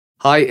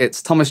Hi,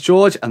 it's Thomas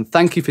George, and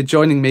thank you for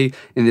joining me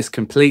in this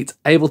Complete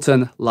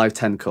Ableton Live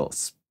 10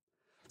 course.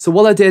 So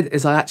what I did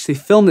is I actually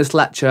filmed this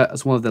lecture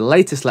as one of the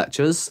latest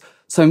lectures,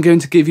 so I'm going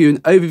to give you an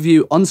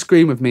overview on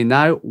screen with me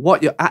now,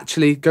 what you're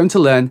actually going to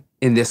learn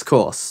in this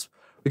course.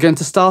 We're going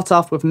to start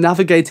off with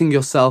navigating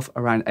yourself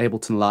around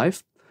Ableton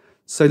Live,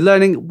 so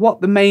learning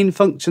what the main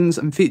functions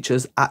and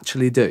features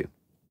actually do.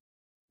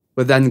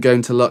 We're then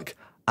going to look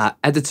at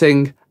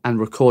editing and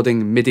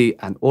recording MIDI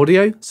and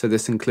audio, so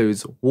this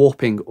includes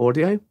warping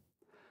audio.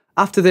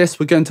 After this,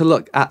 we're going to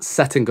look at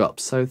setting up,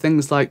 so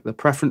things like the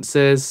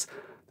preferences,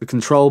 the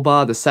control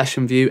bar, the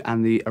session view,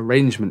 and the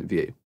arrangement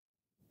view.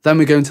 Then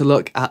we're going to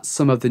look at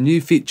some of the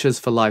new features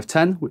for Live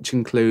 10, which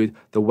include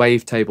the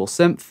Wavetable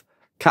Synth,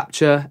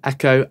 Capture,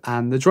 Echo,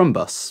 and the Drum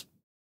Bus.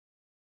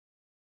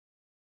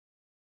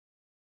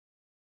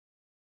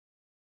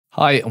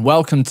 Hi, and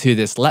welcome to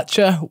this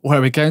lecture where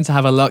we're going to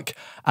have a look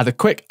at a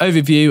quick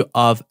overview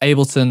of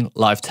Ableton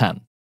Live 10.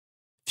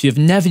 If you've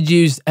never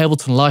used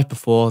Ableton Live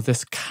before,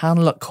 this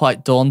can look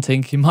quite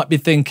daunting. You might be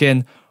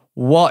thinking,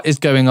 what is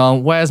going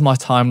on? Where's my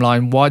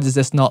timeline? Why does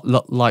this not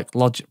look like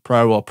Logic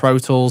Pro or Pro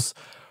Tools?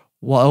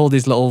 What are all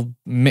these little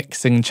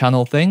mixing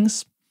channel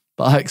things?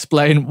 But I'll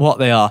explain what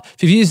they are.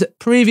 If you've used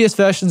previous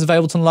versions of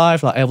Ableton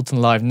Live, like Ableton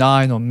Live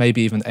 9 or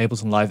maybe even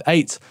Ableton Live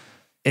 8,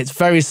 it's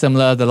very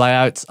similar, the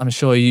layout, I'm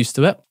sure you're used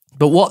to it.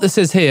 But what this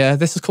is here,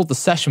 this is called the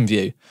session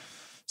view.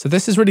 So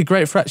this is really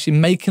great for actually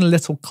making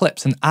little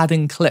clips and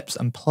adding clips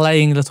and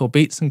playing little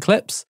beats and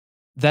clips.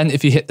 Then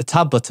if you hit the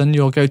tab button,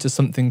 you'll go to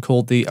something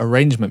called the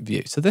arrangement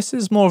view. So this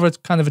is more of a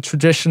kind of a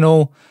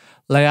traditional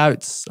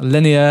layout,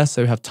 linear.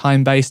 So we have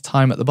time-based,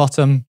 time at the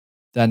bottom.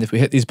 Then if we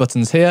hit these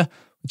buttons here,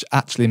 which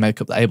actually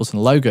make up the Ableton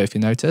logo, if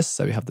you notice.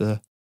 So we have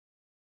the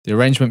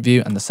arrangement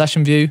view and the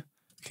session view.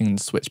 We can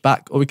switch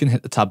back or we can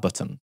hit the tab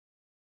button.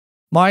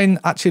 Mine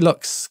actually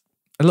looks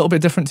a little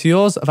bit different to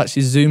yours. I've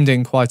actually zoomed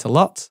in quite a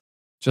lot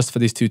just for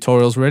these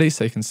tutorials really,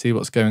 so you can see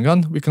what's going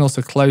on. We can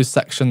also close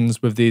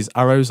sections with these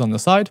arrows on the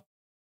side.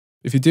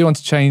 If you do want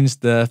to change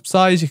the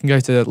size, you can go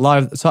to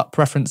Live at the top,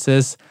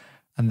 Preferences,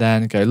 and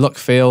then go Look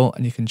Feel,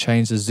 and you can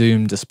change the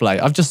zoom display.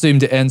 I've just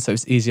zoomed it in so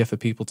it's easier for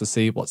people to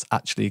see what's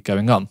actually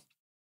going on.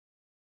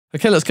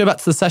 Okay, let's go back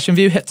to the session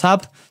view, hit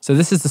tab. So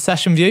this is the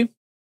session view.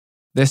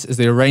 This is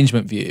the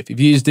arrangement view. If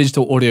you've used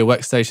digital audio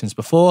workstations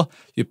before,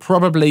 you're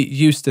probably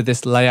used to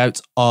this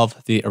layout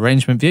of the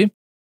arrangement view.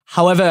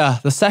 However,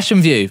 the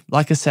session view,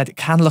 like I said, it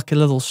can look a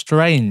little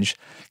strange.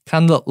 It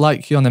can look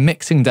like you're on a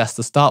mixing desk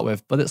to start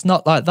with, but it's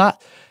not like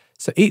that.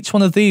 So each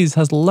one of these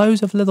has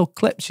loads of little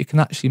clips you can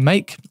actually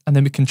make, and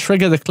then we can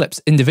trigger the clips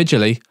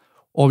individually,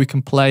 or we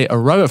can play a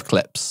row of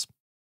clips.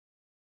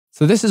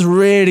 So this is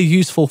really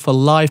useful for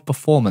live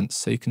performance.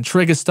 So you can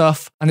trigger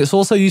stuff, and it's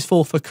also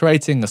useful for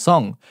creating a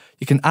song.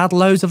 You can add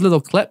loads of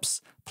little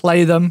clips,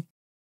 play them,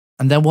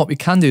 and then what we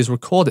can do is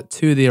record it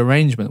to the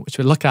arrangement, which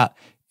we'll look at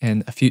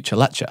in a future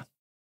lecture.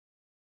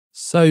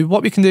 So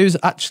what we can do is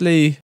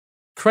actually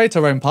create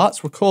our own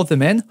parts, record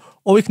them in,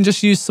 or we can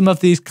just use some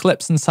of these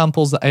clips and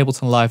samples that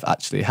Ableton Live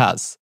actually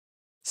has.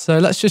 So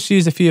let's just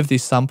use a few of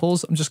these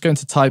samples. I'm just going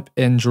to type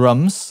in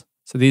drums.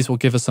 So these will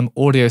give us some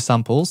audio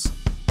samples.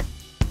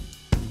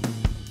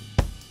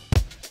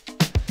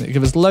 It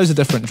gives us loads of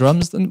different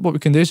drums. Then what we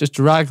can do is just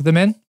drag them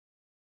in.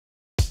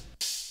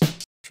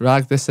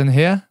 Drag this in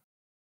here.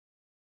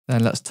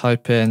 Then let's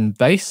type in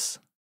bass.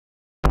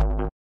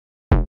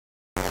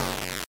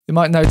 You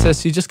might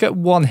notice you just get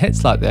one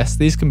hits like this.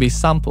 These can be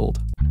sampled.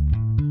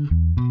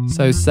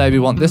 So say we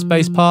want this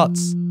bass part.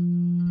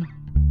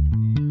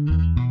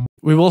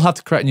 We will have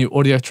to create a new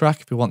audio track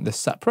if we want this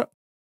separate.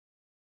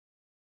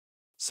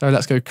 So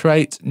let's go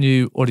create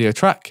new audio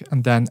track,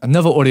 and then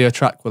another audio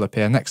track will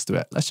appear next to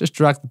it. Let's just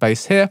drag the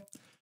bass here.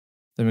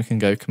 Then we can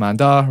go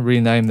Command R,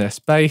 rename this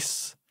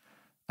bass.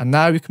 And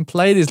now we can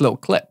play these little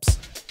clips.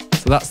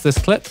 So that's this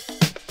clip,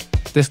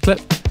 this clip.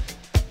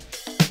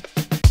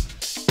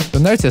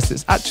 You'll notice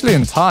it's actually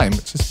in time,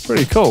 which is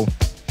pretty cool.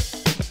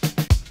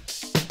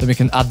 Then we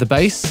can add the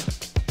bass.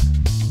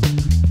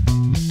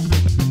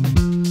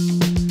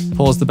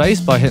 Pause the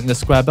bass by hitting the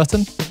square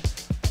button.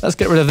 Let's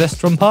get rid of this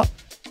drum part.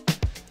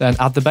 Then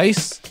add the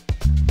bass.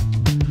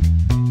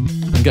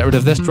 And get rid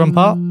of this drum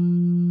part.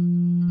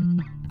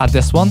 Add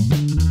this one.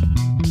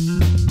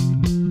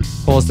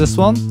 Pause this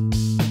one.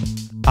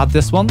 Add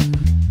this one.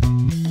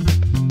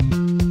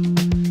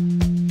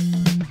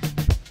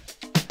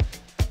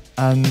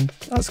 And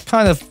that's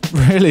kind of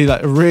really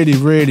like a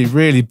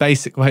really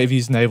basic way of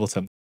using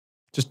Ableton.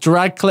 Just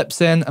drag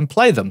clips in and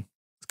play them.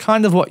 It's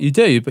kind of what you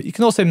do, but you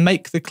can also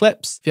make the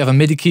clips. If you have a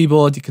MIDI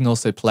keyboard, you can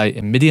also play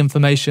in MIDI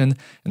information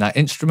in our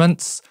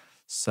instruments.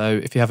 So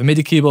if you have a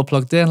MIDI keyboard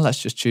plugged in,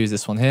 let's just choose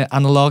this one here,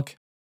 analog.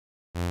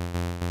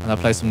 And I'll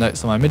play some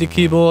notes on my MIDI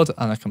keyboard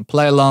and I can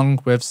play along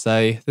with,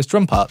 say, this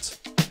drum part.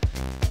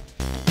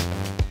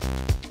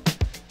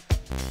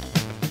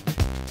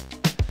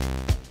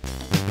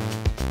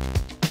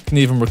 You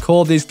can even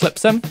record these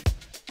clips in.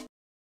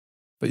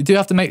 But you do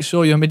have to make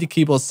sure your MIDI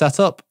keyboard's set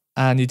up,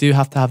 and you do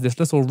have to have this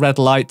little red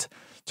light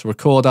to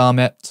record arm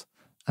it.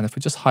 And if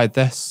we just hide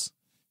this,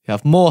 You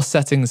have more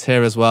settings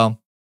here as well.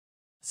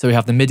 So we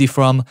have the MIDI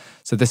from,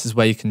 so this is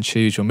where you can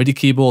choose your MIDI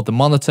keyboard, the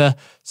monitor,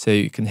 so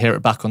you can hear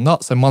it back or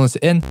not. So monitor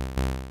in,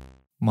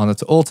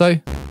 monitor auto,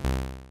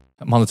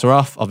 monitor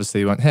off,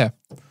 obviously you won't hear.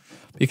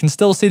 But you can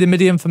still see the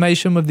MIDI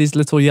information with these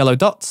little yellow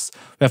dots.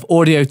 We have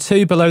audio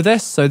 2 below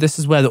this, so this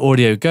is where the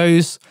audio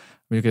goes.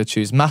 We're going to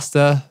choose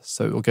master,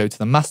 so it will go to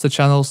the master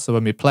channel. So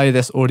when we play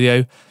this audio,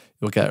 it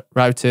will get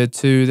routed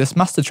to this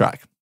master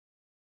track.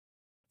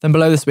 Then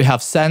below this we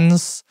have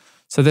sends.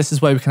 So this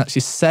is where we can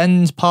actually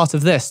send part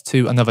of this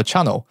to another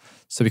channel.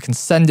 So we can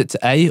send it to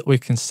A or we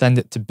can send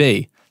it to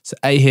B. So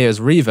A here is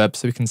reverb,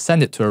 so we can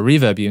send it to a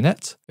reverb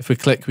unit. If we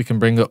click, we can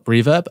bring up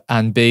reverb,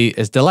 and B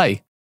is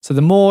delay. So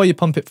the more you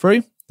pump it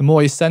through, the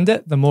more you send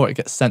it, the more it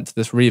gets sent to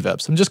this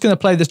reverb. So I'm just going to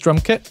play this drum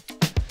kit.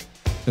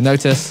 You'll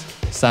notice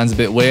it sounds a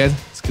bit weird.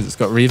 It's because it's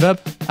got reverb.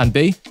 And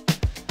B,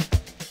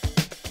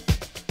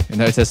 you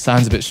notice it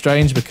sounds a bit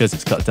strange because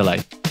it's got a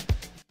delay.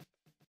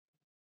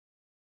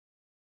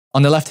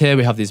 On the left here,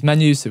 we have these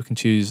menus, so we can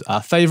choose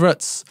our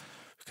favorites.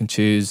 We can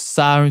choose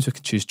sounds, we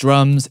can choose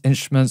drums,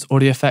 instruments,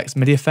 audio effects,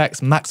 MIDI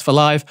effects, Max for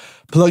Live,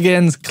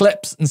 plugins,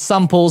 clips, and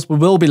samples. We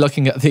will be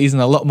looking at these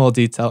in a lot more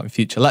detail in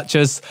future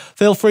lectures.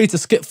 Feel free to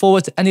skip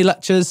forward to any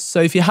lectures.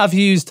 So if you have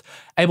used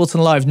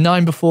Ableton Live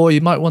 9 before,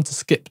 you might want to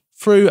skip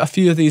through a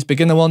few of these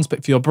beginner ones, but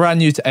if you're brand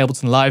new to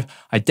Ableton Live,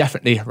 I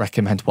definitely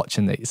recommend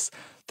watching these.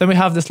 Then we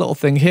have this little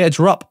thing here,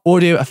 drop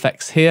audio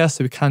effects here.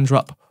 So we can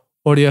drop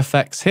audio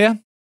effects here,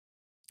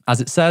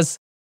 as it says.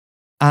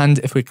 And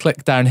if we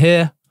click down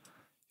here,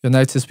 you'll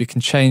notice we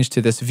can change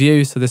to this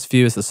view. So this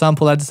view is the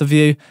sample editor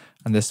view,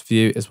 and this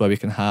view is where we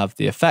can have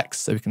the effects.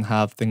 So we can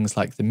have things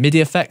like the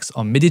MIDI effects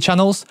on MIDI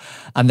channels,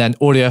 and then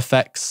audio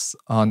effects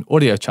on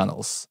audio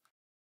channels.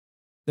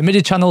 The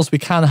MIDI channels, we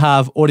can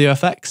have audio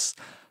effects,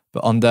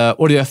 but on the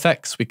audio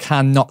effects, we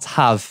cannot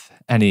have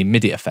any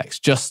MIDI effects,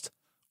 just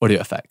audio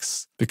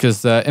effects,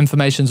 because the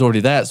information's already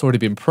there. It's already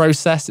been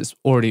processed. It's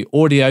already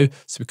audio,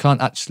 so we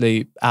can't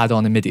actually add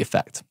on a MIDI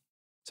effect.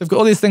 So we've got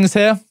all these things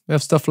here. We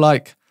have stuff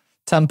like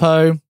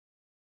tempo,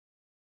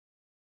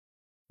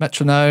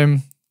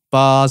 metronome,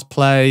 bars,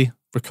 play,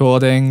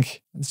 recording.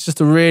 It's just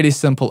a really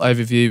simple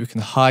overview. We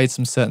can hide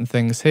some certain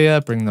things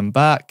here, bring them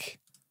back.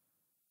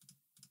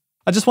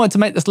 I just wanted to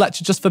make this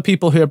lecture just for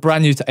people who are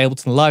brand new to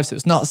Ableton Live, so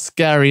it's not as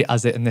scary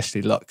as it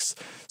initially looks.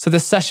 So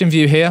this session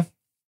view here,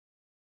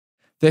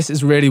 this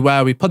is really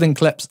where we put in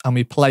clips and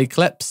we play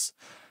clips.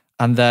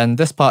 And then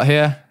this part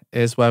here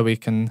is where we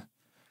can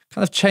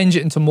kind of change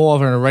it into more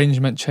of an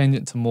arrangement, change it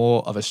into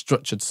more of a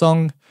structured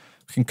song.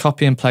 We can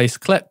copy and paste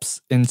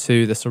clips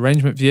into this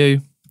arrangement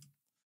view.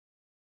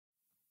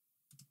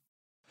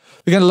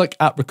 We're going to look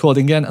at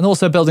recording in and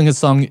also building a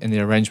song in the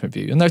arrangement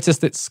view. You'll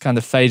notice it's kind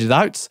of faded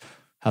out.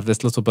 Have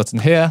this little button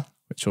here,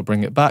 which will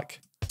bring it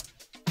back.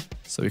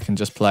 So we can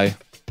just play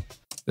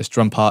this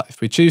drum part if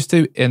we choose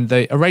to in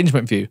the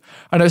arrangement view.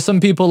 I know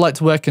some people like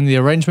to work in the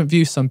arrangement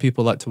view, some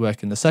people like to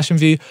work in the session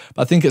view,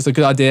 but I think it's a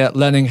good idea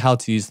learning how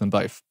to use them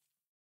both.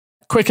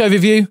 Quick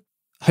overview.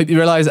 Hope you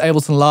realize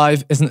Ableton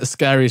Live isn't as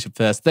scary as you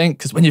first think,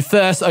 because when you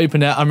first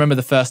open it, I remember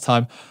the first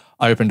time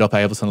I opened up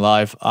Ableton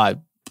Live, I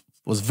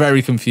was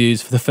very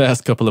confused for the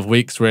first couple of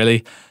weeks,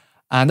 really.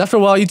 And after a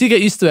while, you do get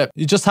used to it.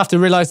 You just have to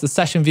realize the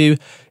session view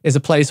is a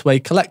place where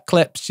you collect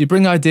clips, you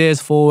bring ideas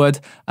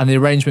forward, and the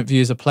arrangement view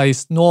is a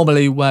place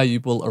normally where you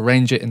will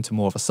arrange it into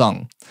more of a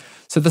song.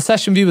 So the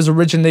session view was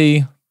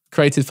originally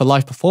created for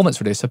live performance,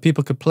 really, so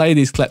people could play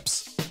these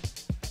clips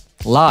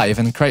live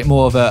and create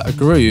more of a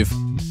groove.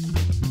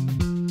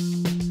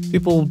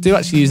 People do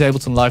actually use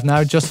Ableton Live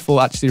now just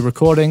for actually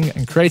recording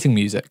and creating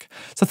music.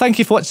 So thank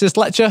you for watching this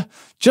lecture,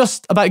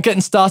 just about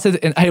getting started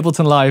in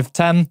Ableton Live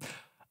 10.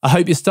 I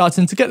hope you're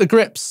starting to get the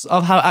grips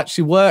of how it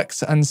actually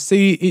works and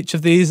see each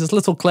of these as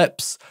little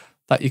clips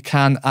that you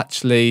can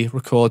actually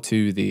record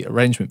to the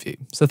arrangement view.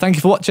 So thank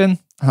you for watching,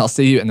 and I'll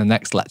see you in the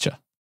next lecture.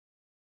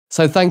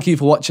 So thank you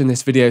for watching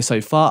this video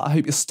so far. I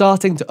hope you're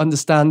starting to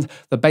understand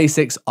the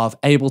basics of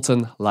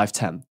Ableton Live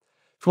 10.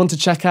 If you want to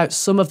check out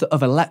some of the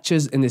other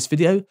lectures in this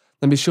video,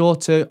 then be sure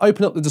to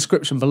open up the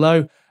description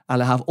below,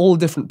 and I have all the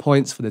different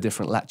points for the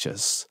different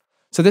lectures.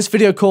 So this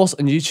video course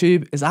on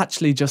YouTube is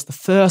actually just the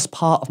first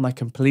part of my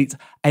complete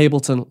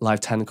Ableton Live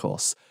 10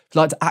 course. If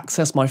you'd like to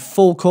access my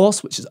full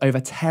course, which is over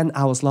 10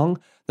 hours long,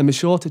 then be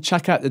sure to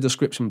check out the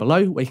description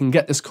below where you can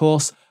get this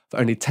course for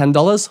only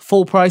 $10.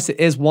 Full price, it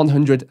is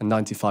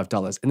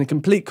 $195. In the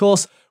complete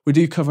course, we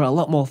do cover a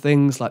lot more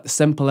things like the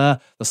simpler,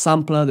 the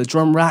sampler, the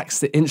drum racks,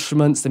 the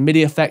instruments, the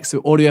MIDI effects,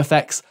 the audio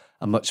effects,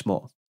 and much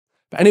more.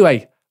 But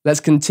anyway, let's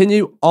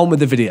continue on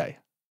with the video.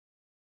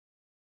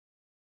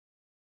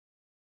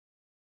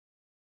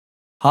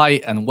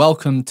 Hi, and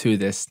welcome to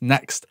this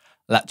next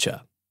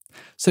lecture.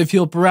 So if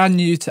you're brand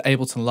new to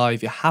Ableton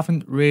Live, you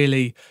haven't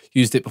really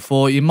used it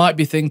before, you might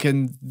be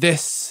thinking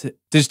this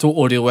digital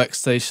audio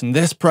workstation,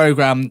 this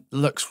program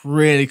looks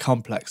really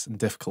complex and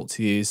difficult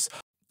to use.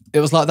 It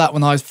was like that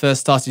when I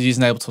first started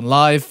using Ableton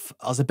Live.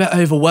 I was a bit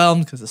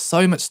overwhelmed because there's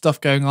so much stuff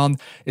going on.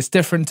 It's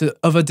different to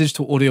other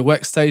digital audio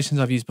workstations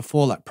I've used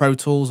before, like Pro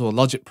Tools or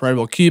Logic Pro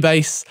or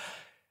Cubase.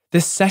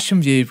 This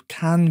session view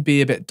can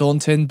be a bit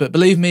daunting, but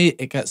believe me,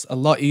 it gets a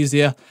lot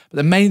easier. But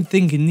the main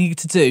thing you need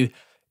to do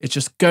is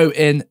just go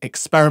in,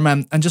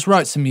 experiment, and just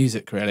write some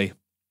music, really.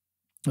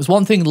 There's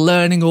one thing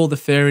learning all the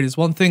theory, there's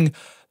one thing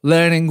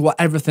learning what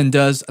everything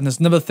does, and there's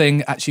another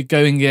thing actually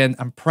going in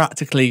and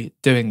practically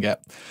doing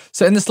it.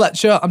 So in this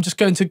lecture, I'm just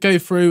going to go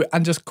through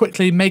and just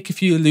quickly make a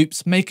few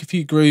loops, make a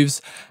few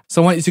grooves.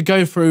 So I want you to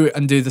go through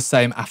and do the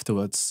same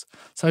afterwards.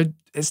 So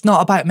it's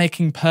not about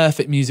making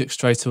perfect music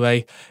straight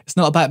away. It's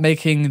not about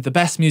making the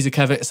best music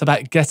ever. It's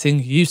about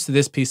getting used to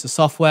this piece of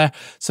software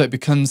so it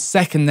becomes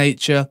second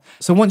nature.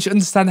 So once you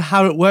understand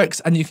how it works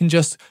and you can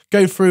just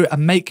go through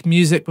and make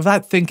music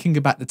without thinking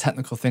about the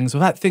technical things,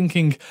 without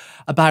thinking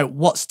about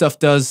what stuff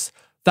does,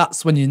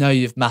 that's when you know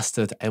you've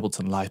mastered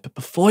Ableton Live. But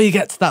before you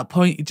get to that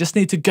point, you just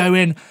need to go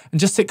in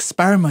and just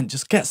experiment.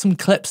 Just get some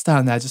clips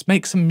down there. Just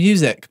make some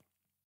music.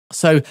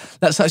 So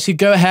let's actually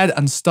go ahead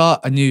and start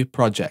a new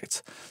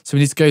project. So we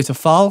need to go to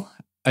File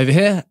over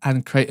here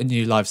and create a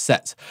new live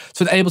set.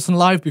 So in Ableton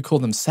Live, we call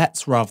them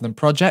sets rather than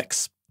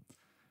projects.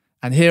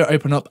 And here,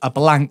 open up a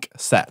blank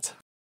set.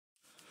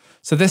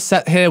 So this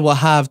set here will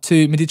have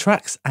 2 MIDI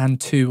tracks and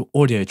 2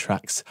 audio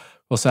tracks.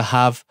 We also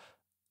have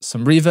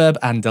some reverb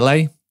and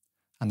delay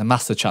and the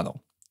master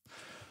channel.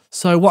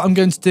 So what I'm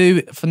going to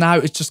do for now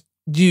is just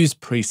use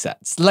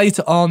presets.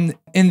 Later on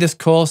in this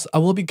course, I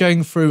will be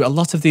going through a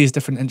lot of these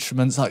different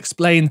instruments. I'll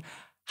explain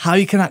how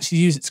you can actually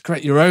use it to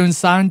create your own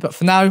sound. But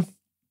for now,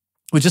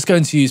 we're just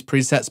going to use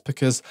presets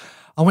because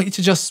I want you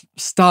to just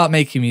start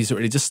making music,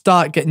 really. Just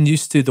start getting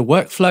used to the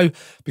workflow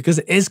because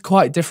it is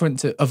quite different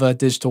to other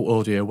digital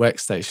audio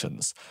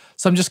workstations.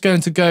 So I'm just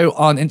going to go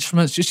on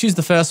instruments, just use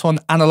the first one,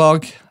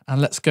 analog, and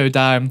let's go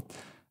down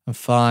and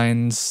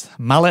find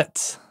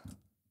mallet.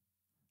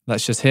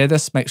 Let's just hear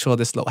this, make sure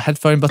this little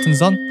headphone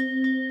button's on.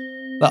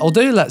 That'll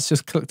do. Let's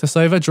just click this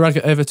over, drag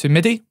it over to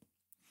MIDI.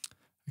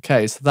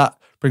 Okay, so that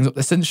brings up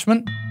this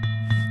instrument.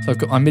 So I've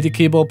got my MIDI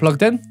keyboard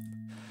plugged in.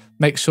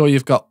 Make sure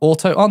you've got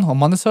auto on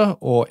monitor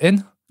or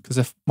in, because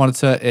if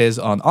monitor is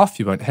on off,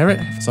 you won't hear it.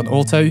 If it's on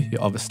auto, you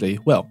obviously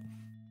will.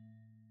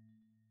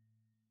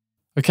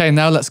 Okay,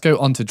 now let's go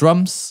on to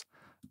drums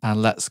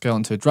and let's go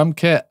on to a drum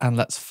kit and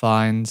let's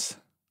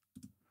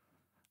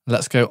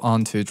go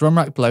on to drum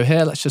rack below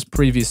here. Let's just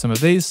preview some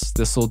of these.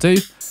 This will do.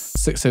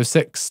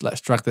 606,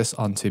 let's drag this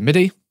onto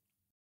MIDI.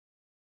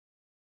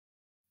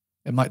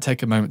 It might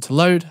take a moment to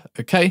load.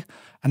 Okay,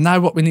 and now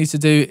what we need to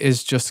do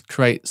is just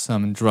create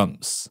some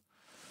drums.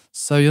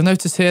 So you'll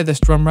notice here,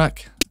 this drum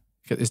rack,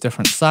 get these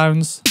different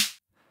sounds.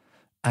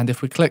 And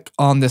if we click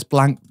on this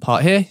blank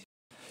part here,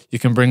 you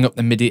can bring up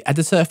the MIDI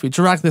editor. If we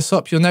drag this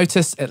up, you'll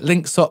notice it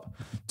links up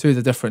to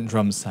the different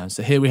drum sounds.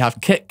 So here we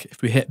have kick.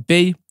 If we hit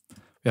B,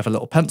 we have a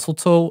little pencil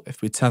tool.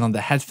 If we turn on the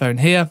headphone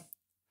here,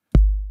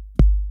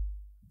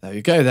 there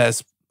you go.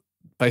 There's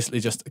basically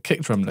just a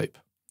kick drum loop.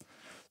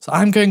 So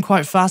I'm going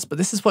quite fast, but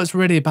this is what it's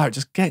really about,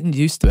 just getting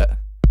used to it.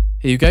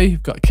 Here you go,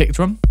 you've got a kick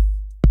drum.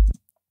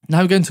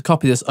 Now we're going to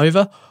copy this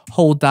over,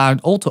 hold down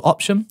Alt or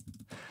Option,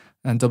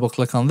 and double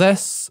click on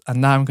this.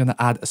 And now I'm going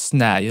to add a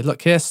snare. You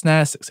look here,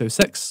 snare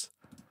 606.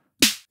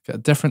 Get a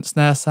different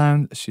snare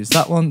sound. Let's use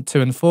that one,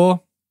 2 and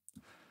 4.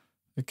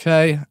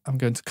 Okay, I'm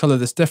going to color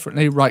this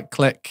differently. Right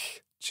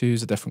click,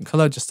 choose a different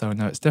color, just so I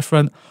know it's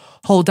different.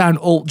 Hold down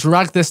Alt,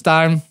 drag this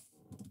down.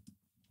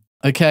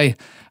 Okay,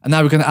 and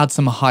now we're going to add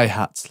some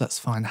hi-hats. Let's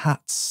find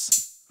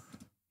hats.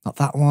 Not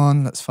that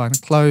one. Let's find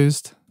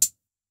closed.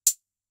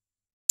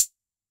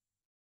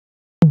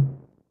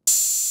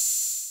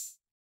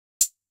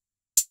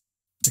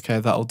 Okay,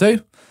 that'll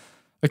do.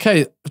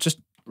 Okay, just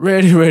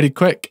really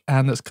quick,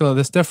 and let's color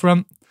this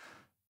different.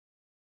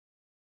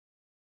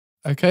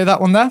 Okay, that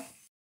one there.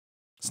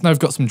 So now we've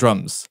got some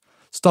drums.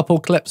 Stop all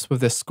clips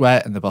with this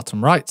square in the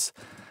bottom right.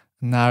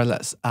 Now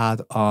let's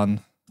add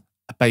on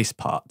a bass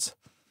part.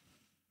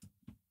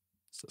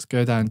 So let's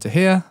go down to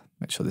here,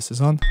 make sure this is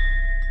on.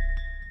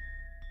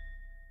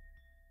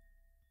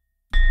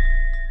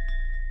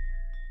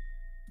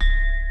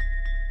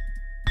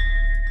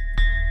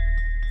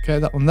 Okay,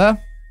 that one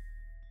there.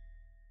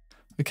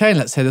 Okay,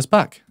 let's hear this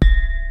back.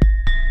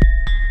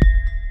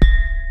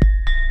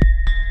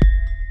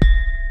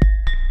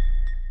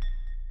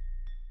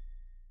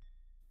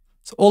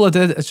 So all I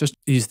did is just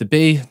use the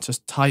B,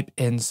 just type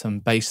in some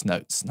bass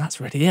notes, and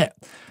that's really it.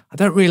 I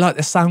don't really like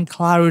the sound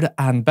cloud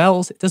and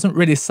bells. It doesn't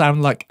really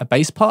sound like a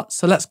bass part.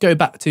 So let's go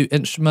back to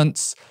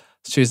instruments,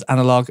 let's choose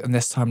analog, and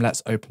this time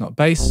let's open up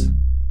bass.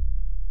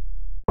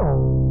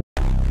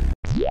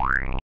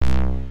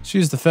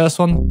 Choose the first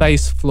one,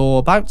 bass,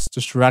 floor, bounce.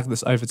 Just drag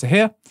this over to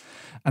here.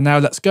 And now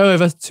let's go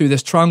over to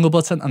this triangle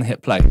button and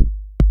hit play.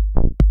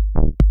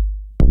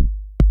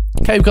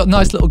 Okay, we've got a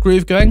nice little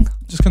groove going.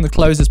 I'm just going to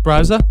close this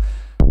browser.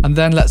 And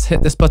then let's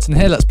hit this button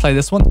here. Let's play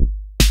this one.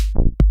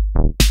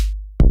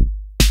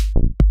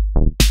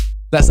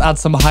 Let's add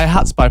some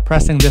hi-hats by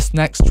pressing this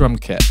next drum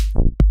kit.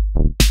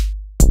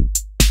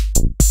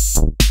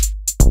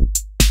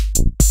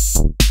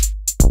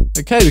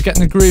 Okay, we're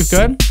getting the groove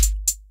going.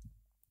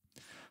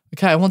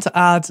 Okay, I want to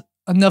add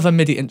another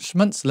MIDI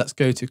instrument. So let's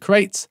go to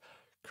create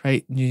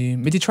new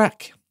MIDI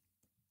track.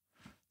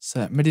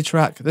 So MIDI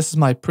track, this is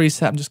my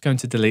preset. I'm just going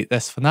to delete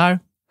this for now.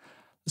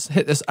 Let's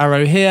hit this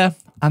arrow here,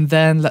 and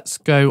then let's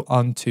go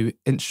on to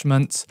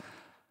instruments.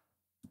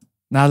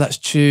 Now let's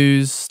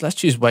choose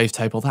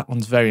Wavetable. That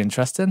one's very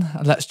interesting.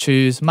 And let's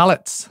choose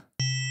mallets.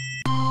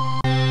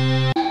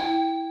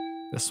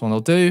 This one will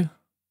do.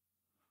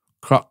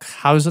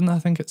 Krockhausen, I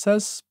think it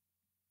says.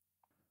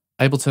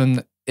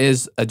 Ableton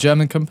is a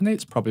German company.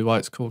 It's probably why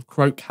it's called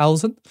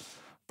Krockhausen.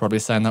 Probably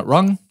saying that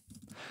wrong.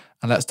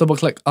 And let's double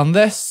click on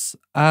this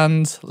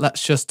and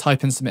let's just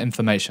type in some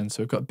information.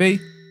 So we've got B.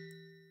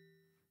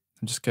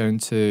 I'm just going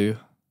to,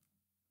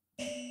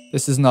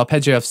 this is an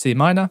arpeggio of C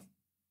minor.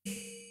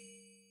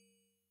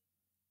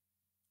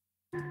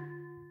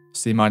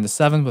 C minor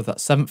 7 with that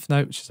 7th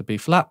note, which is a B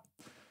flat.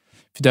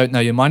 If you don't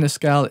know your minor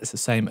scale, it's the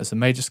same as a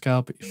major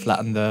scale, but you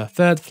flatten the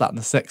 3rd, flatten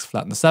the 6th,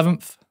 flatten the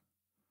 7th.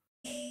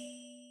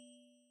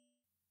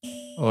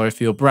 Or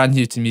if you're brand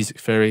new to music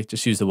theory,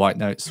 just use the white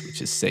notes,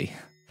 which is C,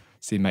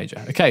 C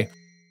major. Okay.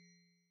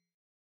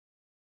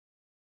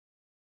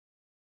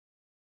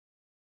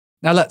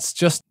 Now let's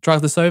just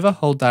drag this over,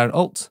 hold down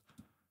Alt.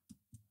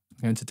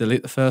 I'm going to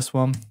delete the first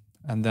one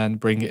and then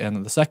bring it in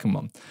on the second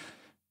one.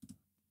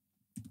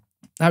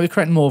 Now we're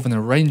creating more of an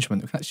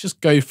arrangement. Let's just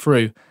go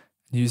through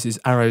and use these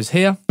arrows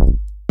here.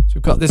 So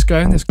we've got this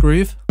going, this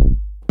groove.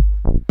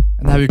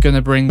 And now we're going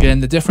to bring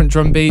in the different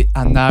drum beat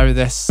and now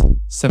this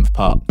synth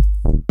part.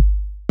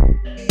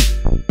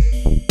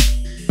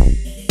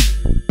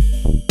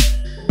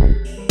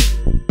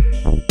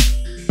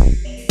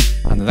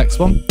 And the next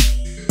one.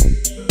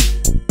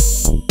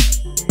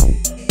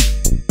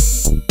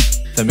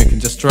 Then we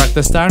can just drag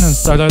this down and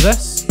solo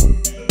this.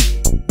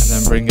 And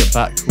then bring it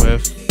back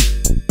with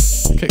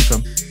the kick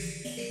drum.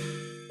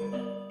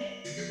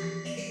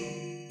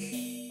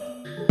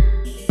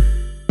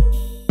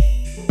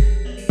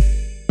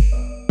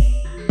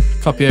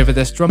 Copy over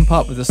this drum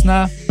part with the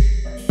snare,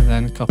 and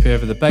then copy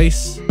over the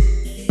bass.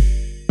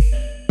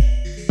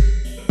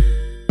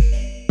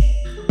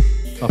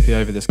 Copy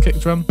over this kick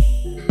drum.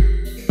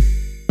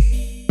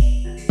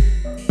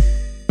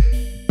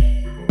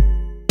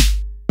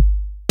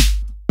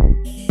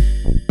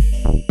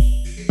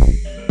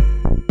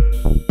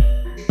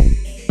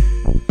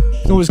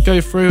 You can always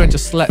go through and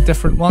just select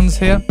different ones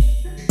here.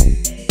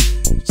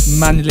 Just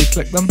manually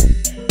click them.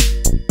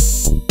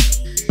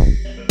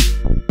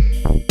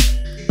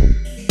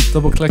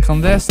 Double click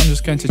on this. I'm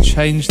just going to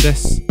change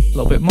this a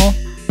little bit more.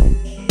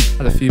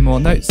 Add a few more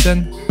notes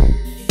in.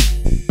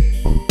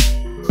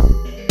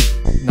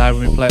 Now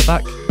when we play it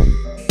back,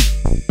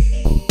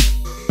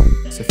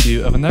 it's a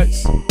few other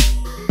notes.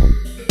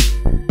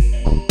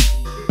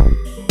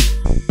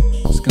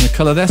 Just going to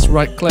colour this,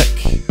 right click.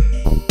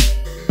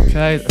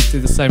 Okay, let's do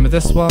the same with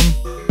this one.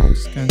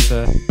 Just going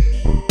to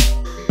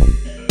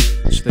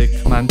actually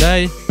Command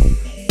A,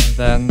 and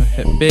then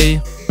hit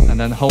B, and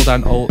then hold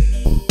down Alt.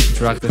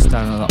 Drag this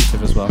down an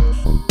octave as well.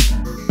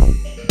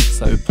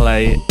 So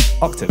play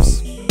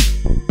octaves.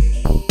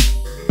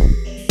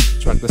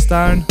 Drag this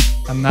down,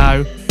 and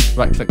now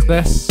right click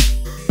this.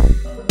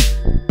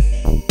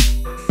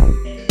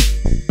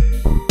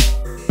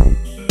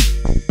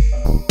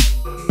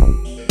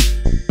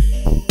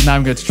 Now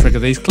I'm going to trigger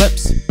these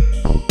clips.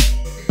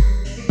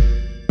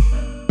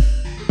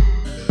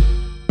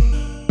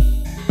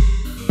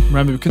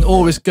 Remember, we can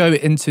always go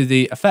into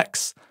the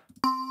effects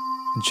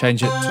and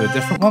change it to a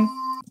different one.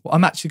 What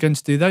I'm actually going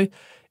to do though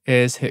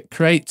is hit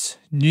create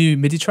new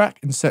MIDI track,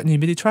 insert new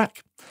MIDI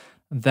track.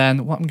 And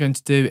then what I'm going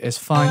to do is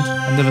find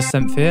another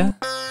synth here.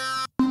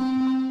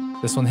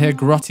 This one here,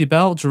 Grotty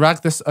Bell,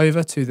 drag this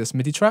over to this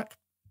MIDI track.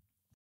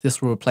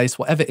 This will replace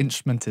whatever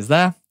instrument is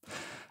there.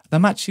 And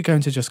I'm actually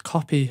going to just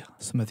copy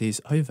some of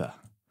these over.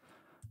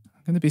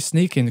 I'm going to be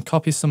sneaky and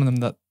copy some of them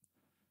that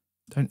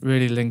don't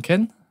really link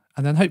in.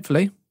 And then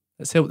hopefully,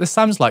 let's hear what this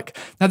sounds like.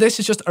 Now this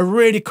is just a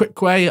really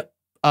quick way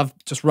of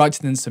just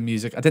writing in some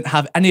music. I didn't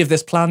have any of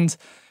this planned.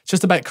 It's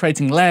just about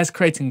creating layers,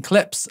 creating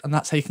clips, and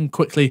that's how you can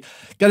quickly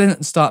get in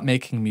and start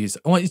making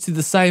music. I want you to do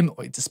the same. I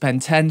want you to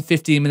spend 10,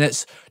 15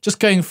 minutes just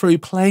going through,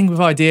 playing with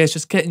ideas,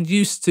 just getting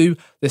used to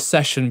this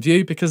session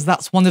view, because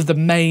that's one of the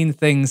main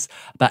things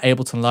about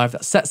Ableton Live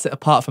that sets it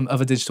apart from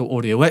other digital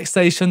audio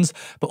workstations,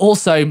 but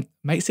also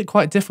makes it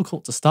quite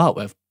difficult to start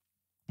with.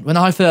 When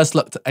I first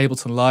looked at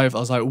Ableton Live, I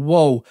was like,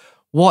 whoa,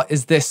 what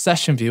is this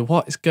session view?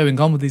 What is going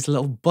on with these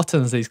little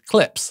buttons, these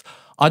clips?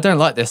 I don't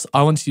like this.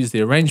 I want to use the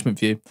arrangement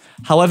view.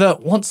 However,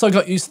 once I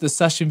got used to the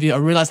session view, I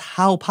realized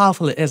how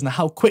powerful it is and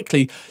how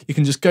quickly you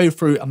can just go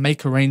through and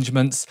make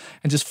arrangements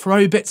and just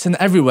throw bits in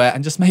everywhere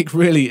and just make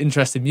really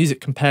interesting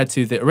music compared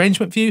to the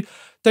arrangement view.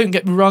 Don't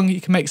get me wrong,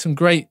 you can make some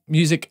great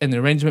music in the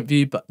arrangement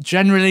view, but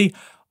generally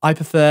I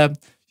prefer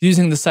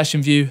using the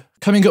session view,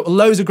 coming up with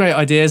loads of great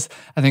ideas,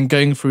 and then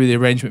going through the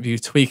arrangement view,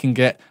 tweaking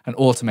it and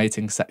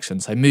automating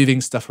sections. So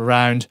moving stuff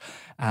around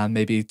and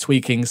maybe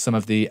tweaking some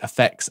of the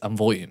effects and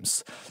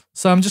volumes.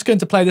 So I'm just going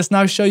to play this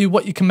now, show you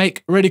what you can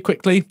make really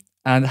quickly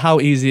and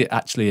how easy it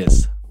actually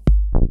is.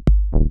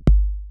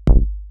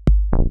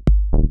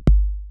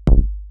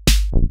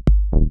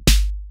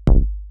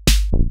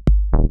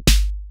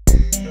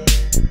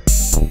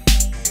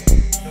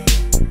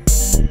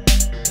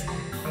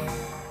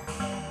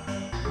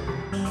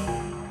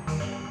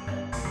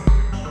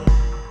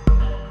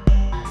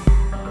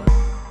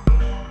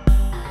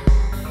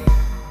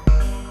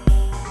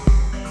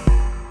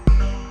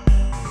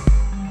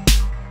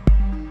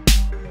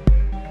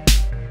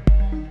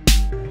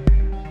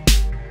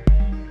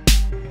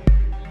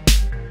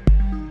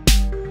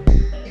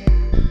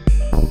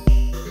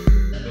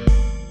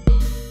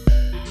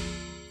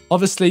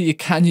 Obviously, you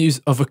can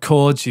use other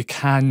chords, you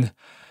can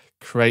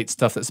create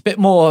stuff that's a bit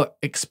more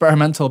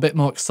experimental, a bit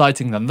more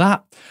exciting than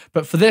that.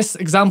 But for this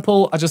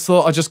example, I just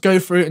thought I'd just go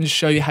through and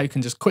show you how you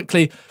can just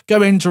quickly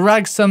go in,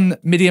 drag some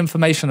MIDI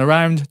information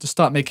around to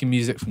start making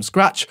music from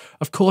scratch.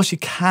 Of course, you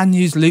can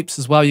use loops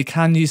as well. You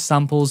can use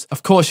samples.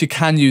 Of course, you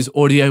can use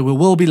audio. We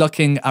will be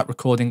looking at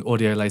recording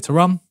audio later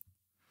on.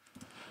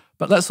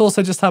 But let's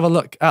also just have a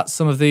look at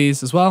some of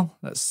these as well.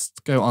 Let's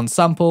go on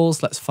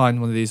samples. Let's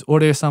find one of these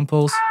audio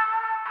samples.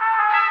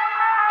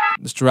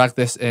 Let's drag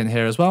this in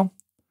here as well.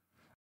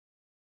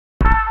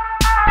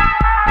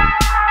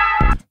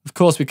 Of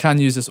course, we can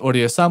use this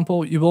audio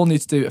sample. You will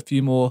need to do a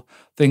few more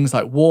things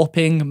like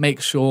warping,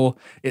 make sure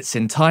it's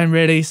in time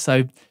really. So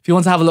if you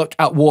want to have a look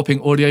at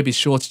warping audio, be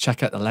sure to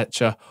check out the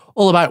lecture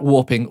all about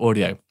warping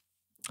audio.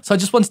 So I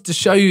just wanted to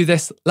show you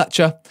this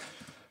lecture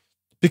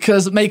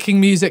because making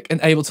music in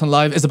Ableton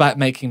Live is about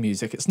making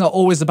music. It's not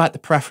always about the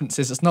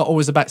preferences. It's not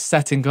always about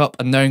setting up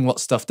and knowing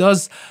what stuff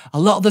does. A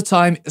lot of the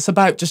time, it's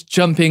about just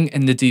jumping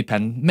in the deep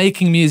end,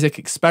 making music,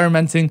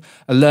 experimenting,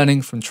 and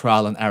learning from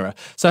trial and error.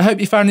 So I hope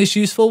you found this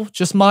useful.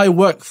 Just my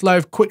workflow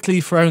of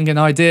quickly throwing in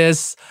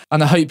ideas.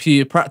 And I hope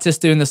you practice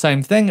doing the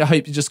same thing. I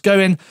hope you just go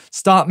in,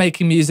 start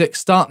making music,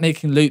 start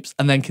making loops,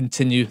 and then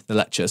continue the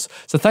lectures.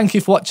 So thank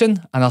you for watching,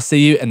 and I'll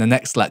see you in the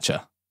next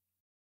lecture.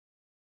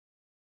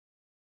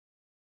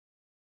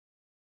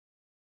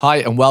 Hi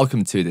and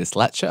welcome to this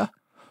lecture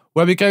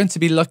where we're going to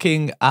be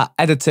looking at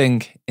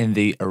editing in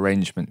the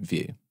arrangement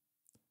view.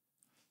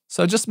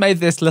 So I just made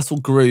this little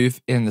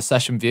groove in the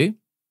session view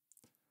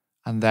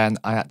and then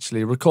I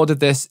actually recorded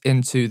this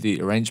into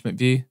the arrangement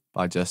view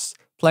by just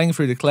playing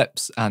through the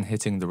clips and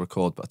hitting the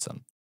record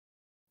button.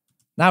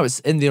 Now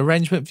it's in the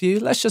arrangement view.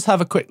 Let's just have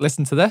a quick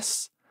listen to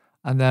this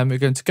and then we're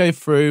going to go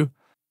through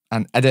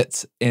and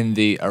edit in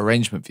the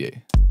arrangement view.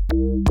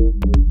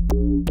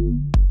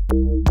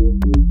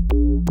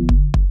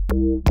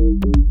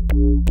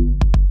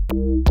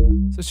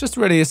 So it's just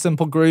really a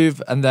simple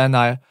groove, and then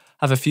I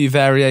have a few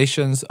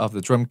variations of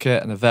the drum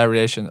kit and a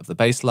variation of the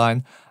bass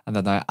line, and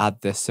then I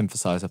add this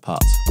synthesizer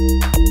part.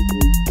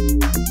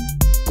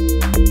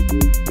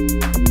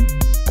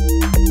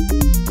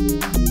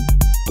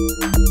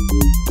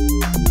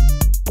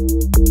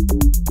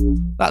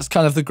 That's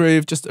kind of the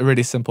groove, just a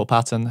really simple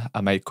pattern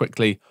I made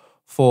quickly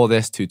for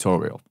this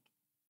tutorial.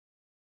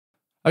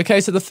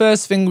 Okay, so the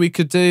first thing we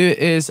could do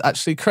is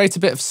actually create a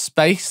bit of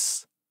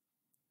space.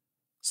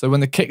 So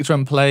when the kick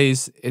drum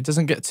plays, it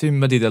doesn't get too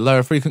muddy. The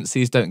lower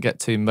frequencies don't get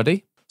too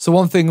muddy. So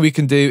one thing we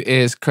can do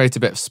is create a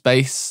bit of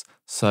space.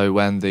 So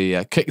when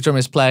the kick drum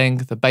is playing,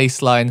 the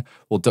bass line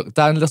will duck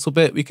down a little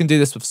bit. We can do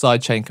this with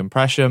sidechain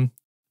compression.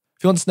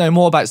 If you want to know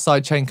more about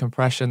sidechain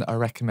compression, I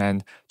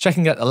recommend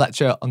checking out the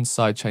lecture on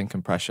sidechain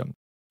compression.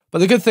 But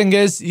the good thing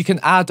is you can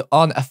add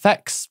on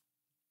effects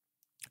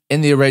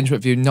in the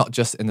arrangement view, not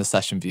just in the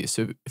session view.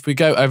 So if we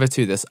go over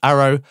to this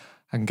arrow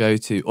and go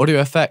to audio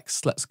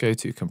effects, let's go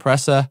to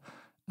compressor,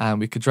 and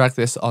we could drag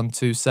this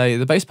onto, say,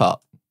 the bass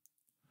part.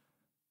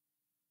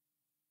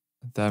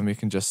 Then we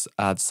can just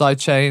add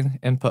sidechain,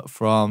 input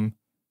from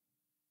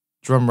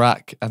drum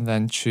rack, and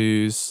then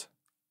choose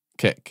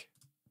kick.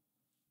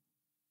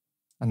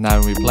 And now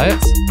when we play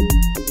it,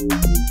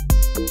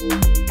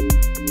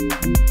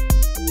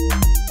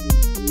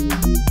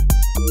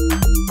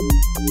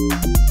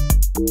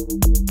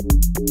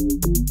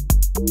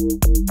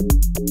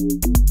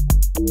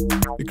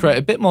 we create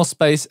a bit more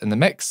space in the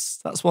mix.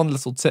 That's one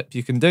little tip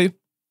you can do.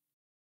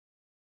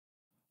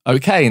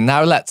 Okay,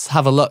 now let's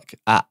have a look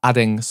at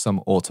adding some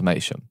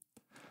automation.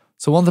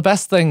 So one of the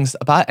best things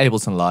about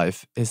Ableton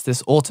Live is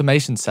this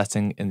automation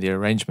setting in the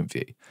arrangement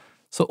view.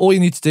 So all you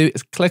need to do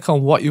is click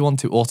on what you want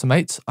to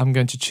automate. I'm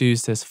going to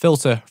choose this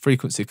filter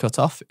frequency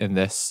cutoff in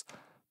this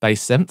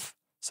bass synth.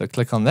 So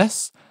click on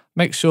this,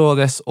 make sure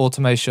this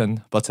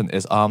automation button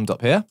is armed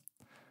up here,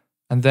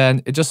 and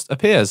then it just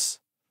appears.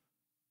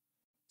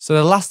 So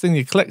the last thing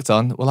you clicked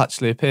on will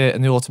actually appear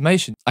in the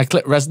automation. I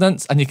click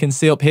resonance and you can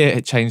see up here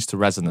it changed to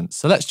resonance.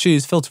 So let's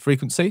choose filter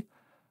frequency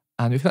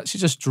and we can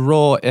actually just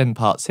draw in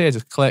parts here,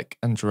 just click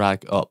and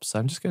drag up. So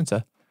I'm just going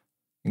to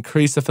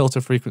increase the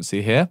filter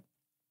frequency here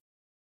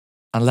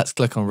and let's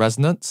click on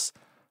resonance.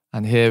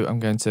 And here I'm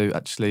going to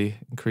actually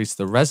increase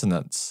the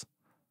resonance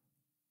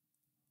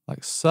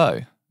like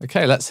so.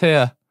 Okay, let's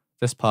hear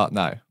this part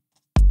now.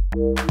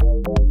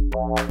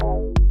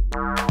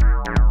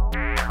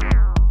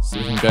 So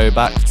we can go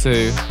back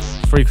to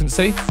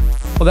frequency.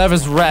 Well, there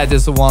is red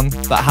is the one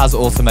that has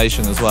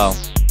automation as well.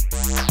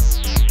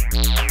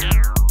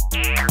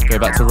 Go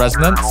back to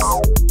resonance.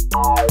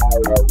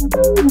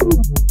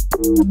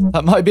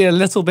 That might be a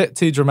little bit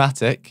too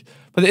dramatic,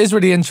 but it is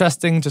really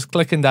interesting just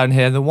clicking down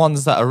here. The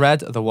ones that are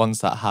red are the ones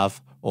that have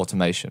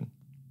automation.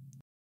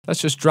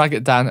 Let's just drag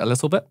it down a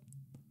little bit.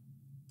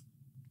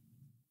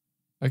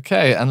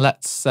 Okay, and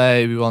let's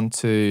say we want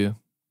to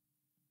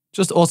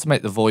just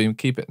automate the volume,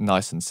 keep it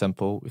nice and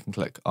simple. We can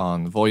click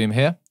on volume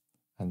here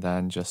and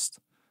then just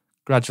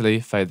gradually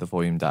fade the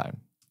volume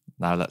down.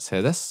 Now let's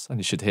hear this, and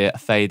you should hear a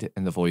fade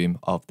in the volume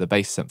of the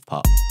bass synth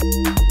part.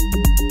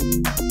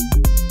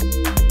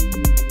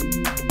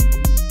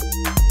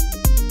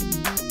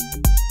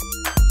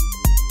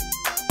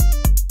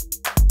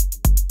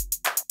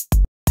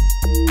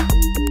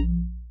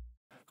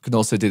 can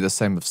also do the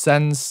same with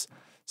sends.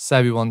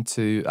 Say we want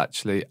to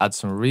actually add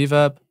some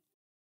reverb.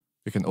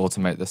 We can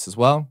automate this as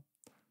well.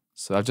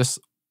 So I've just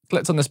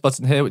clicked on this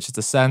button here, which is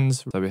the send.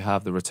 So we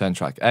have the return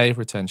track A,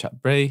 return track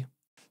B.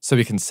 So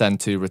we can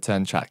send to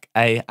return track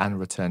A and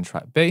return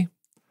track B.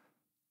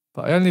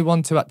 But I only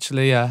want to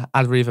actually add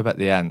reverb at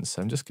the end.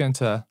 So I'm just going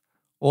to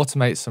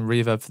automate some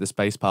reverb for this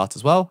bass part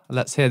as well. And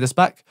let's hear this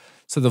back.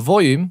 So the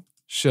volume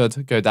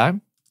should go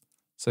down.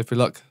 So if we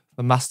look,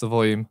 the master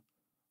volume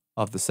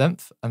of the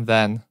synth, and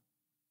then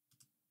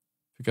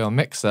if we go on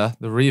mixer,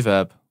 the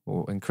reverb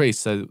will increase.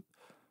 So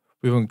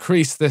we will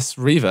increase this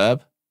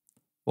reverb,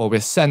 or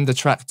we'll send the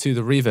track to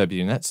the reverb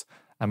unit,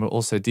 and we'll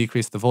also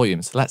decrease the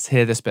volume. So let's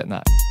hear this bit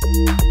now.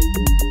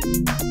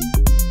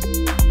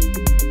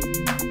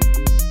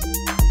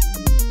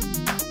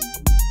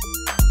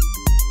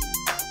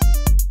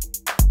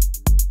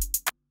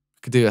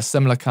 We could do a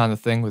similar kind of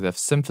thing with a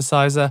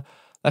synthesizer.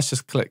 Let's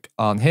just click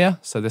on here.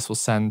 So this will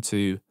send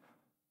to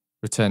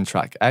return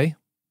track A,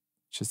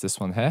 which is this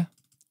one here,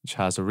 which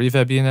has a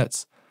reverb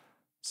unit.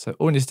 So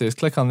all we need to do is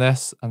click on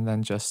this and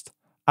then just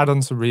add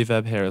on some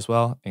reverb here as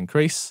well,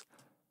 increase.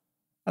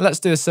 And let's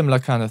do a similar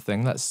kind of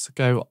thing. Let's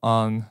click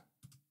on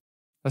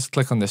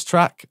this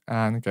track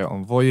and go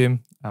on volume,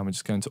 and we're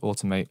just going to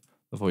automate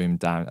the volume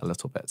down a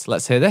little bit. So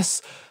let's hear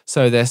this.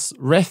 So this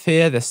riff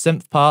here, this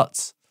synth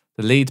part,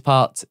 the lead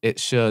part,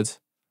 it should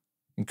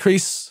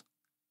increase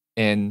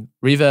in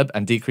reverb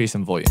and decrease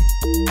in volume.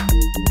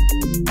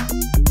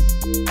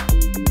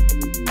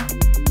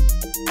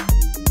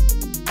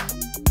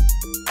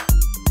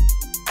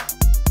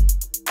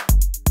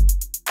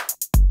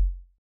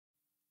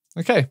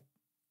 Okay.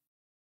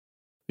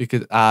 You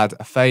could add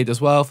a fade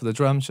as well for the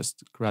drums,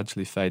 just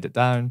gradually fade it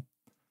down.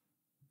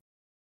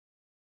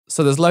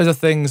 So there's loads of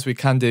things we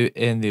can do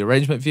in the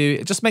arrangement view.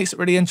 It just makes it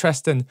really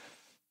interesting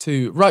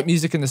to write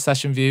music in the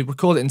session view,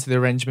 record it into the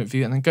arrangement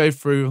view, and then go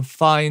through and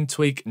fine,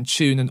 tweak, and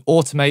tune and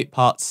automate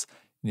parts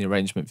in the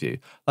arrangement view.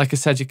 Like I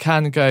said, you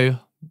can go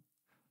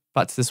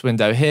back to this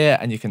window here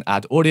and you can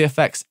add audio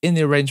effects in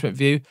the arrangement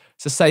view.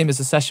 It's the same as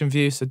the session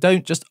view, so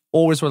don't just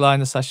always rely on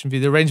the session view.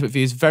 The arrangement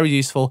view is very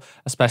useful,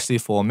 especially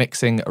for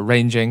mixing,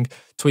 arranging,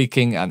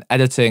 tweaking, and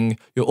editing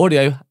your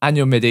audio and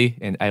your MIDI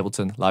in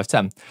Ableton Live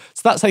 10.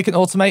 So that's how you can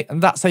automate,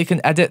 and that's how you can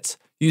edit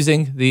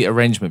using the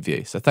arrangement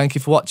view. So thank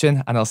you for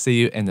watching, and I'll see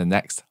you in the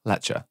next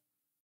lecture.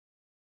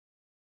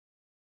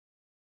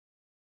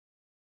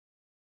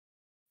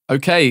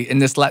 Okay, in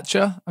this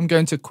lecture, I'm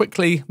going to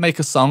quickly make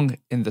a song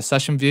in the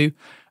session view,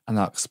 and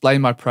I'll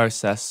explain my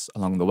process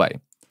along the way.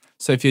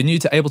 So if you're new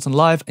to Ableton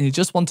Live and you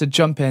just want to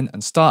jump in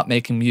and start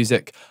making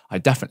music, I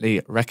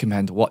definitely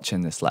recommend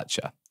watching this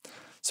lecture.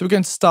 So we're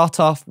going to start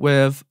off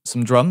with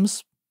some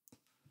drums.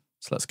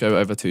 So let's go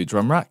over to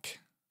Drum Rack.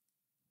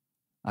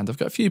 And I've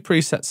got a few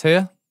presets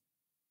here,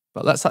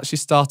 but let's actually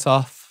start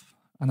off,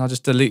 and I'll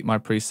just delete my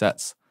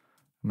presets.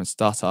 I'm going to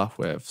start off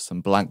with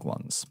some blank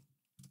ones.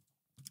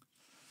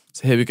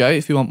 So here we go.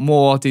 If you want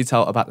more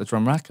detail about the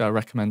drum rack, I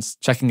recommend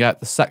checking out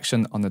the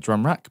section on the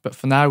drum rack. But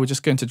for now, we're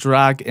just going to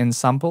drag in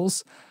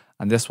samples,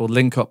 and this will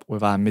link up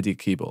with our MIDI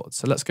keyboard.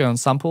 So let's go on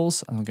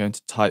samples, and I'm going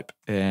to type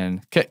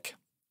in kick.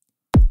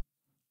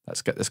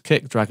 Let's get this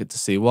kick, drag it to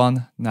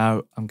C1.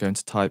 Now I'm going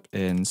to type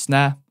in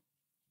snare.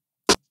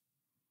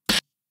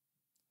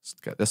 Let's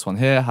get this one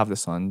here, have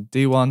this on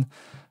D1.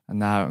 And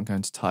now I'm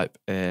going to type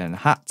in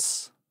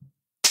hats.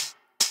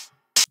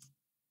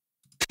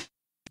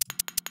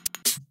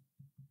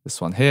 This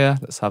one here,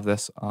 let's have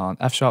this on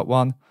F sharp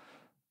 1.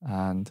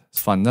 And let's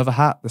find another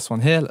hat, this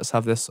one here, let's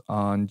have this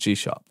on G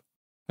sharp.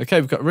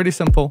 Okay, we've got really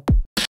simple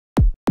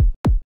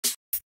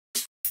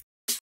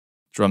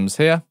drums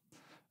here.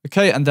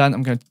 Okay, and then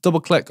I'm going to double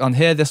click on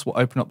here. This will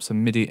open up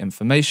some MIDI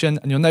information,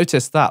 and you'll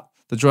notice that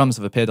the drums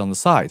have appeared on the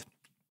side.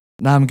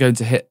 Now I'm going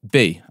to hit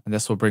B, and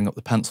this will bring up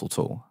the pencil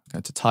tool. I'm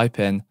going to type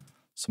in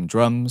some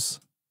drums.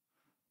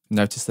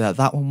 Notice there,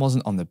 that one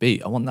wasn't on the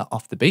beat. I want that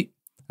off the beat.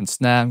 And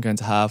snare, I'm going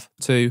to have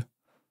 2,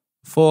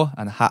 4,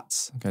 and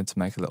hats. I'm going to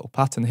make a little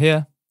pattern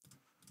here.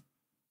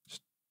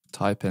 Just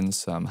type in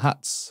some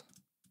hats.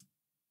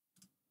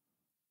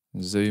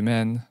 Zoom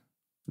in,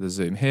 the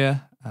zoom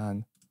here,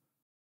 and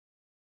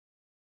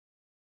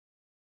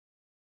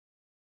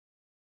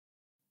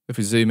if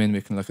we zoom in,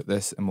 we can look at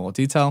this in more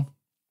detail.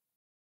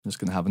 I'm just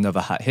going to have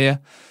another hat here.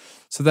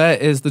 So there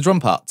is the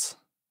drum part.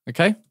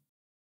 Okay,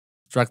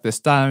 drag this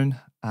down,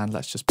 and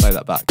let's just play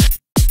that back.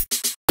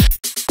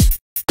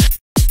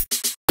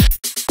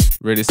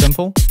 Really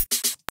simple.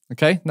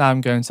 Okay, now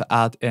I'm going to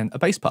add in a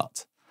bass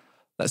part.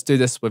 Let's do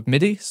this with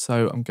MIDI.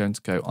 So I'm going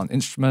to go on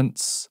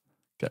Instruments,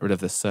 get rid of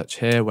this search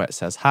here where it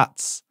says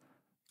hats.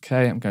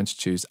 Okay, I'm going to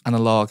choose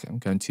analog. I'm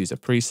going to use a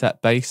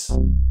preset bass,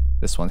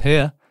 this one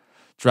here.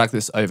 Drag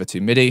this over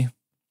to MIDI.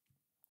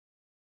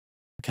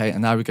 Okay,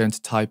 and now we're going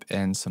to type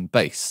in some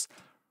bass.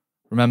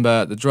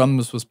 Remember, the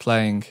drums was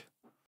playing,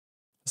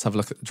 let's have a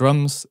look at the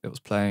drums. It was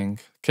playing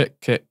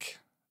kick, kick,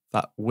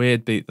 that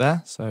weird beat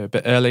there. So a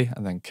bit early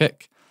and then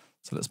kick.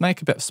 So let's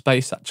make a bit of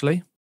space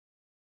actually.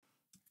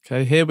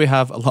 Okay, here we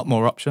have a lot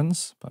more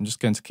options, but I'm just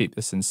going to keep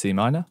this in C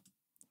minor.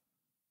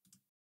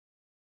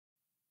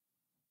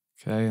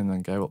 Okay, and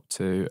then go up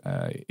to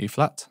E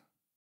flat.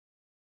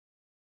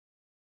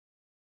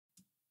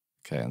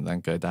 Okay, and then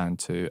go down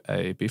to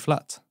a B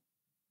flat.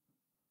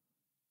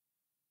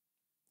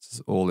 This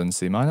is all in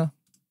C minor.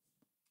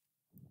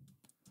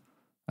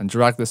 And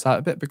drag this out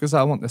a bit because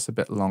I want this a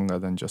bit longer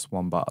than just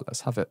one bar.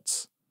 Let's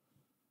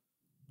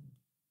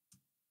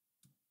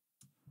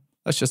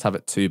just have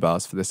it 2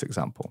 bars for this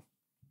example.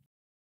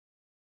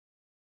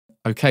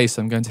 Okay,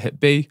 so I'm going to hit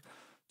B,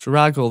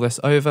 drag all this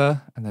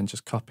over, and then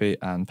just copy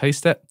and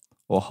paste it,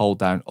 or hold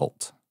down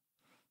Alt.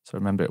 So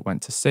remember it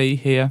went to C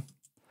here.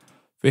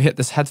 If we hit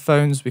this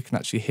headphones, we can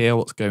actually hear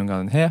what's going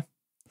on in here.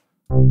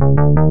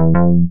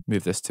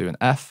 Move this to an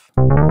F.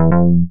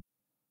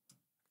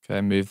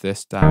 Okay, move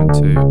this down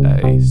to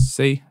a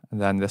C,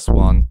 and then this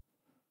one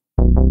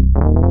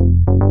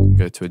can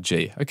go to a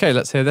G. Okay,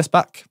 let's hear this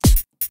back.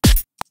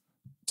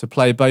 To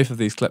play both of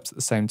these clips at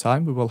the same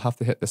time, we will have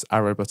to hit this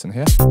arrow button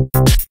here.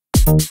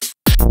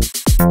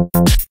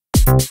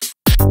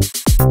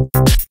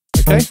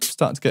 Okay,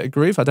 starting to get a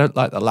groove. I don't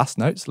like the last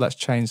note, so let's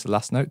change the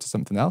last note to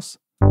something else.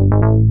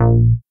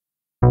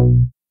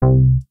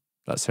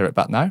 Let's hear it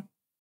back now.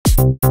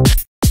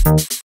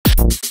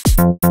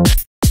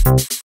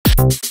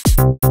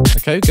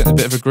 Okay, getting a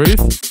bit of a groove.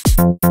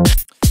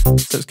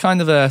 So it's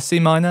kind of a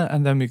C minor,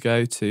 and then we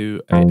go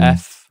to a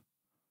F.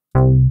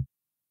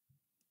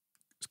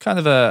 It's kind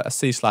of a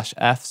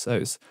C/F, so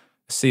it's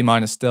a C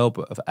minor still,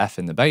 but of F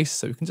in the bass.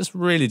 So we can just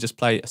really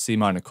play a C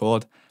minor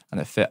chord and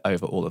it fit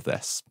over all of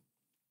this.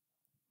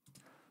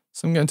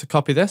 So I'm going to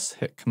copy this,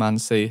 hit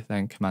Command C,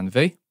 then Command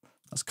V.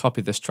 Let's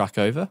copy this track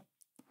over.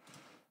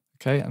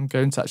 Okay, I'm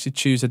going to actually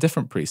choose a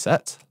different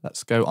preset.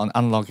 Let's go on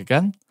analog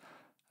again.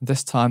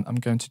 This time I'm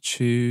going to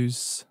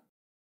choose,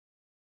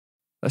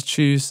 let's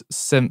choose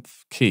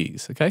synth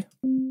keys, okay?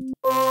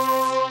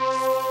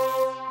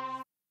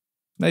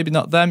 Maybe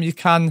not them. You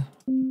can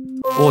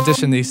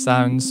audition these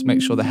sounds,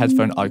 make sure the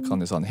headphone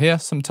icon is on here.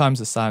 Sometimes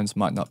the sounds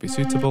might not be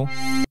suitable.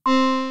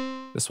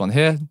 This one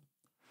here,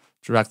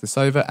 drag this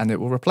over and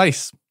it will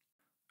replace.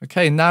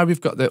 Okay, now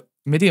we've got the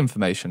MIDI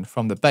information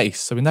from the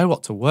bass, so we know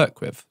what to work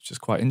with, which is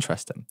quite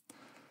interesting.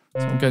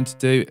 So what I'm going to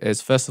do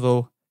is, first of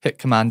all, hit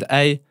Command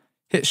A,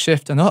 hit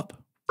Shift and up,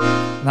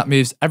 and that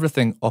moves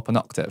everything up an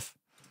octave.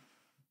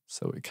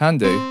 So what we can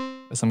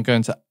do is I'm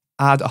going to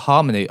add a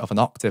harmony of an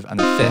octave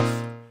and a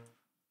fifth.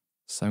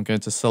 So I'm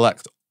going to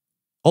select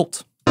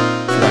Alt,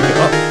 drag it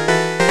up.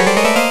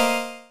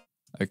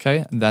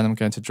 Okay, and then I'm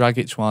going to drag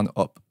each one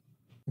up.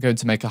 I'm going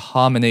to make a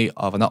harmony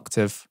of an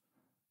octave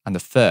and a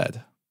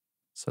third.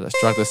 So let's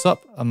drag this up,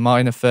 a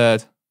minor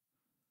third.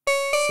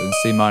 So in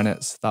C minor,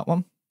 it's that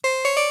one.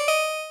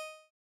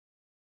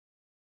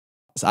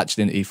 It's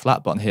actually an E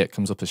flat, but on here it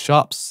comes up as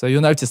sharps. So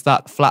you'll notice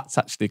that flats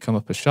actually come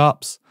up as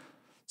sharps.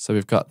 So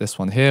we've got this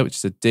one here, which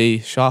is a D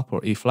sharp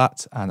or E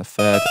flat, and a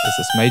third is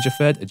this major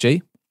third, a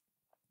G.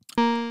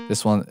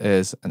 This one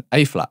is an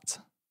A flat.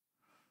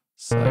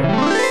 So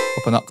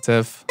up an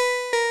octave.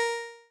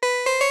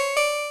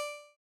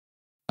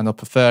 And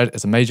up a third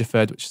is a major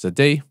third, which is a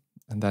D.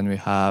 And then we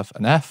have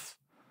an F,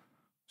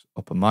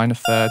 up a minor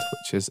third,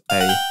 which is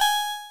a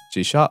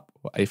G sharp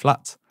or A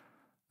flat.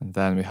 And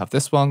then we have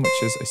this one,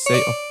 which is a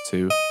C up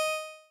to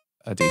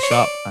a D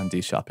sharp and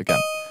D sharp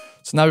again.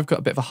 So now we've got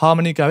a bit of a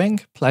harmony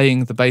going,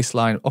 playing the bass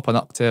line up an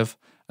octave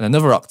and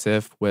another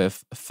octave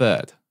with a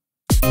third.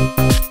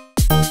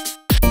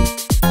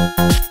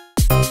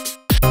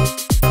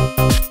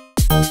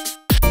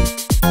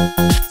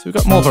 So we've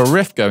got more of a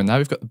riff going now.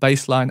 We've got the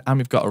bass line and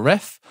we've got a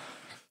riff.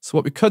 So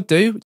what we could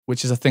do,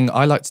 which is a thing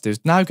I like to do, is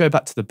now go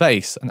back to the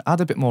bass and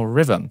add a bit more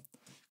rhythm.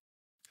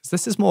 Because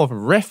this is more of a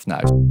riff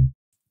now.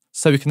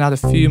 So we can add a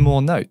few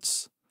more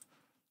notes.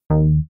 So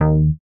I'm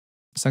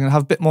going to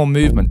have a bit more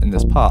movement in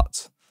this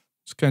part.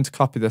 Just going to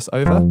copy this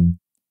over,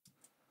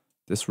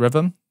 this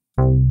rhythm.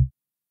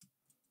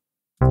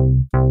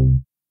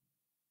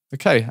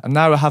 Okay, and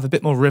now I have a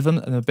bit more rhythm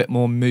and a bit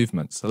more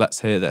movement. So let's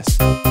hear this.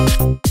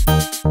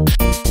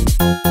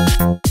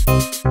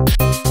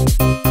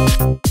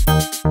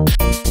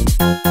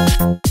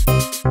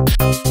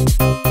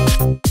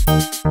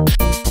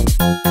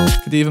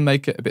 Could even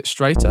make it a bit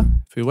straighter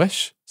if we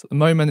wish. So at the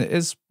moment it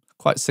is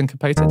quite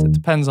syncopated. It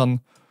depends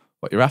on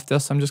what you're after.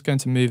 So I'm just going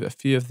to move a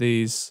few of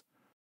these.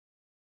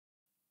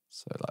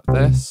 So like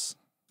this.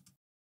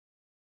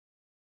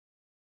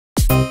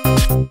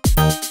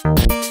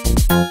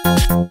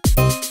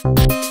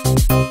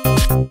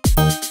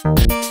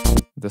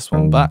 This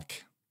one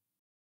back.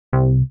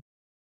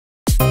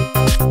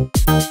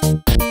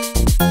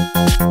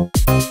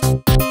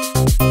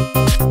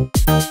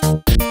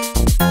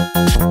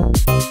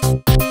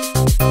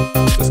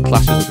 This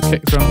clashes with the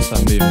kick drum, so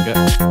I'm moving it.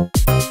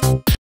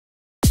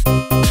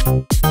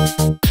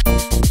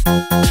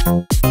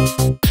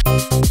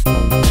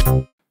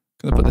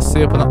 Gonna put the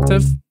C up an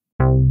octave.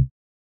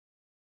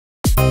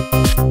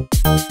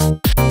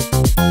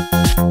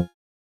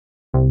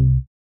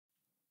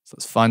 So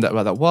let's find out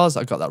where that was.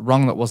 I got that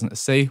wrong, that wasn't a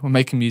C. We're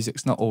making music,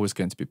 it's not always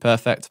going to be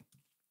perfect.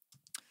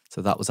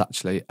 So that was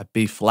actually a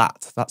B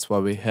flat. That's why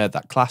we heard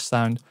that clash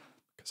sound,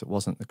 because it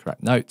wasn't the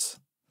correct note.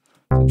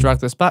 So drag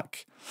this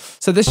back.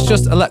 So this is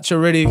just a lecture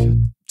really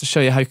to show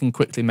you how you can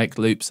quickly make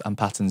loops and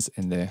patterns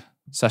in the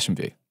session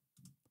view.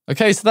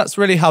 Okay, so that's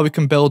really how we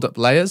can build up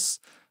layers.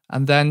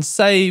 And then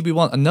say we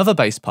want another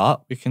bass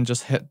part, we can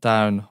just hit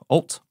down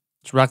Alt,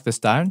 drag this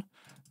down,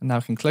 and now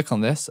we can click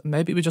on this. And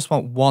maybe we just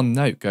want one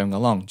note going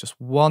along, just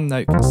one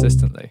note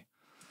consistently.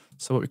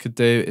 So what we could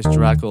do is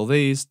drag all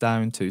these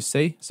down to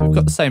C. So we've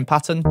got the same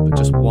pattern, but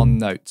just one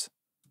note.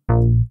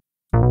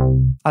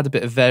 Add a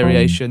bit of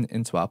variation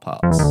into our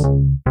parts.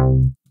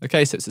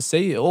 Okay, so it's a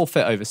C, it all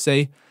fit over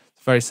C.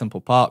 It's a very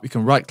simple part. We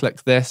can right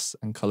click this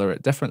and color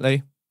it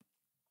differently.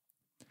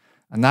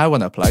 And now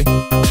when I play, we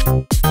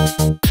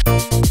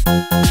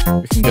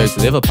can go to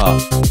the other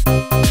part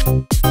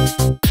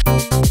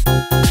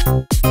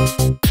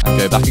and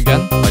go back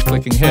again by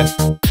clicking here.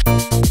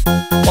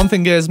 One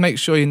thing is, make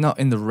sure you're not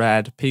in the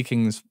red.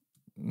 Peaking's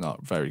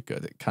not very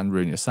good. It can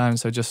ruin your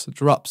sound. So just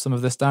drop some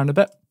of this down a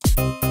bit.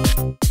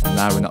 And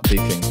now we're not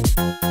peaking.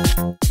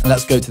 And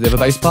let's go to the other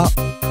bass part.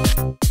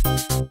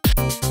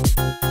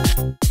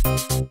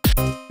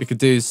 We could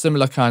do a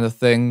similar kind of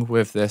thing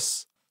with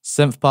this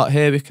synth part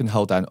here. We can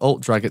hold down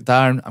Alt, drag it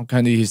down. I'm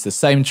going to use the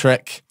same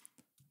trick.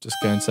 Just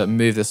going to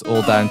move this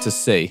all down to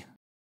C.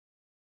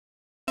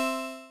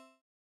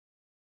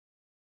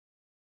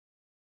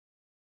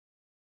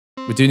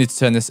 We do need to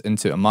turn this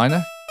into a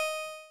minor.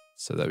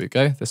 So there we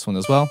go, this one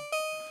as well.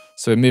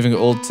 So we're moving it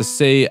all to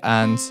C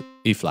and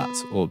E flat,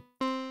 or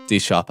D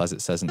sharp as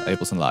it says in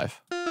Ableton Live.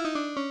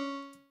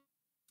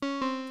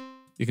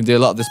 You can do a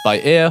lot of this by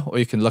ear, or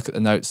you can look at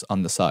the notes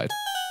on the side.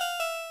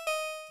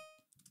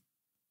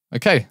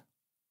 Okay.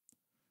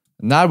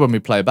 Now when we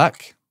play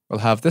back, we'll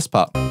have this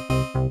part.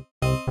 Let's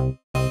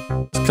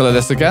color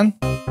this again.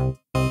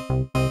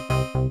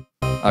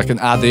 I can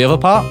add the other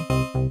part.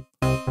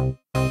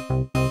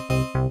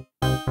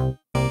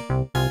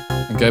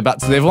 And go back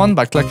to the other one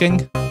by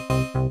clicking.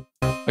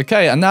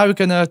 Okay, and now we're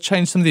going to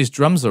change some of these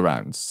drums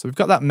around. So we've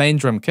got that main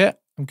drum kit.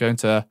 I'm going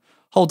to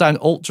hold down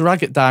Alt,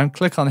 drag it down,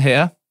 click on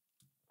here.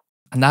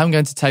 And now I'm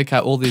going to take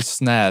out all these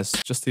snares,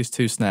 just these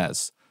two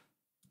snares.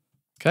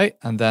 Okay,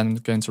 and then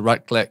going to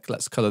right click,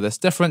 let's color this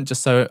different,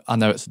 just so I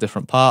know it's a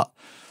different part.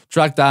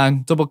 Drag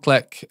down, double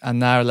click, and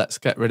now let's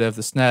get rid of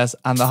the snares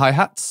and the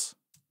hi-hats.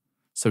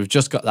 So we've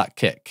just got that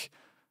kick.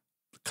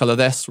 Color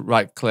this,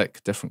 right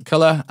click, different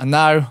color. And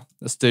now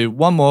let's do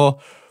one more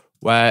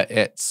where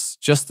it's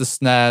just the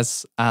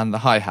snares and the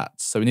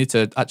hi-hats. So we need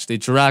to actually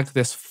drag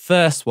this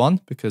first one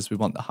because we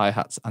want the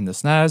hi-hats and the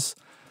snares.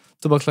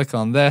 Double click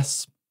on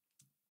this.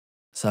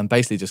 So I'm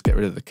basically just get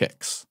rid of the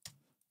kicks.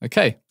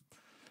 Okay,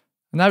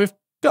 and now we've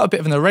got a bit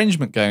of an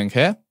arrangement going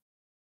here.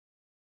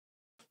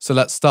 So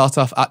let's start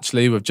off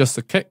actually with just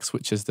the kicks,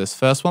 which is this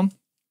first one.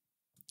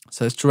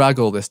 So let's drag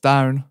all this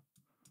down.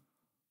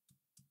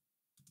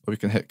 Or we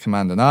can hit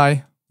Command and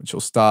I, which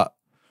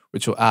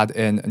will add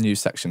in a new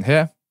section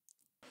here.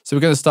 So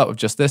we're going to start with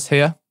just this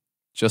here,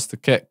 just the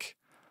kick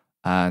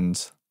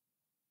and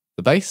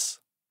the bass.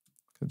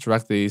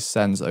 Drag these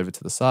sends over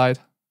to the side.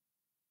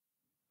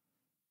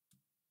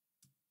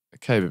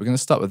 Okay, but we're going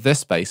to start with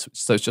this bass,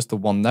 so it's just the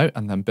one note,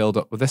 and then build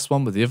up with this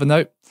one with the other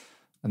note.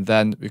 And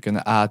then we're going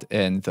to add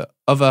in the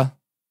other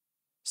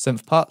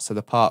synth part, so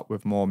the part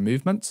with more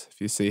movement,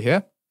 if you see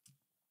here.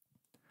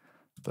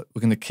 But we're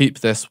going to keep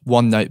this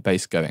one note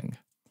bass going.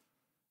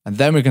 And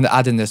then we're going to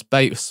add in this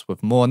bass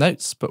with more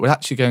notes, but we're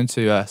actually going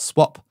to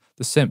swap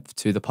the synth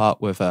to the part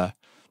with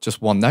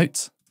just one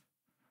note.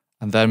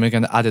 And then we're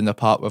going to add in the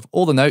part with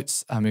all the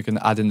notes, and we're going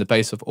to add in the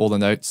bass with all the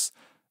notes.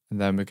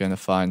 And then we're going to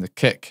find the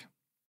kick.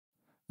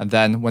 And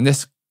then when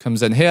this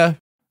comes in here,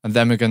 and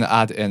then we're going to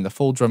add in the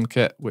full drum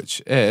kit, which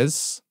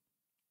is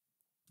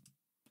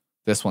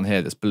this one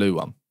here, this blue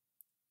one.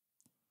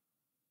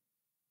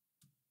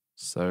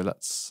 So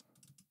let's...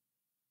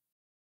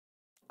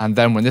 And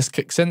then when this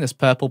kicks in, this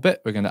purple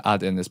bit, we're going to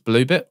add in this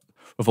blue bit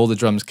with all the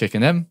drums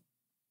kicking in.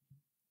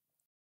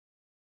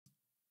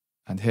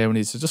 And here we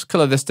need to just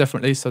color this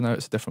differently so now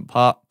it's a different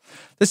part.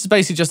 This is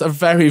basically just a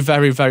very,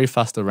 very, very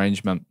fast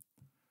arrangement.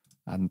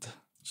 And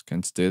I'm just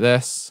going to do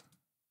this.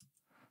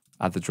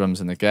 Add the drums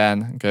in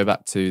again and go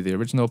back to the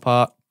original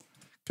part.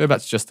 Go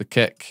back to just the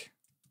kick.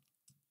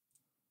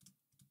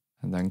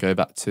 And then go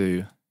back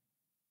to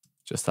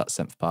just that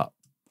synth part.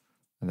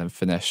 And then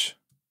finish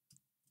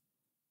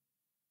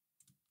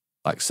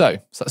like so.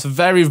 So that's a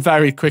very,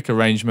 very quick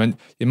arrangement.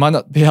 You might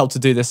not be able to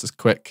do this as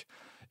quick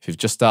if you've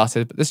just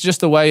started, but this is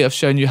just a way of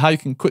showing you how you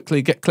can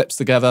quickly get clips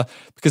together,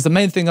 because the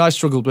main thing I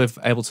struggled with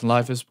Ableton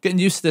Live is getting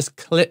used to this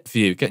clip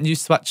view, getting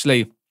used to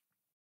actually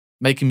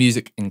making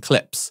music in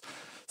clips.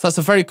 So that's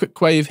a very quick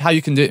way of how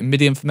you can do it in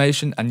MIDI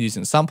information and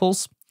using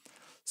samples.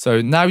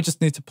 So now we just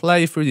need to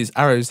play through these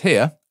arrows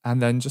here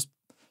and then just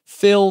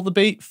feel the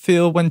beat,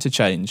 feel when to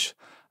change.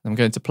 I'm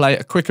going to play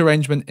a quick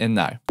arrangement in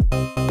now.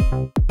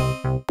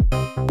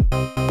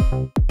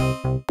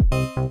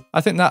 I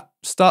think that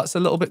starts a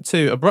little bit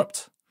too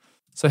abrupt.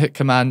 So hit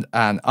Command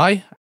and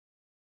I.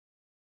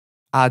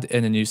 Add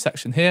in a new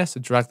section here.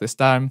 So drag this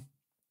down.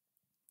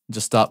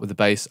 Just start with the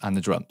bass and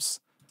the drums.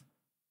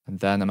 And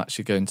then I'm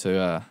actually going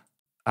to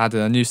add in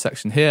a new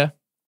section here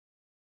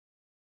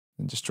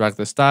And just drag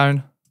this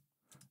down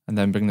and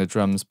then bring the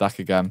drums back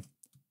again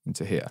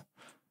into here.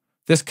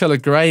 This color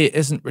gray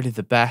isn't really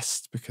the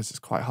best because it's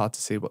quite hard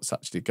to see what's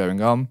actually going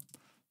on.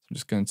 I'm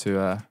just going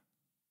to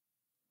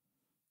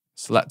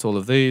select all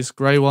of these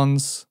gray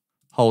ones,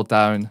 hold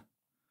down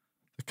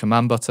the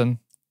command button,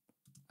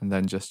 and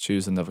then just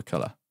choose another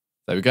color.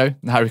 There we go.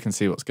 Now we can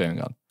see what's going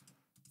on.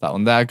 That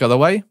one there got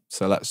away,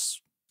 so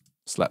let's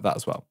select that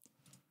as well.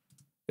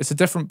 It's a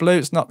different blue.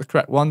 It's not the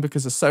correct one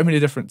because there's so many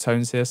different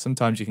tones here.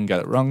 Sometimes you can get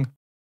it wrong.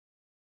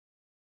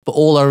 But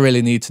all I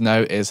really need to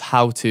know is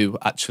how to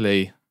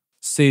actually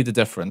see the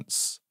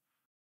difference.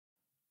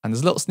 And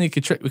there's a little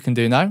sneaky trick we can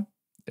do now,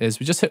 is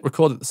we just hit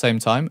record at the same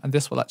time, and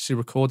this will actually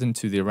record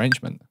into the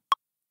arrangement.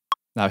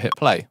 Now hit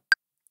play.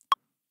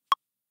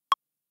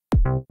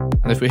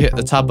 And if we hit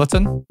the tab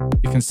button,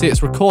 you can see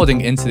it's recording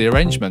into the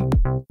arrangement.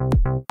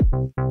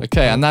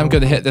 Okay, and now I'm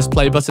going to hit this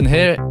play button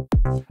here,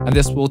 and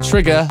this will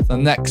trigger the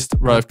next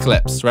row of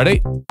clips.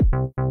 Ready?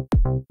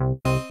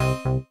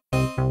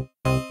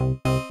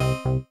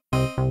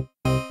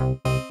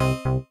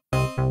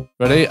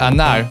 Ready? And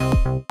now.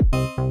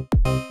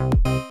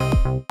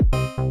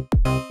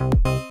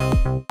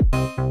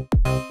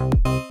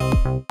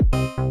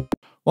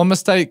 One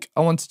mistake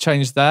I want to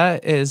change there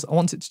is I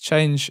want it to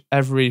change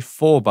every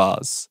 4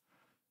 bars,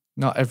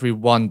 not every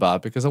 1 bar,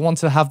 because I want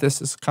to have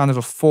this as kind of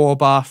a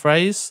 4-bar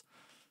phrase.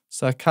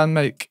 So I can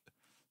make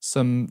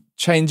some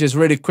changes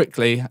really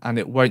quickly and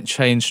it won't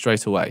change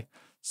straight away.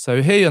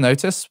 So here you'll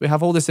notice we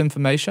have all this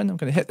information. I'm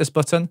going to hit this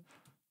button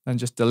and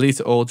just delete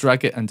it all,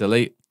 drag it and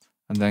delete,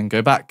 and then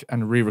go back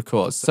and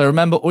re-record. So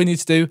remember, all you need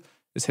to do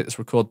is hit this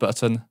record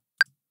button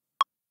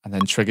and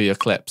then trigger your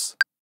clips.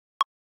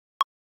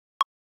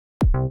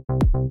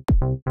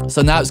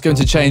 So now it's going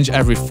to change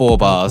every 4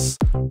 bars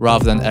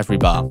rather than every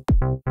bar.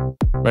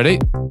 Ready?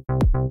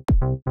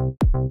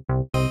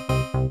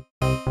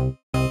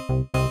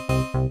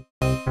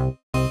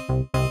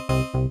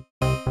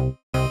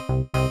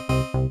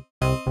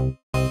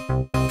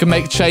 You can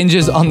make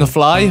changes on the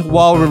fly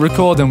while we're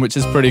recording, which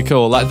is pretty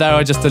cool. Like there,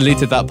 I just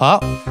deleted that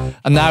part.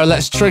 And now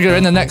let's trigger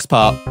in the next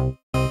part. I'm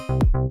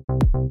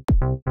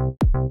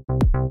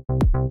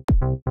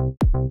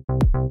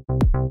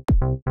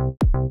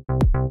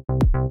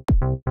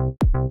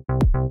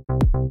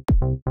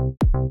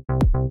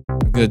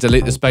going to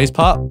delete the space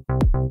part.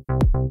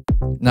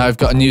 Now I've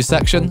got a new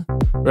section.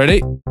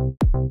 Ready?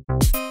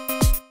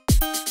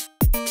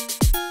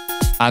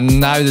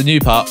 And now the new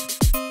part.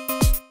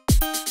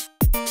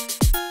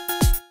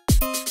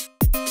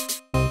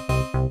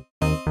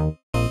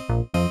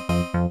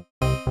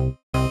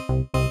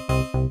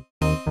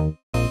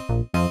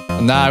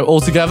 And now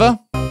all together.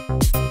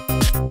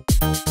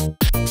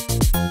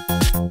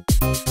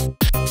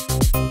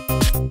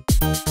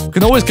 We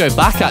can always go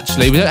back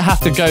actually. We don't have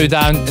to go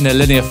down in a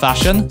linear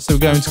fashion. So we're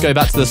going to go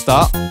back to the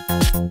start.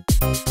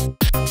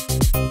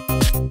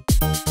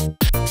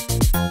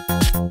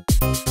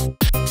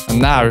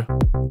 And now.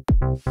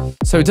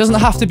 So it doesn't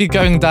have to be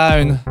going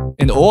down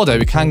in order.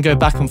 We can go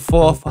back and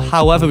forth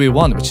however we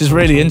want, which is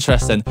really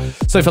interesting.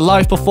 So for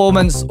live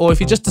performance, or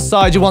if you just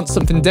decide you want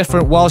something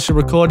different whilst you're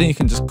recording, you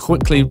can just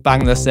quickly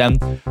bang this in.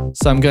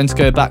 So I'm going to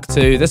go back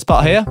to this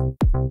part here.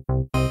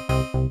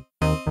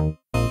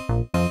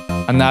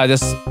 And now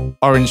this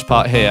orange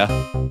part here.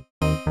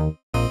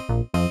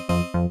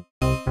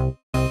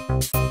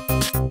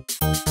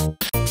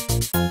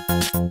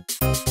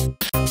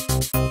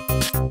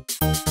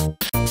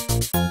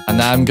 And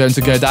now I'm going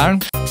to go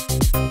down.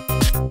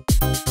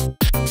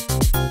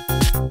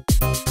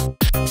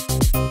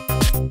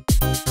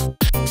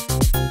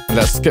 And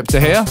let's skip to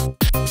here.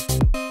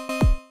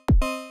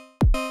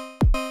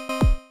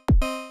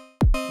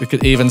 We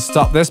could even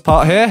stop this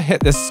part here,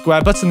 hit this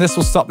square button, this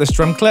will stop this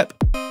drum clip.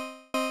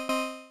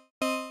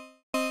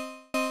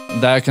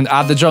 There I can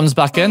add the drums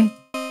back in.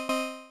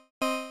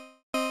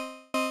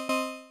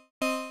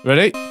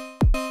 Ready?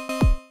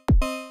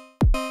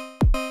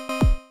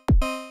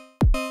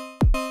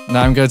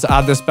 Now I'm going to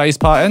add this bass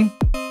part in.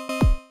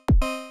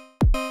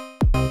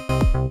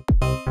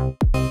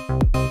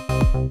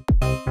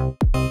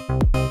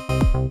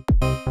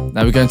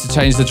 Now we're going to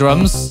change the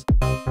drums.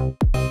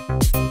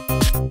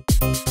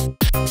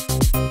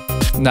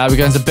 Now we're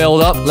going to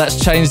build up.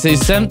 Let's change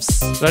these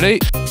synths. Ready?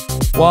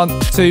 1,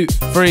 2,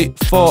 3,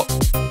 4.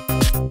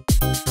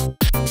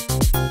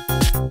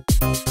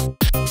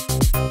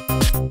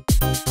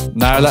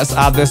 Now let's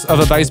add this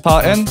other bass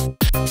part in.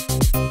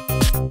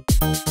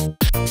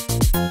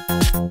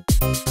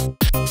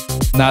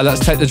 Now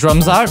let's take the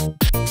drums out.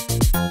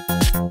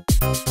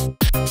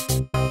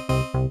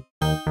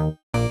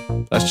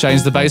 Let's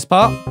change the bass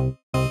part.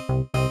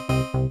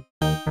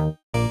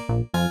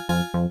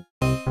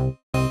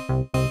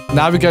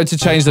 Now we're going to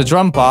change the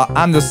drum part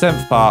and the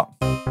synth part.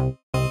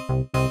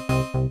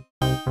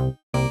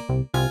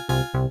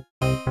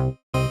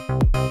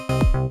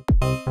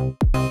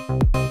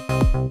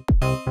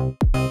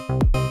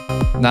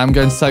 Now I'm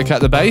going to take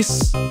out the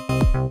bass.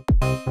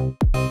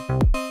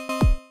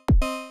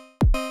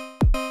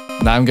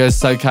 Now I'm going to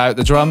take out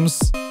the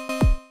drums.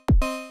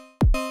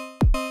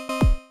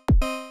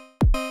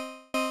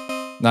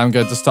 Now I'm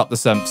going to stop the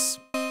synths.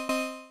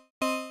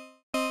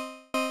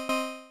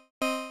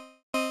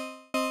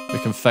 We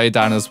can fade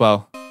down as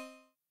well.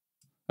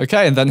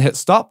 Okay, and then hit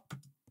stop.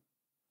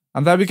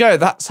 And there we go.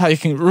 That's how you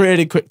can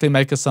really quickly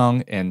make a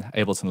song in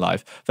Ableton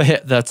Live. If I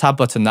hit the tab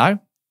button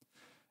now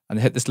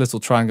and hit this little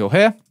triangle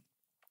here,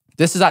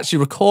 this has actually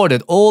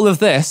recorded all of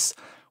this,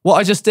 what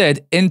I just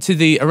did, into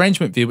the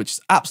arrangement view, which is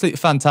absolutely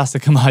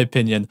fantastic in my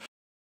opinion.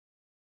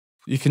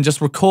 You can just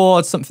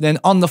record something in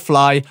on the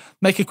fly,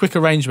 make a quick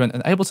arrangement,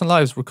 and Ableton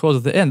Live's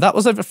recorded it in. That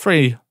was over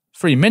three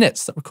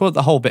minutes that recorded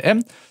the whole bit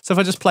in. So if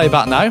I just play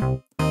back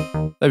now,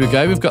 there we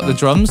go. We've got the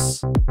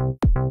drums,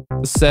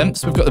 the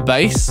synths, we've got the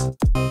bass.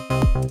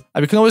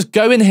 And we can always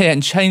go in here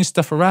and change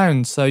stuff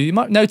around. So you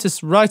might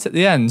notice right at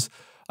the end,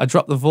 I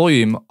dropped the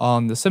volume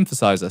on the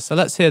synthesizer. So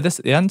let's hear this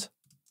at the end.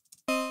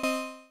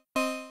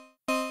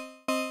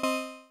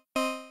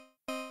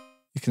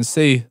 You can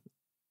see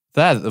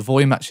there that the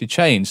volume actually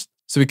changed.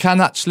 So we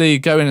can actually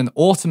go in and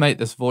automate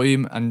this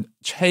volume and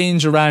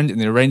change around in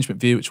the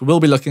arrangement view, which we'll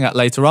be looking at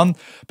later on.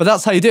 But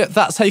that's how you do it.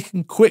 That's how you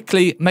can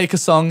quickly make a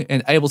song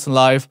in Ableton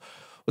Live.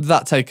 Would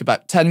that take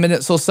about 10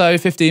 minutes or so,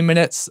 15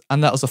 minutes?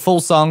 And that was a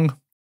full song.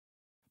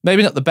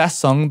 Maybe not the best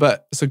song,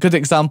 but it's a good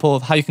example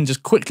of how you can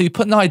just quickly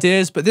put in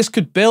ideas, but this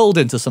could build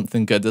into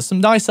something good. There's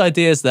some nice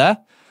ideas there.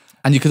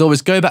 And you could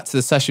always go back to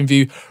the session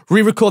view,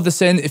 re-record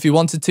this in if you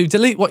wanted to,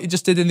 delete what you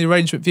just did in the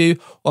arrangement view,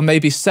 or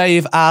maybe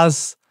save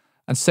as,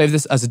 and save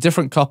this as a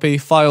different copy,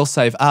 file,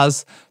 save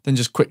as, then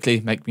just quickly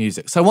make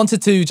music. So I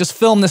wanted to just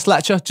film this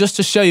lecture just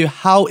to show you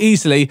how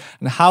easily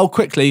and how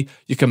quickly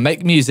you can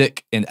make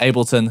music in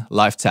Ableton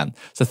Live 10.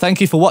 So thank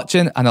you for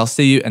watching, and I'll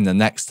see you in the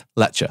next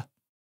lecture.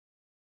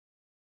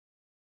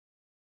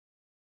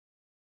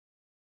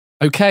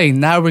 Okay,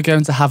 now we're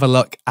going to have a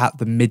look at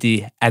the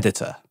MIDI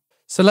editor.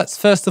 So let's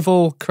first of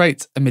all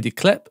create a MIDI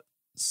clip.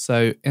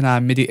 So in our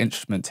MIDI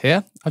instrument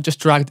here, I've just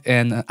dragged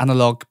in an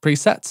analog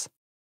preset.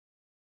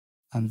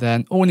 And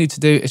then all we need to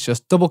do is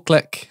just double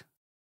click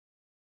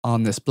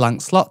on this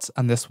blank slot,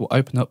 and this will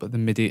open up the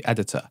MIDI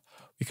editor.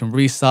 We can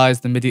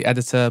resize the MIDI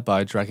editor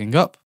by dragging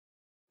up.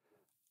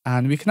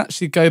 And we can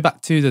actually go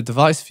back to the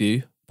device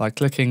view by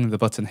clicking the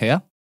button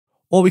here.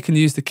 Or we can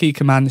use the key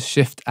command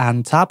Shift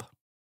and Tab.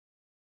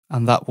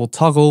 And that will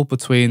toggle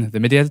between the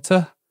MIDI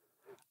editor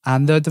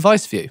and the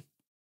device view.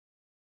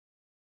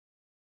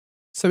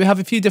 So we have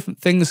a few different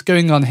things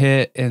going on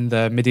here in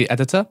the MIDI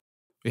editor.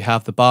 We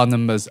have the bar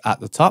numbers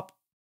at the top.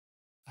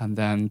 And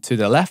then to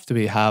the left,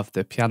 we have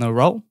the piano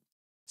roll.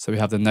 So we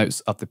have the notes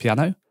of the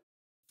piano.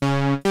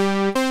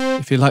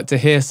 If you'd like to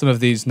hear some of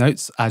these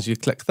notes as you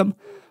click them,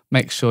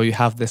 make sure you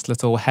have this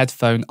little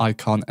headphone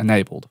icon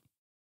enabled.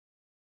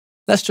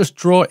 Let's just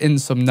draw in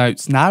some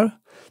notes now.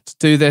 To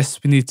do this,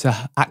 we need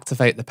to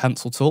activate the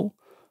pencil tool.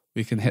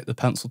 We can hit the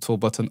pencil tool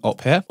button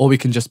up here, or we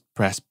can just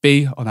press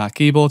B on our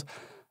keyboard,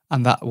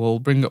 and that will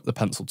bring up the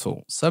pencil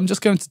tool. So I'm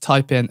just going to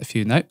type in a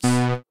few notes.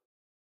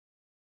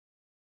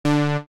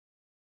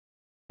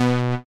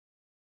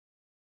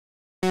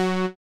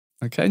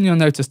 Okay, and you'll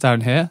notice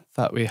down here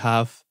that we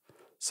have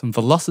some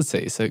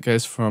velocity. So it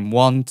goes from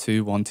 1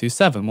 to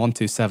 127.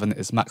 127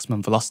 is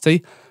maximum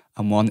velocity,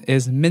 and 1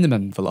 is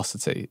minimum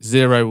velocity.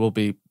 0 will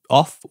be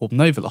off or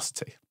no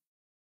velocity.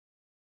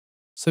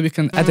 So we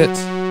can edit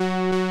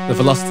the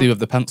velocity with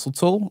the pencil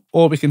tool,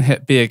 or we can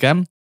hit B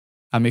again,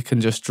 and we can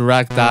just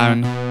drag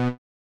down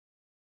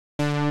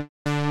the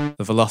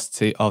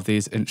velocity of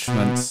these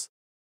instruments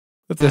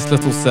with this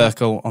little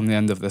circle on the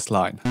end of this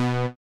line.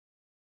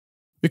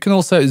 We can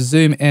also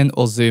zoom in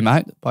or zoom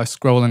out by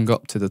scrolling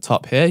up to the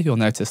top here. You'll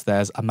notice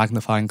there's a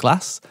magnifying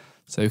glass.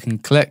 So you can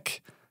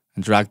click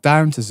and drag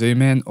down to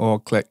zoom in, or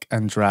click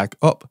and drag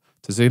up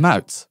to zoom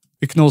out.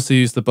 We can also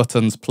use the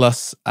buttons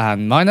plus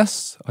and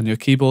minus on your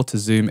keyboard to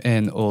zoom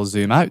in or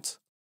zoom out.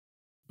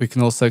 We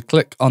can also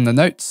click on the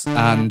notes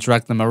and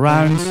drag them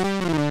around,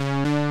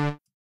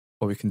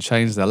 or we can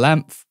change their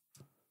length.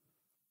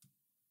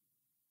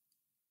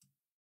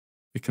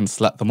 We can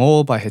select them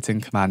all by hitting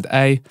Command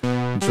A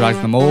and drag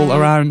them all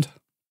around.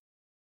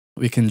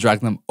 We can drag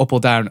them up or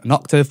down an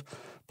octave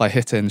by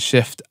hitting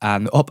Shift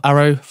and up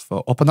arrow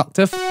for up an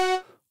octave,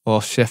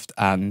 or Shift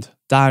and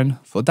down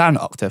for down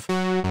an octave.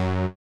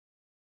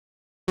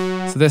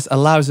 So this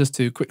allows us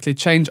to quickly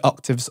change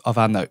octaves of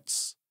our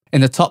notes.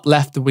 In the top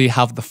left, we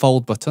have the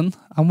fold button,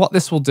 and what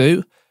this will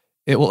do,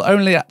 it will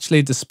only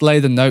actually display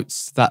the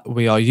notes that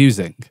we are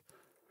using.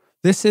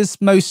 This is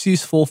most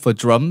useful for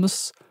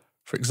drums.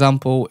 For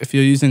example, if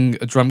you're using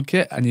a drum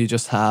kit and you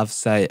just have,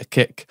 say, a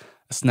kick,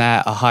 a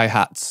snare, a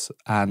hi-hat,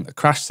 and a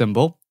crash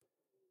cymbal,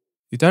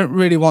 you don't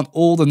really want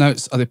all the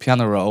notes of the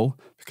piano roll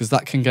because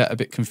that can get a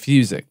bit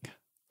confusing.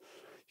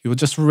 You will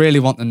just really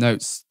want the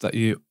notes that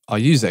you are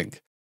using.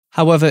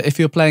 However, if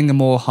you're playing a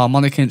more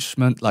harmonic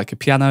instrument like a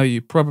piano,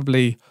 you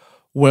probably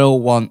will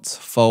want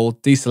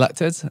fold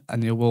deselected,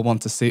 and you will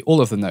want to see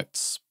all of the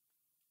notes.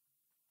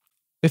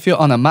 If you're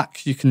on a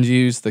Mac, you can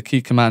use the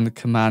key command,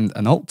 Command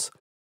and Alt,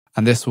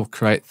 and this will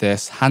create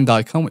this hand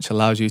icon, which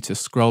allows you to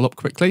scroll up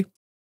quickly.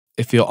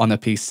 If you're on a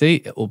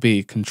PC, it will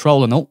be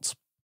Control and Alt.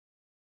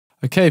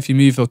 Okay, if you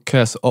move your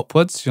cursor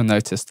upwards, you'll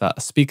notice that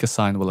a speaker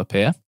sign will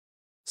appear.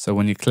 So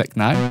when you click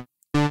now,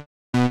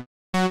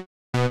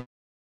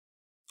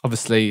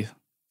 obviously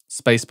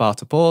spacebar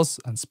to pause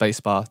and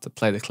spacebar to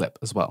play the clip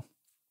as well.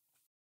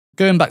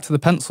 Going back to the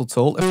pencil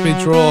tool, if we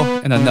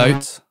draw in a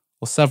note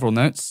or several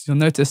notes, you'll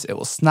notice it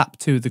will snap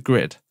to the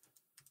grid.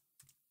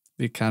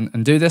 We can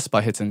undo this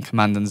by hitting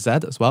Command and Z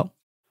as well.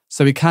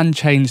 So we can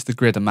change the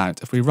grid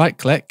amount. If we right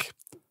click,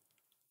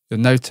 you'll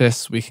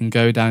notice we can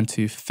go down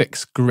to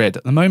Fix Grid.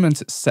 At the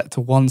moment, it's set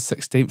to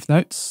 1/16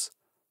 notes,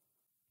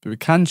 but we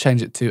can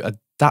change it to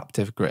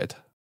Adaptive Grid.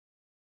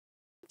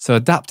 So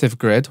Adaptive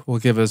Grid will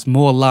give us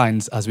more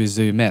lines as we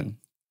zoom in.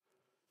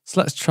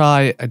 So let's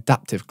try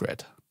Adaptive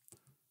Grid.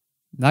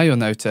 Now you'll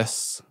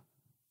notice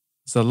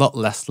there's a lot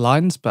less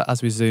lines, but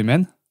as we zoom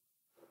in,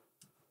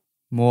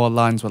 more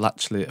lines will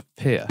actually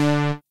appear.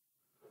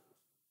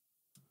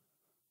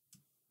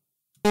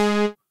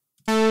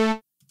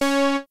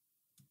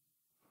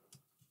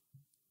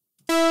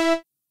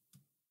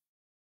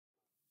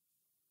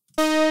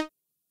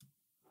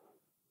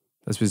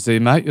 As we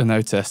zoom out, you'll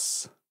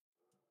notice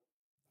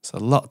it's a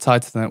lot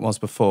tighter than it was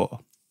before.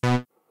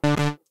 So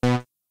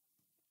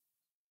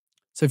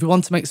if you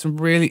want to make some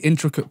really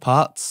intricate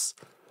parts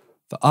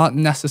that aren't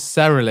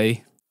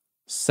necessarily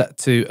set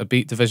to a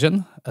beat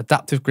division,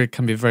 Adaptive Grid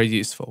can be very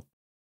useful.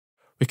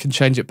 We can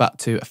change it back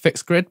to a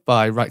fixed grid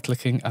by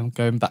right-clicking and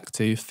going back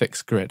to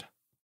Fixed Grid.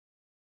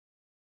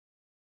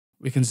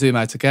 We can zoom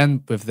out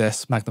again with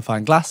this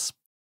magnifying glass.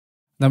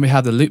 Then we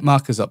have the loop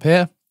markers up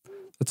here.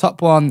 The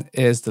top one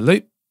is the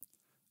loop,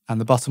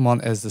 and the bottom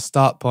one is the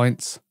start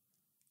point,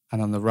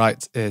 and on the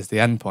right is the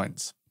end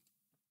point.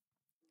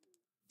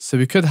 So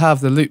we could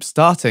have the loop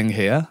starting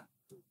here,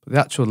 but the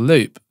actual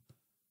loop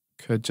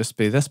could just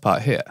be this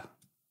part here.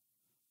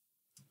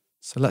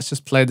 So let's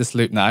just play this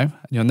loop now,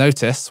 and you'll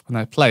notice when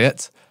I play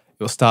it, it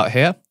will start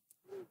here,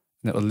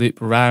 and it will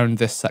loop around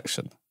this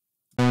section.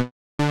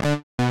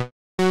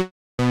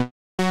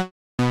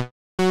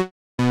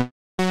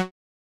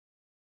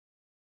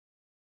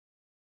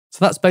 So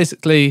that's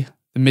basically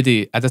the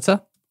MIDI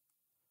editor.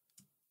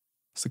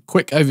 It's a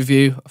quick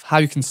overview of how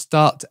you can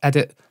start to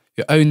edit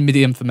your own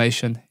MIDI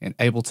information in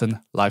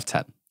Ableton Live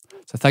 10.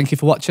 So thank you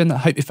for watching. I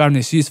hope you found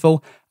this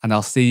useful, and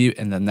I'll see you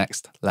in the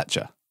next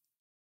lecture.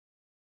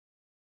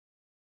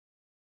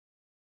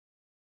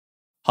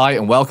 Hi,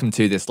 and welcome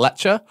to this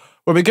lecture,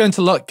 where we're going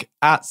to look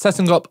at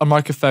setting up a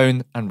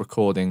microphone and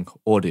recording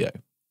audio.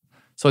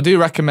 So I do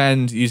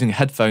recommend using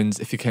headphones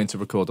if you're going to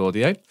record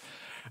audio.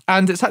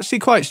 And it's actually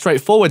quite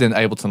straightforward in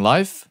Ableton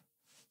Live.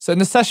 So in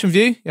the session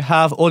view, you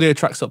have audio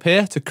tracks up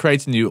here. To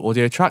create a new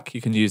audio track,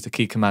 you can use the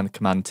key command,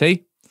 Command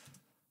T,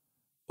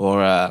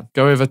 or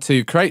go over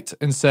to Create,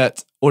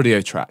 insert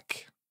audio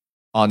track.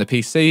 On the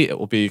PC, it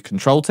will be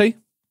Control T.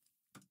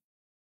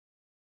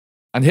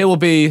 And here will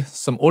be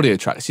some audio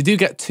tracks. You do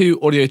get 2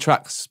 audio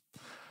tracks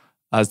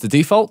as the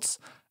defaults.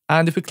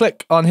 And if we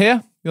click on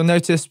here, you'll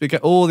notice we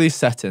get all these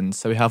settings.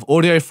 So we have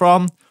audio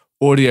from,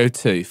 audio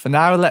to. For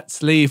now,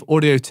 let's leave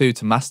audio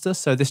to master.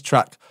 So this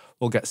track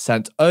will get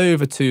sent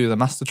over to the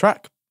master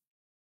track.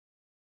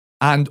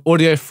 And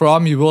audio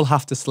from, you will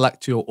have to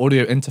select your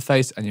audio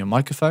interface and your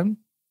microphone.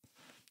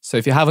 So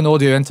if you have an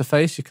audio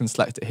interface, you can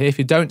select it here. If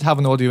you don't have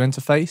an audio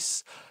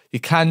interface, you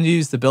can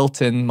use the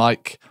built-in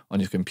mic on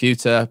your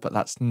computer, but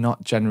that's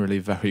not generally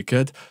very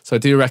good. So I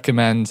do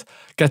recommend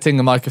getting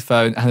a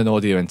microphone and an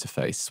audio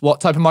interface.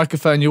 What type of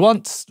microphone you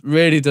want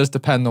really does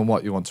depend on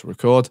what you want to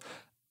record.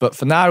 But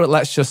for now,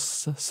 let's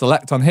just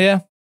select on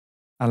here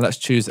and let's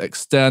choose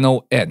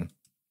external in.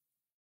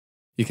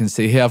 You can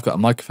see here I've got a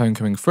microphone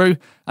coming through,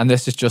 and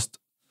this is just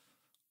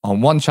on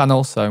one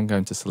channel, so I'm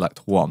going to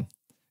select 1.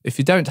 If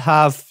you don't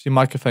have your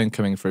microphone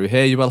coming through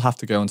here, you will have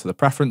to go onto the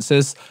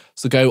preferences.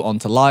 So go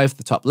onto live,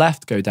 the top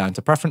left, go down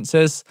to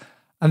preferences,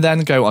 and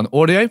then go on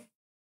audio.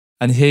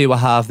 And here you will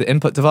have the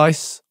input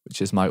device,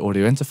 which is my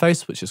audio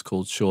interface, which is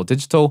called Chord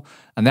Digital.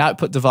 And the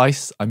output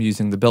device, I'm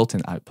using the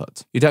built-in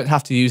output. You don't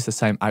have to use the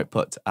same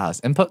output as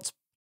input.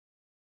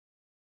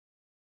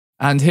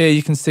 And here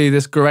you can see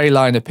this gray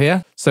line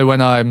appear. So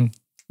when I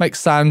make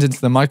sound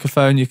into the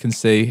microphone, you can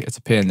see it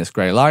appear in this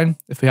gray line.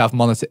 If we have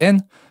monitor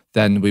in,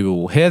 then we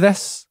will hear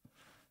this.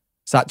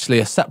 It's actually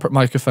a separate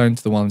microphone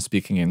to the one I'm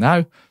speaking in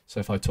now. So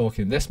if I talk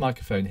in this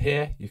microphone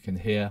here, you can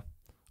hear,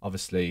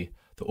 obviously,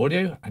 the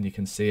audio, and you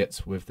can see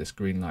it with this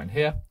green line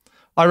here.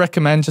 I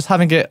recommend just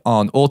having it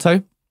on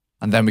auto,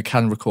 and then we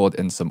can record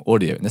in some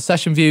audio. In the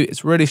session view,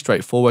 it's really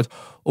straightforward.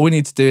 All we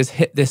need to do is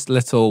hit this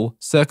little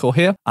circle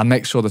here and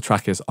make sure the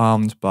track is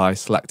armed by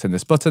selecting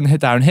this button,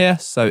 hit down here,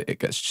 so it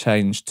gets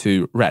changed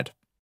to red.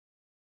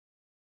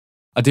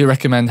 I do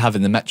recommend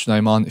having the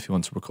metronome on if you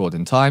want to record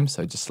in time.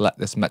 So just select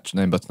this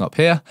metronome button up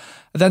here.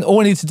 And then all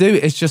we need to do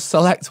is just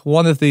select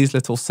one of these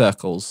little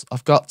circles.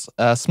 I've got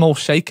a small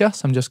shaker,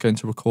 so I'm just going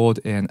to record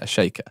in a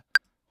shaker.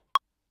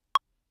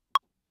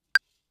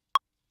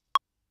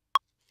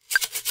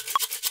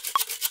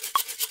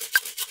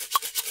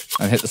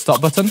 And hit the stop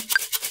button.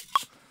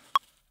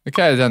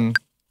 Okay, then I'm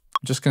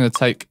just going to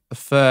take the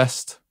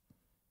first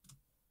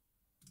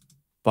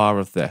bar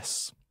of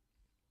this.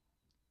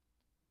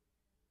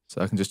 So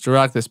I can just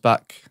drag this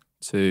back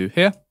to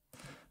here.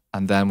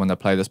 And then when I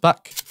play this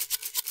back,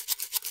 it's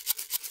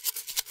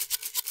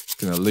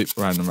going to loop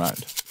round and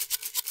round.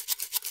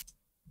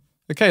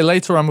 Okay,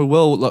 later on we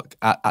will look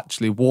at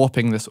actually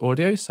warping this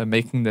audio. So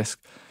making this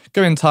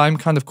go in time,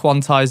 kind of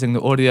quantizing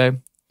the audio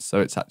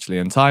so it's actually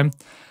in time.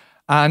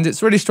 And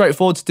it's really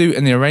straightforward to do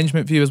in the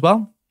arrangement view as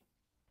well.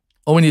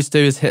 All we need to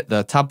do is hit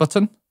the tab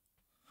button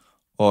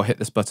or hit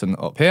this button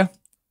up here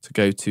to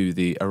go to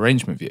the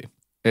arrangement view.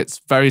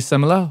 It's very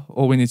similar.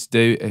 All we need to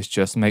do is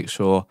just make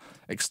sure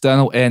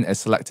external in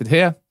is selected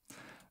here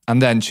and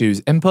then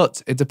choose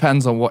input. It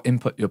depends on what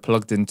input you're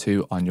plugged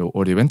into on your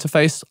audio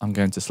interface. I'm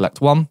going to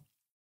select one.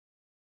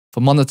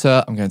 For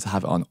monitor, I'm going to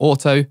have it on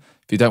auto.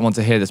 If you don't want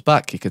to hear this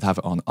back, you could have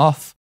it on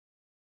off.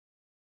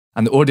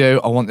 And the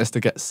audio, I want this to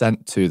get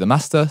sent to the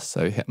master.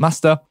 So hit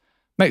master.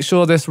 Make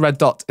sure this red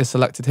dot is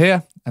selected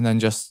here and then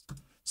just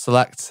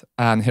select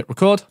and hit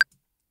record.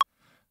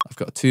 I've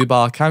got a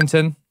 2-bar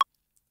counting,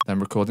 then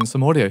recording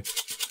some audio.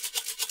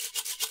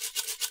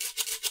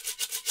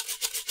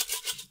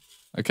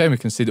 Okay, we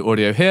can see the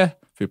audio here.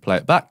 If we play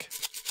it back,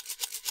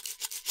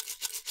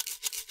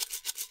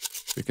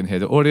 we can hear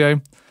the audio.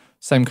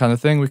 Same kind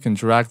of thing, we can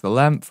drag the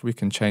length, we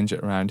can change it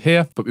around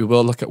here, but we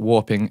will look at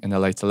warping in a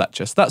later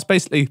lecture. So that's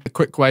basically a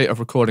quick way of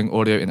recording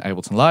audio in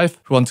Ableton Live.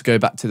 If we want to go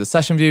back to the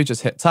session view,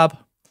 just hit tab,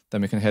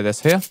 then we can hear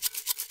this here.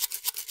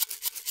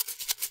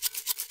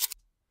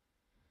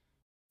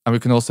 And we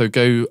can also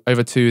go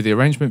over to the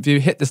arrangement view,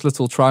 hit this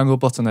little triangle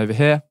button over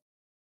here,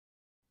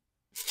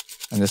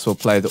 and this will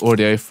play the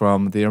audio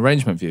from the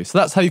arrangement view. So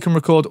that's how you can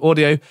record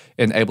audio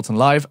in Ableton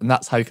Live, and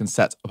that's how you can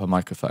set up a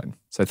microphone.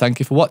 So thank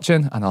you for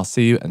watching, and I'll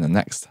see you in the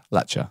next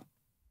lecture.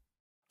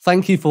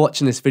 Thank you for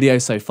watching this video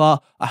so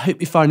far. I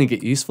hope you're finding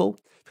it useful.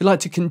 If you'd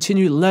like to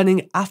continue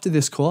learning after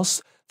this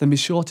course, then be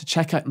sure to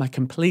check out my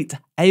complete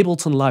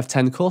Ableton Live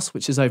 10 course,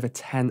 which is over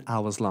 10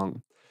 hours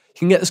long. You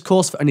can get this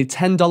course for only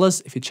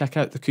 $10 if you check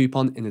out the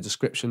coupon in the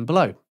description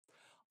below.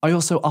 I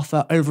also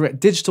offer over at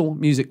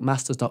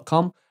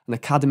digitalmusicmasters.com an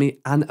academy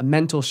and a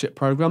mentorship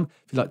program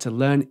if you'd like to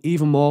learn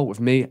even more with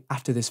me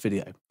after this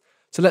video.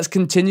 So let's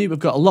continue. We've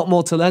got a lot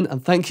more to learn,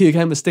 and thank you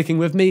again for sticking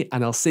with me,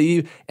 and I'll see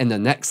you in the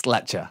next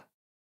lecture.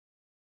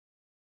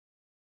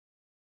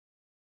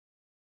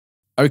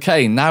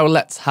 Okay, now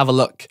let's have a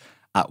look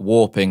at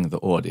warping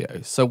the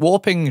audio. So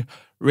warping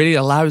really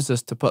allows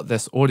us to put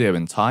this audio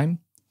in time.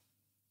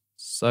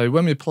 So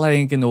when we're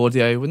playing in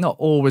audio, we're not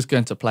always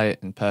going to play it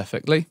in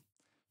perfectly.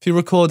 If you're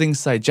recording,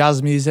 say,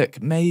 jazz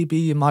music, maybe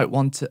you might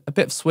want a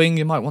bit of swing,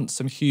 you might want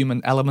some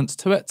human elements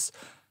to it.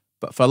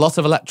 But for a lot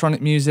of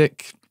electronic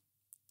music,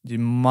 you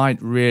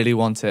might really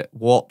want it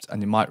warped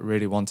and you might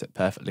really want it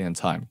perfectly in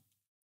time.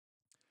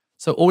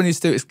 So all we need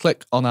to do is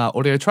click on our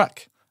audio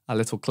track, our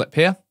little clip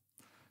here,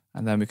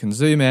 and then we can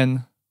zoom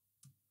in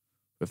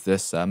with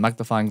this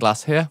magnifying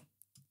glass here,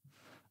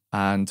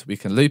 and we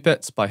can loop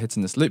it by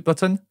hitting this loop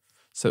button.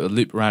 So it'll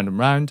loop round and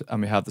round,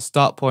 and we have the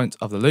start point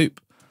of the loop,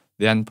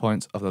 the end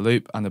point of the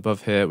loop, and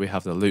above here we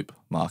have the loop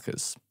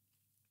markers.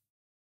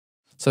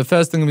 So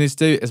first thing we need to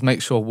do is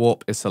make sure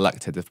warp is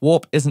selected. If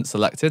warp isn't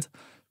selected,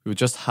 we would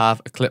just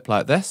have a clip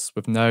like this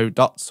with no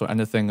dots or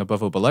anything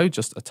above or below,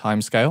 just a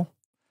time scale.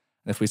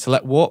 And if we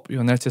select warp,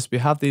 you'll notice we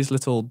have these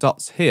little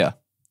dots here.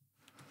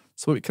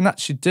 So what we can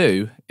actually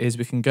do is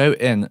we can go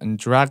in and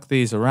drag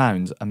these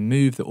around and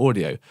move the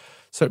audio.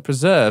 So it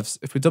preserves,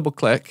 if we double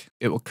click,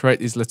 it will create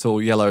these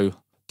little yellow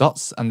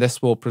dots, and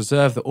this will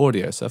preserve the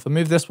audio. So if I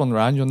move this one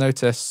around, you'll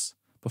notice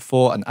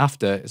before and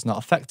after is not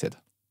affected.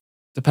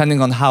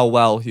 Depending on how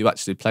well you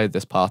actually played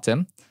this part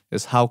in,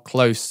 is how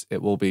close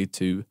it will be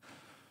to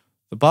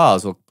the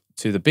bars or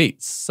to the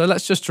beats. So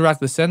let's just drag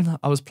this in.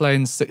 I was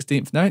playing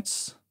 16th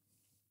notes.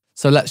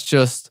 So let's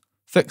just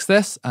fix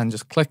this and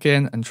just click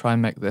in and try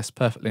and make this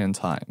perfectly in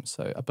time.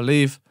 So I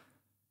believe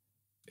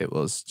it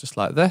was just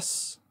like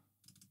this.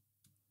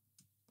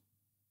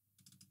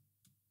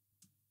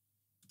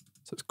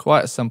 So it's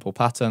quite a simple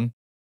pattern.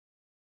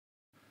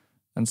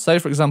 And say,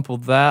 for example,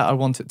 there, I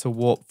want it to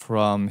warp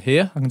from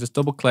here. I can just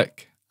double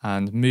click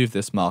and move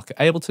this marker.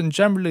 Ableton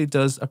generally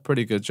does a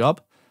pretty good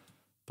job,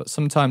 but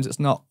sometimes it's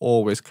not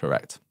always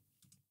correct.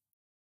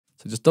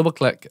 So just double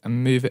click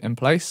and move it in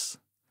place.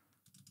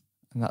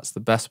 And that's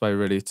the best way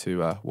really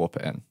to warp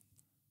it in.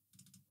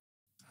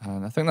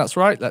 And I think that's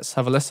right. Let's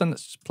have a listen.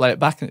 Let's just play it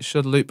back and it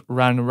should loop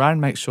round and round.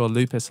 Make sure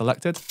loop is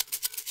selected.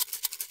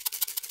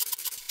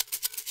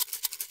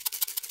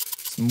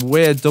 Some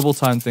weird double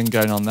time thing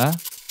going on there.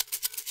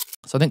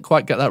 So I didn't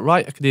quite get that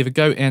right. I could either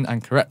go in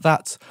and correct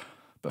that.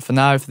 But for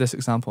now, for this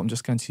example, I'm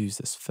just going to use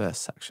this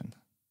first section.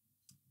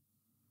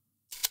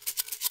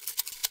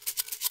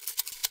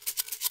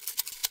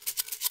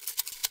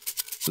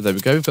 So there we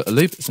go, we've got a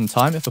loop, it's in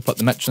time. If I put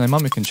the metronome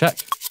on, we can check.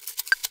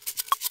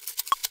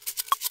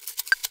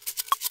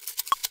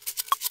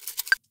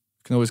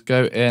 We can always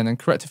go in and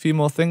correct a few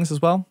more things as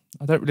well.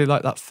 I don't really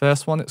like that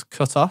first one, it's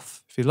cut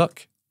off, if you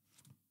look.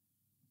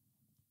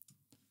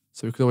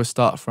 So we could always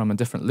start from a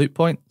different loop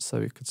point. So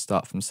we could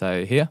start from,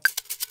 say, here.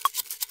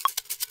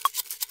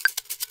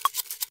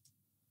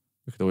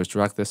 We We could always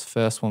drag this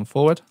first one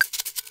forward.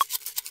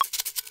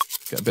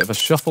 Get a bit of a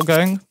shuffle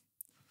going.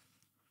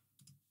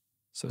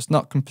 So it's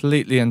not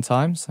completely in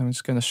time, so I'm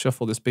just going to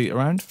shuffle this beat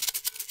around.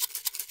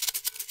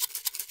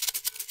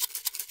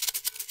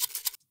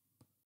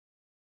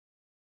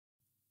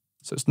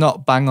 So it's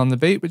not bang on the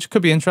beat, which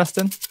could be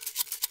interesting.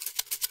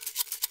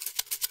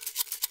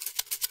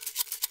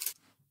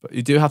 But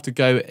you do have to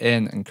go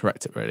in and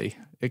correct it, really.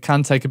 It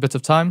can take a bit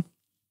of time,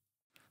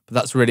 but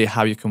that's really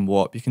how you can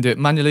warp. You can do it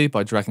manually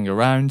by dragging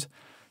around.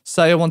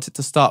 Say I want it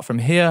to start from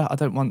here. I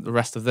don't want the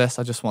rest of this.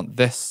 I just want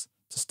this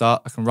to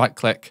start. I can right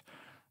click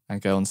and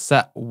go on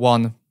set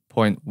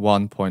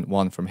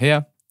 1.1.1 from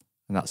here,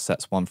 and that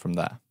sets 1 from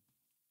there.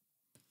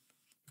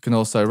 You can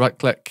also right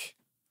click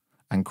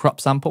and crop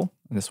sample,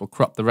 and this will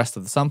crop the rest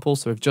of the sample.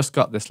 So we've just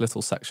got this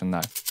little section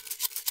now.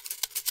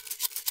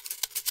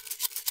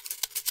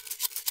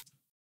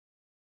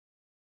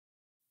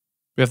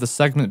 We have the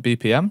segment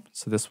BPM,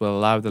 so this will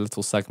allow the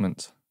little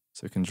segment,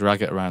 so we can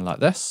drag it around like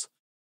this.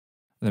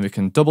 And then we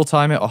can double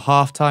time it or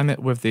half time it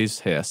with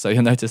these here. So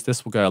you'll notice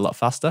this will go a lot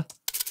faster.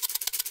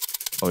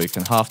 Or you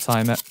can half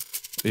time it,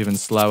 even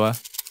slower.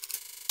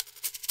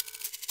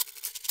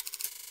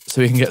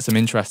 So we can get some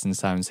interesting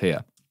sounds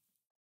here.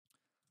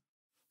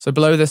 So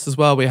below this as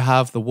well, we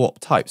have the warp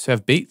types. We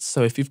have beats.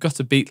 So if you've got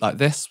a beat like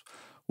this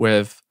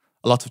with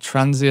a lot of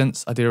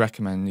transients, I do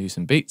recommend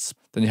using beats.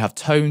 Then you have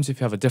tones if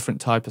you have a different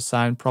type of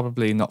sound,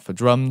 probably not for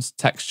drums,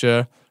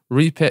 texture,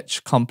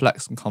 repitch,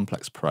 complex, and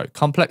complex pro.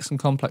 Complex and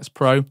complex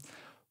pro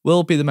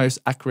will be the most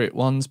accurate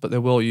ones, but they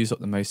will use up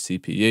the most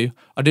CPU.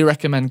 I do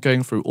recommend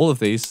going through all of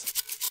these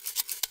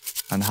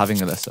and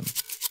having a listen.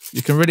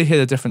 You can really hear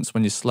the difference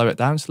when you slow it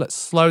down. So let's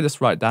slow this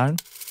right down.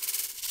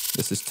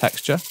 This is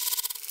texture.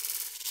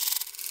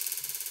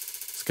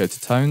 Let's go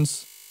to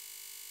tones.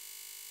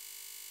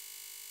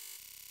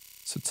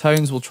 So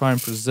tones will try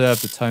and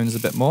preserve the tones a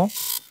bit more.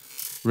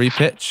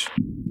 Repitch,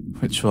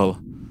 which will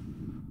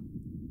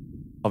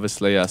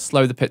obviously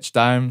slow the pitch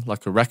down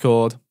like a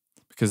record,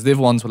 because the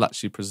other ones will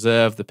actually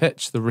preserve the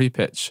pitch. The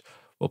repitch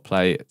will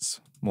play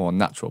its more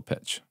natural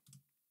pitch.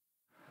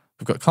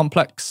 We've got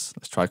complex.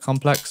 Let's try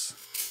complex.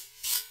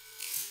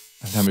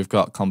 And then we've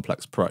got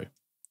complex pro.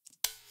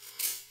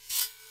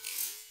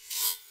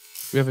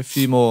 We have a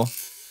few more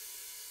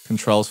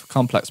controls for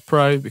complex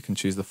pro. We can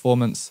choose the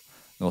formants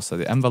and also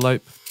the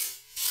envelope.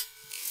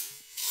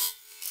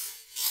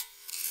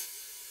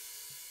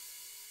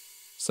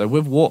 So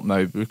with warp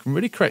mode, we can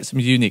really create some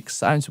unique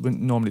sounds we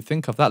wouldn't normally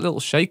think of. That little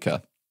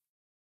shaker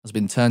has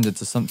been turned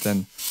into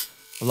something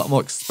a lot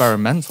more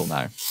experimental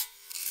now.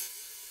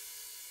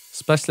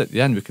 Especially at the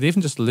end. We could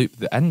even just loop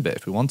the end bit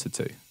if we wanted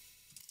to.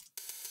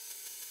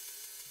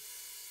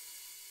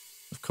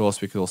 Of course,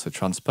 we could also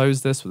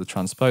transpose this with the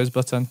transpose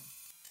button.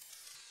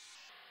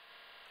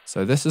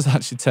 So this has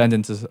actually turned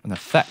into an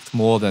effect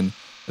more than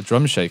a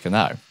drum shaker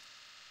now.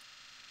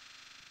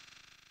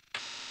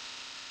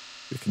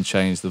 We can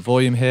change the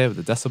volume here with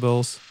the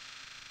decibels.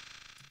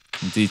 We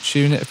can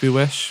detune it if we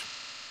wish.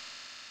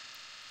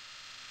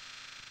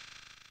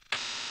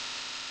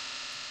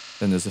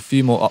 Then there's a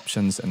few more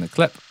options in the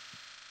clip.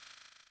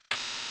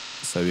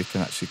 So we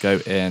can actually go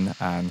in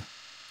and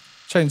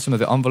change some of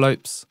the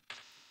envelopes.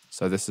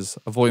 So this is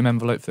a volume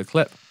envelope for the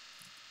clip.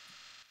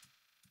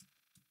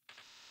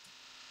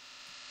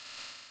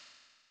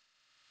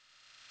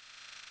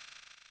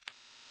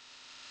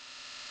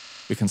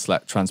 We can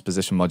select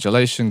transposition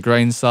modulation,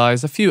 grain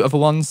size, a few other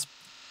ones.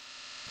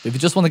 If you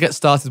just want to get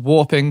started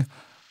warping,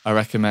 I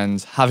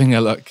recommend having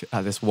a look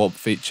at this warp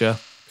feature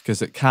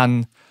because it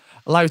can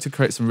allow you to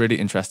create some really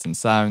interesting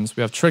sounds.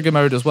 We have trigger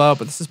mode as well,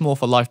 but this is more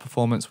for live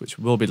performance, which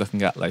we'll be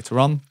looking at later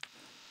on.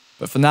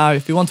 But for now,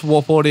 if you want to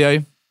warp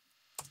audio,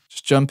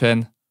 just jump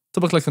in,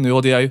 double click on the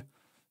audio,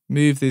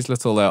 move these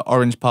little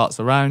orange parts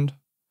around,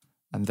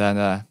 and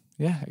then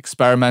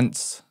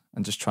experiment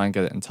and just try and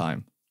get it in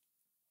time.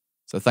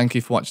 So thank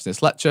you for watching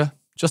this lecture,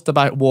 just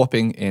about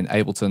warping in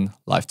Ableton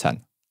Live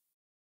 10.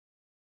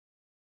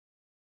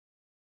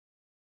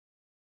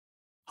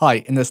 Hi,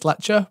 in this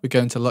lecture, we're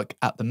going to look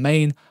at the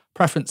main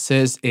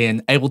preferences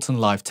in Ableton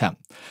Live 10.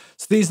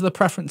 So these are the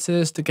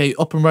preferences to get you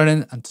up and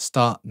running and to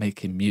start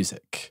making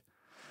music.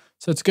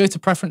 So to go to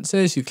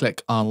preferences, you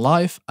click on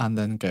Live and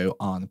then go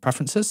on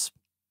Preferences.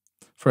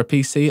 For a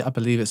PC, I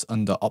believe it's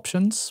under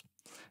Options.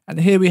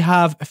 And here we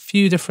have a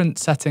few different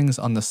settings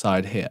on the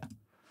side here.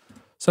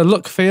 So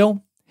look,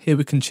 feel, here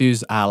we can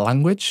choose our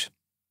language.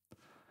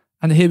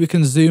 And here we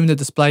can zoom the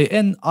display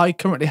in. I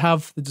currently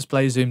have the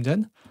display zoomed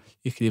in.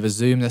 You can either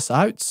zoom this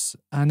out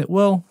and it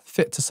will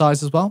fit to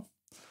size as well.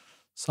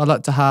 So I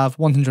like to have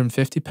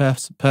 150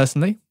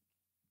 personally.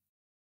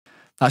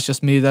 That's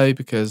just me though,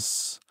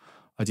 because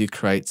I do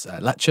create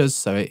lectures,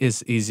 so it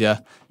is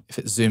easier if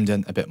it's zoomed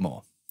in a bit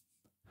more.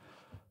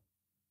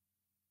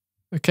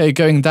 Okay,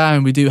 going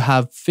down, we do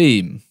have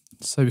theme.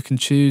 So we can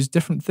choose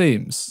different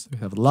themes. We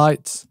have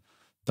light,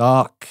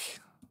 dark,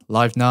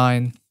 Live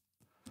 9.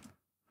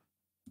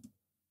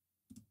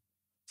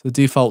 So the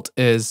default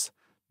is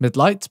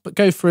mid-light, but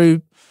go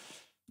through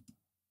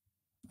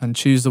and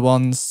choose the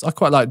ones. I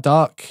quite like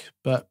dark,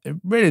 but it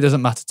really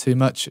doesn't matter too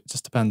much. It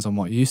just depends on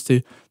what you're used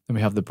to. Then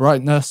we have the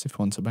brightness, if you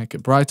want to make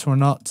it brighter or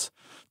not.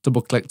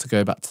 Double click to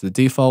go back to the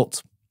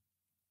default.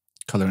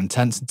 Color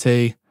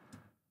intensity,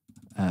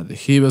 the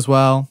hue as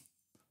well.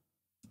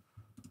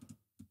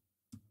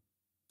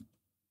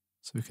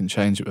 So we can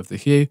change it with the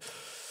hue.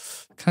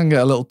 Can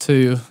get a little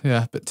too,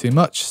 a bit too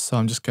much. So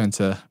I'm just going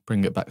to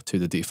bring it back to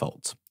the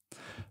default.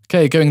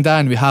 Okay, going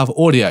down, we have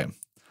audio.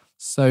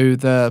 So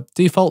the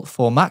default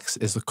for Macs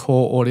is the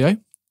core audio.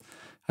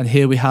 And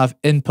here we have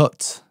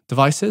input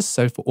devices.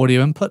 So for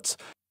audio input.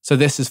 So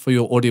this is for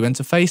your audio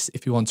interface.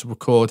 If you want to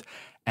record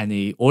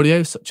any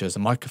audio, such as a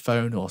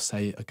microphone or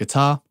say a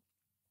guitar.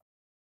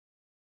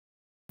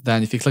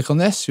 Then if you click on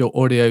this, your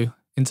audio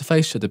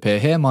interface should appear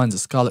here. Mine's a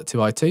Scarlett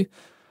 2i2.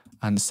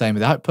 And the same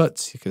with the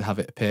output. You could have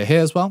it appear here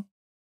as well.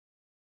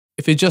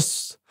 If you're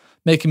just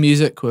making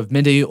music with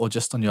MIDI or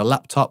just on your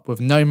laptop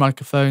with no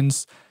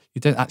microphones,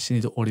 you don't actually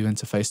need an audio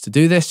interface to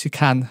do this. You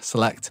can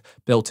select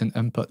built-in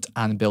input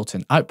and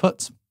built-in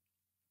output.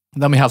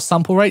 Then we have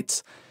sample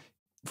rates,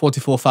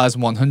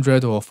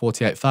 44,100 or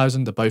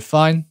 48,000 are both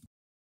fine.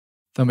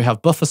 Then we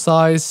have buffer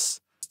size.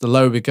 The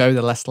lower we go,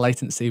 the less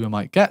latency we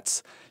might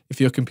get. If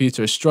your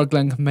computer is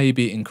struggling,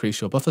 maybe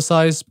increase your buffer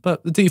size,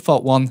 but the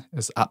default one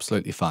is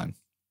absolutely fine.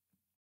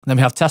 Then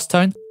we have test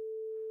tone.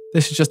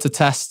 This is just to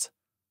test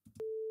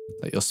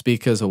that your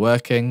speakers are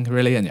working,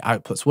 really, and your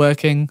output's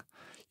working.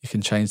 You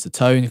can change the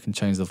tone, you can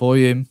change the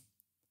volume.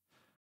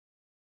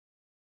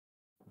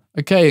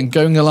 Okay, and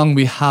going along,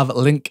 we have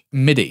link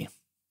MIDI.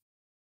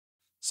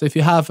 So if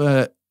you have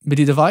a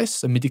MIDI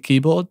device, a MIDI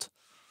keyboard,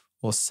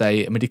 or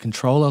say a MIDI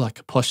controller like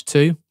a Push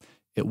 2,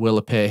 it will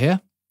appear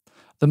here.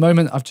 At the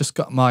moment, I've just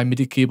got my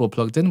MIDI keyboard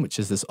plugged in, which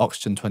is this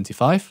Oxygen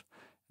 25.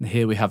 And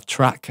here we have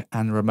track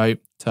and remote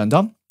turned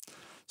on.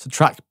 So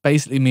track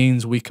basically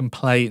means we can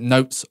play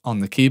notes on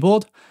the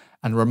keyboard,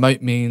 and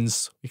remote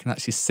means we can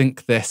actually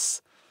sync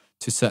this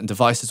to certain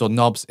devices or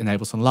knobs in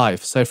Ableton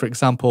Live. So for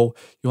example,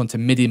 you want to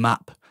MIDI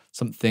map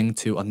something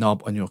to a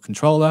knob on your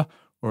controller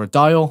or a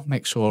dial,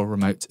 make sure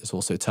remote is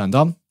also turned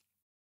on.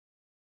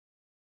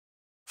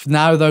 For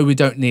now though, we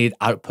don't need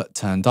output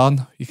turned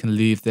on. You can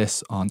leave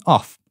this on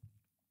off.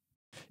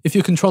 If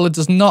your controller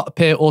does not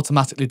appear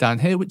automatically down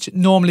here, which it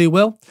normally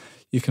will,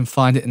 you can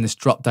find it in this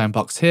drop-down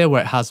box here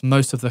where it has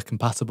most of the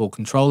compatible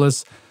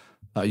controllers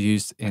that are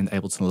used in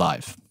Ableton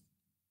Live.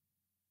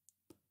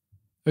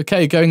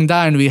 Okay, going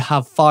down, we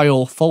have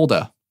file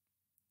folder.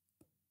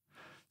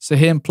 So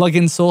here in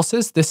plugin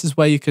sources, this is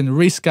where you can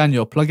rescan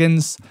your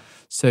plugins.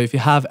 So if you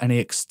have any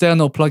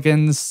external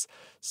plugins,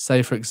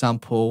 say for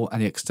example,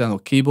 any external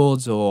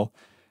keyboards or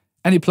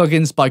any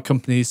plugins by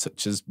companies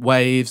such as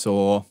Waves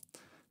or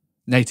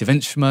Native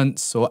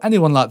Instruments or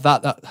anyone like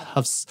that that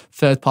has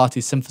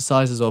third-party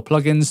synthesizers or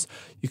plugins,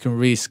 you can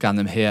rescan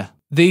them here.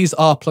 These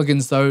are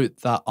plugins though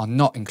that are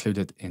not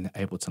included in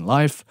Ableton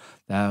Live.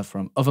 They're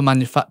from other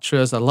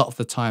manufacturers. A lot of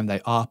the time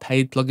they are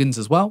paid plugins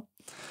as well.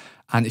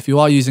 And if you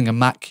are using a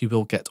Mac, you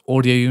will get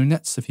audio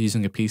units. If you're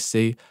using a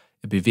PC,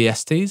 it'd be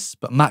VSTs.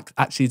 But Mac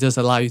actually does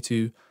allow you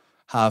to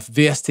have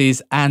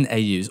VSTs and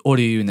AUs,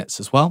 audio units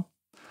as well.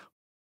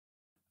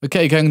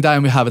 Okay, going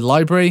down, we have a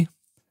library.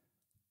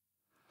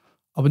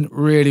 I wouldn't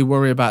really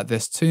worry about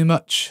this too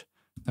much.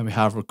 Then we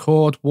have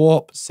record,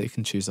 warp, so you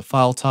can choose a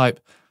file type.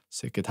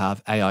 So you could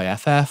have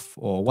AIFF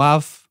or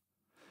WAV.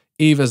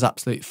 Either is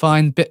absolutely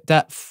fine. Bit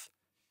depth,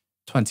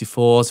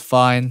 24 is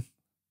fine.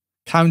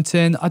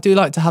 Counting, I do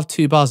like to have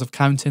 2 bars of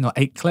counting or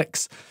 8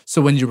 clicks.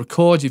 So when you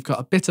record, you've got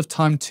a bit of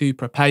time to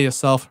prepare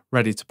yourself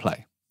ready to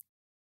play.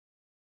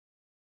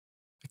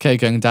 Okay,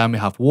 going down, we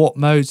have warp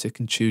mode. So you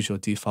can choose your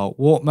default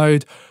warp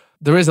mode.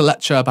 There is a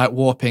lecture about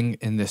warping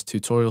in this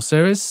tutorial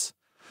series.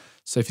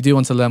 So if you do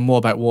want to learn more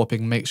about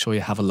warping, make sure you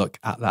have a look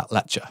at that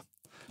lecture.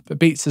 But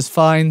beats is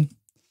fine.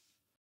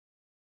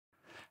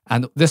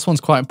 And this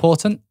one's quite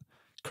important.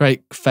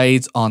 Create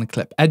fades on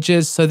clip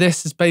edges. So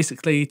this is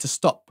basically to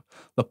stop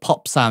the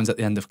pop sounds at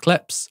the end of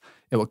clips.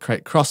 It will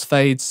create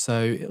crossfades,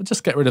 so it'll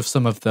just get rid of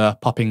some of the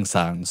popping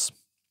sounds.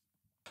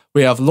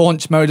 We have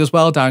launch mode as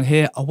well down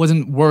here. I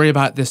wouldn't worry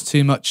about this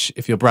too much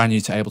if you're brand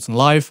new to Ableton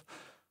Live.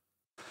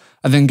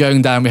 And then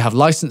going down, we have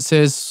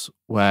licenses,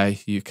 where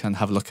you can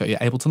have a look at your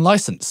Ableton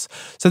license.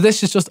 So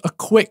this is just a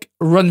quick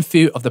run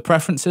through of the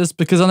preferences,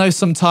 because I know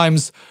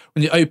sometimes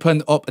when you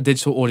open up a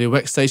digital audio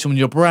workstation, when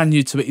you're brand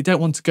new to it, you don't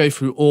want to go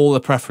through all the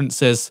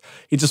preferences.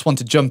 You just want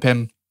to jump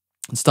in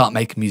and start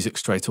making music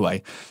straight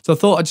away. So I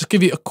thought I'd just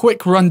give you a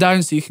quick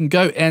rundown so you can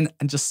go in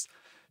and just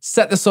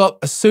set this up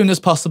as soon as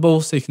possible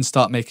so you can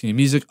start making your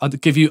music. I'll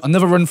give you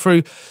another run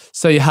through.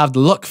 So you have the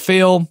look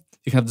feel,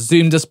 you can have the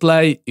zoom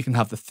display, you can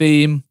have the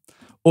theme.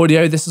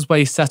 Audio, this is where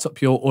you set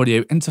up your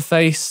audio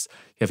interface.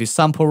 You have your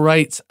sample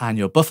rate and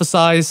your buffer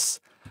size.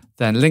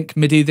 Then link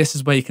MIDI, this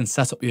is where you can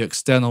set up your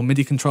external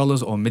MIDI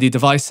controllers or MIDI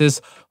devices.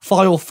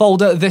 File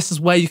folder, this is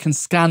where you can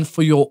scan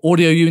for your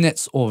audio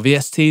units or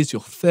VSTs,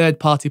 your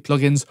third-party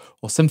plugins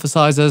or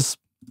synthesizers.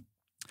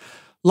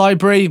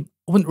 Library,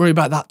 I wouldn't worry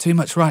about that too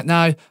much right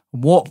now.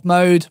 Warp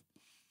mode,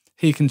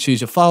 here you can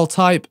choose your file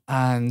type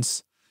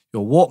and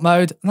your warp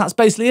mode, and that's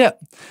basically it.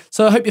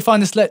 So I hope you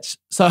find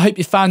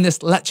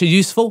this lecture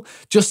useful,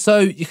 just so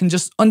you can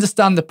just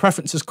understand the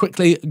preferences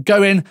quickly,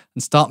 go in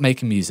and start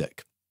making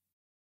music.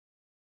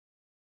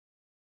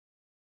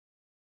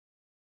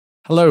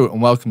 Hello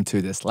and welcome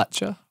to this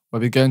lecture, where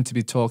we're going to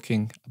be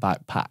talking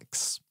about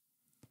packs.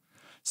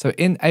 So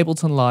in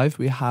Ableton Live,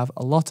 we have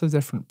a lot of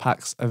different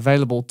packs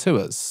available to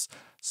us.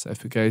 So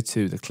if we go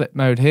to the clip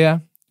mode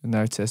here, you'll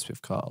notice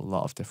we've got a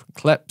lot of different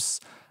clips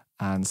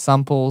and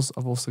samples.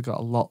 I've also got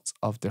a lot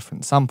of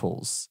different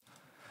samples.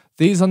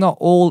 These are not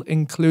all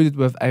included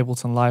with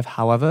Ableton Live,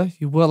 however,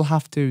 you will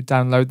have to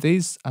download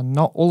these, and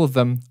not all of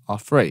them are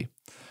free.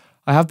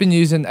 I have been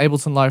using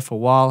Ableton Live for a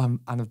while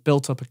and have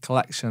built up a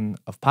collection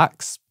of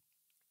packs.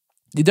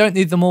 You don't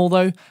need them all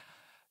though.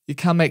 You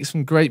can make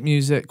some great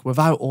music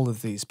without all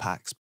of these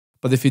packs.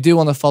 But if you do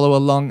want to follow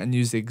along and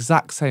use the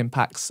exact same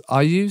packs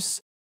I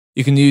use,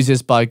 you can use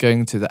this by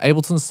going to the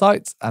Ableton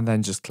site and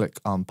then just click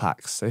on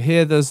packs. So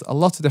here there's a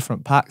lot of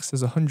different packs.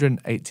 There's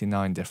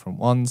 189 different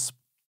ones.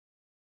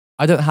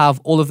 I don't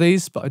have all of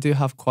these, but I do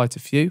have quite a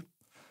few.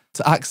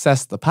 To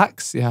access the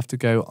packs, you have to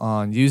go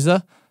on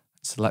user,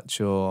 select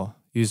your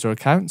user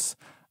accounts,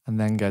 and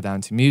then go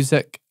down to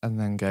music, and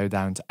then go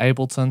down to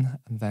Ableton,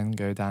 and then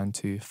go down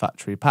to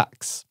factory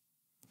packs.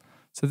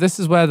 So this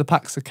is where the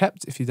packs are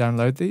kept if you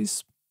download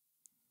these.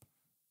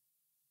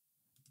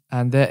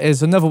 And there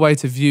is another way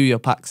to view your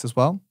packs as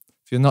well.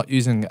 If you're not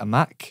using a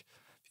Mac,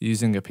 if you're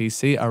using a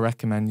PC, I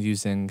recommend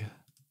using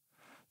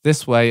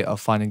this way of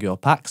finding your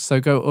packs. So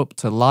go up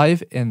to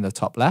Live in the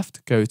top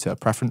left, go to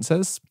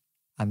Preferences,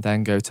 and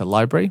then go to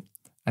Library.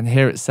 And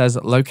here it says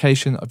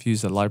Location of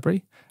User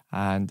Library.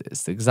 And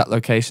it's the exact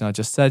location I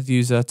just said,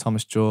 User,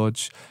 Thomas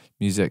George,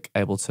 Music,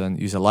 Ableton,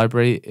 User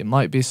Library. It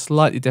might be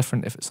slightly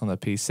different if it's on a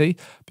PC,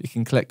 but you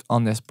can click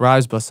on this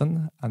Browse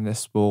button, and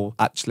this will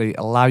actually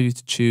allow you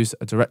to choose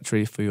a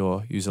directory for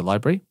your user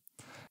library.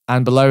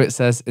 And below it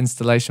says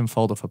Installation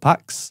Folder for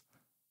Packs.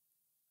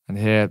 And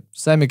here,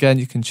 same again,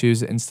 you can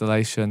choose an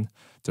installation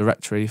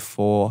directory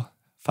for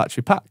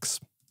factory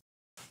packs.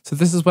 So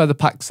this is where the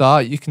packs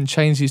are. You can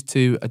change these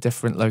to a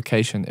different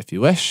location if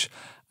you wish.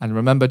 And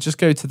remember, just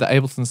go to the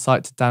Ableton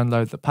site to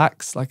download the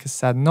packs. Like I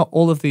said, not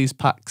all of these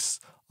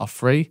packs are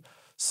free.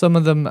 Some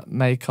of them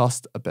may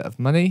cost a bit of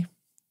money.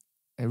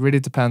 It really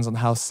depends on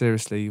how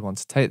seriously you want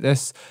to take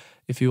this.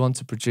 If you want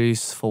to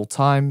produce full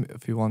time,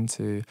 if you want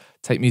to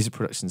take music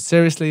production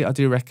seriously, I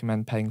do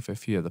recommend paying for a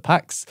few of the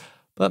packs.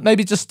 But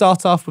maybe just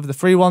start off with the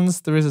free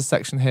ones. There is a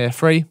section here,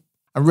 free.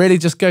 And really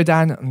just go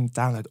down and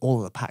download all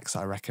of the packs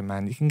I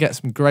recommend. You can get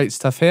some great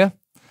stuff here.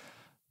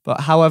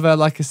 But however,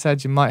 like I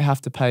said, you might have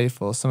to pay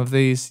for some of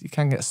these. You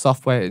can get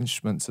software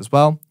instruments as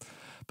well.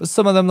 But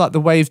some of them, like the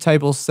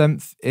Wavetable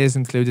Synth, is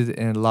included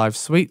in a live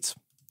suite.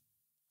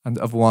 And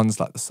other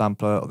ones, like the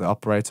sampler or the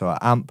operator or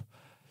amp,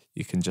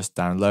 you can just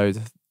download.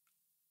 And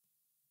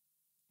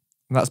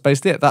that's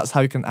basically it. That's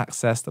how you can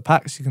access the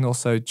packs. You can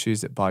also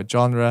choose it by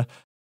genre.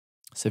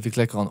 So if you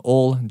click on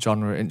all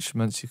genre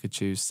instruments, you could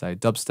choose, say,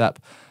 dubstep.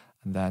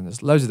 And then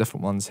there's loads of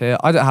different ones here.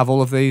 I don't have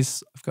all of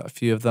these. I've got a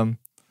few of them.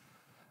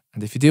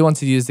 And if you do want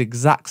to use the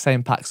exact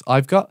same packs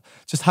I've got,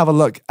 just have a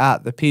look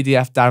at the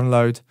PDF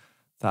download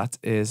that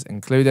is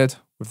included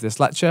with this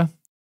lecture.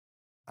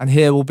 And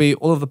here will be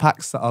all of the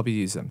packs that I'll be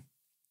using.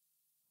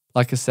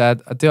 Like I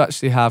said, I do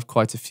actually have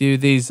quite a few.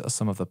 These are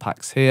some of the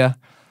packs here.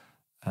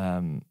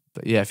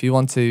 But yeah, if you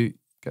want to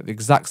get the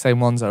exact same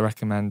ones, I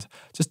recommend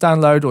just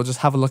download or just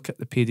have a look at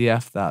the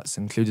PDF that's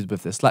included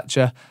with this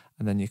lecture.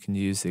 And then you can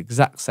use the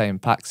exact same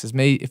packs as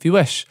me if you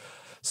wish.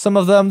 Some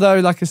of them, though,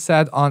 like I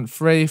said, aren't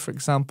free. For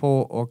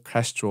example,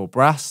 orchestral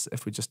brass,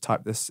 if we just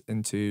type this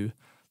into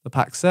the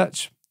pack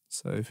search.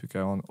 So if we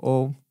go on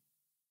all,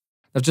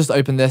 I've just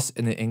opened this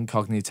in the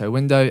incognito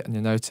window, and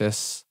you'll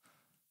notice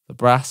the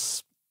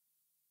brass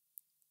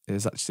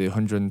is actually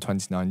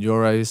 129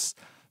 euros.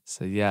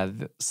 So yeah,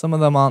 some of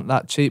them aren't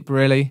that cheap,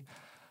 really.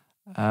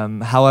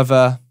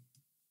 However,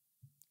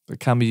 it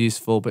can be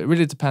useful, but it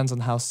really depends on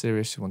how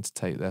serious you want to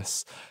take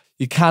this.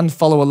 You can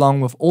follow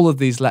along with all of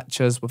these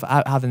lectures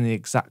without having the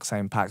exact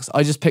same packs.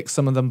 I just pick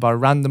some of them by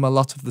random a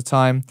lot of the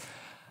time.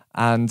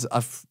 And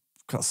I've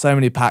got so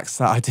many packs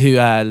that I do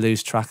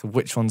lose track of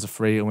which ones are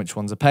free and which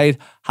ones are paid.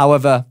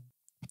 However,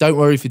 don't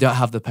worry if you don't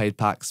have the paid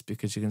packs,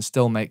 because you can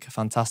still make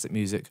fantastic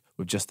music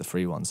with just the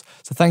free ones.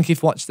 So thank you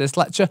for watching this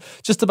lecture.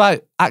 Just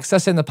about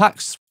accessing the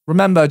packs.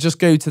 Remember, just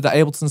go to the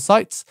Ableton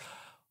site.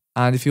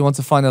 And if you want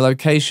to find a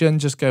location,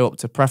 just go up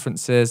to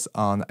Preferences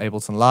on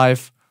Ableton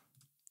Live.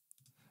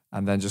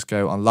 And then just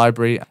go on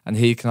Library, and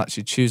here you can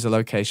actually choose a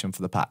location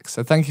for the packs.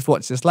 So thank you for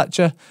watching this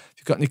lecture. If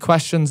you've got any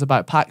questions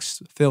about packs,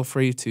 feel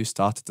free to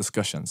start a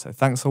discussion. So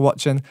thanks for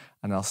watching,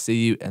 and I'll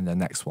see you in the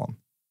next one.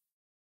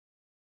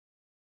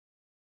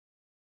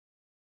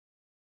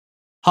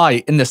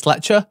 Hi, in this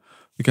lecture,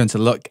 we're going to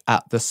look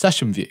at the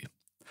session view.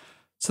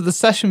 So the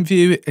session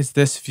view is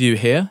this view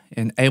here.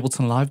 In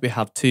Ableton Live, we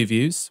have two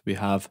views. We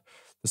have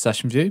the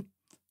session view,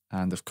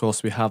 And of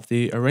course, we have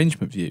the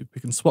arrangement view. We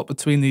can swap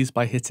between these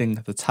by hitting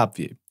the tab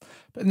view.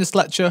 But in this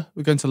lecture,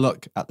 we're going to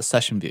look at the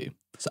session view.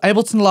 So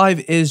Ableton Live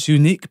is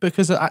unique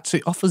because it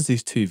actually offers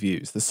these two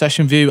views, the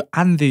session view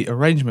and the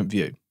arrangement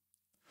view.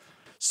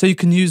 So you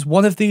can use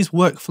one of these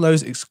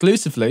workflows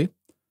exclusively.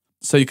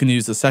 So you can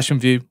use the session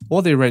view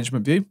or the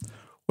arrangement view,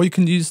 or you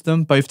can use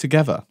them both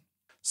together.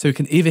 So you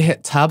can either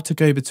hit tab to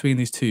go between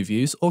these two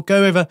views or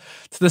go over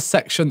to the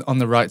section on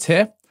the right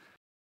here.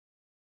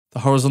 The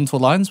horizontal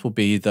lines will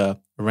be the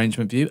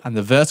arrangement view and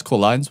the vertical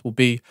lines will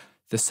be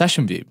the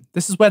session view.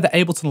 This is where the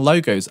Ableton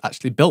logo is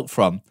actually built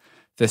from,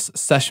 this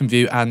session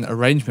view and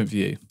arrangement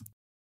view.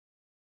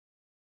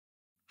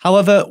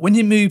 However, when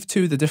you move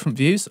to the different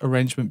views,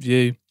 arrangement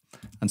view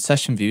and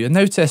session view, you'll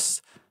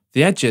notice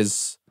the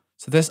edges.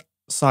 So this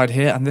side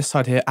here and this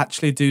side here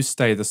actually do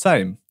stay the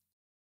same.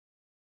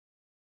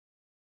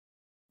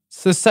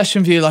 So the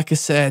session view, like I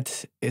said,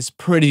 is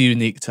pretty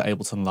unique to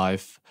Ableton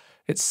Live.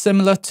 It's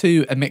similar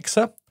to a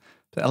mixer,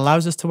 but it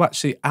allows us to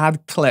actually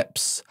add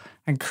clips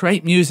and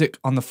create music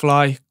on the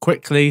fly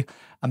quickly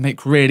and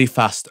make really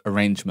fast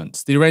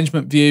arrangements. The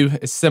arrangement view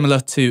is similar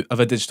to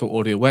other digital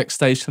audio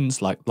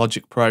workstations like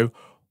Logic Pro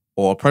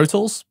or Pro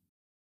Tools.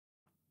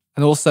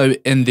 And also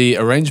in the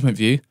arrangement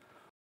view,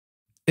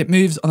 it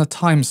moves on a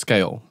time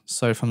scale.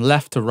 So from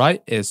left to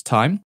right is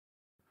time,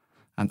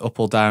 and up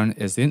or down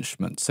is the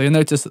instrument. So you'll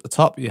notice at the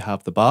top you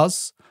have the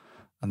bars,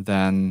 and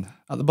then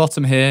at the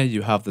bottom here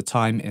you have the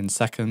time in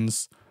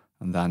seconds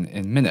and then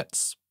in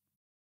minutes.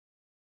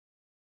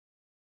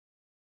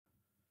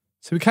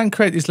 So we can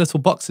create these little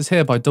boxes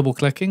here by double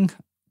clicking,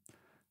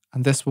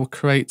 and this will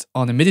create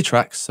on a MIDI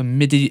track some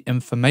MIDI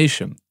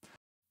information.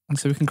 And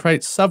so we can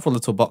create several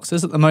little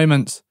boxes. At the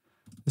moment,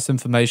 this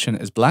information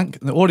is blank.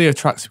 In the audio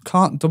tracks, we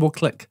can't double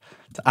click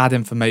to add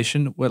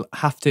information. We'll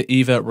have to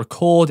either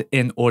record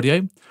in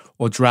audio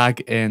or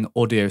drag in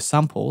audio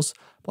samples.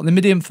 But on the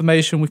MIDI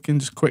information, we can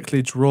just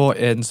quickly draw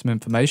in some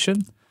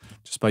information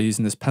just by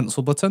using this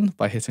pencil button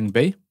by hitting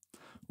B,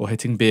 or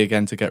hitting B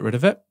again to get rid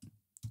of it.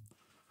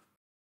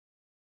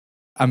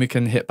 And we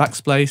can hit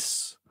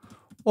backspace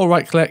or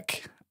right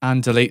click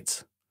and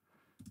delete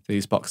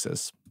these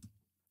boxes.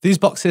 These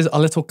boxes are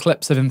little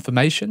clips of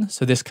information.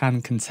 So this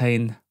can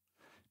contain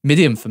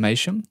MIDI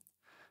information,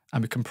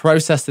 and we can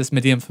process this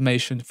MIDI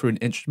information through an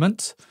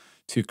instrument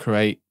to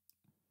create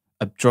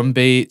a drum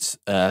beat,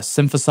 a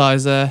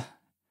synthesizer,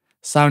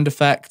 sound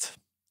effect.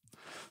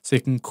 So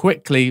you can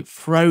quickly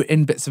throw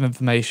in bits of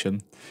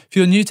information. If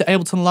you're new to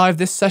Ableton Live,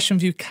 this session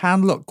view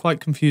can look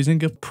quite confusing.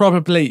 You're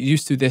probably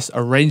used to this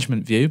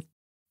arrangement view.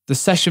 The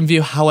session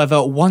view,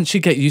 however, once you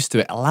get used to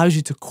it, allows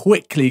you to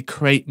quickly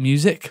create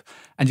music,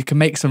 and you can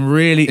make some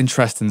really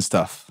interesting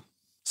stuff.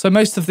 So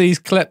most of these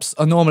clips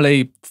are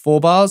normally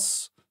 4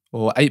 bars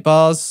or 8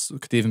 bars.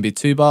 It could even be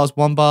 2 bars,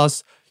 1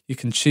 bars. You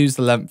can choose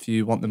the length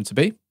you want them to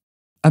be.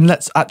 And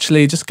let's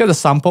actually just get a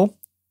sample.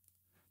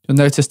 You'll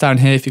notice down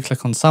here, if you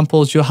click on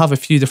samples, you'll have a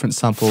few different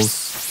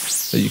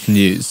samples that you can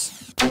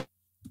use.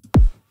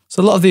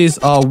 So a lot of these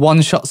are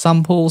one-shot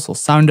samples or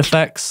sound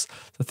effects.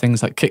 So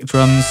things like kick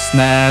drums,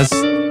 snares,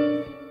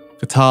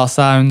 guitar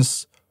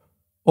sounds.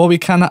 Or we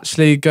can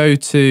actually go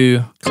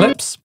to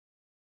clips,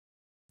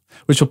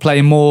 which will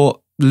play more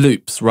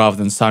loops rather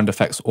than sound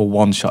effects or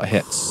one-shot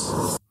hits.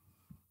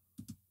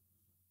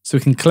 So we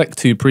can click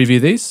to preview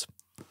these.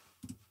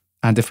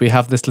 And if we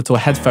have this little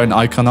headphone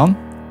icon on,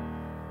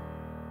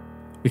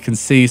 we can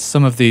see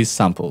some of these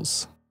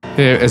samples.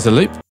 Here is a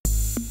loop.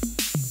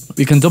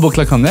 We can double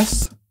click on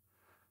this,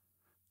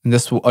 and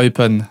this will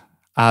open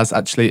as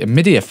actually a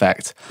MIDI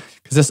effect,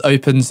 because this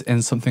opens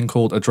in something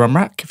called a drum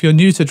rack. If you're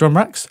new to drum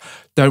racks,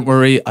 don't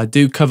worry, I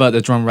do cover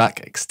the drum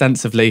rack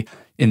extensively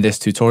in this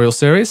tutorial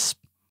series.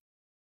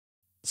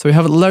 So we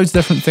have loads of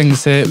different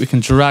things here. We can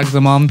drag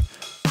them on.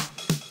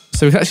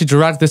 So we can actually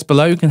drag this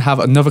below. We can have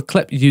another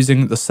clip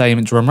using the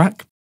same drum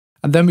rack.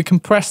 And then we can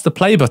press the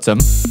play button.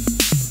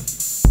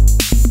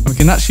 We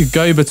can actually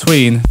go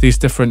between these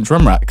different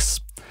drum racks.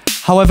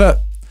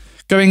 However,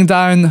 going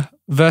down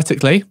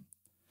vertically,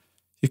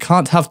 you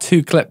can't have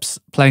 2 clips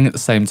playing at the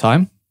same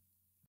time.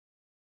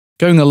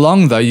 Going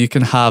along though, you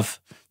can have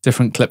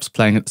different clips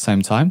playing at the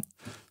same time.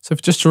 So if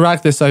you just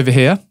drag this over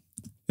here,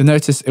 you'll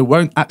notice it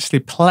won't actually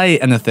play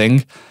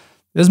anything.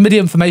 There's MIDI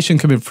information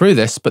coming through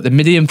this, but the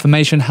MIDI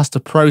information has to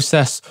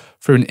process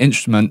through an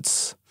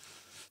instrument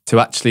to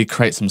actually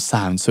create some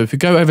sound. So if we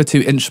go over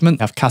to instrument,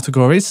 we have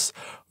categories.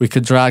 We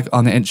could drag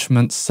on the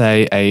instrument,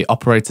 say a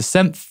operator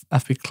synth.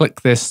 If we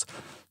click this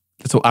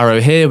little arrow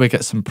here, we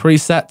get some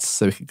presets.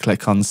 So we can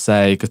click on,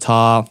 say,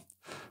 guitar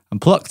and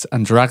plucked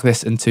and drag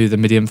this into the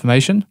MIDI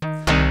information.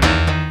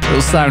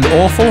 It'll sound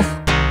awful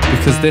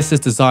because this is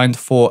designed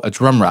for a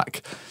drum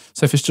rack.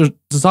 So if it's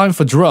designed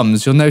for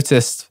drums, you'll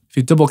notice if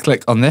you double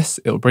click on this,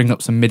 it will bring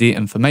up some MIDI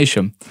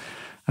information.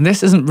 And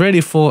this isn't really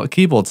for a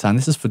keyboard sound,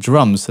 this is for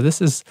drums. So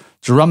this is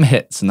drum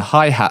hits and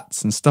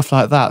hi-hats and stuff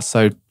like that.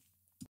 So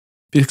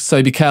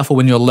be careful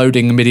when you're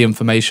loading MIDI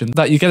information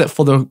that you get it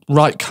for the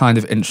right kind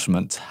of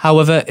instrument.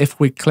 However, if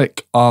we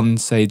click on,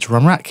 say,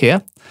 drum rack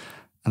here,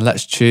 and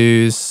let's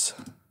choose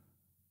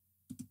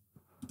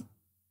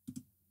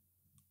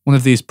one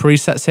of these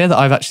presets here that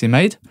I've actually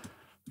made.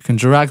 We can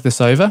drag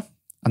this over,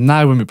 and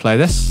now when we play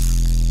this,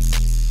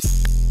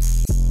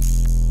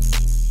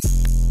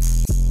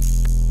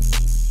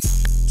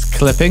 it's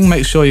clipping.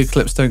 Make sure your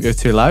clips don't go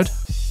too loud.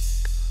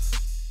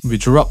 We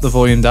drop the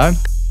volume down.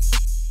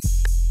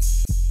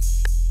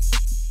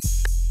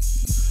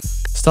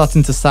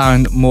 Starting to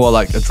sound more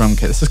like a drum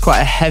kit. This is quite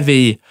a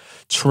heavy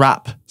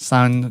trap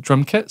sound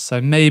drum kit, so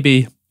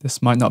maybe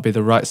this might not be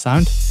the right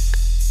sound.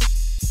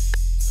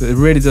 But it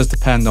really does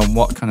depend on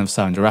what kind of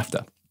sound you're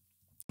after.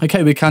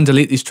 Okay, we can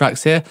delete these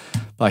tracks here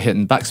by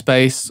hitting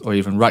backspace or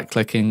even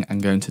right-clicking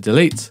and going to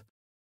delete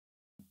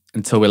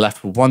until we're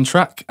left with one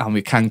track, and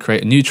we can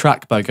create a new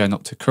track by going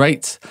up to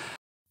create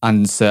and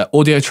insert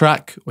audio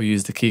track, or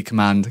use the key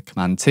command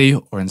Command T,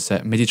 or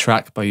insert MIDI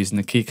track by using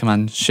the key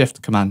command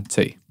Shift Command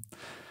T.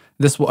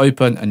 This will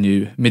open a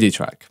new MIDI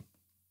track.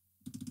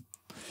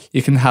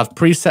 You can have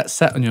presets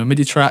set on your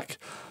MIDI track.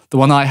 The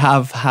one I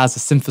have has a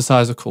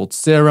synthesizer called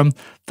Serum.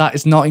 That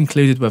is not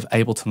included with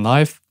Ableton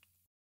Live.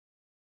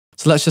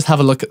 So let's just have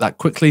a look at that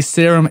quickly.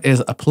 Serum is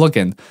a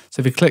plugin.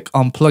 So if you click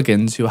on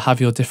plugins, you'll have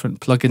your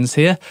different plugins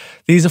here.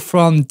 These are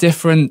from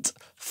different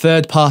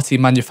third-party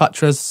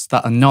manufacturers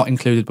that are not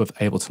included with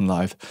Ableton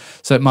Live.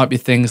 So it might be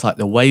things like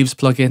the Waves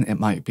plugin, it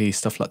might be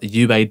stuff like the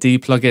UAD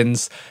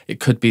plugins, it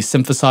could be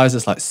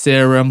synthesizers like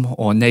Serum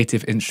or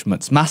Native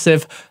Instruments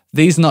Massive.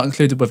 These are not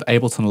included with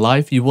Ableton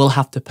Live. You will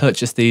have to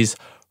purchase these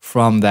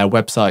from their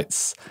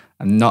websites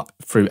and not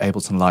through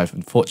Ableton Live,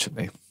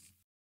 unfortunately.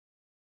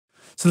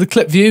 So the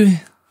clip view,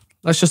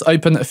 let's just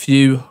open a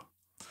few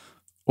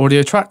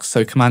audio tracks.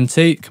 So Command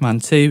T,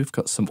 we've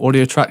got some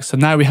audio tracks. So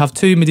now we have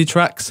 2 MIDI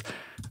tracks,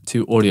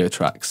 2 audio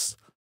tracks.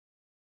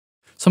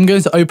 So I'm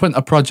going to open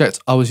a project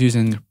I was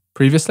using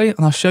previously, and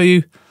I'll show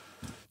you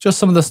just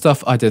some of the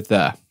stuff I did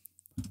there.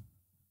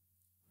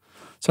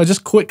 So I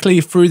just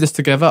quickly threw this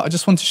together. I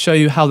just want to show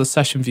you how the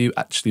session view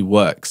actually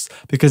works,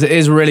 because it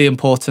is really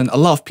important. A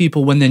lot of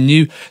people, when they're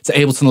new to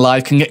Ableton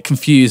Live, can get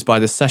confused by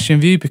the session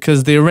view,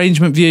 because the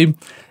arrangement view,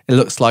 it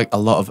looks like a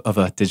lot of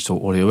other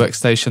digital audio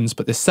workstations,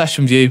 but this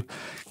session view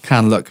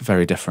can look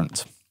very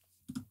different.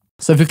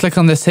 So if we click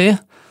on this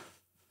here,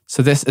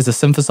 so this is a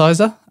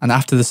synthesizer, and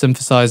after the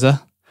synthesizer,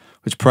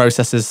 which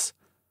processes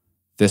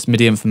this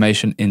MIDI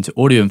information into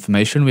audio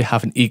information, we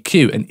have an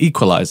EQ, an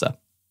equalizer.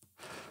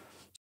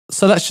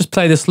 So let's just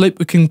play this loop.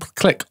 We can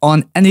click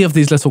on any of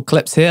these little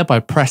clips here by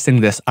pressing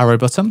this arrow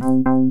button.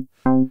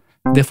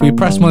 And if we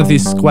press one of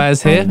these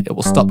squares here, it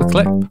will stop the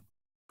clip.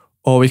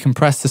 Or we can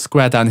press the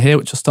square down here,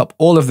 which will stop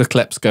all of the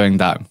clips going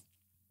down.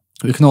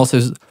 We can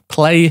also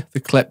play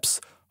the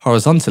clips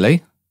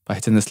horizontally by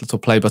hitting this little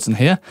play button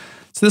here.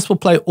 So this will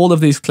play all of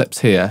these clips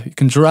here. You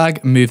can drag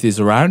and move these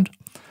around.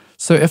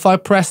 So if I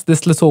press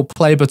this little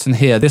play button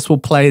here, this will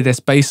play this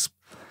bass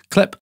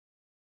clip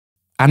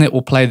and it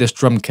will play this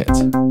drum kit.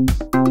 You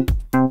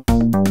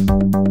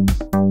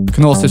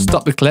can also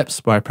stop the clips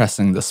by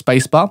pressing the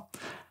space bar.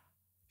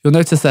 You'll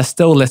notice they're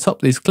still lit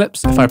up, these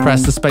clips. If I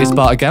press the space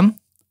bar again,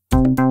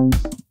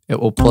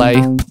 it will play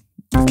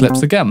the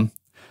clips again.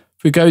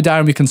 If we go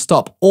down, we can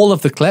stop all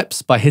of the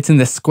clips by hitting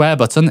this square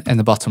button in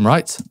the bottom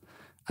right.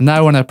 And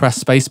now when I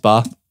press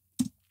spacebar,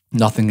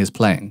 nothing is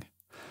playing.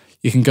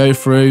 You can go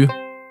through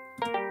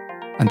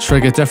and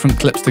trigger different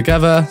clips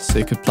together. So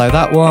you could play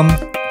that one,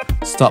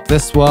 stop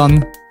this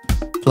one,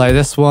 play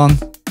this one,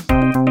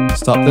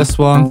 stop this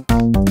one,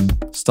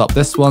 stop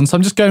this one. So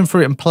I'm just going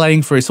through it and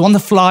playing through. So on the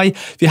fly,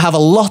 if you have a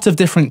lot of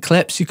different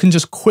clips, you can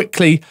just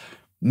quickly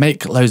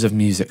make loads of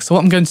music. So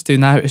what I'm going to do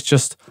now is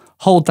just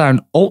hold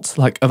down Alt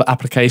like other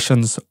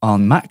applications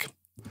on Mac.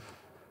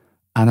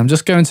 And I'm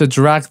just going to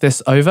drag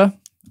this over,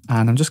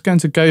 and I'm just going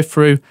to go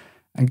through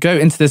and go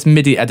into this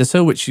MIDI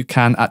editor, which you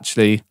can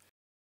actually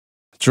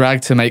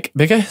drag to make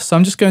bigger. So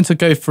I'm just going to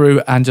go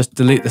through and just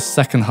delete the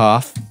second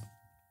half.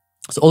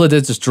 So all I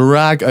did is just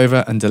drag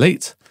over and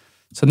delete.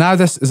 So now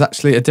this is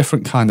actually a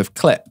different kind of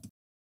clip.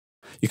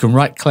 You can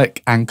right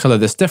click and color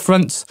this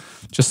different,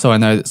 just so I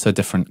know it's a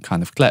different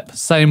kind of clip.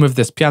 Same with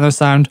this piano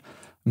sound.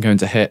 I'm going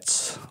to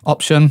hit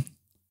Option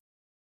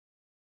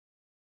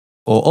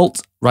or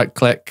Alt, right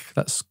click,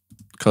 let's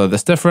color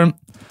this different.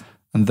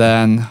 And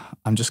then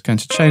I'm just going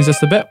to change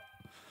this a bit.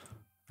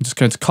 I'm just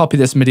going to copy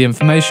this MIDI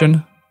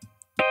information,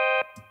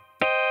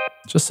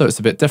 just so it's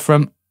a bit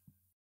different.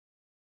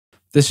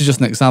 This is just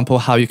an example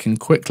how you can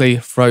quickly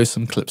throw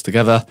some clips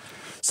together.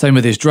 Same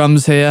with these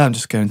drums here. I'm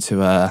just going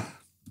to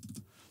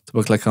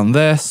double click on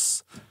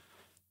this.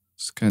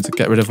 Just going to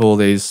get rid of all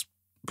these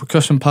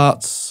percussion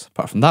parts,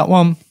 apart from that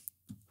one.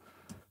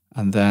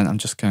 And then I'm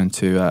just going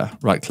to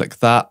right click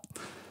that.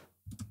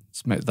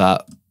 Let's make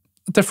that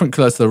a different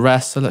color to the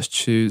rest. So let's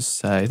choose,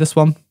 say, this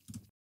one.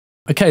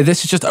 Okay,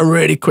 this is just a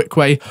really quick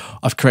way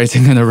of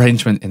creating an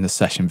arrangement in the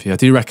session view. I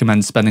do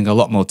recommend spending a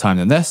lot more time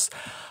than this.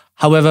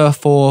 However,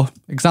 for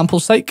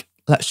example's sake,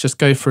 let's just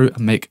go through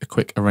and make a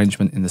quick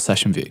arrangement in the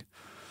session view.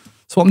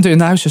 So what I'm doing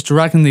now is just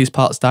dragging these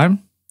parts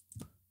down.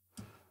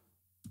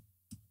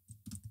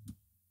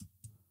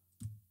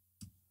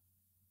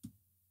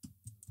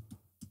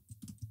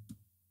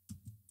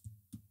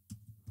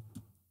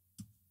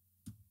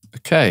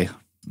 Okay,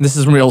 this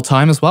is in real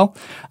time as well.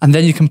 And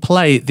then you can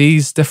play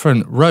these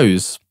different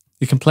rows.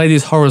 You can play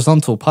these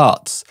horizontal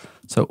parts.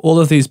 So all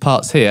of these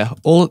parts here,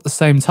 all at the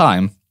same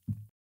time.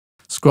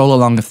 Scroll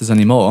along if there's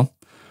any more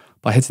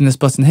by hitting this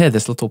button here,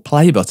 this little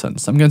play button.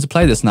 So I'm going to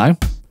play this now.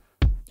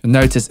 You'll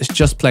notice it's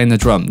just playing the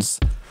drums.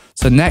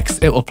 So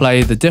next it will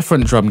play the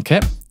different drum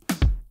kit.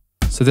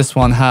 So this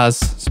one has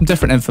some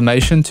different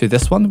information to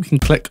this one. We can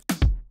click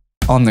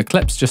on the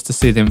clips just to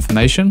see the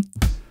information.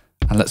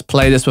 And let's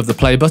play this with the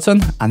play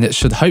button, and it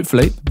should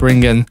hopefully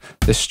bring in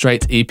this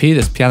straight EP,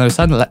 this piano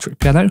sound, electric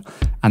piano,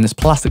 and this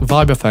plastic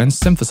vibraphone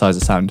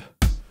synthesizer sound.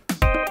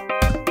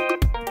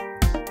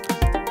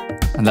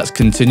 And let's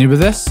continue with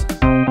this.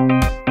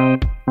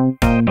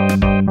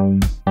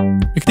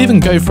 We could even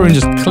go through and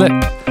just click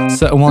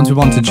certain ones we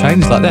want to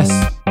change like this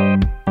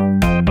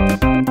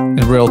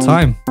in real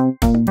time.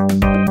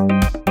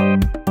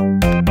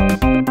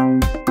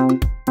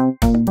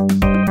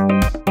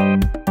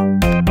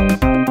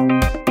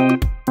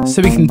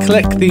 So we can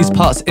click these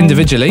parts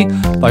individually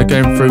by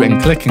going through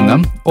and clicking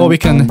them, or we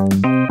can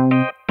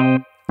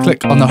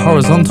click on the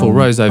horizontal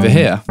rows over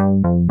here.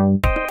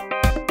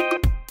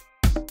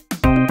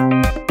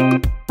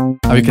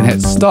 And we can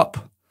hit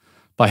stop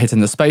by hitting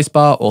the space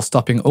bar, or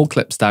stopping all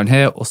clips down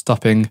here, or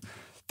stopping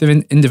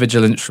different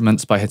individual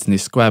instruments by hitting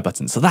these square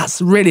buttons. So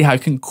that's really how you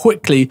can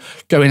quickly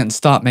go in and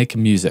start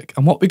making music.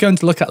 And what we're going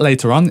to look at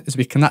later on is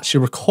we can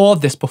actually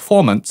record this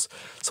performance.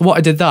 So what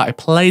I did there, I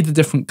played the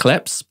different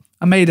clips.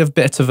 I made a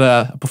bit of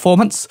a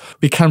performance.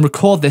 We can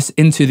record this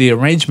into the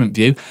arrangement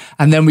view,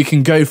 and then we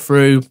can go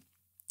through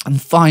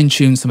and fine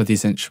tune some of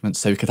these instruments.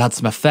 So we could add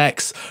some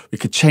effects, we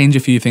could change a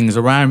few things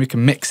around, we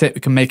can mix it,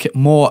 we can make it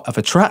more of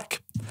a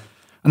track.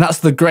 And that's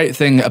the great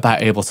thing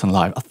about Ableton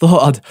Live. I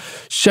thought I'd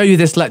show you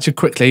this lecture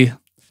quickly,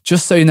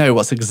 just so you know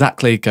what's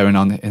exactly going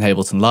on in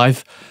Ableton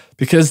Live,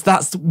 because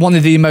that's one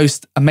of the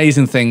most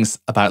amazing things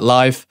about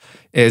Live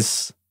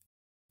is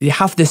you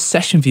have this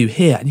session view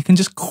here and you can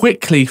just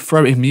quickly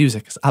throw in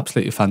music. It's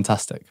absolutely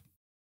fantastic.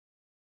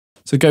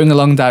 So going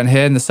along down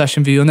here in the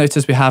session view, you'll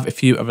notice we have a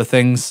few other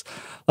things.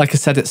 Like I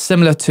said, it's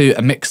similar to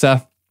a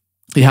mixer.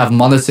 You have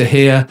monitor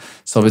here.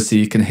 So obviously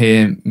you can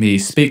hear me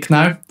speak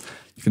now.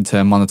 You can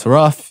turn monitor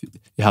off.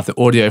 You have the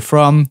audio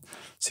from.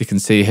 So you can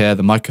see here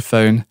the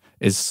microphone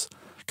is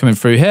coming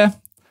through here.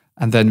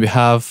 And then we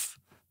have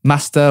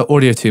master,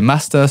 audio to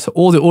master. So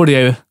all the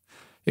audio,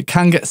 it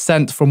can get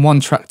sent from one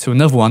track to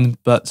another one,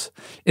 but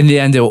in the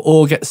end, it will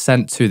all get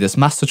sent to this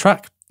master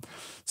track.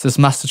 So this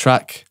master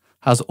track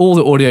has all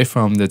the audio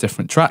from the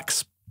different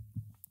tracks.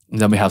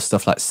 And then we have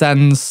stuff like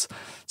sends,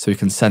 so we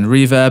can send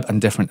reverb and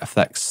different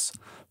effects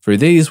through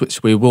these,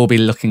 which we will be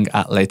looking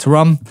at later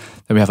on.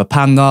 Then we have a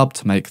pan knob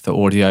to make the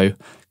audio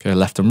go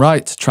left and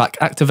right, track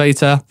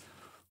activator,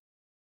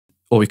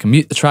 or we can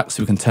mute the track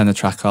so we can turn the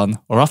track on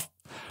or off.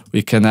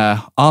 We can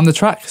arm the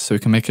track, so we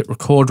can make it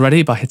record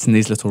ready by hitting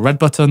these little red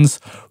buttons.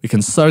 We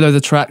can solo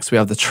the tracks. We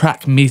have the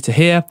track meter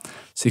here,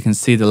 so you can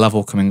see the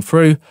level coming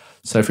through.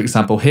 So for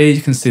example, here you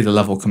can see the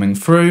level coming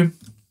through.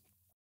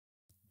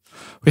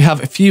 We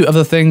have a few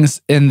other things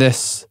in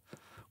this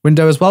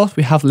window as well.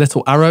 We have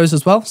little arrows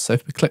as well. So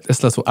if we click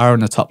this little arrow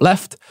in the top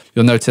left,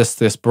 you'll notice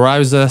this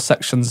browser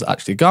section's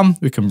actually gone.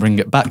 We can bring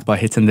it back by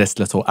hitting this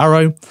little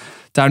arrow.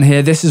 Down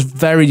here, this is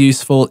very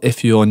useful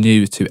if you're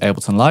new to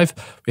Ableton Live.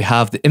 We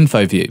have the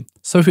info view.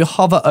 So if we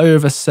hover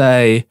over,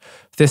 say,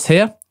 this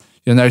here,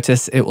 you'll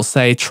notice it will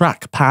say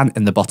track pan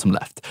in the bottom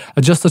left.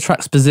 Adjust the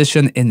track's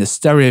position in the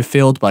stereo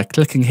field by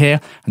clicking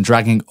here and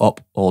dragging up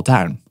or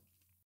down.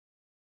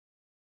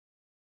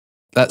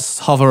 Let's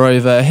hover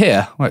over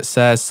here where it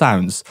says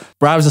sounds.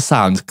 Browser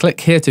sounds.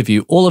 Click here to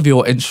view all of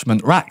your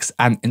instrument racks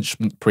and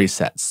instrument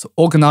presets,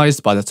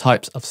 organized by the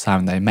types of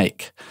sound they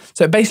make.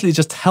 So it basically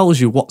just tells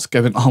you what's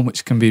going on,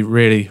 which can be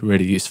really,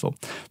 really useful.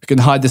 We can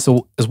hide this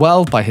all as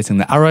well by hitting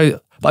the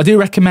arrow. But I do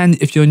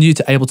recommend if you're new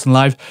to Ableton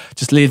Live,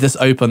 just leave this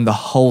open the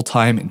whole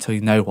time until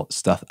you know what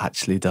stuff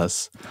actually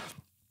does.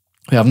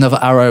 We have another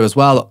arrow as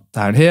well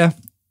down here.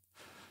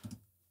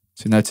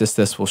 So notice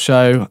this will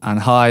show and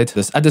hide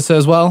this editor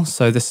as well.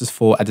 So this is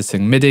for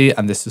editing MIDI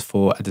and this is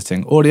for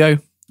editing audio.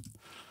 So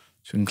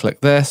you can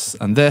click this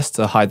and this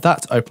to hide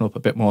that, to open up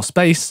a bit more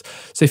space.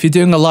 So if you're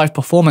doing a live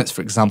performance,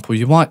 for example,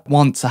 you might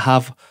want to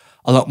have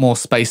a lot more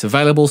space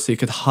available, so you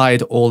could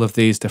hide all of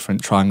these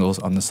different triangles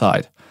on the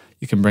side.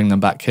 You can bring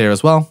them back here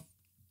as well.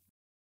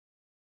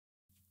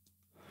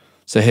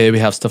 So here we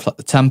have stuff like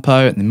the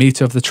tempo and the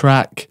meter of the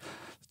track,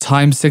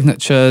 time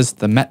signatures,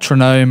 the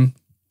metronome.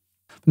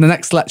 In the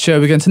next lecture,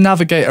 we're going to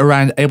navigate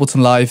around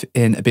Ableton Live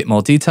in a bit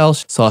more detail.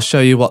 So I'll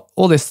show you what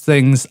all these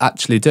things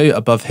actually do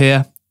above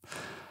here.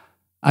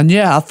 And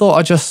yeah, I thought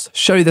I'd just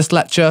show you this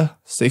lecture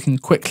so you can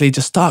quickly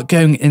just start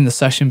going in the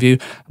session view,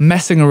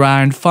 messing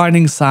around,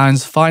 finding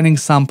sounds, finding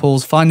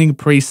samples, finding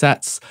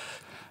presets,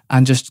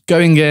 and just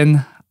going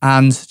in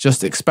and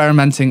just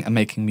experimenting and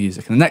making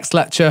music. In the next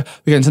lecture,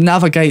 we're going to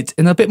navigate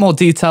in a bit more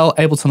detail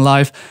Ableton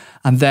Live.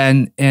 And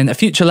then in a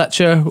future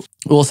lecture,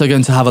 we're also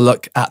going to have a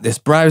look at this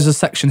browser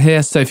section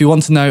here. So if you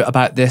want to know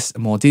about this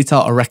in more detail,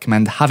 I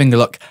recommend having a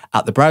look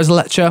at the browser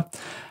lecture.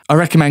 I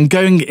recommend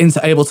going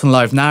into Ableton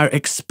Live now,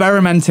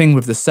 experimenting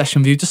with the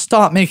session view. Just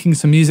start making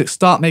some music,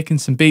 start making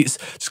some beats,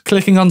 just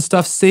clicking on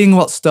stuff, seeing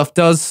what stuff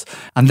does,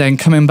 and then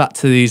coming back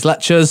to these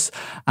lectures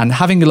and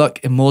having a look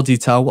in more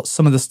detail what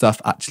some of the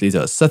stuff actually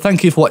does. So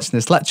thank you for watching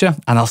this lecture,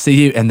 and I'll see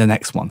you in the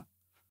next one.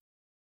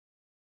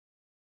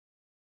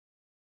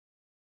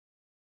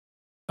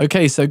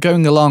 Okay, so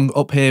going along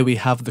up here, we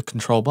have the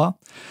control bar.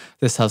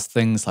 This has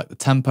things like the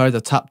tempo,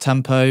 the tap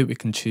tempo. We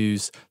can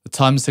choose the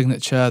time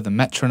signature, the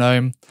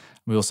metronome.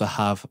 We also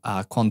have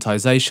our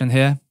quantization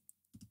here.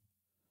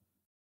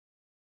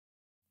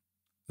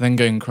 Then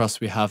going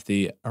across, we have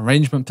the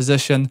arrangement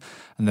position,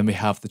 and then we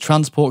have the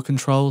transport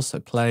controls, so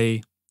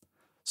play,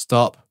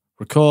 stop,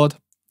 record.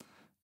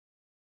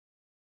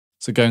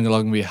 So going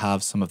along, we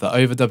have some of the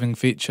overdubbing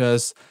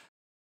features.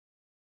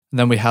 And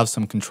then we have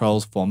some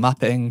controls for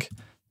mapping,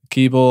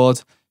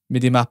 keyboard,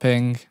 MIDI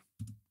mapping.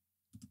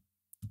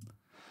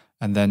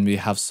 And then we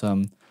have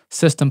some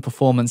system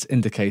performance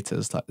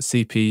indicators like the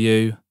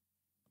CPU,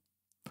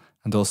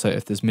 and also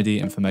if there's MIDI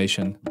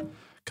information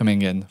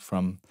coming in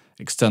from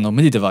external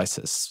MIDI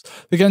devices.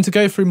 We're going to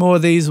go through more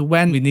of these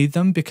when we need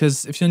them,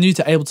 because if you're new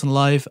to Ableton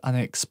Live and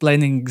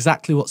explaining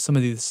exactly what some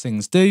of these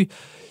things do,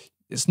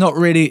 it's not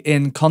really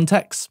in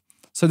context.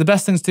 So the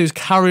best thing to do is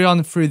carry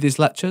on through these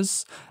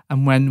lectures,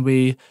 and when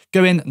we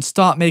go in and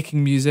start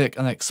making music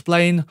and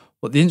explain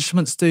what the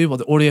instruments do, what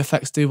the audio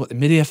effects do, what the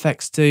MIDI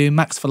effects do,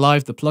 Max for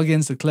Live, the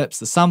plugins, the clips,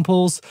 the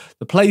samples,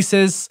 the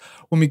places,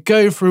 when we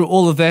go through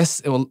all of this,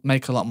 it will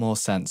make a lot more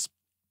sense.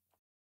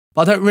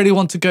 But I don't really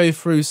want to go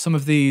through some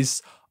of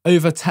these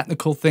over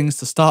technical things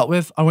to start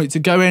with. I want you to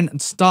go in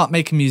and start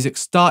making music,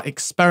 start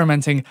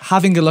experimenting,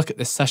 having a look at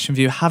this session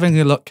view, having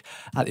a look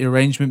at the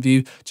arrangement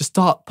view, just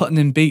start putting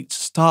in beats,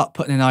 start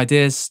putting in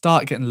ideas,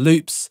 start getting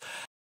loops.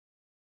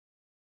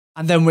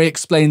 And then we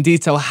explain in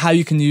detail how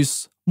you can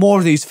use more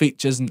of these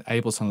features in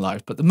Ableton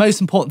Live. But the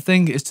most important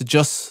thing is to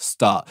just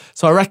start.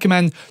 So I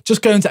recommend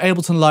just going to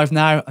Ableton Live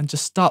now and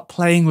just start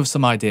playing with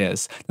some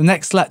ideas. The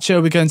next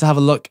lecture, we're going to have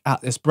a look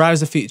at this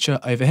browser feature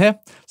over here.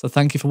 So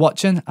thank you for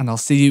watching, and I'll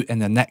see you in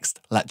the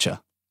next lecture.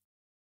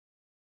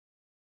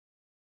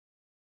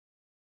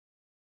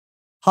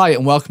 Hi,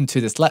 and welcome to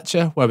this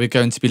lecture where we're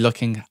going to be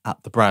looking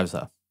at the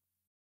browser.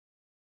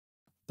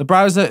 The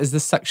browser is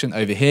this section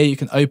over here. You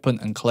can open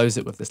and close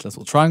it with this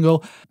little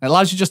triangle. It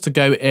allows you just to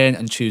go in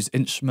and choose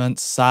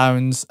instruments,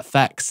 sounds,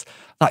 effects,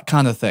 that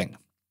kind of thing.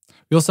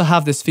 We also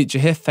have this feature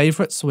here,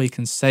 favorites, where you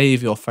can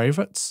save your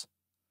favorites.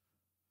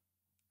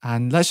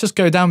 And let's just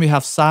go down. We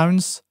have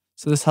sounds.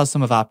 So this has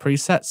some of our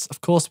presets. Of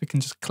course, we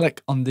can just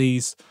click on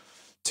these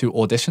to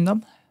audition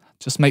them.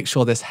 Just make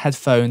sure this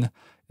headphone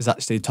is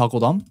actually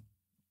toggled on,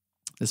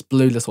 this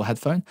blue little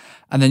headphone.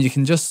 And then you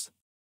can just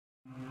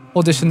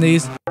audition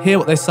these, hear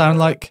what they sound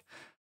like.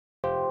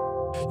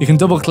 You can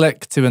double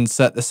click to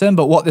insert this in,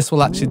 but what this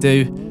will actually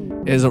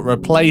do is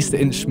replace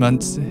the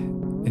instruments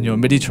in your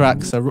MIDI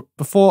track. So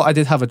before I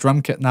did have a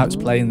drum kit, now it's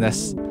playing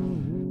this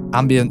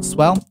ambient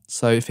swell.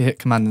 So if you hit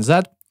Command and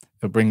Z,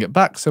 it'll bring it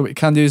back. So what you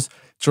can do is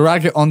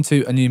drag it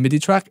onto a new MIDI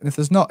track. And if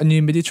there's not a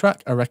new MIDI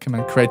track, I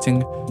recommend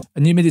creating a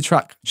new MIDI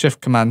track, Shift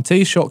Command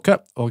T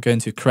shortcut, or going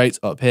to create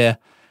up here,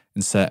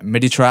 insert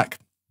MIDI track.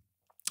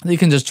 You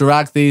can just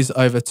drag these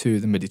over to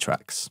the MIDI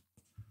tracks.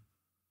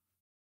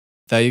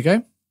 There you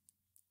go.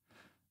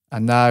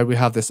 And now we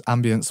have this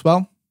ambient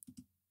swell.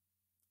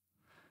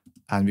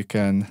 And we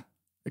can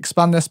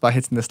expand this by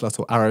hitting this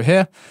little arrow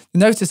here. You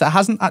notice it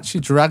hasn't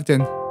actually dragged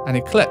in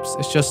any clips.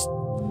 It's just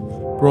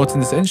brought in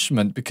this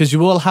instrument, because you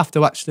will have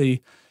to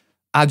actually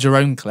add your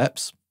own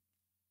clips.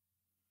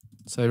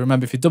 So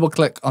remember, if you double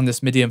click on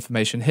this MIDI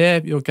information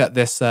here, you'll get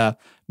this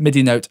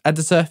MIDI note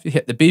editor. If you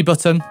hit the B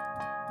button,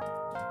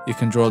 you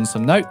can draw in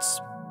some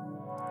notes.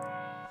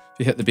 If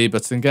you hit the B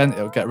button again,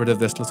 it'll get rid of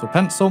this little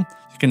pencil.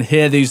 You can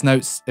hear these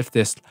notes if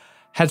this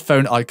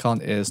headphone icon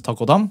is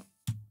toggled on.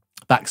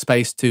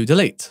 Backspace to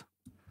delete.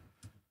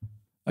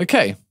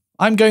 Okay,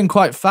 I'm going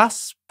quite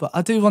fast, but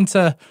I do want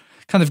to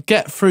kind of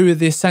get through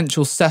the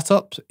essential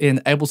setup in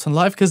Ableton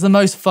Live, because the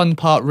most fun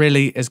part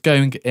really is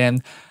going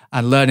in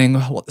and learning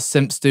what the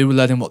synths do,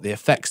 learning what the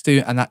effects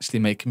do, and actually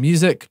making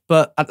music.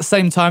 But at the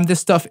same time,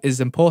 this stuff is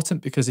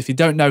important, because if you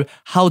don't know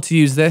how to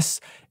use this,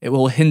 it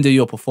will hinder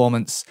your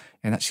performance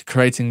in actually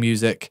creating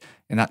music,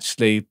 in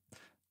actually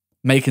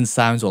making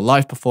sounds or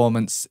live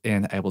performance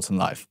in Ableton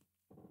Live.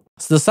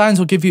 So the sounds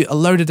will give you a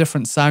load of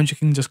different sounds. You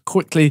can just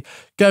quickly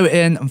go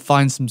in and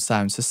find some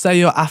sounds. So say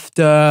you're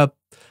after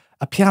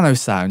a piano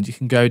sound, you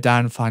can go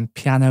down and find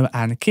piano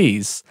and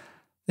keys.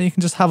 Then you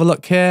can just have a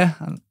look here,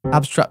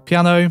 abstract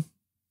piano.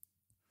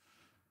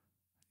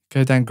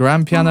 Go down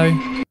grand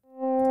piano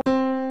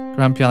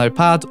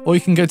pad, or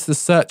you can go to the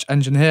search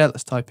engine here.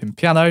 Let's type in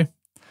piano,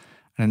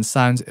 and in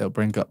sounds, it'll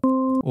bring up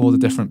all the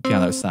different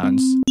piano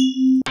sounds.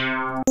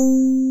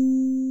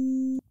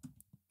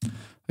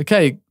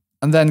 Okay,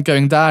 and then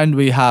going down,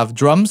 we have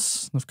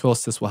drums. Of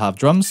course, this will have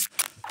drums.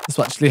 This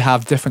will actually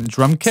have different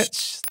drum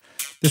kits.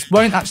 This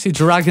won't actually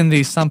drag in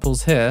these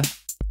samples here.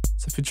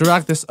 So if we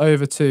drag this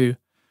over to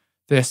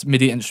this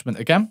MIDI instrument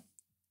again,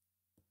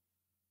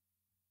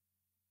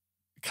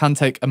 It can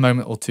take a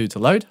moment or two to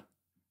load.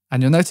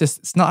 And you'll notice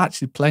it's not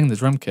actually playing the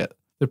drum kit.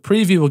 The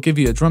preview will give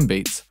you a drum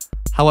beat.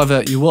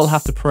 However, you will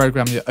have to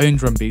program your own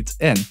drum beats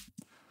in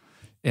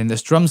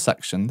this drum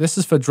section. This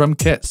is for drum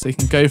kits, so you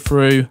can go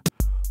through,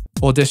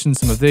 audition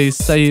some of these.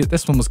 Say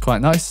this one was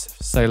quite nice.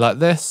 Say like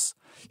this.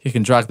 You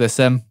can drag this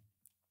in,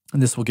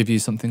 and this will give you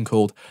something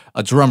called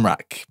a drum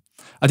rack.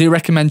 I do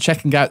recommend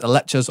checking out the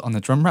lectures on the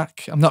drum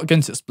rack. I'm not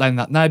going to explain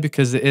that now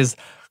because it is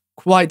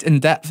quite in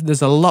depth.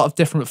 There's a lot of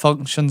different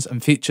functions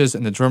and features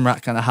in the drum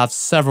rack, and I have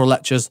several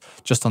lectures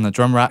just on the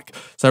drum rack.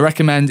 So I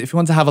recommend, if you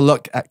want to have a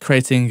look at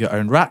creating your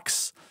own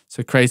racks,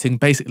 so creating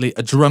basically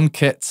a drum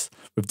kit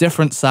with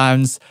different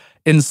sounds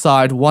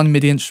inside one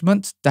MIDI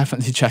instrument,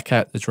 definitely check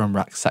out the drum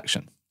rack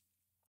section.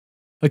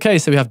 Okay,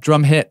 so we have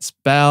drum hits,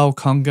 bell,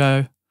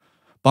 conga,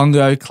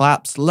 bongo,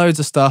 claps, loads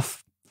of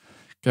stuff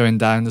going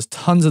down. There's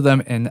tons of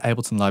them in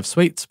Ableton Live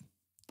Suite.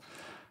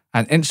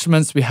 And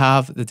instruments, we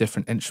have the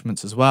different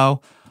instruments as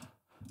well.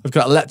 We've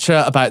got a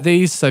lecture about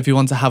these, so if you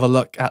want to have a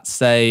look at,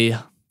 say,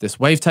 this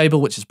Wavetable,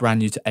 which is brand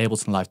new to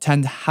Ableton Live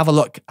 10, have a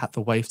look at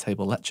the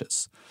Wavetable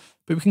lectures.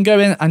 But we can go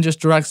in and just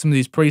drag some of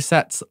these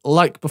presets.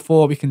 Like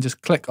before, we can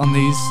just click on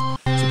these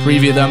to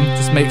preview them.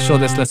 Just make sure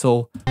this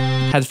little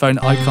headphone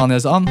icon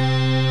is on.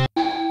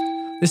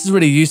 This is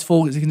really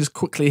useful because you can just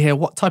quickly hear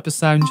what type of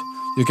sound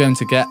you're going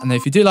to get. And then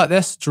if you do like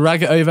this,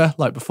 drag it over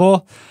like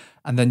before,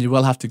 and then you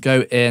will have to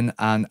go in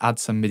and add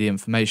some MIDI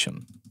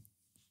information.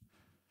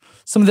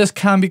 Some of this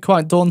can be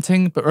quite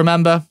daunting, but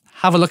remember,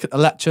 have a look at the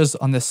lectures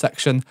on this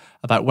section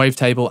about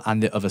Wavetable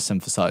and the other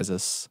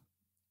synthesizers.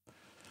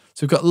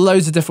 So we've got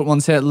loads of different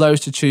ones here,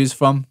 loads to choose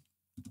from.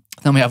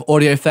 Then we have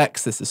audio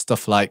effects. This is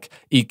stuff like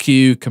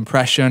EQ,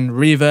 compression,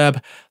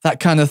 reverb, that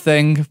kind of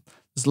thing.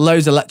 There's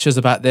loads of lectures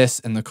about this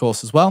in the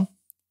course as well.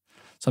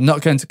 So I'm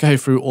not going to go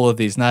through all of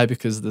these now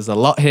because there's a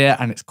lot here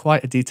and it's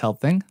quite a detailed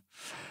thing.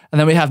 And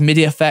then we have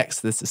MIDI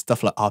effects. This is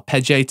stuff like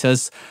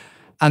arpeggiators.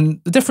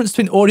 And the difference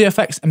between audio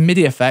effects and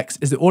MIDI effects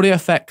is the audio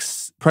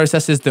effects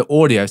processes the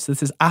audio. So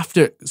this is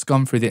after it's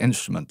gone through the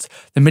instrument.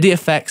 The MIDI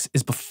effects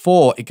is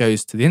before it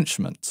goes to the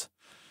instrument.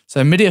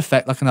 So a MIDI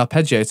effect like an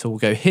arpeggiator will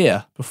go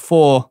here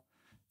before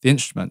the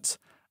instrument.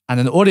 And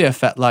an audio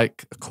effect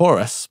like a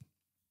chorus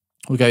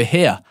will go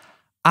here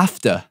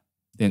after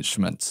the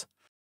instrument.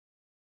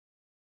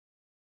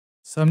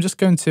 So I'm just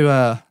going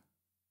to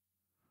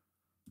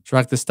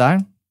drag this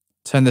down,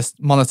 turn this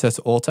monitor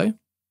to auto.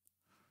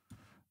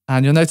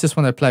 And you'll notice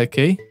when I play a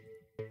key,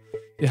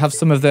 you have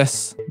some of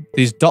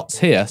these dots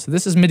here. So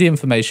this is MIDI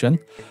information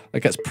that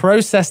gets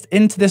processed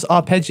into this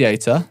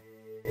arpeggiator.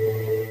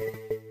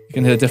 You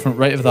can hear a different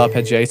rate of the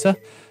arpeggiator.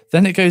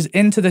 Then it goes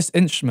into this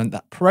instrument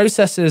that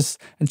processes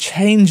and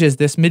changes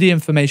this MIDI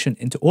information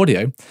into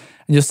audio. And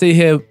you'll see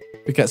here,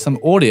 we get some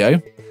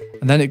audio,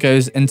 and then it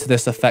goes into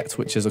this effect,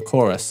 which is a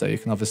chorus. So you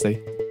can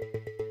obviously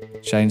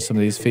change some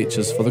of these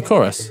features for the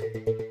chorus.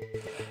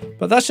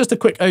 But that's just a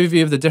quick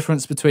overview of the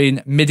difference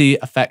between MIDI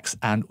effects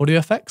and audio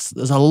effects.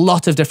 There's a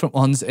lot of different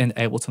ones in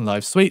Ableton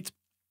Live Suite.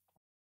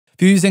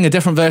 If you're using a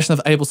different version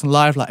of Ableton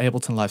Live, like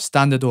Ableton Live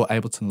Standard or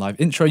Ableton Live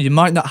Intro, you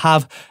might not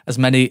have as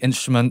many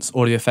instruments,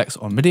 audio effects,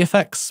 or MIDI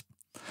effects.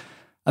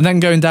 And then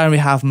going down, we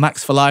have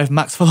Max for Live.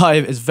 Max for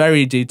Live is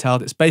very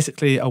detailed. It's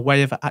basically a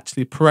way of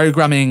actually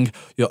programming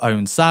your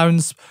own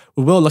sounds.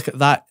 We will look at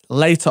that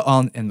later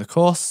on in the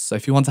course. So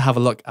if you want to have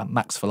a look at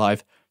Max for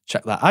Live,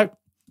 check that out.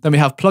 Then we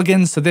have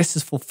plugins. So this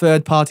is for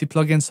third-party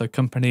plugins. So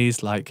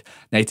companies like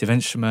Native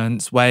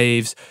Instruments,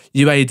 Waves,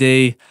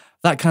 UAD,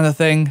 that kind of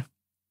thing.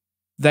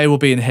 They will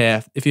be in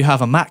here. If you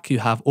have a Mac, you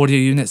have audio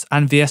units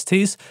and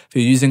VSTs. If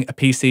you're using a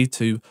PC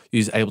to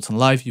use Ableton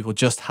Live, you will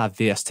just have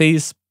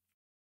VSTs.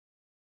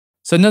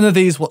 So none of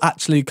these will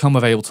actually come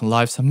with Ableton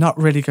Live. So I'm not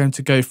really going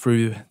to go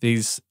through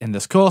these in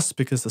this course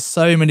because there's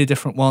so many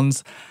different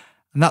ones.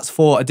 And that's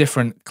for a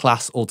different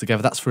class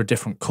altogether. That's for a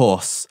different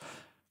course.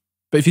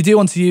 But if you do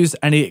want to use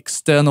any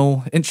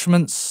external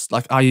instruments,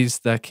 like I use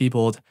the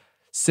keyboard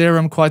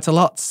Serum quite a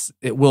lot,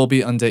 it will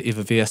be under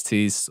either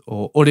VSTs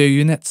or audio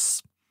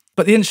units.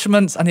 But the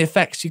instruments and the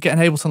effects you get in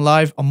Ableton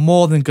Live are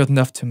more than good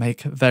enough to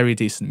make very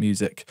decent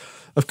music.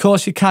 Of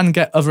course, you can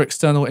get other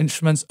external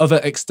instruments, other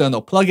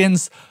external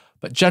plugins,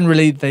 but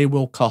generally they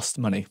will cost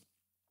money.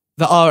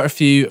 There are a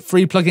few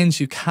free plugins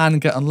you can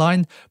get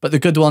online, but the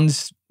good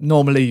ones,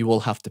 normally you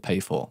will have to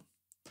pay for.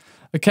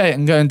 Okay,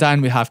 and going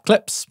down, we have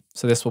clips.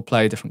 So this will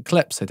play different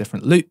clips, so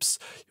different loops.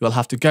 You will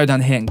have to go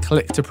down here and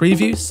click to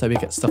preview. So we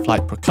get stuff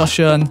like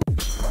percussion.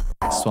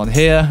 This one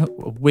here,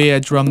 a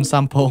weird drum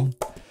sample.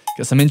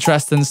 Get some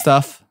interesting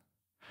stuff.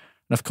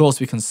 And of course,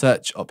 we can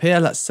search up here.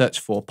 Let's search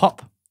for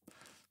pop.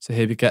 So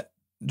here we get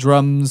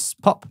drums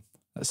pop.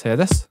 Let's hear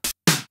this.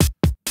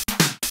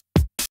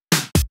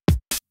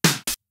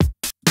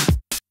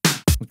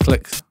 We'll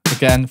click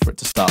again for it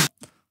to start.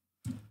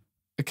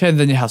 Okay, and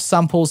then you have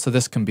samples. So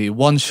this can be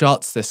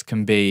one-shots. This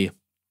can be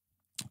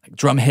like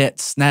drum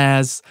hits,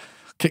 snares,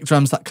 kick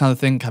drums, that kind of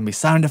thing. Can be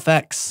sound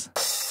effects,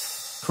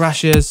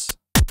 crashes.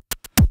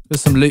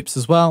 There's some loops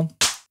as well.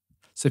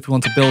 So if you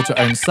want to build your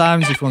own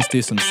sounds, if you want to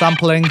do some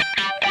sampling,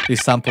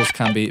 these samples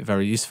can be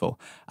very useful.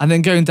 And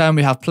then going down,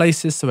 we have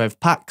places, so we have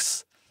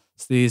packs.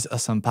 So these are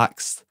some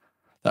packs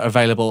that are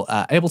available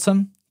at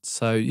Ableton.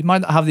 So you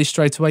might not have these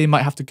straight away. You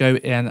might have to go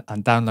in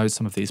and download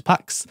some of these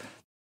packs.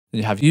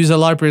 Then you have user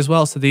library as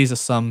well. So these are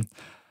some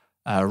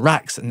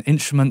racks and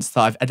instruments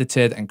that I've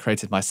edited and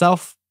created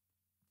myself.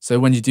 So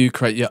when you do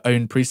create your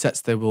own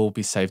presets, they will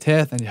be saved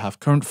here. Then you have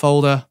current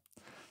folder.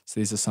 So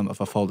these are some of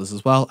our folders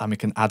as well, and we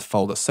can add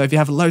folders. So if you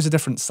have loads of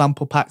different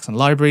sample packs and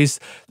libraries,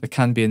 they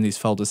can be in these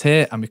folders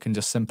here, and we can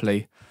just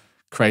simply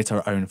create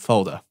our own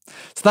folder.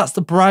 So that's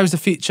the browser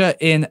feature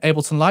in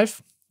Ableton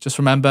Live. Just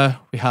remember,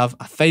 we have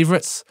our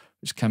favorites,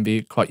 which can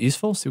be quite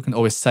useful. So we can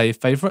always save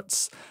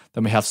favorites.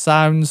 Then we have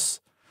sounds.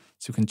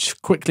 So we can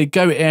quickly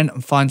go in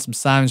and find some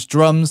sounds.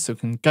 Drums, so we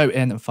can go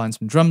in and find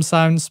some drum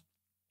sounds.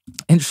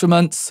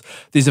 Instruments,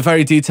 these are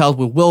very detailed.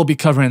 We will be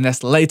covering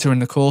this later in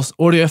the course.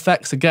 Audio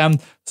effects, again,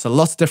 there's a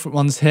lot of different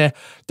ones here.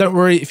 Don't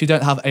worry if you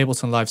don't have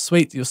Ableton Live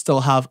Suite, you'll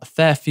still have a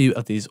fair few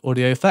of these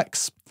audio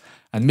effects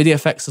and MIDI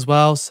effects as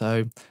well.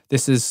 So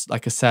this is,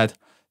 like I said,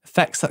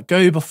 effects that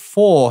go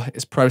before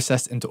it's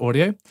processed into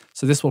audio.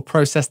 So this will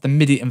process the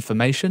MIDI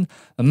information.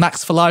 The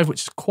Max for Live,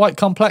 which is quite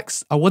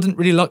complex. I wouldn't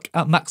really look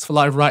at Max for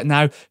Live right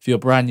now if you're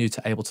brand new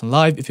to Ableton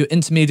Live. If you're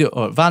intermediate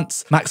or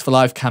advanced, Max for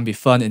Live can be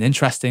fun and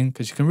interesting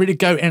because you can really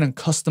go in and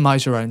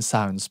customize your own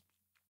sounds.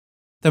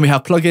 Then we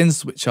have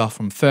plugins, which are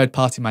from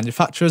third-party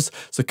manufacturers,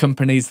 so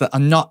companies that are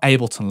not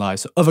Ableton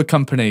Live. So other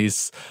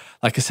companies,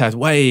 like I said,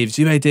 Waves,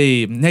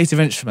 UAD, Native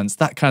Instruments,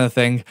 that kind of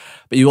thing,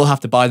 but you will have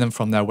to buy them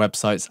from their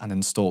websites and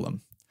install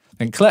them.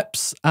 Then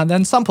clips, and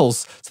then samples.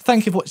 So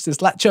thank you for watching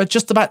this lecture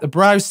just about the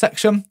browse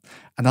section,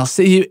 and I'll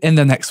see you in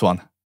the next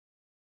one.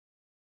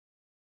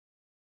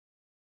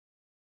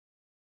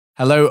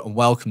 Hello and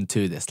welcome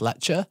to this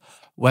lecture,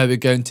 where we're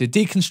going to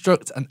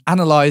deconstruct and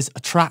analyze a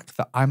track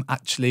that I'm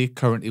actually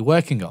currently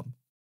working on.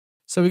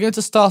 So we're going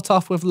to start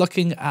off with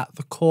looking at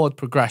the chord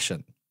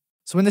progression.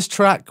 So in this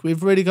track,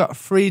 we've really got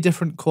 3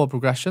 different chord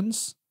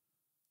progressions.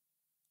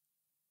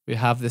 We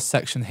have this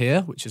section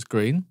here, which is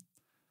green.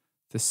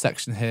 This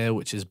section here,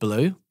 which is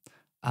blue,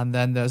 and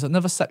then there's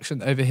another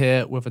section over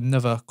here with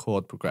another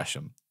chord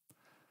progression.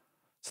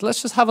 So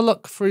let's just have a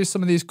look through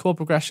some of these chord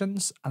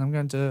progressions, and I'm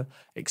going to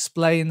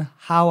explain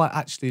how I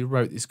actually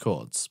wrote these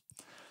chords.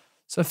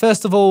 So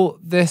first of all,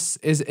 this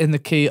is in the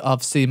key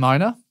of C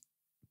minor,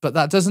 but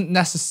that doesn't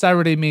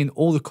necessarily mean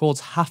all the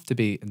chords have to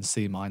be in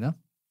C minor.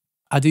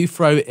 I do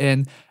throw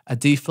in a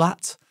D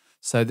flat,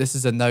 so this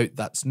is a note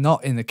that's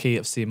not in the key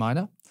of C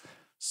minor.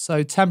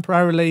 So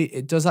temporarily,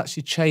 it does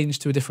actually change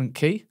to a different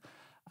key.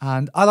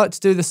 And I like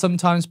to do this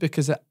sometimes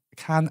because it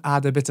can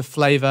add a bit of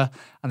flavor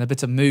and a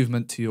bit of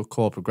movement to your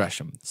chord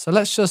progression. So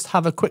let's just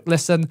have a quick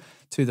listen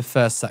to the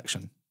first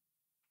section.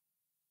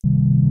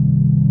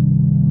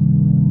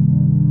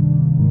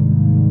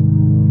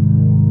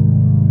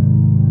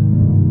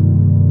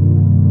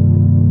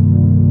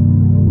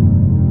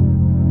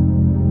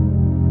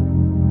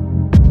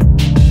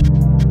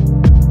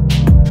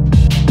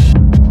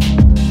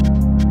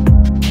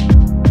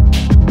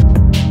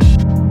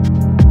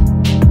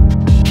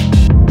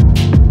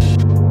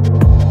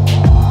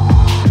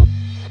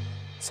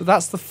 So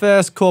that's the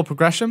first chord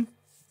progression.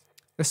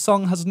 This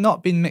song has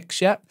not been mixed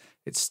yet.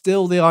 It's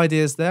still the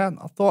ideas there. And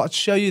I thought I'd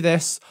show you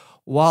this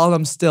while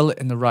I'm still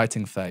in the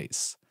writing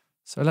phase.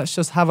 So let's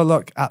just have a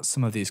look at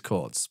some of these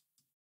chords.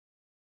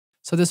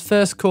 So this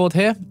first chord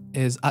here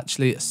is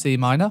actually a C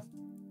minor.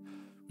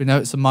 We know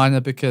it's a minor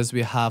because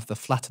we have the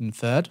flattened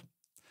third.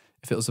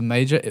 If it was a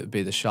major, it would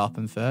be the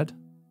sharpened third.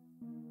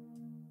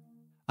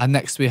 And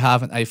next we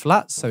have an A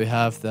flat. So we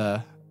have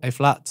the A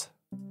flat,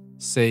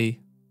 C,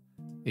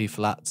 E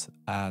flat,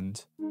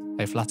 and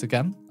A flat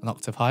again, an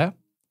octave higher.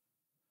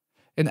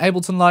 In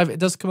Ableton Live, it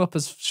does come up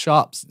as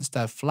sharps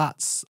instead of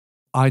flats.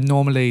 I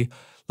normally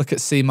look at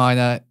C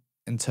minor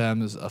in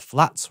terms of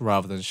flats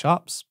rather than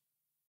sharps.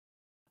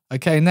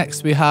 Okay,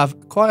 next we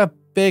have quite a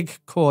big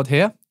chord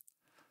here.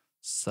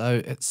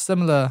 So it's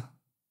similar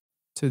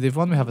to the other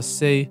one. We have a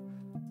C,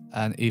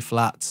 an E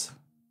flat,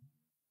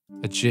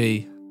 a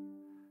G,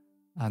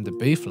 and a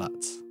B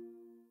flat.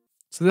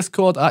 So this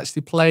chord I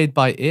actually played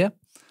by ear.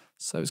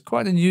 So it's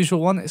quite an unusual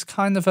one. It's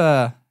kind of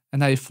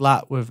an A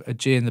flat with a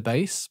G in the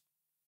bass.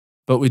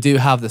 But we do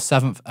have the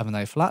 7th of an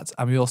A flat,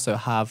 and we also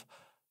have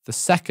the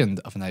 2nd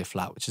of an A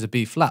flat, which is a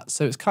B flat.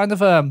 So it's kind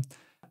of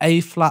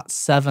A flat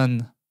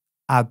 7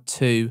 add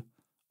 2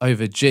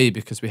 over G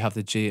because we have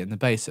the G in the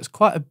bass. So it's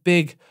quite a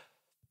big,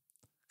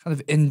 kind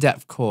of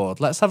in-depth chord.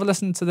 Let's have a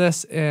listen to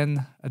this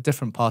in a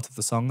different part of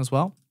the song as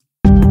well.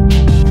 So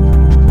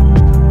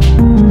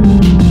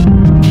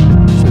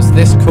it's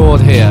this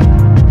chord here.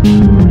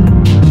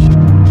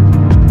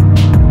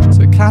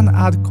 Can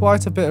add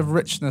quite a bit of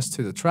richness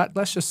to the track.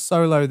 Let's just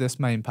solo this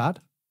main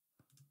pad.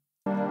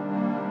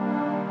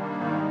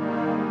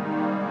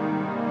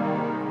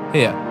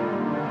 Here.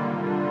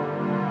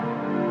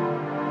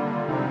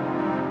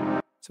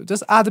 So it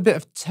does add a bit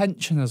of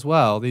tension as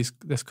well, this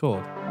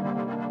chord.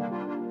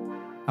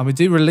 And we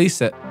do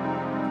release it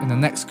in the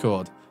next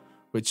chord,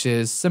 which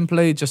is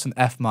simply just an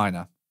F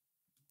minor.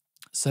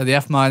 So the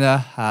F minor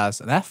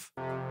has an F,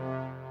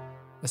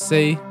 a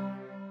C,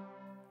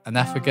 an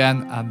F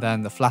again, and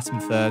then the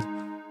flattened third,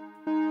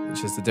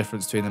 which is the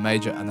difference between the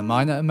major and the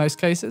minor in most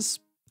cases.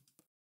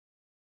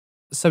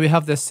 So we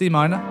have this C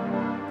minor,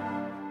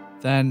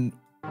 then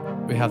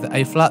we have the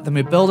A flat, then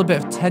we build a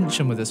bit of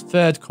tension with this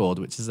third chord,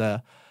 which is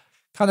a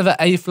kind of an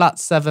A flat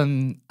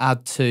 7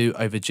 add 2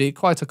 over G,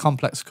 quite a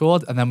complex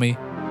chord, and then we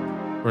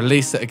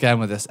release it again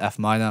with this F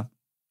minor.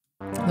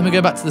 Then we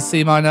go back to the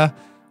C minor,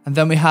 and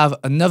then we have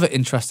another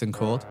interesting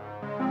chord.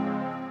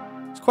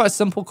 It's quite a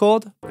simple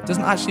chord, but it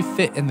doesn't actually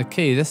fit in the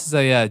key. This is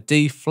a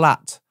D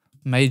flat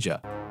major.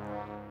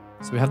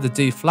 So we have the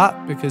D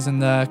flat because in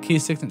the key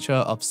signature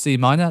of C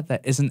minor,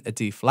 there isn't a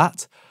D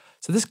flat.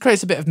 So this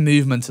creates a bit of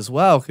movement as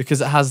well because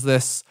it has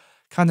this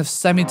kind of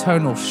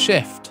semitonal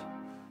shift.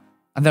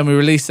 And then we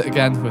release it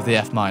again with the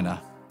F minor.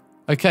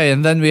 Okay,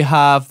 and then we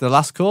have the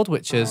last chord,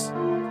 which is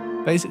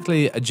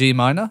basically a G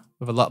minor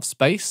with a lot of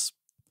space.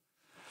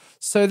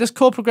 So this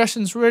chord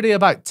progression is really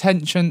about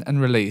tension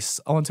and release.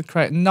 I want to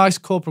create a nice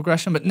chord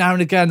progression, but now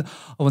and again,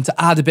 I want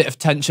to add a bit of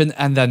tension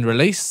and then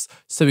release.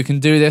 So we can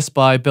do this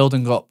by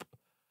building up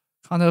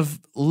kind of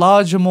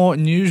larger, more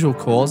unusual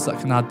chords that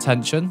can add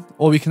tension,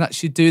 or we can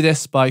actually do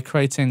this by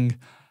creating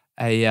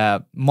a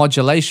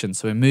modulation.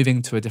 So we're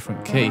moving to a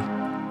different key,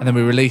 and then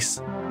we release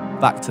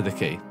back to the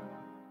key.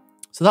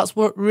 So that's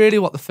really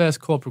what the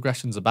first chord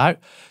progression is about.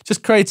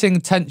 Just creating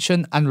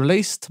tension and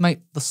release to make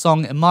the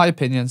song, in my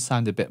opinion,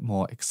 sound a bit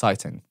more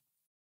exciting.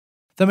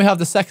 Then we have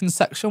the second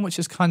section, which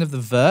is kind of the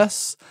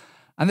verse.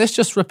 And this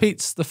just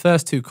repeats the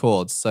first two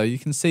chords. So you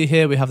can see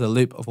here we have the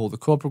loop of all the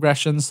chord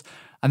progressions.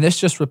 And this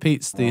just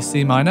repeats the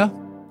C minor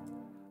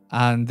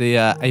and the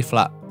A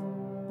flat.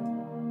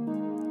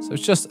 So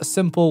it's just a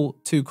simple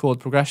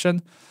 2-chord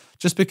progression.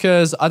 Just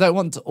because I don't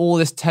want all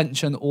this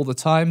tension all the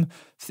time.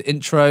 For the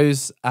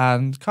intros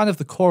and kind of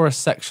the chorus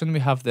section, we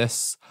have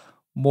this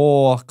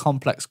more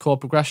complex chord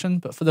progression.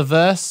 But for the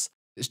verse,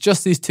 it's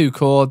just these 2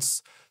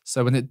 chords.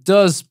 So when it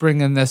does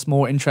bring in this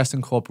more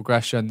interesting chord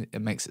progression,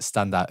 it makes it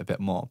stand out a bit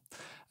more.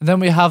 And then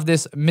we have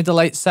this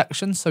middle 8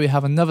 section. So we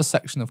have another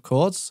section of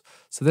chords.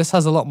 So this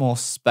has a lot more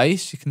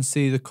space. You can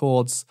see the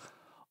chords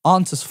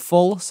aren't as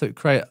full, so it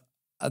creates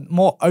a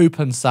more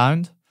open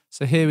sound.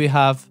 So here we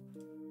have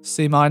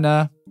C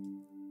minor,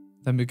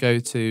 then we go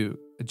to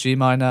a G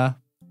minor,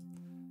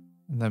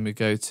 and then we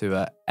go to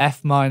a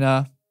F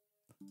minor,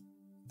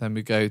 then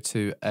we go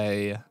to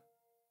a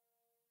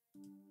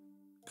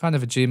kind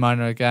of a G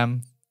minor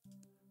again,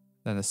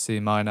 then a C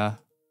minor,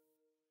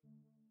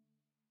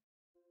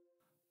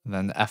 and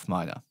then the F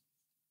minor.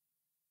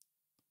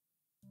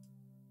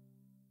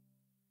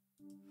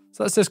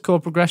 So that's this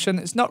chord progression.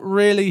 It's not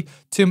really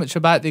too much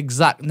about the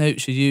exact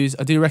notes you use.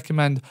 I do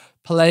recommend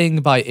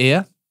playing by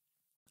ear,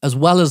 as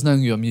well as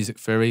knowing your music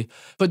theory.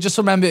 But just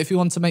remember, if you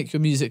want to make your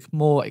music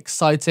more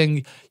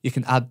exciting, you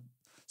can add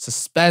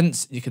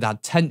suspense, you can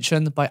add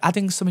tension by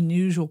adding some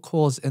unusual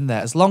chords in there.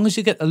 As long as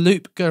you get a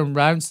loop going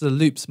round, so the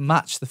loops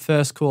match the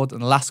first chord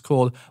and the last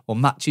chord will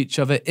match each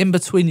other. In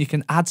between, you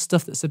can add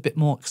stuff that's a bit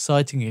more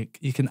exciting.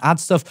 You can add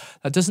stuff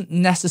that doesn't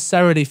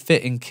necessarily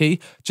fit in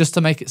key just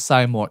to make it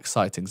sound more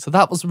exciting. So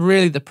that was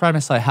really the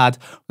premise I had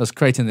when I was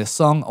creating this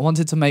song. I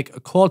wanted to make a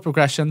chord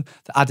progression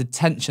that added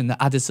tension, that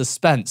added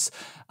suspense,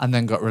 and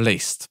then got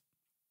released.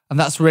 And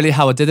that's really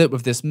how I did it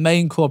with this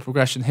main chord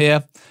progression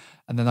here.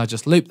 And then I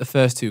just looped the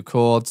first 2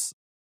 chords.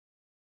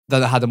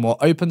 Then I had a more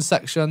open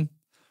section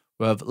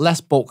with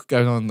less bulk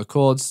going on in the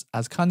chords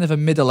as kind of a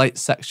middle 8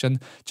 section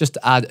just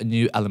to add a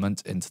new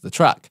element into the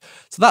track.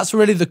 So that's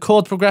really the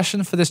chord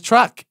progression for this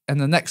track. In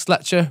the next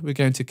lecture, we're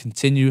going to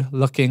continue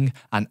looking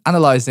and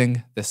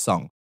analysing this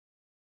song.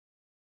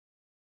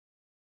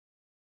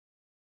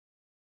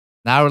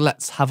 Now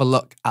let's have a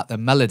look at the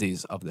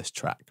melodies of this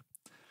track.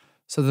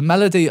 So the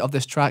melody of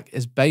this track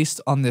is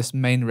based on this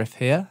main riff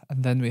here,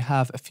 and then we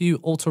have a few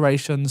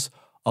alterations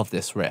of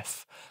this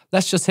riff.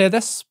 Let's just hear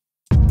this.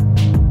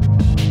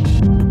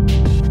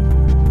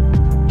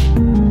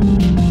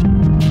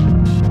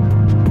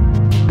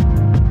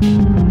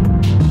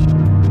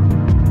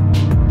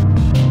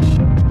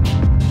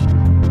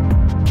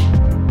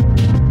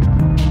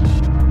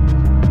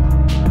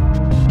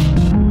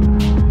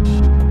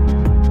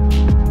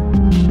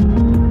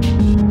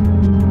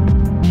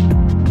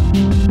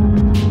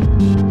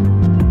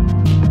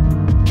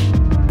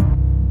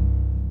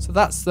 So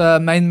that's the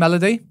main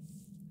melody.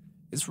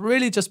 It's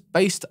really just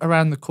based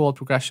around the chord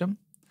progression.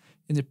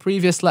 In the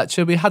previous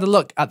lecture, we had a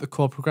look at the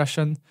chord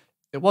progression.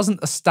 It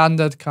wasn't a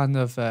standard kind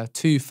of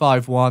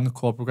 2-5-1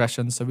 chord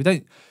progression, so we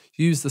don't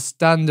use the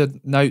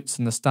standard notes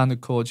and the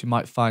standard chords you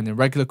might find in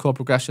regular chord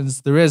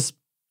progressions. There is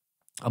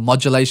a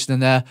modulation in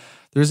there.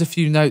 There is a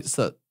few notes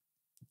that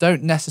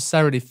don't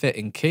necessarily fit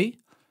in key,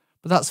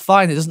 but that's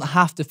fine. It doesn't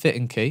have to fit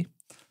in key.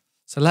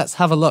 So let's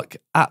have a look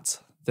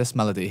at this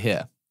melody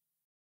here.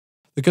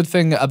 The good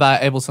thing about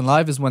Ableton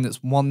Live is when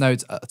it's one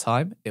note at a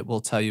time, it will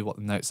tell you what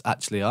the notes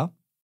actually are.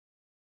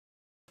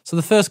 So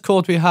the first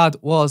chord we had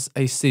was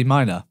a C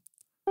minor.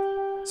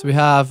 So we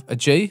have a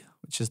G,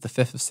 which is the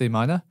 5th of C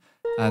minor,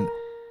 and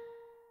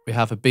we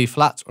have a B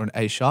flat or an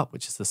A sharp,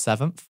 which is the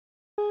 7th.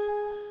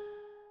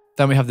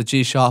 Then we have the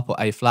G sharp or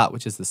A flat,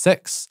 which is the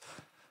 6th.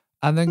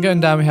 And then going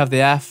down, we have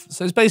the F.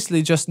 So it's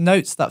basically just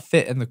notes that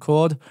fit in the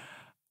chord.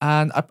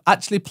 And I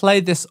actually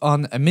played this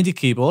on a MIDI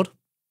keyboard.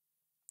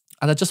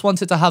 And I just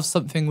wanted to have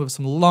something with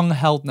some long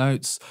held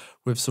notes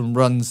with some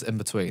runs in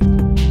between.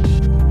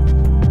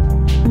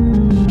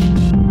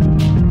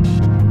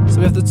 So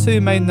we have the two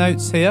main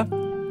notes here.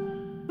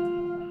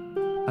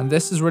 And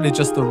this is really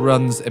just the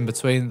runs in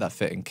between that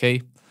fit in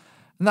key.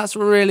 And that's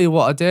really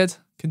what I did.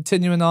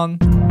 Continuing on.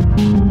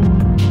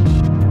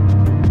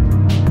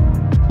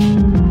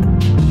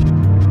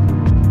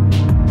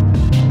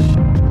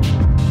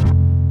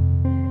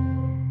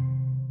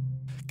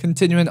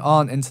 Continuing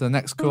on into the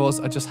next chorus,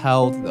 I just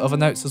held the other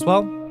notes as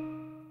well.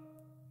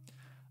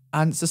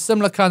 And it's a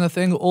similar kind of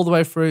thing all the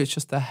way through, it's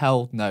just the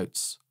held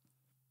notes.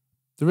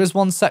 There is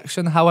one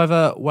section,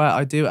 however, where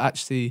I do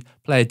actually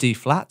play a D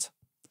flat.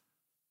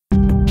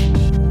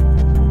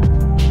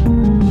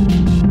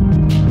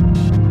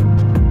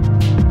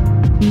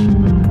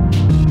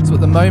 So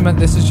at the moment,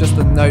 this is just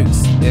the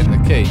notes in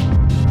the key.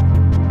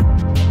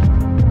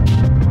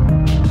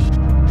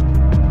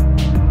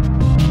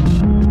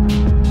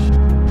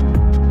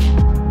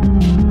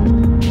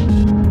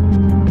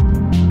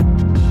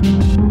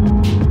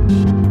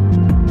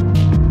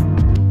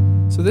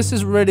 So this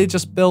is really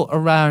just built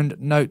around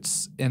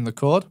notes in the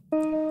chord,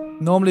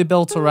 normally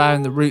built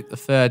around the root, the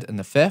 3rd and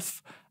the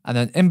 5th, and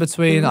then in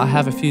between I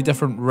have a few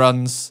different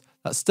runs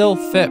that still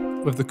fit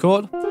with the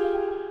chord.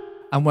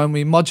 And when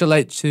we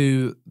modulate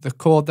to the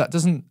chord that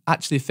doesn't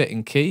actually fit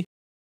in key,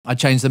 I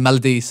change the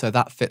melody so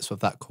that fits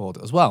with that chord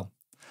as well.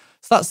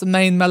 So that's the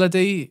main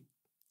melody.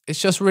 It's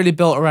just really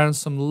built around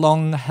some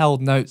long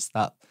held notes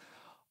that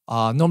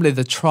are normally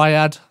the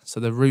triad,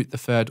 so the root, the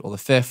 3rd or the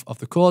 5th of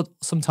the chord,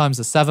 sometimes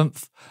the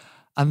 7th.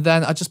 And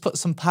then I just put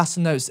some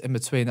pattern notes in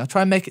between. I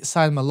try and make it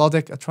sound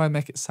melodic. I try and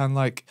make it sound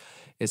like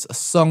it's a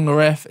song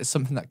riff. It's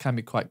something that can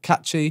be quite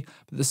catchy,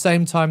 but at the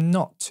same time,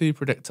 not too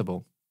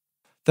predictable.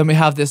 Then we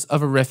have this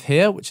other riff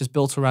here, which is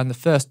built around the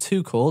first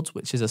two chords,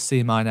 which is a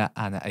C minor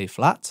and an A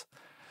flat.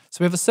 So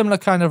we have a similar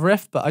kind of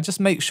riff, but I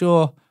just make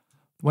sure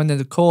when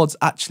the chords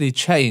actually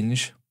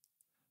change,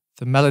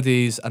 the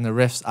melodies and the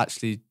riffs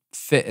actually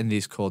fit in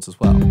these chords as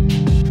well.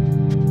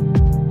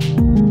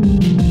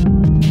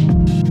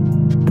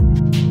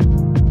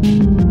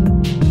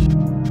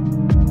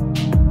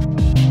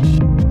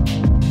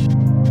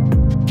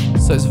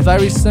 So it's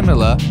very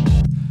similar,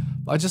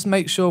 but I just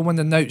make sure when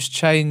the notes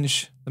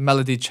change, the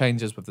melody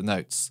changes with the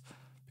notes.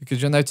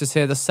 Because you'll notice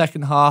here the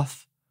second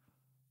half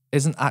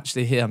isn't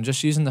actually here. I'm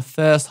just using the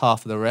first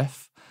half of the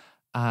riff,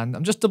 and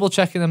I'm just double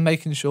checking and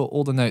making sure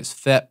all the notes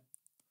fit,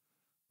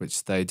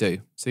 which they do.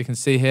 So you can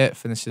see here it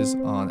finishes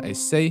on a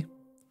C,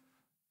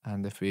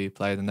 and if we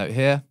play the note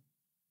here,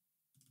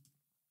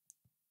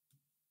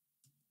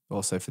 it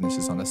also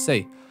finishes on a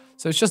C.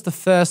 So it's just the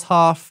first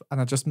half, and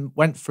I just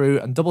went through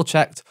and double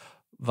checked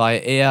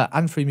via ear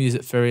and through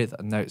music theory that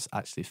the notes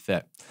actually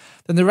fit.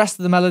 Then the rest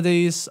of the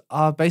melodies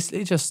are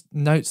basically just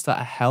notes that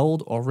are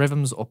held, or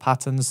rhythms or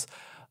patterns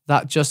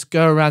that just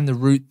go around the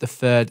root, the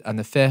 3rd and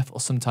the 5th, or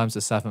sometimes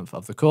the 7th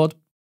of the chord.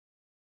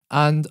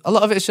 And a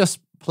lot of it's just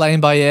playing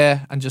by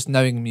ear and just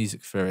knowing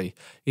music theory.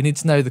 You need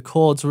to know the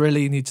chords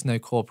really, you need to know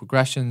chord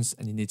progressions,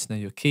 and you need to know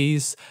your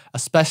keys,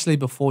 especially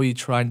before you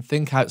try and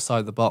think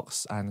outside the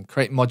box and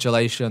create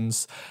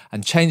modulations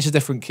and change the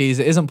different keys.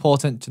 It is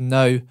important to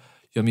know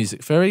your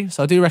music theory.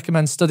 So I do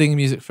recommend studying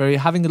music theory,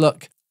 having a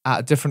look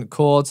at different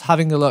chords,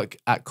 having a look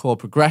at chord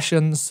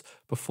progressions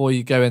before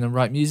you go in and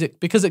write music,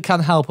 because it can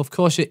help. Of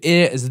course, your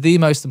ear is the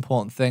most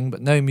important thing,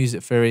 but knowing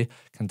music theory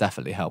can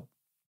definitely help.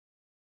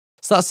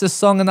 So that's this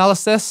song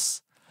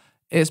analysis.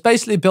 It's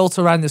basically built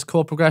around this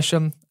chord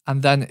progression,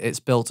 and then it's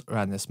built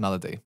around this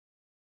melody.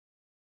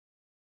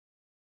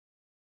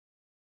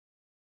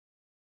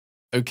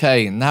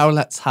 Okay, now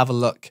let's have a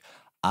look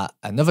at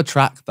another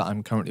track that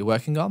I'm currently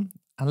working on.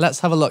 And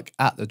let's have a look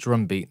at the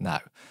drum beat now.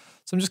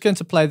 So I'm just going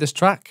to play this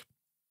track.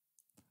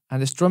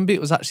 And this drum beat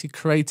was actually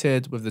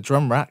created with the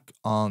drum rack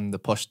on the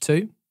push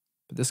 2.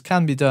 But this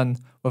can be done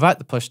without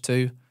the push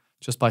 2,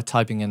 just by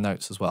typing in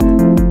notes as well.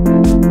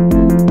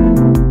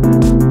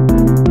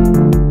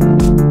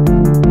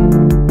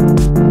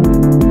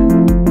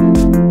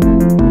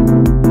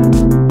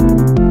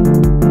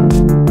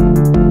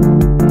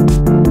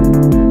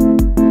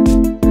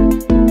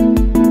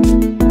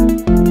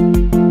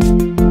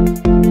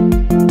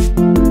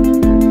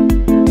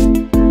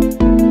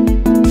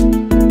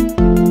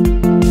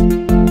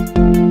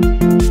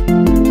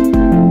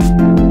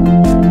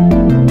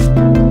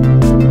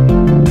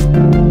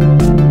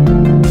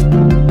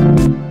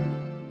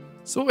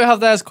 So what we have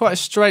there is quite a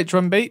straight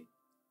drum beat.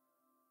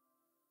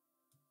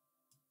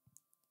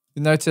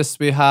 You notice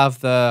we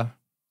have the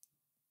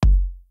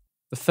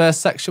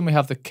first section, we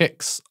have the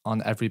kicks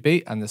on every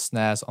beat and the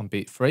snares on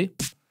beat 3.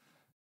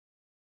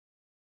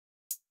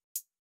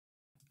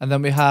 And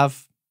then we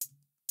have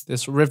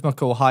this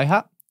rhythmical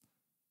hi-hat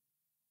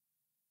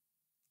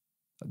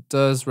that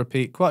does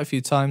repeat quite a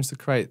few times to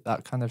create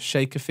that kind of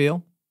shaker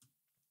feel.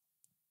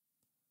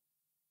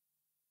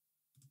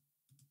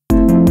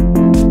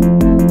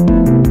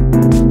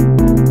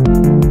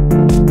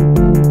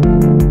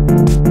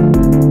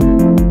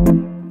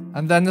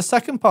 And then the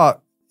second part,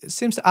 it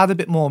seems to add a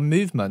bit more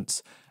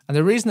movement. And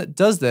the reason it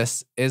does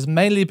this is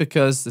mainly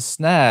because the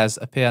snares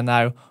appear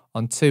now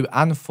on 2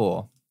 and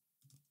 4.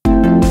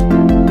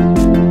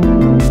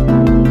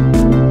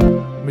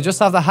 We just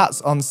have the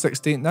hats on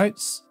 16th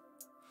notes.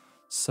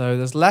 So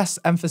there's less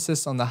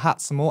emphasis on the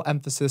hats and more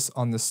emphasis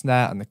on the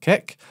snare and the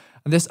kick.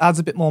 And this adds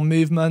a bit more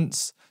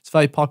movement. It's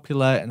very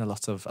popular in a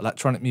lot of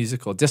electronic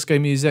music or disco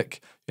music.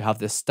 You have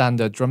this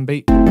standard drum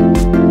beat.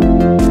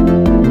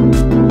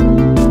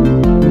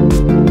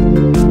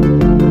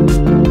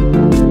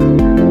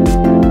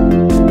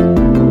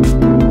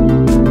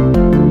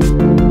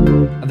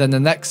 And then the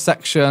next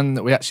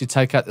section, we actually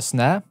take out the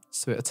snare.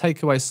 So it'll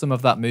take away some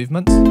of that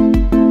movement.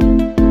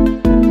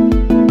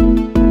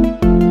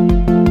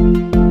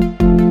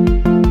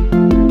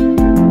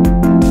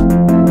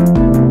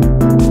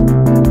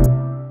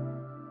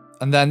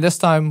 And then this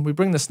time we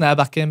bring the snare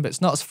back in, but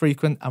it's not as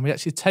frequent, and we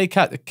actually take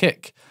out the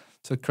kick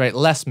to create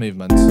less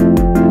movement.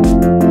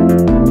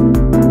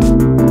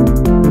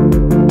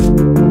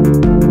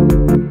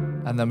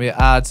 And then we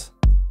add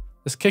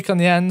this kick on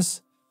the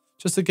ends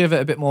just to give it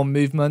a bit more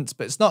movement,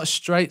 but it's not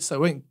straight, so it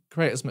won't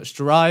create as much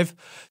drive.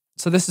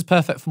 So this is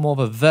perfect for more of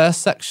a verse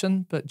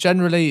section, but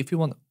generally if you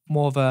want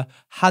more of a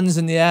hands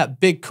in the air,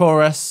 big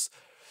chorus,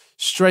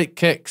 straight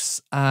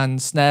kicks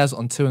and snares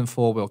on 2 and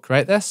 4 will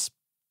create this.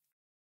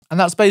 And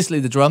that's basically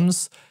the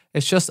drums.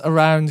 It's just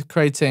around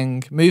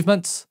creating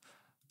movements.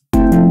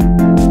 And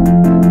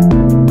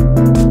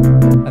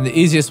the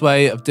easiest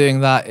way of doing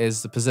that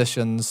is the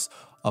positions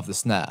of the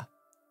snare.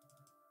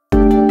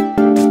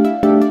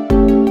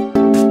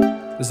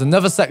 There's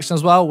another section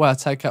as well where I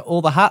take out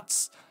all the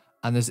hats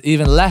and there's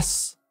even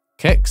less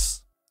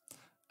kicks.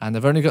 And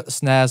I've only got the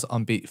snares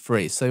on beat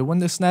 3. So when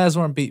the snares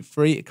are on beat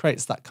 3, it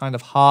creates that kind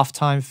of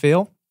half-time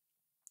feel.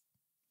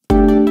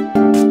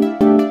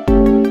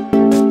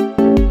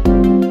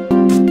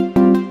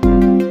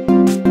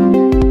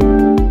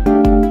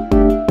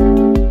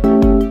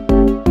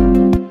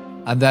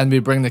 And then we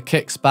bring the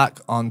kicks back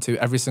onto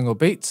every single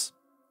beat,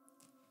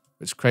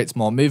 which creates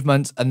more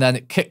movement, and then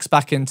it kicks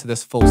back into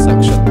this full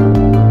section.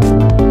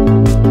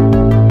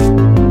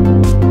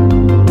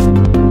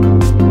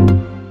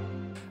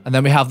 And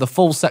then we have the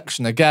full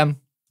section again,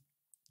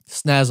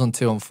 snares on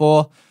 2 and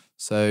 4.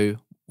 So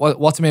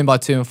what I mean by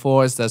 2 and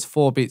 4 is there's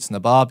 4 beats in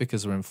a bar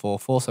because we're in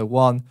 4/4. So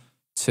 1,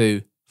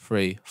 2,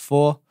 3,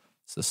 4.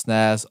 So the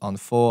snares on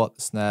 4,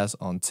 the snares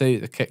on 2,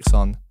 the kicks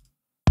on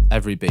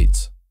every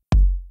beat.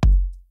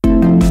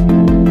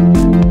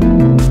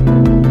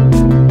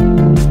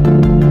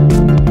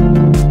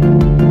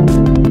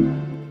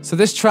 So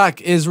this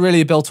track is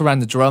really built around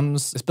the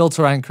drums. It's built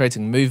around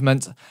creating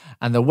movement.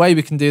 And the way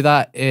we can do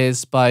that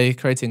is by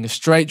creating a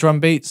straight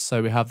drum beat.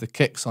 So we have the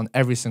kicks on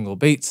every single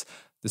beat,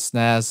 the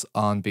snares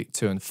on beat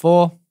 2 and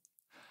 4.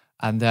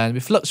 And then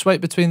we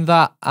fluctuate between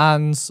that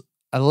and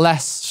a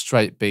less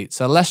straight beat.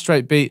 So a less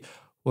straight beat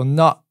will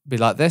not be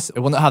like this. It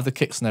will not have the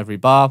kicks on every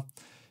bar.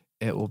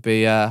 It will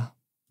be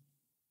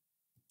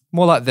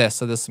more like this.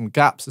 So there's some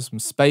gaps, there's some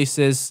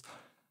spaces.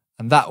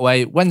 And that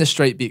way, when the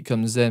straight beat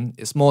comes in,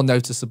 it's more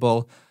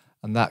noticeable.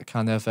 And that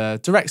kind of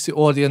directs the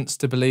audience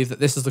to believe that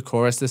this is the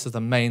chorus, this is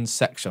the main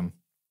section.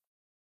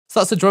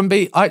 So that's the drum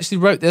beat. I actually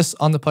wrote this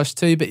on the Push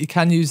 2, but you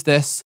can use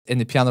this in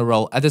the piano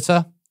roll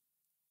editor.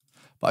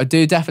 But I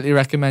do definitely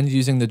recommend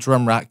using the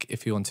drum rack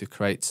if you want to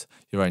create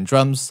your own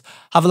drums.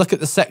 Have a look at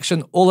the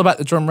section all about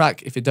the drum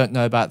rack if you don't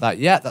know about that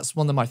yet. That's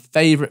one of my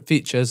favorite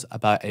features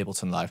about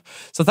Ableton Live.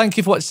 So thank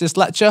you for watching this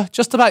lecture,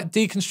 just about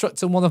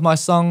deconstructing one of my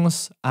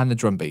songs and the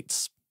drum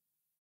beats.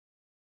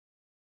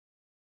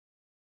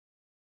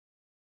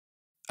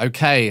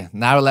 Okay,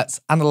 now let's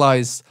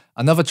analyze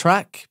another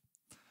track.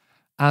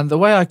 And the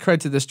way I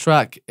created this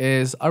track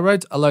is I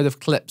wrote a load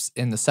of clips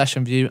in the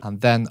session view and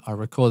then I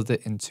recorded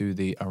it into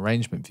the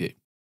arrangement view.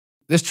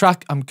 This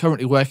track I'm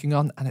currently working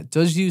on, and it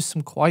does use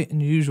some quite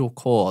unusual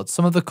chords.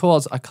 Some of the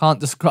chords I can't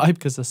describe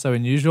because they're so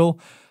unusual.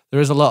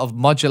 There is a lot of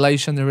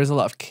modulation, there is a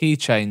lot of key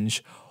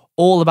change,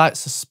 all about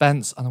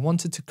suspense, and I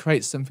wanted to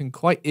create something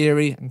quite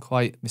eerie and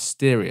quite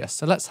mysterious.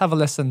 So let's have a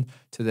listen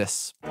to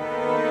this.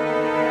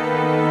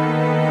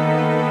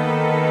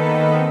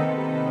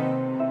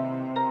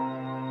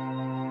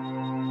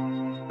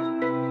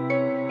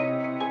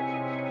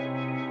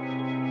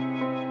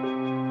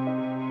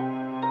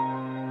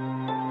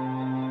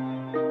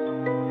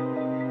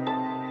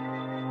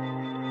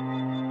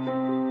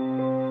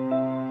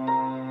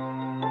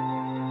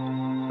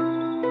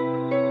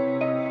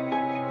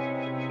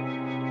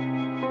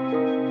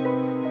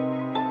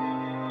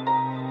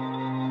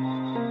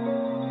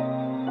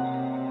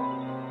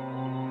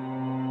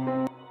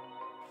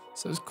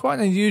 So it's quite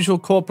an unusual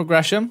chord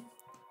progression.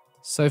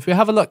 So if we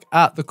have a look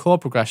at the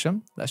chord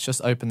progression, let's just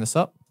open this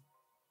up.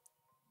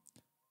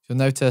 You'll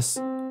notice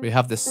we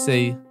have this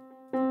C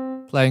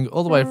playing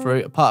all the way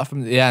through, apart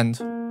from the end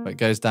where it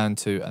goes down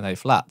to an A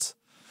flat.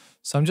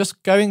 So I'm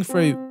just going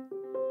through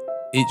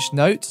each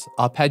note,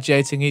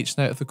 arpeggiating each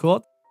note of the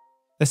chord.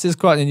 This is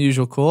quite an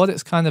unusual chord.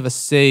 It's kind of a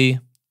C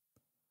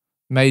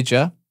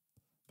major,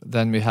 But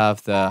then we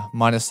have the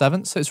minor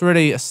seventh, so it's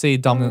really a C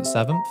dominant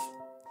seventh.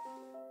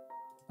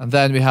 And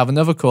then we have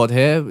another chord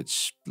here,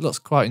 which looks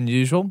quite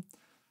unusual.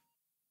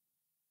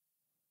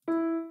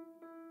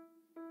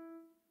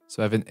 So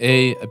we have an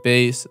E, a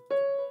B,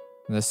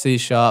 and a C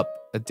sharp,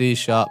 a D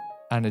sharp,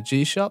 and a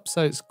G sharp.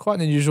 So it's quite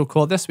an unusual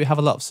chord. This, we have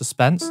a lot of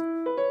suspense.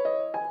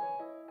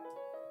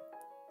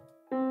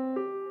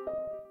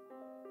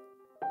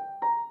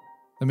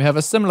 Then we have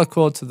a similar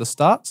chord to the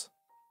start.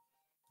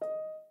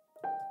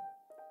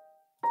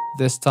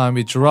 This time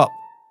we drop,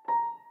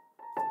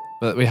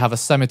 but we have a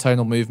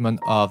semitonal movement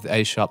of the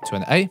A sharp to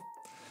an A.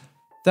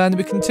 Then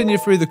we continue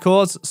through the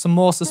chords, some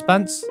more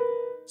suspense,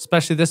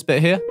 especially this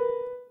bit here.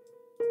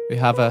 We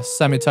have a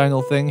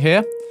semitonal thing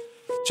here.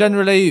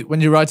 Generally, when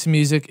you're writing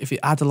music, if you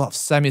add a lot of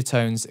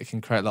semitones, it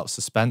can create a lot of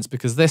suspense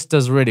because this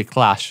does really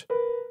clash.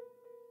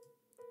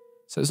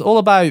 So it's all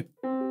about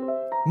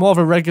more of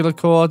a regular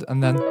chord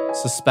and then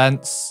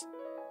suspense,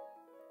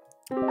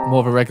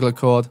 more of a regular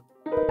chord,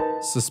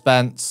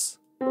 suspense,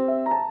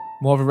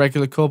 more of a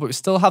regular chord, but we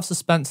still have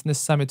suspense in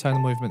this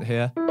semitonal movement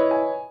here.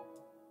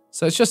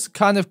 So it's just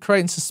kind of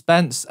creating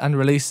suspense and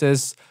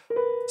releases,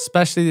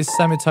 especially these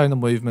semitonal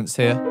movements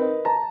here,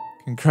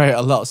 can create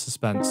a lot of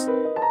suspense.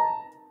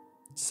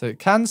 So it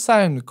can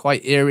sound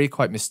quite eerie,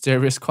 quite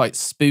mysterious, quite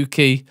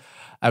spooky,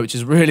 which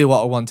is really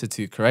what I wanted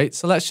to create.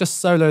 So let's just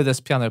solo this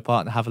piano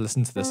part and have a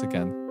listen to this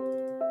again.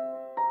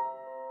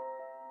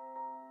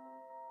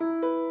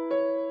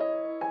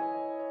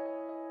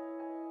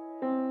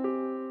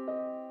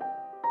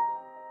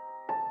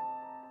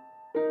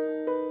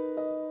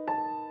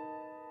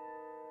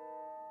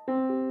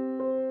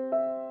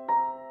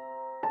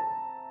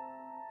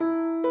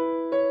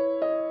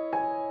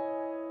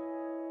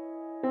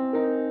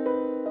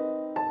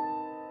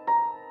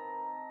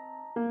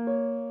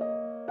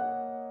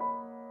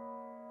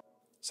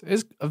 So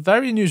it's a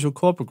very unusual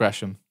chord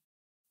progression.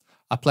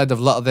 I played a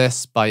lot of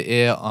this by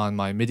ear on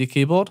my MIDI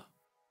keyboard.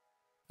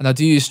 And I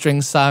do use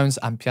string sounds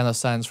and piano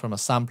sounds from a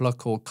sampler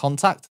called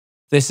Contact.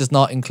 This is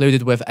not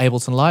included with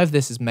Ableton Live.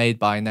 This is made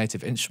by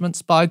Native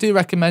Instruments, but I do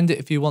recommend it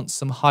if you want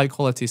some high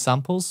quality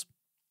samples.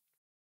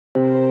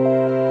 And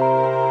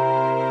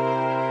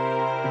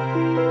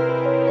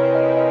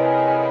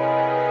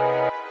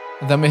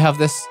then we have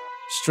this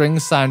string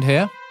sound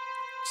here,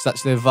 which is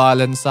actually a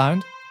violin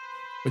sound,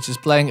 which is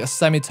playing a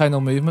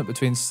semitonal movement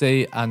between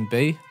C and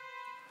B,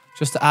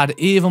 just to add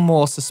even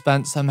more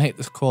suspense and make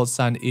this chord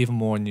sound even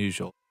more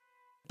unusual.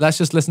 Let's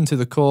just listen to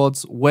the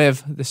chords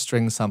with the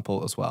string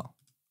sample as well.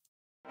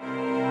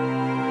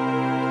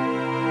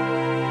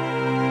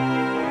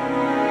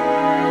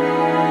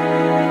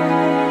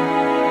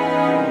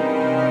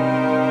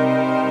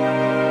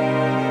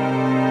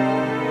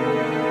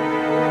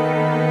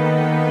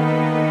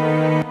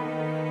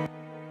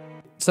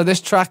 So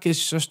this track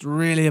is just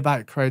really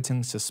about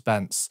creating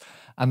suspense.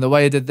 And the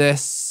way I did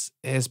this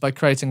is by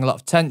creating a lot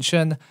of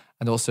tension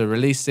and also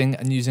releasing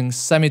and using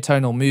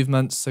semitonal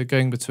movements. So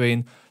going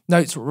between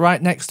notes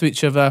right next to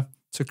each other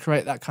to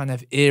create that kind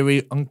of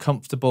eerie,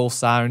 uncomfortable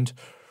sound,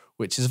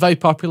 which is very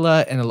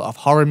popular in a lot of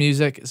horror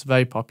music. It's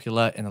very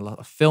popular in a lot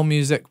of film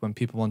music when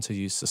people want to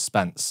use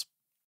suspense.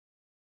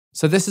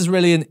 So this is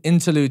really an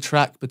interlude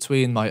track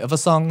between my other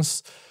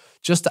songs,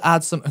 just to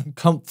add some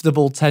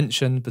uncomfortable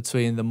tension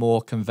between the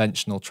more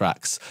conventional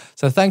tracks.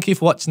 So thank you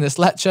for watching this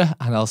lecture,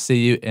 and I'll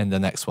see you in the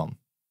next one.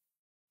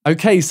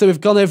 Okay, so we've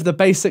gone over the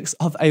basics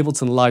of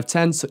Ableton Live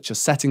 10, such as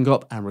setting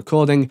up and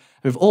recording.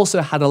 We've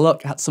also had a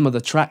look at some of the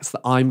tracks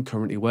that I'm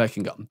currently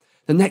working on.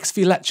 The next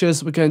few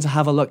lectures, we're going to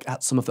have a look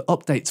at some of the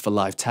updates for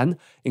Live 10,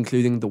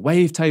 including the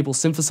Wavetable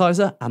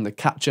synthesizer and the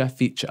capture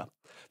feature.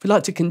 If you'd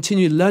like to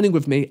continue learning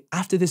with me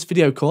after this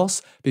video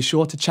course, be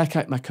sure to check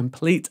out my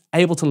complete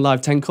Ableton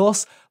Live 10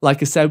 course.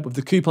 Like I said, with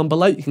the coupon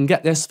below, you can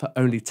get this for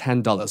only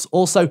 $10.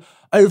 Also,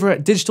 over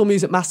at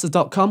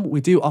digitalmusicmasters.com, we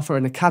do offer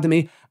an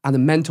academy and a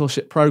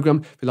mentorship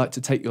program if you'd like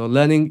to take your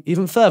learning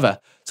even further.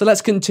 So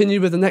let's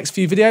continue with the next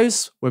few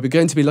videos, where we're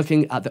going to be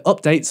looking at the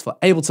updates for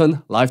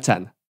Ableton Live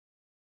 10.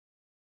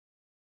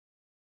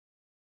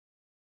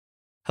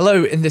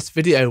 Hello, in this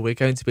video we're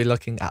going to be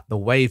looking at the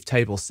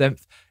Wavetable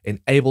synth in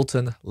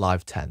Ableton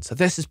Live 10. So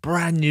this is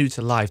brand new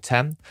to Live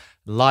 10.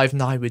 Live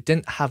 9 we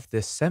didn't have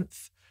this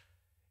synth.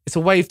 It's a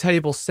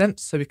Wavetable synth,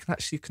 so we can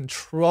actually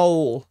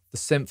control the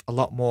synth a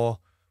lot more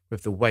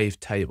with the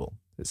Wavetable.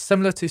 It's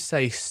similar to,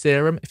 say,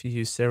 Serum, if you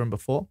used Serum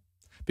before.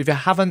 But if you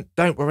haven't,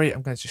 don't worry,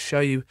 I'm going to show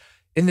you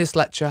in this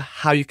lecture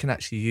how you can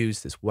actually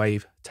use this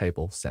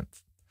Wavetable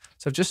synth.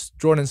 So I've just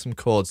drawn in some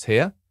chords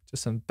here,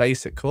 just some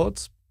basic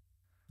chords.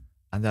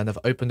 And then I've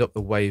opened up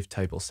the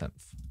Wavetable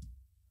synth.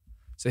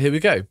 So here we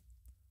go.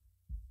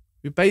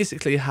 We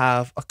basically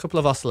have a couple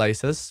of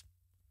oscillators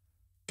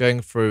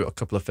going through a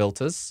couple of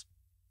filters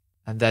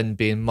and then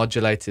being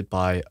modulated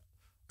by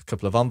a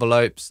couple of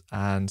envelopes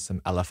and some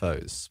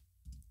LFOs.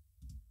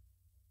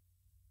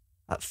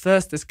 At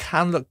first, this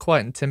can look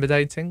quite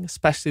intimidating,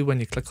 especially when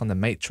you click on the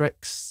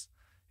matrix.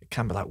 It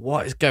can be like,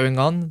 what is going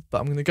on? But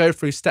I'm going to go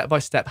through step by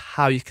step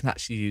how you can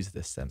actually use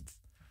this synth.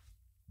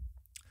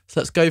 So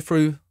let's go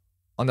through.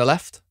 On the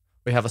left,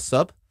 we have a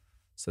sub.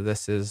 So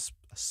this is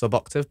a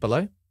sub-octave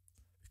below.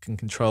 We can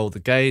control the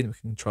gain, we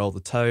can control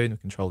the tone, we can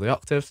control the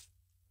octave.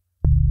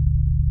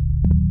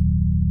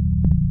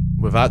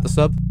 Without the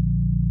sub.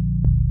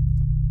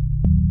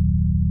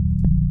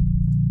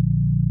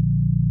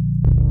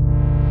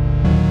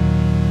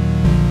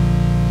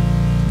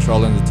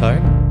 Controlling the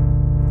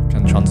tone. We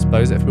can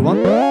transpose it if we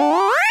want.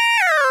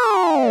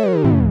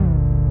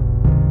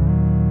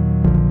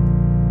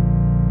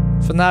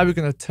 For now, we're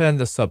going to turn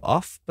the sub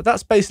off, but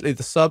that's basically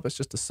the sub. It's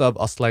just a sub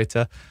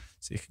oscillator.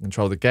 So you can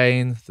control the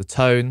gain, the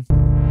tone.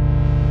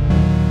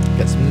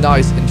 Get some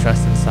nice,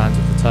 interesting sounds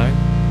with the tone.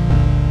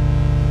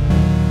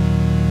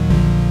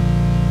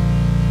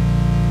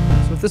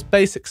 So with this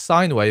basic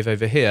sine wave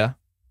over here,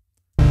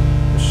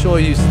 I'm sure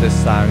you're used to this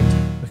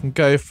sound. We can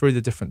go through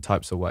the different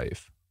types of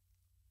wave.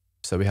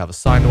 So we have a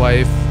sine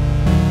wave,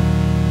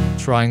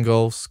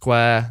 triangle,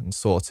 square, and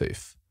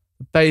sawtooth.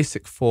 The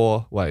basic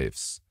 4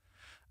 waves.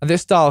 And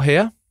this dial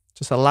here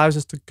just allows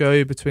us to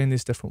go between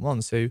these different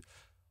ones. So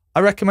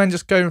I recommend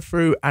just going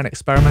through and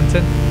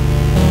experimenting.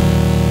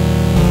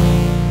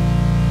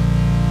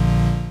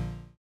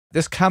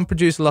 This can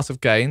produce a lot of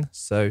gain,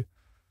 so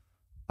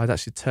I'd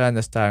actually turn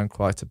this down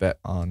quite a bit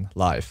on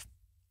live.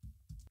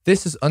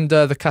 This is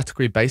under the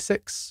category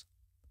basics.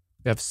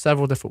 We have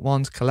several different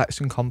ones: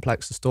 collection,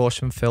 complex,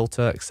 distortion,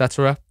 filter,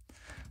 etc.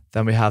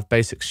 Then we have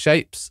basic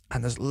shapes,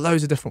 and there's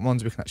loads of different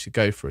ones we can actually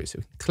go through. So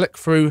we can click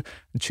through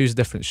and choose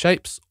different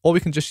shapes, or we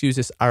can just use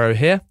this arrow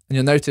here, and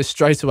you'll notice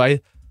straight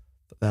away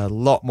that there are a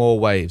lot more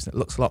waves. It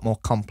looks a lot more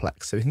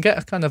complex. So we can get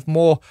a kind of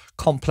more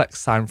complex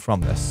sound from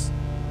this.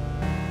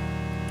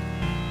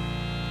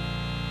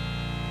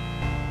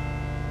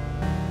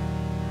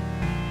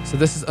 So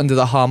this is under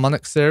the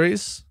harmonic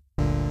series.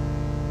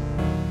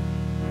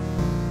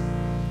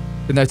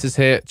 You'll notice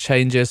here it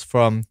changes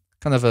from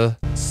kind of a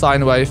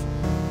sine wave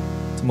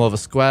to more of a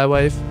square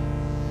wave.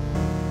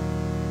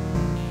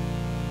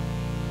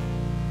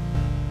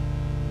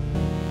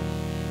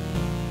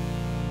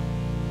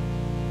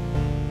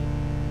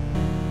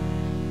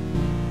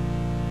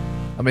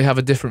 And we have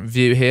a different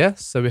view here.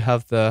 So we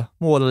have the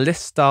more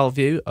list style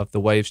view of the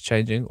waves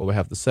changing, or we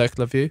have the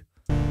circular view.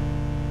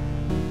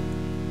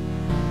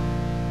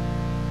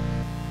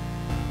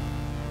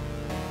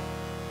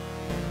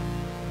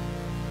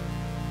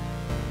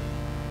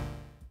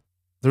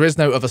 There is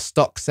no other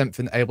stock synth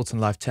in Ableton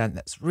Live 10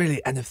 that's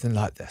really anything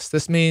like this.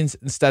 This means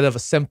instead of a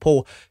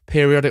simple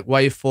periodic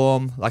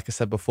waveform, like I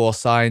said before,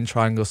 sine,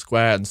 triangle,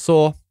 square, and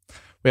saw,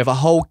 we have a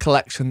whole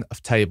collection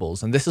of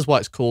tables, and this is why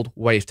it's called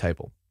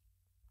Wavetable.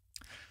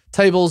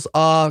 Tables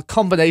are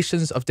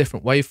combinations of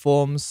different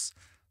waveforms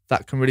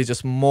that can really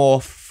just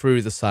morph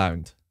through the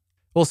sound.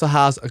 It also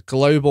has a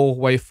global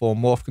waveform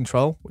morph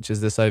control, which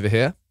is this over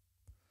here.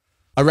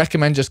 I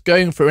recommend just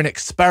going through and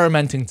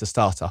experimenting to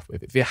start off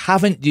with. If you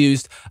haven't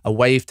used a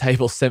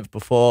wavetable synth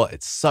before,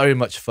 it's so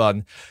much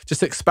fun.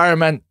 Just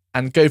experiment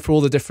and go through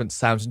all the different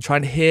sounds and try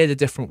and hear the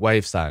different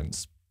wave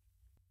sounds.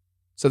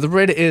 So there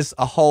really is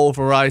a whole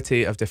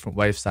variety of different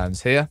wave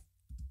sounds here.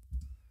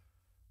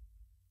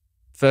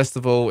 First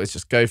of all, is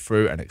just go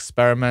through and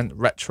experiment.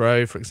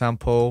 Retro, for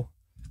example.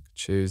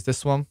 Choose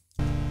this one.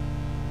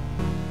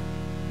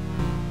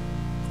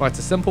 Quite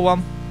a simple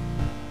one.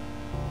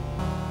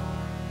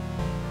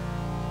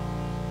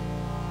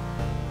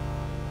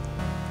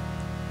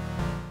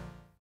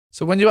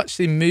 So when you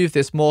actually move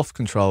this morph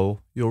control,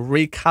 you're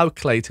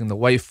recalculating the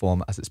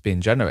waveform as it's being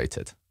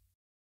generated.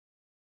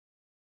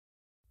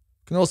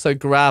 You can also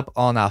grab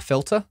on our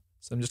filter.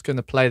 So I'm just going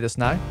to play this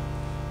now.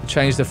 We'll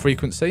change the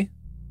frequency.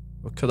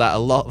 We'll cut out a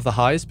lot of the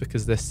highs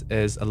because this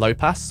is a low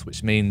pass,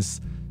 which means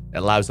it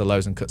allows the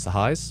lows and cuts the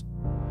highs.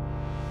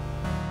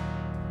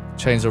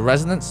 Change the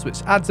resonance,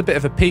 which adds a bit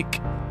of a peak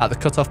at the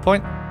cutoff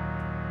point.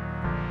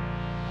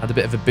 Add a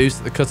bit of a boost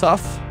at the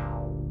cutoff.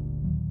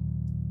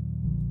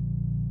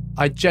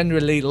 I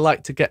generally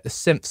like to get the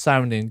synth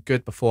sounding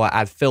good before I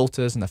add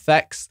filters and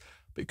effects,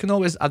 but you can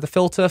always add the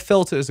filter.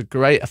 Filter is a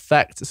great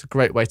effect. It's a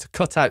great way to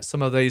cut out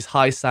some of these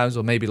high sounds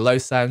or maybe low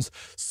sounds,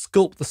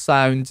 sculpt the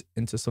sound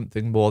into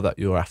something more that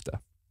you're after.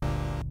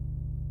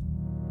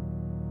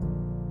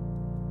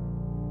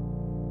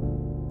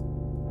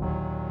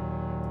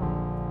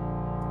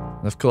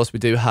 And of course, we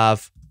do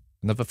have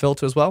another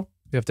filter as well.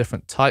 We have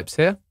different types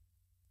here.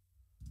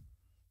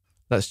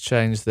 Let's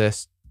change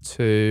this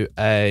to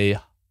a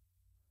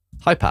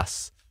high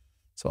pass.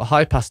 So what a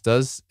high pass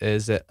does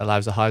is it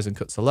allows the highs and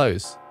cuts the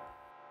lows.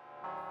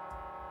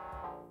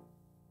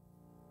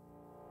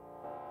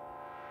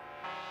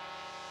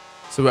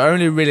 So we're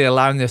only really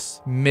allowing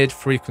this mid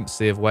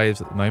frequency of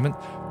waves at the moment.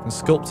 We can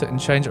sculpt it and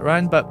change it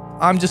around, but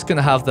I'm just going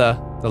to have the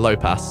low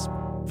pass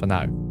for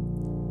now.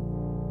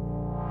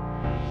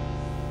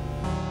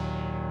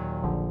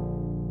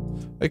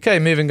 Okay,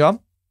 moving on.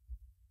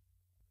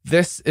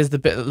 This is the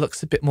bit that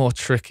looks a bit more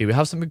tricky. We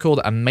have something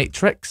called a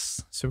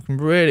matrix, so we can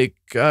really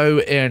go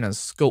in and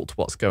sculpt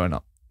what's going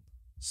on.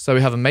 So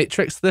we have a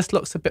matrix. This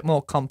looks a bit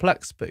more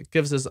complex, but it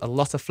gives us a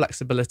lot of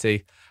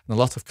flexibility and a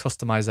lot of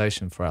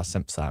customization for our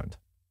synth sound.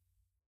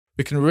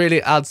 We can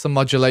really add some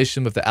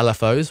modulation with the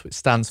LFOs, which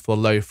stands for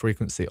low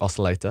frequency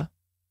oscillator.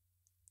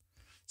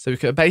 So we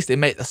can basically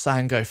make the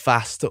sound go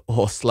fast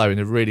or slow in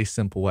a really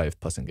simple way of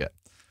putting it.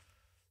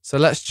 So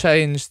let's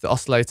change the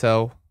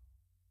oscillator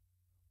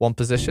one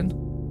position.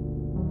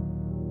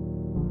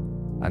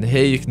 And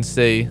here you can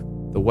see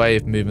the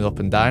wave moving up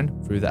and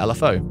down through the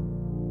LFO.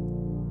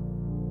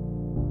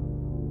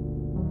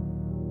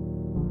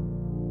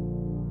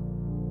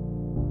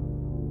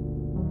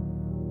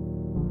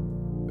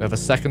 We have a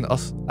second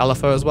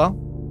LFO as well.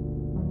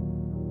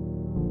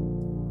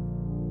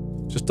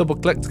 Just double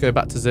click to go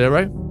back to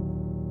 0.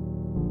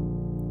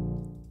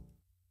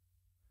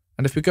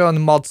 And if we go on the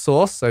mod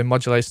source, so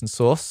modulation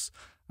source,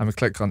 and we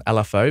click on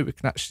LFO, we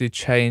can actually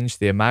change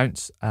the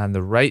amount and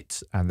the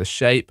rate and the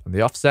shape and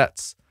the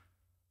offsets.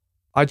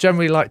 I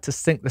generally like to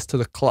sync this to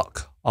the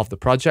clock of the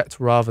project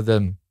rather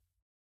than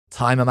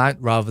time amount,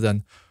 rather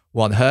than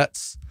 1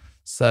 Hertz.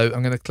 So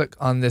I'm going to click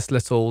on this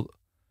little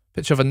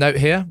picture of a note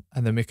here,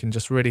 and then we can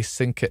just really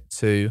sync it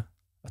to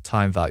a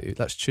time value.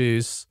 Let's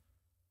choose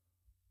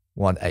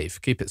 1/8,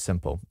 keep it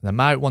simple. And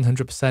amount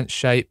 100%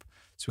 shape,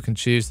 so we can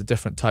choose the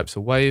different types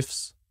of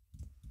waves.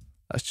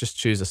 Let's just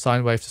choose a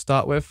sine wave to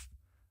start with,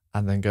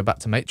 and then go back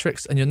to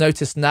matrix. And you'll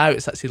notice now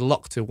it's actually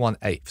locked to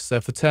 1/8. So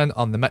if we turn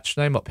on the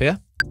metronome up here,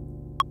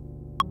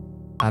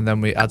 and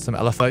then we add some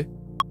LFO,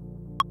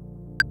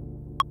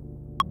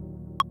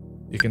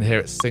 you can hear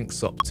it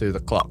syncs up to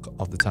the clock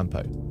of the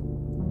tempo.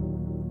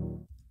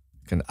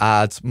 You can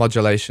add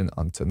modulation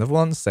onto another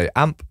one, say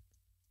amp.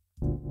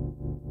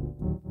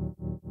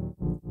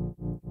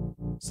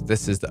 So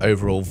this is the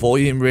overall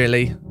volume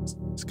really.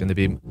 It's going to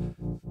be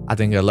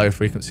adding a low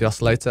frequency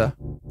oscillator.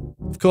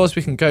 Of course,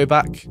 we can go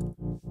back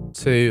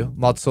to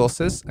mod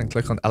sources and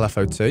click on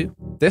LFO2.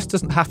 This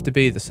doesn't have to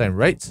be the same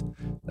rate.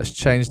 Let's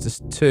change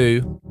this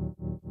to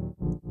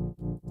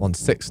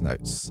 1/6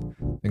 notes.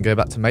 Then go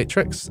back to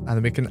matrix, and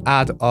then we can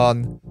add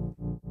on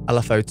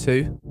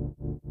LFO2.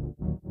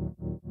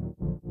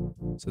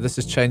 So this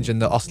is changing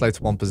the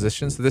oscillator 1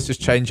 position. So this is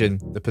changing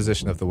the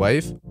position of the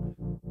wave.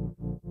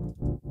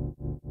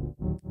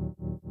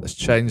 Let's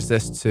change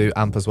this to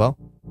amp as well.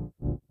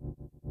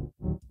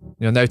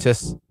 You'll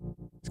notice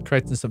it's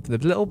creating something a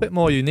little bit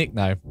more unique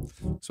now.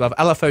 So I have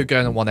LFO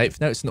going on 1/8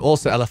 notes and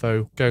also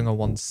LFO going on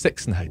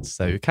 1/6 notes.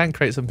 So you can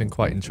create something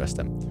quite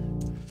interesting.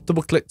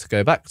 Double click to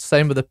go back.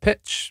 Same with the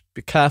pitch.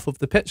 Be careful with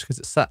the pitch because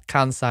it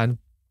can sound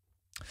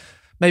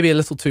maybe a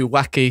little too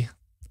wacky.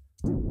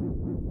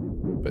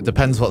 But it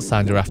depends what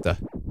sound you're after.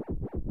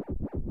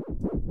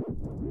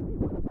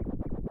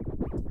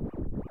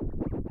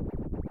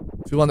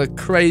 If you want a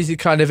crazy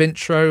kind of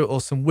intro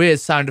or some weird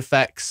sound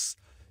effects,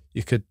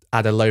 you could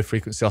add a low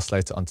frequency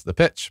oscillator onto the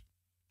pitch.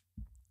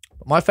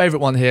 But my favorite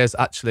one here is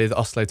actually the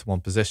oscillator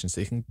 1 position.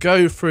 So you can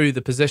go through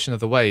the position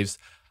of the waves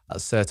at a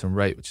certain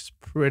rate, which is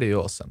pretty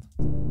awesome.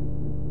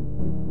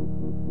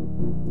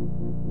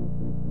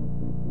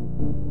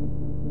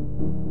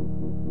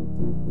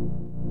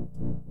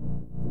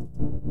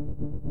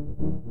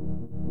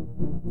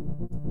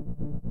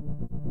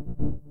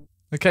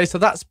 Okay, so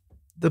that's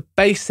the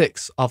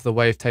basics of the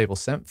Wavetable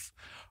synth.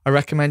 I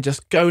recommend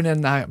just going in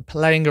now and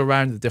playing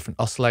around with the different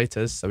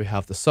oscillators. So we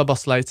have the sub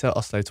oscillator,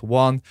 oscillator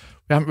 1.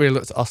 We haven't really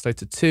looked at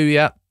oscillator 2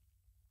 yet.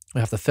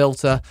 We have the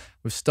filter.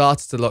 We've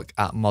started to look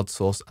at mod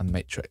source and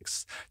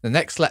matrix. The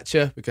next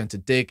lecture, we're going to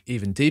dig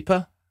even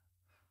deeper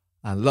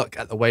and look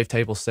at the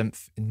Wavetable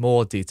synth in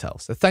more detail.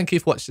 So thank you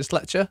for watching this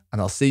lecture, and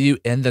I'll see you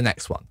in the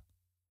next one.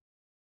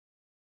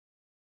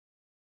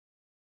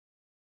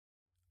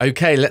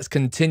 Okay, let's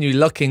continue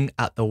looking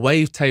at the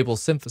Wavetable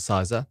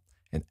synthesizer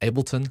in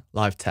Ableton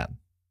Live 10.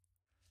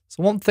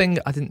 So one thing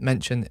I didn't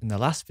mention in the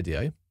last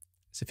video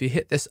is if you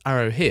hit this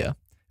arrow here,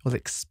 it will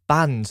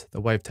expand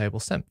the Wavetable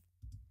synth.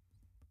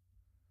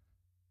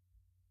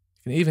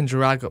 You can even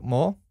drag up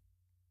more.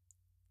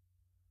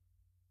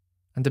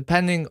 And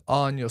depending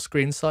on your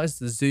screen size,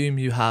 the zoom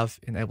you have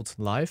in Ableton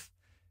Live,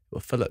 it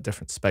will fill up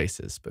different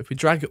spaces. But if we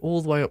drag it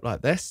all the way up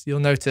like this, you'll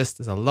notice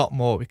there's a lot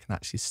more we can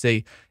actually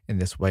see in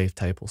this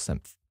Wavetable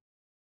synth.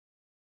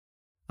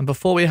 And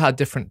before we had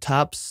different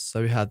tabs,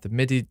 so we had the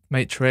MIDI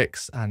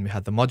matrix and we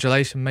had the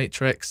modulation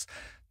matrix.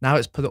 Now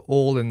it's put it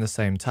all in the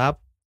same tab.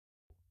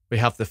 We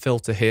have the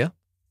filter here,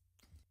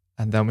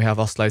 and then we have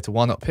oscillator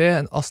 1 up here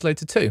and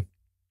oscillator 2.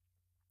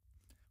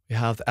 We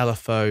have the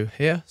LFO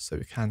here, so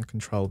we can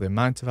control the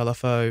amount of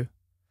LFO.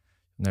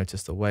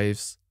 Notice the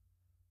waves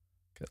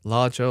get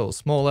larger or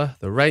smaller,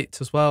 the rate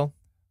as well.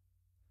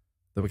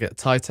 Then we get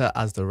tighter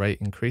as the rate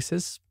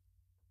increases.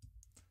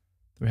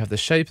 Then we have the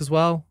shape as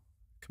well.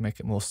 Can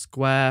make it more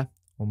square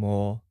or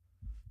more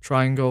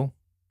triangle,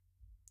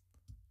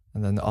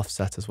 and then the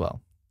offset as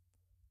well.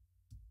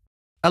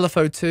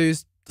 LFO2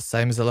 is the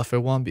same as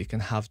LFO1, but you can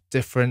have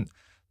different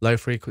low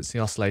frequency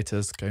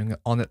oscillators going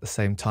on at the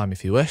same time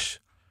if you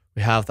wish.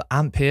 We have the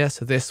amp here,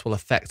 so this will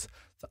affect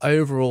the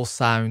overall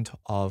sound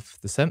of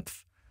the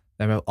synth.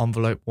 Then we have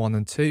envelope 1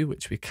 and 2,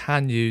 which we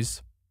can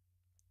use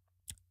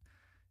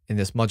in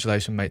this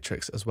modulation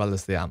matrix as well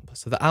as the amp.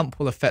 So the amp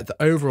will affect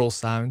the overall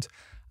sound,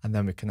 and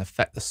then we can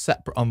affect the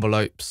separate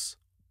envelopes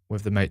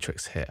with the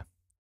matrix here.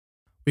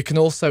 We can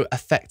also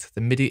affect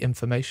the MIDI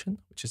information,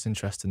 which is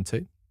interesting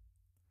too.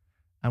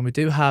 And we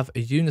do have a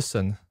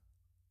unison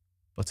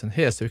button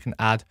here, so we can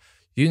add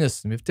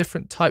unison. We have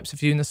different types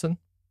of unison,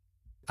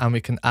 and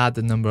we can add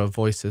the number of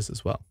voices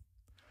as well.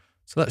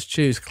 So let's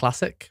choose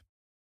classic.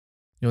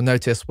 You'll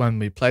notice when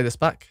we play this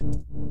back,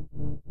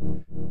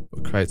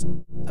 it creates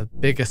a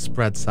bigger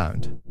spread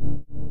sound.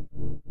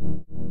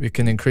 We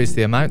can increase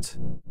the amount.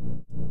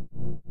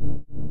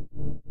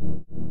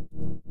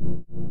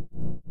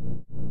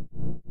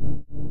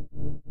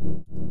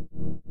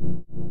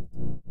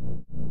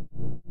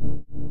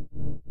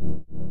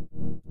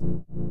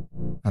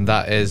 And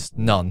that is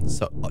none.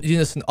 So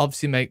unison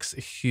obviously makes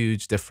a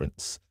huge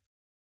difference.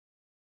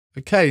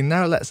 Okay,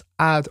 now let's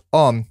add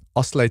on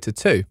oscillator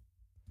 2. We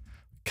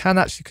can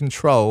actually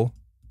control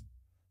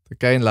the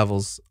gain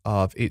levels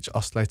of each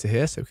oscillator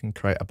here, so we can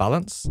create a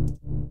balance.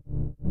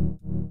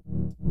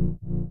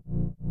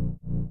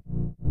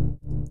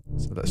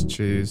 So let's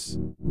choose,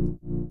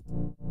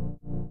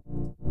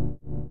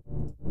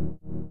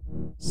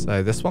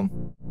 say, this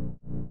one.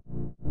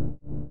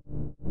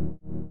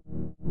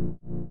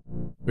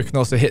 We can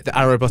also hit the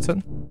arrow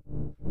button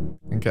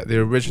and get the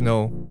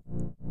original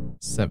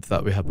synth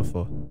that we had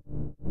before.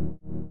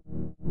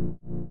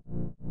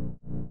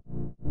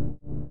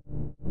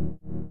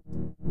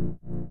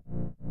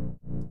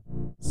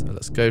 So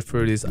let's go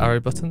through these arrow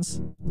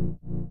buttons.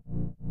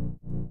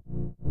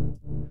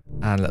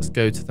 And let's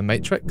go to the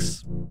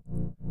matrix.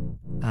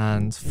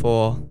 And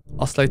for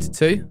oscillator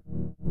 2,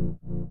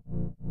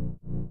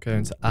 I'm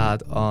going to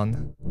add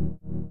on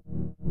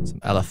some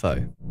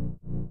LFO.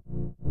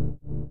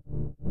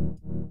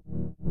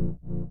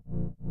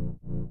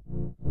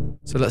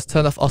 So let's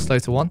turn off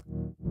oscillator 1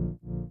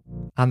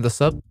 and the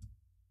sub.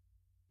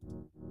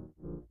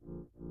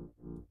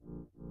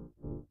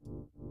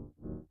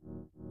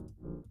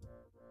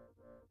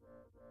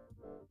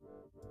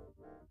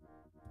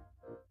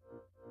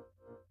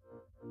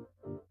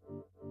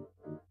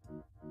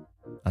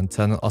 And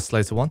turn on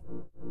oscillator 1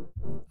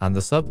 and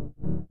the sub.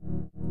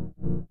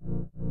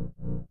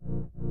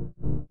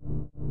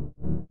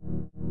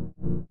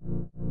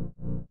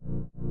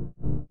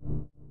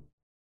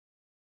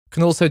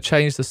 Can also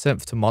change the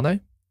synth to mono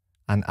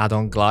and add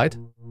on glide.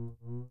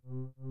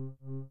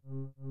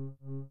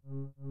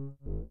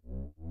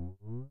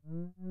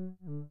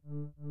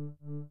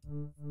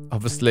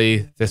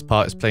 Obviously, this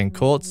part is playing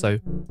chords, so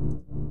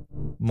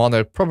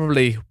mono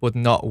probably would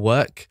not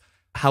work.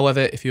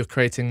 However, if you're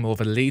creating more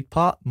of a lead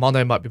part,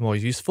 mono might be more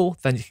useful.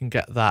 Then you can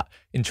get that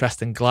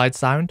interesting glide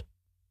sound.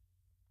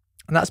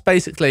 And that's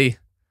basically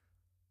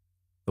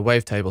the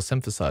Wavetable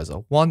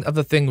synthesizer. One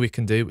other thing we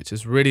can do, which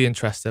is really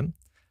interesting,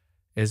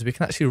 is we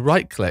can actually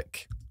right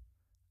click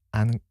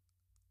and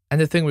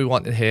anything we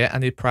want in here,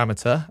 any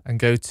parameter, and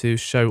go to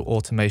show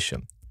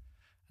automation.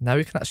 Now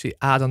we can actually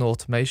add on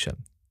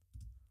automation.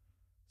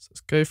 So let's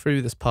go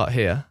through this part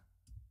here,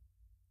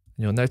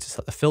 and you'll notice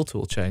that the filter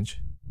will change.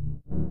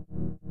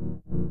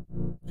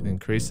 You can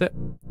increase it.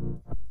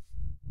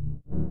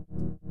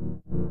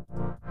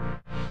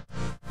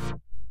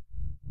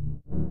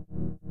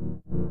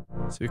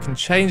 So we can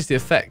change the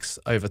effects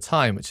over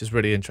time, which is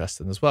really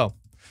interesting as well.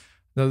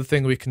 Another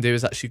thing we can do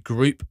is actually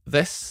group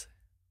this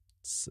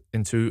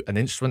into an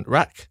instrument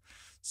rack.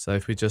 So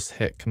if we just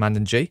hit Command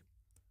and G,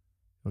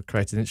 we'll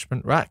create an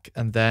instrument rack.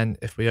 And then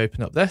if we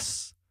open up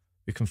this,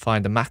 we can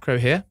find a macro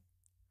here.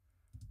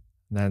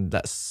 And then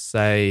let's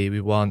say we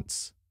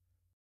want,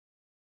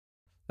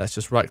 let's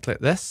just right click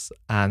this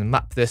and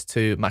map this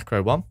to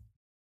macro 1.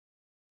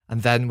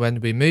 And then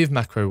when we move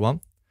macro 1,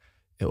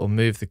 it will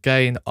move the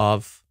gain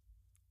of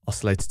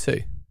oscillator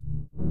 2.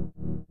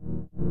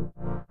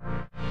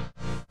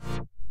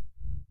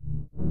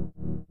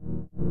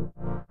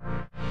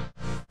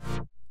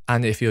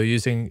 And if you're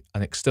using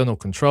an external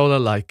controller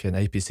like an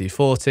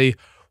APC40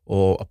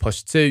 or a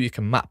Push 2, you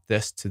can map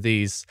this to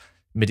these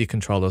MIDI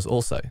controllers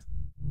also.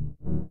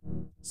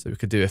 So we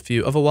could do a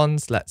few other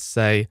ones. Let's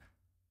say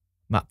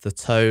map the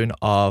tone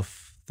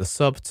of the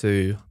sub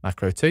to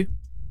macro 2.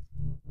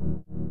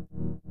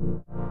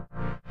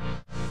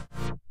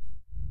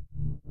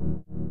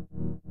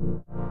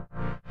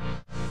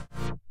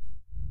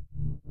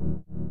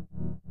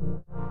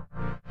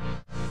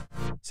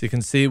 So you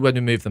can see when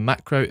we move the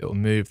macro, it will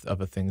move the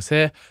other things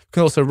here. We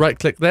can also right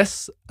click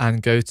this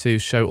and go to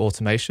show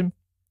automation.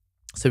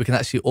 So we can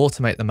actually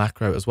automate the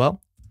macro as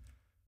well.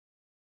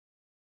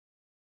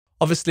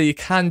 Obviously you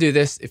can do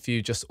this if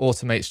you just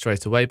automate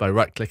straight away by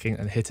right clicking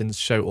and hitting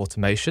show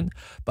automation,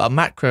 but a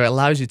macro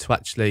allows you to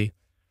actually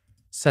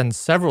send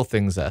several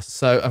things there.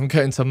 So I'm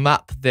going to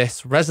map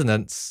this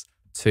resonance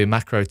to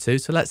macro 2.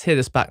 So let's hear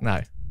this back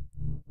now.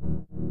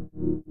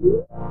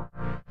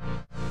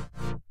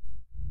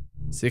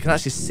 So you can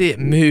actually see it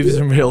moves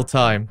in real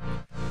time,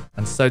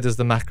 and so does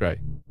the macro.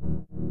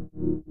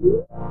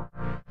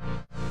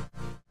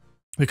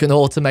 We can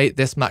automate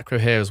this macro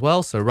here as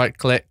well. So right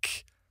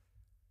click,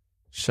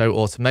 show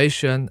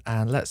automation,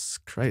 and let's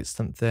create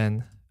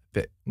something a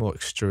bit more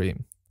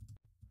extreme.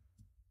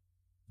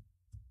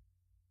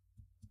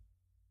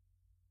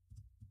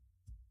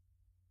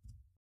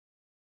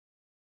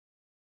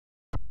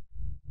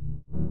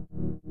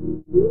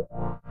 So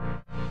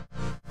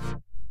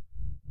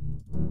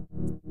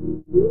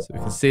we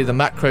can see the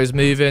macros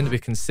moving, we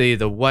can see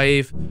the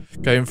wave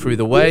going through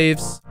the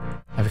waves,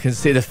 and we can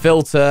see the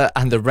filter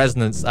and the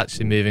resonance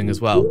actually moving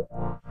as well.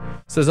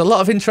 So there's a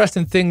lot of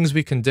interesting things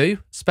we can do,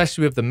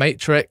 especially with the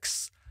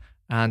matrix,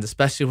 and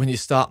especially when you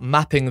start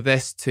mapping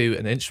this to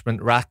an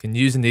instrument rack and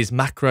using these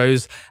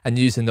macros and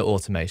using the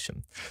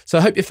automation. So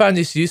I hope you found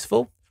this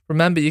useful.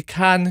 Remember, you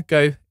can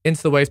go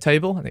into the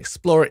wavetable and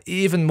explore it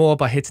even more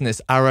by hitting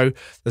this arrow.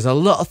 There's a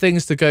lot of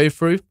things to go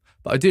through,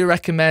 but I do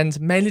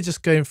recommend mainly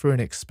just going through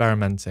and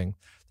experimenting.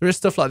 There is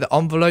stuff like the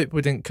envelope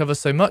we didn't cover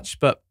so much,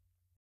 but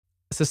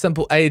it's a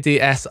simple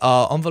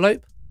ADSR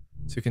envelope.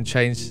 So you can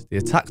change the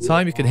attack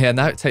time. You can hear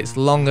now it takes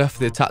longer for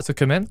the attack to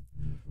come in.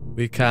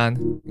 We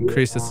can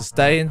increase the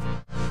sustain.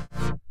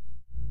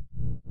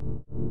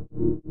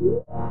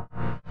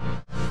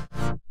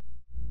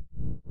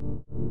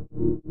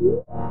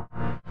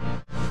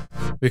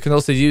 We can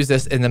also use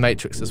this in the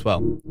matrix as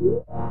well.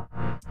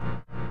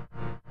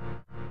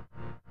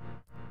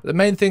 The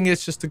main thing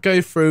is just to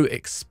go through,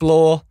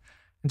 explore,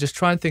 and just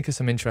try and think of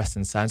some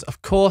interesting sounds.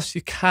 Of course,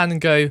 you can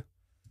go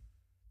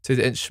to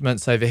the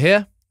instruments over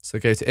here. So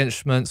go to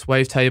Instruments,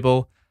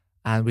 Wavetable,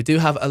 and we do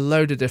have a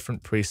load of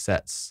different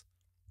presets.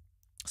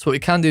 So what we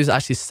can do is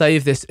actually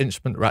save this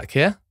instrument rack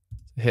here.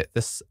 Hit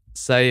this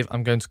save.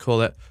 I'm going to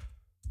call it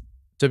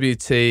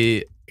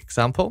WT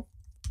example.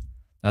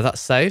 Now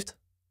that's saved.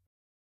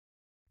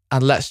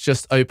 And let's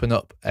just open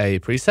up a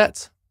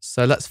preset.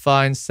 So let's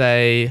find,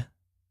 say,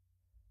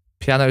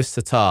 piano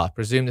sitar.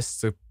 Presume this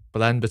is a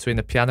blend between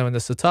the piano and the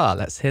sitar.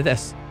 Let's hear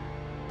this.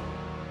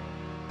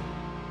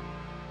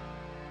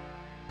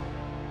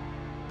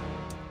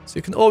 So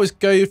you can always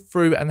go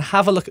through and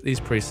have a look at these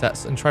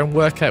presets and try and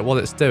work out what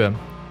it's doing.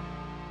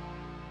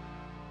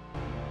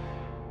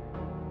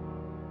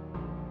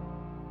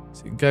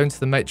 So you can go into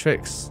the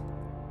matrix,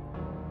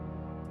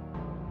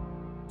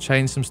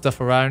 change some stuff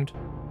around.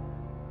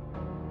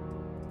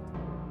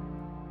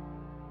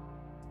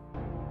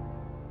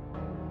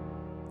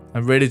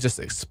 And really just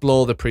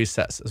explore the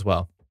presets as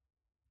well.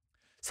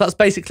 So that's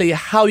basically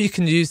how you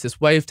can use this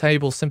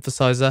wavetable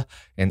synthesizer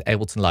in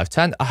Ableton Live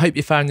 10. I hope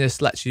you found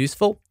this lecture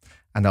useful,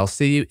 and I'll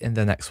see you in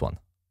the next one.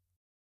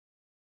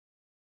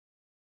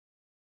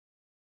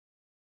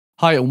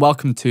 Hi, and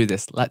welcome to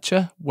this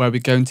lecture where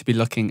we're going to be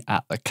looking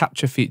at the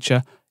capture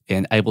feature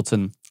in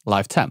Ableton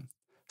Live 10.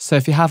 So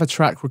if you have a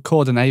track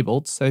record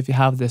enabled, so if you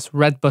have this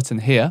red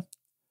button here,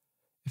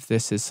 if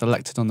this is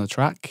selected on the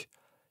track,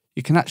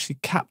 you can actually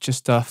capture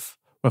stuff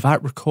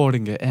without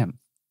recording it in.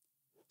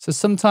 So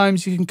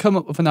sometimes you can come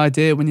up with an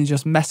idea when you're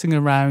just messing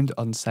around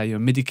on, say, your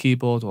MIDI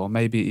keyboard or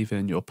maybe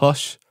even your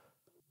push.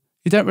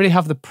 You don't really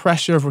have the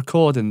pressure of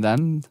recording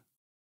then.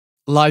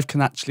 Live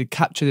can actually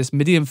capture this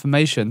MIDI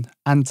information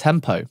and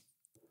tempo.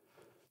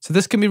 So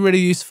this can be really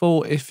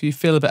useful if you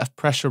feel a bit of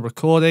pressure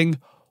recording,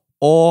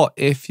 or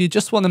if you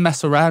just want to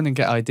mess around and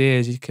get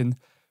ideas, you can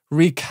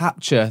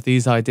recapture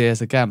these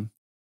ideas again.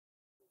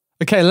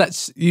 Okay,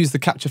 let's use the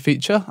capture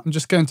feature. I'm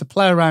just going to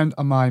play around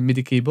on my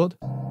MIDI keyboard.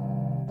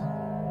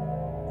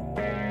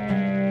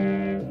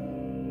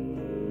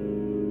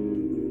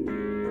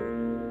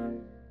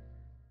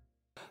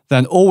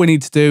 Then all we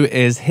need to do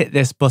is hit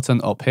this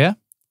button up here,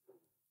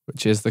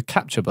 which is the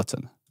capture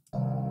button.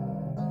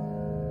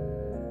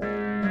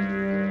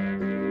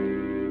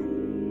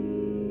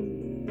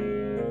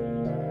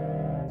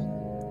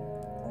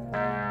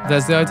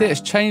 There's the idea,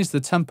 it's changed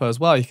the tempo as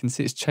well. You can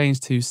see it's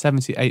changed to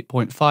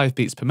 78.5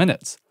 beats per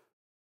minute.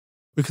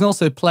 We can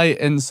also play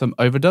in some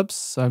overdubs.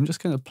 So I'm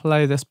just going to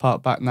play this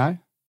part back now.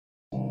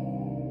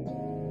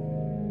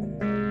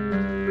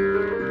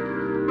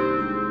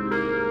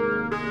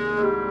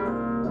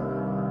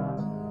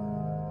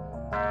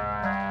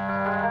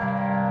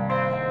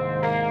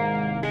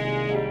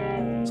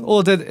 So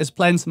all I did is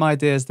play in some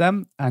ideas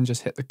then and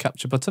just hit the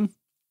capture button.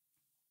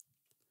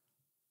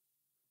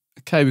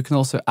 Okay, we can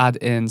also add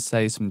in,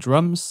 say, some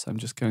drums. I'm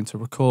just going to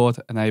record,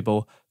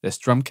 enable this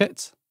drum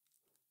kit.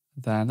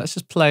 Then let's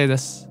just play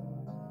this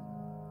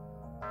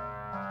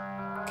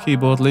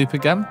keyboard loop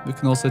again. We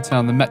can also turn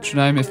on the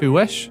metronome if we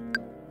wish.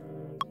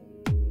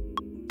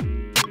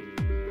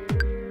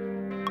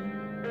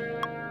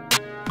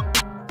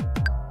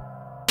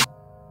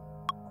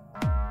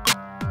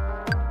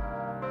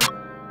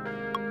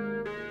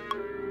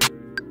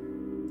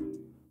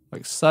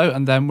 Like so,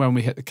 and then when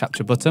we hit the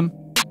capture button,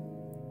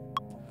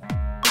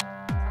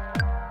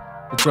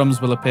 the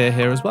drums will appear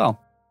here as well.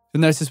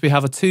 You'll notice we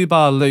have a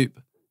 2-bar loop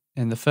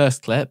in the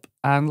first clip,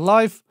 and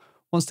Live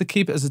wants to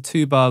keep it as a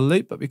 2-bar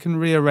loop, but we can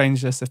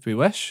rearrange this if we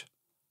wish.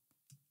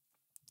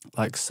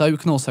 Like so. We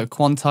can also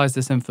quantize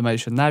this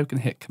information now. We can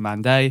hit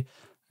Command A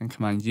and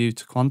Command U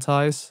to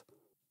quantize.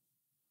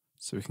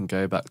 So we can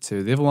go back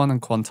to the other one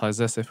and quantize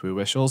this if we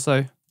wish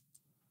also.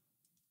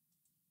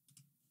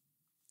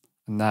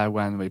 And now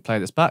when we play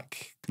this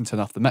back, we can turn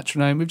off the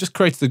metronome. We've just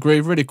created the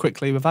groove really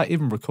quickly without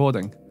even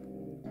recording.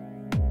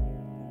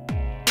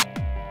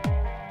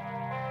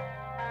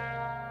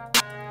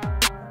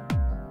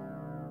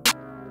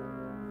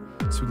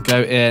 So So we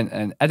can go in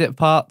and edit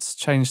parts,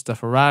 change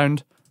stuff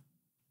around.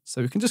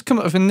 So we can just come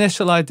up with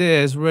initial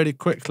ideas really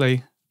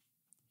quickly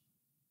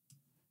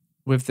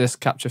with this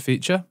capture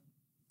feature.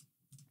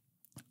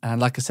 And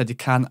like I said, you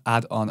can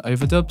add on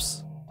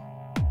overdubs.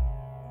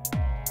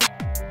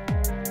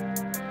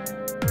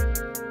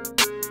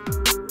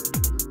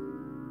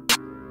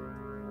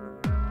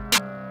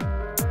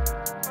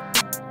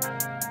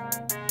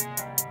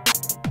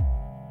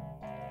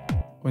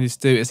 What you need to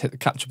do is hit the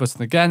capture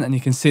button again, and you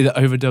can see that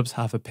overdubs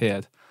have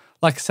appeared.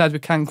 Like I said, we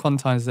can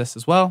quantize this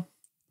as well.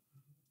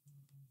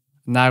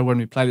 Now when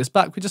we play this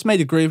back, we just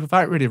made a groove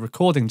without really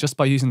recording, just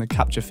by using the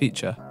capture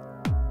feature.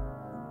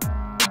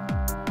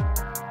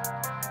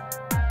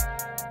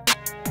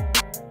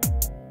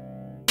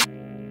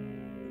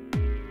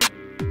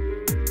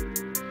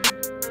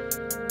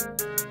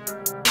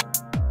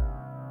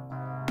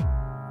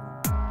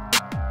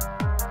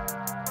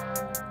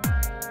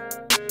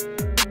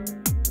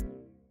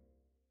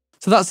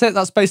 So that's it,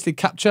 that's basically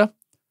capture.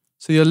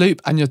 So your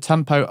loop and your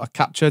tempo are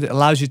captured. It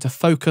allows you to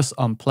focus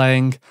on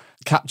playing.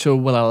 Capture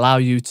will allow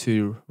you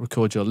to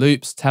record your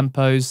loops,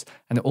 tempos,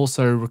 and it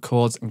also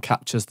records and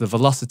captures the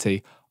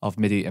velocity of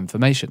MIDI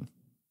information.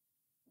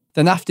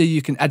 Then after,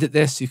 you can edit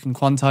this, you can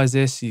quantize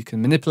this, you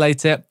can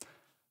manipulate it.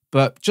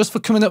 But just for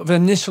coming up with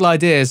initial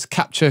ideas,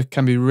 capture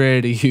can be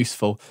really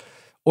useful.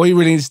 All you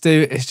really need to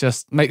do is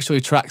just make sure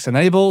your track's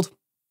enabled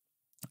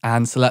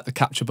and select the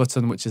capture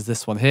button, which is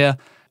this one here.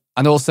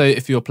 And also,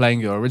 if you're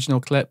playing your original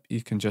clip,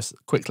 you can just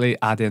quickly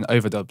add in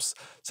overdubs.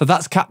 So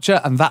that's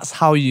capture, and that's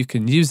how you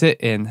can use it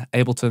in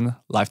Ableton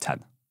Live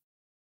 10.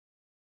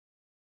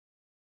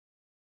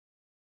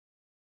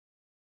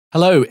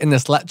 Hello, in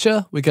this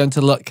lecture, we're going to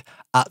look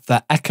at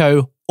the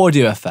echo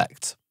audio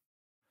effect.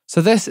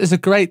 So this is a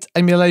great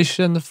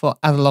emulation for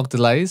analog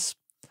delays,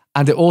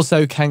 and it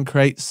also can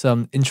create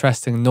some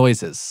interesting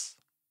noises.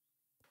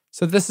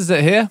 So this is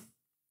it here.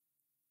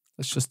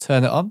 Let's just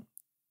turn it on.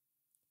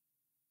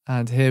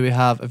 And here we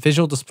have a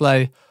visual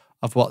display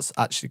of what's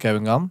actually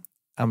going on.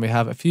 And we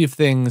have a few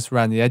things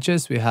around the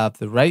edges. We have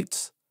the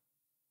rate,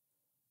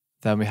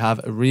 then we have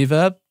a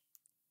reverb,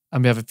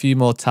 and we have a few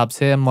more tabs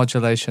here,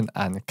 modulation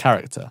and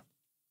character.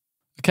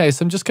 Okay,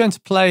 so I'm just going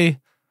to play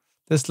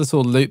this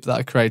little loop that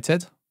I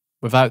created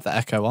without the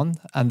echo on,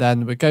 and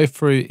then we go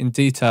through in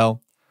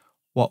detail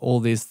what all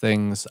these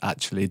things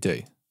actually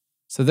do.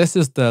 So this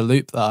is the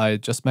loop that I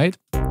just made.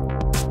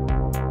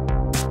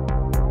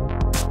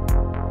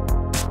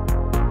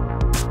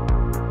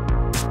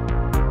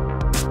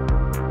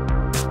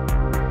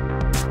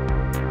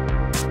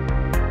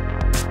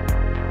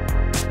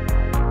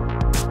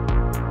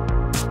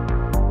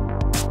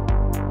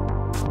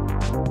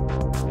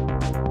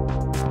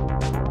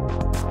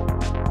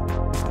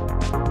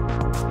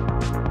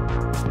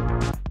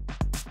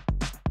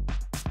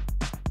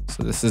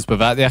 So this is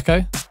without the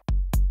echo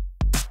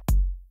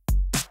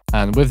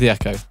and with the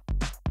echo.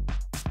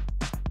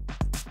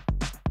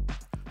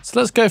 So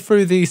let's go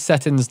through the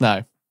settings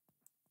now.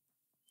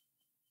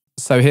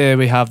 So here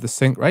we have the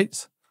sync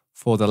rate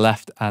for the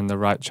left and the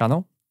right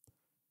channel.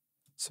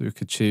 So we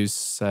could choose,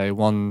 say,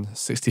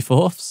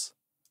 1/64.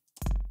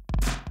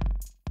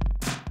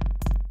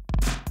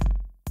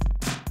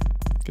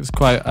 Gives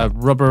quite a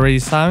rubbery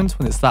sound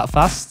when it's that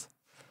fast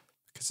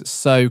because it's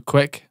so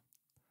quick.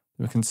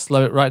 We can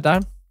slow it right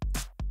down.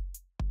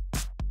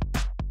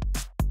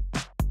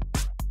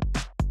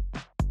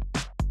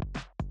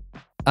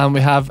 And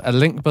we have a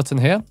link button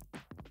here.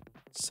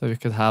 So we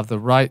could have the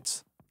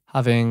right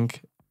having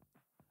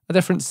a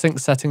different sync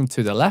setting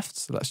to the left.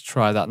 So let's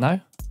try that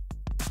now.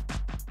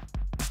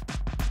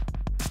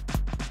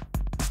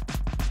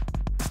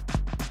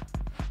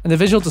 And the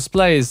visual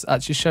display is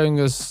actually showing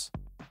us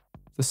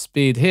the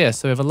speed here.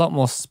 So we have a lot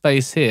more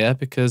space here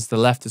because the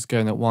left is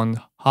going at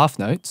 1/2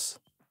 notes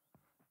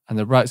and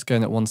the right's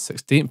going at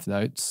 1/16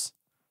 notes.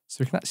 So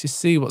we can actually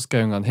see what's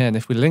going on here. And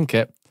if we link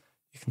it,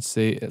 you can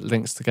see it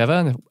links together.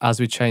 And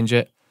as we change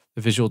it,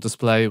 the visual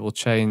display will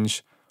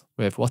change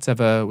with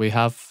whatever we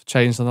have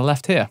changed on the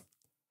left here.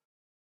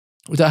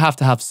 We don't have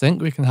to have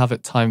sync. We can have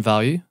it time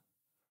value.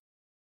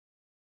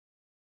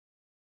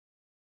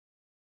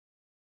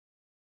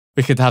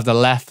 We could have the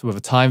left with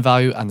a time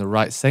value and the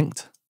right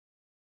synced.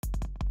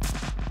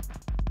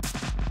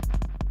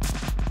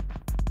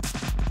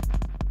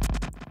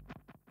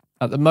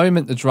 At the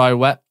moment, the dry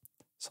wet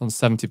is on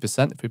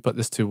 70%. If we put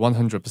this to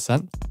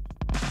 100%.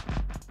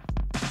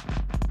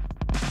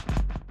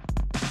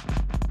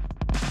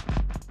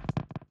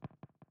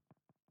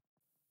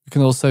 We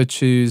can also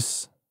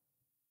choose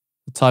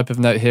the type of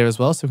note here as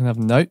well. So we can have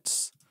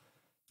notes,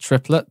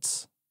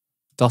 triplets,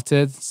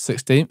 dotted,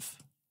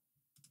 16th.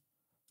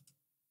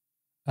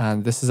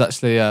 And this is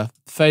actually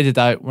faded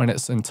out when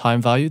it's in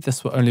time value.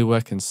 This will only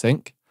work in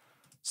sync.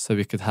 So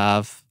we could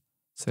have,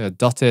 say, a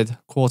dotted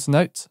quarter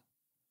note.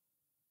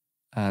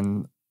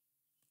 And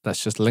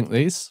let's just link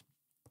these.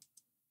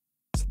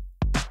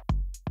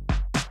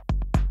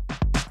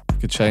 We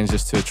could change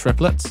this to a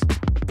triplet.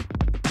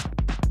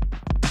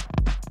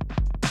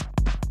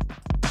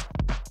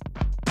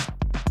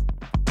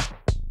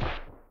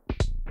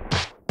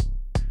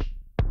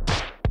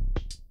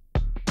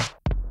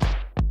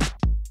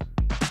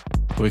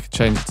 We can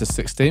change it to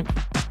 16.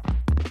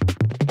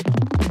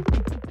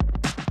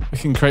 We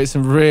can create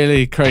some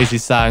really crazy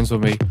sounds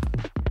when we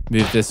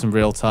move this in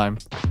real time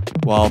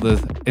while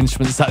the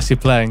instrument's actually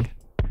playing.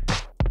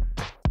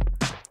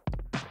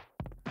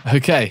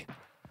 Okay,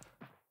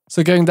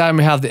 so going down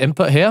we have the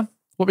input here.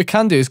 What we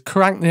can do is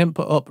crank the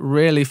input up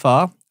really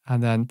far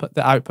and then put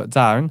the output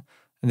down,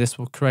 and this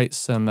will create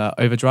some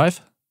overdrive.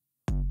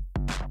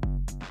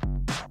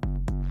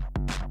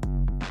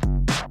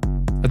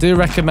 I do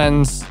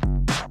recommend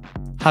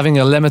having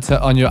a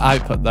limiter on your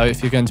output though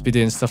if you're going to be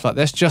doing stuff like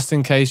this, just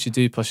in case you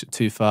do push it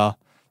too far.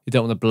 You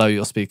don't want to blow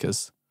your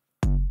speakers.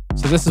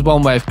 So this is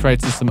one way of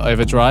creating some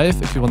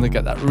overdrive if you want to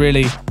get that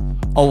really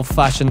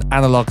old-fashioned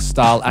analog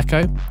style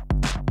echo.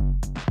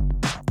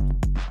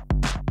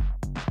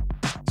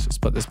 Let's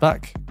just put this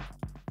back.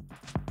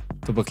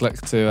 Double click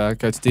to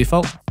go to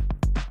default.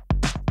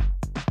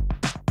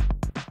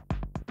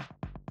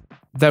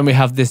 Then we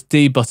have this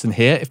D button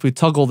here. If we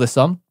toggle this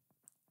on,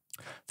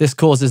 this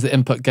causes the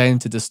input gain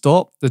to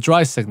distort the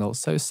dry signal.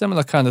 So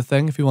similar kind of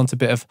thing if you want a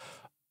bit of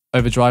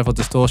overdrive or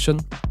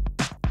distortion.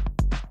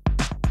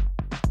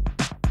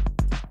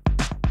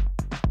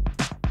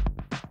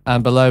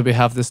 And below we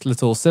have this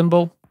little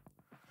symbol.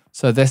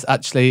 So this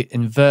actually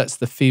inverts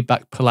the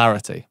feedback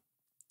polarity.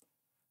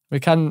 We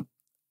can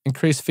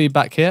increase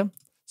feedback here.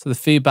 So the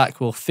feedback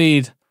will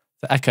feed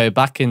the echo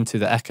back into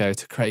the echo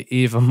to create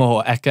even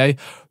more echo.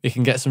 We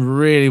can get some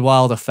really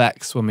wild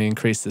effects when we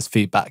increase this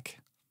feedback.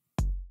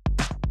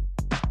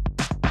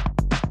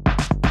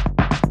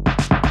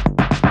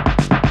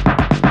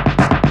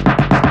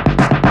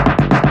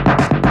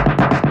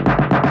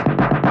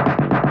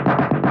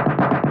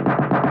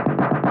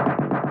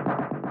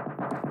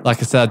 Like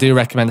I said, I do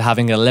recommend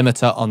having a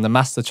limiter on the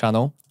master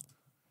channel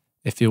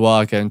if you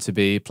are going to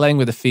be playing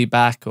with the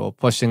feedback or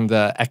pushing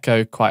the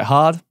echo quite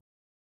hard.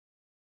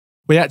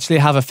 We actually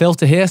have a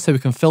filter here, so we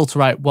can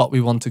filter out what we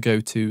want to go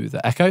to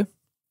the echo.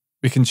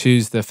 We can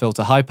choose the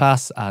filter high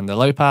pass and the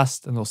low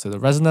pass, and also the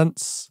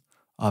resonance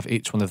of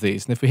each one of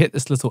these. And if we hit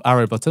this little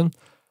arrow button,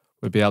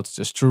 we'll be able to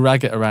just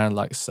drag it around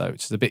like so,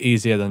 which is a bit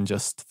easier than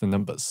just the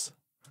numbers.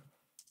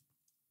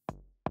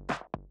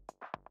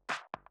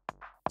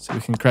 So we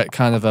can create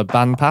kind of a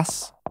band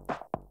pass.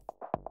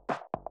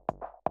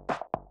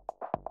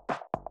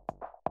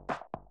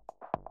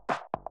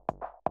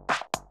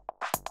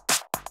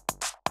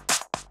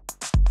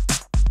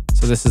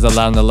 So this is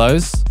allowing the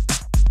lows.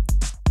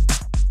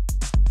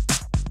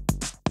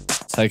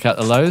 Take out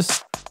the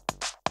lows.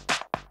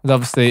 And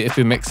obviously if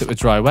we mix it with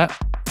dry wet,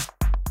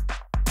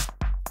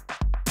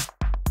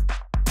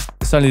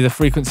 it's only the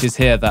frequencies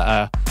here that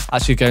are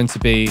actually going to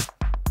be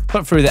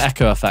put through the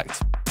echo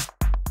effect.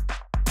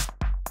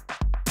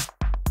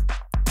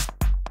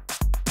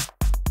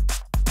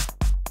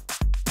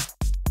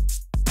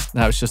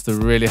 Now it's just the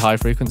really high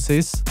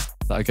frequencies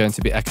that are going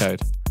to be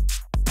echoed.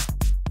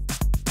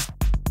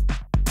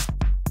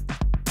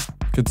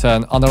 You could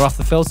turn on or off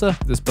the filter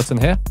with this button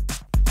here.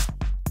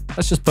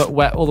 Let's just put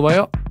wet all the way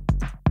up.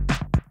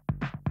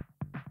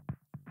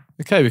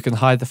 Okay, we can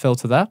hide the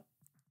filter there.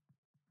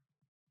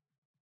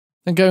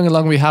 Then going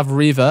along we have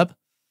reverb.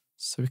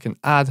 So we can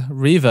add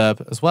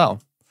reverb as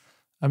well.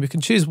 And we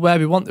can choose where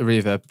we want the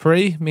reverb.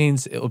 Pre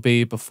means it will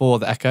be before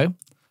the echo.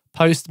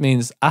 Post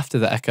means after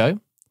the echo.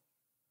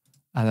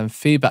 And then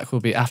feedback will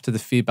be after the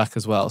feedback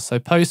as well. So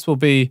post will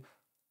be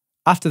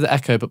after the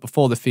echo, but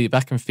before the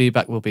feedback, and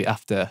feedback will be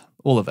after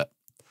all of it.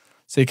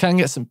 So you can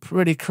get some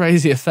pretty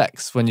crazy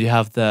effects when you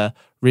have the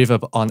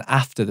reverb on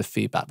after the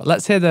feedback. But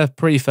let's hear the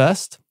pre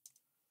first.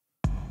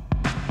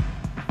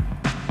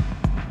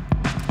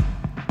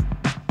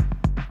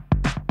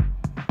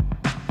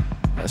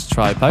 Let's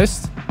try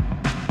post.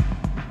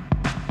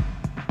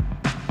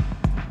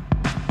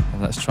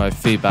 And let's try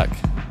feedback.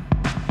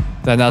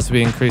 Then as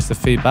we increase the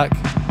feedback,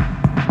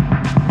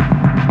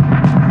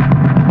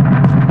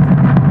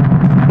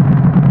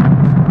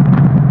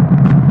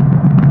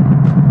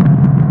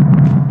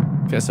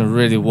 get some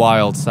really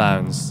wild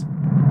sounds.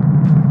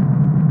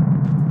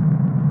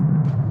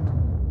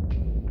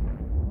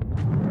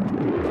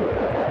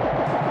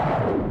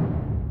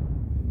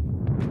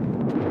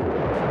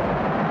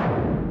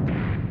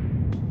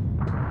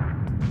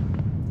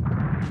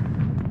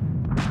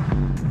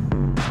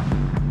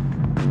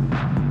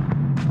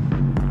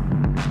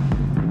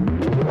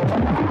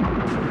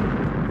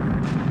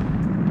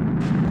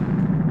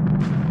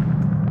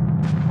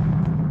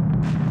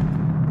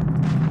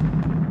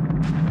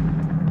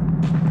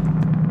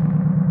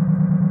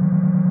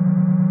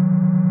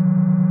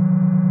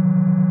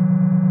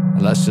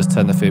 Let's just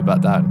turn the feedback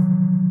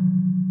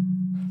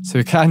down. So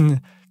we can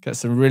get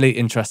some really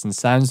interesting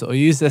sounds, or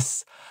use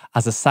this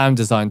as a sound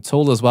design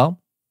tool as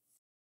well.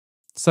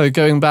 So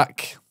going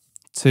back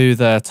to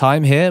the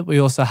time here, we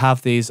also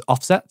have these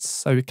offsets.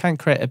 So we can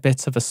create a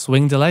bit of a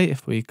swing delay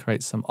if we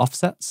create some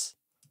offsets.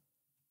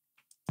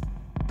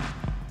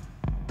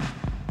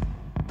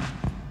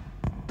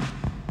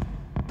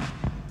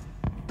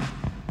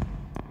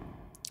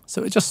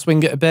 So we just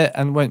swing it a bit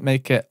and won't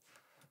make it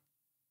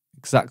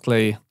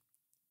exactly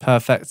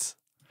perfect.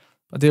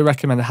 I do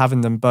recommend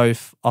having them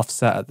both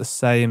offset at the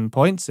same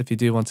points if you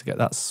do want to get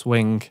that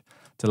swing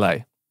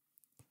delay.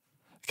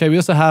 Okay, we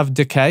also have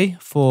decay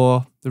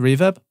for the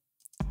reverb.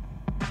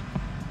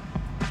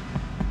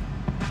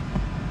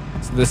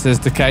 So this is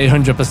decay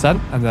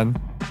 100% and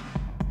then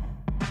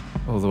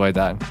all the way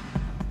down.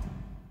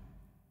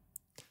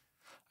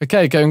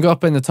 Okay, going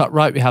up in the top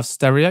right, we have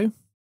stereo.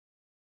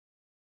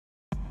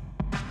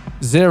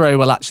 0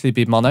 will actually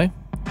be mono.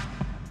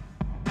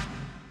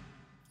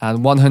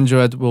 And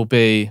 100 will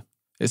be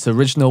its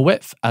original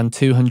width, and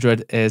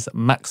 200 is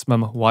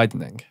maximum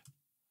widening.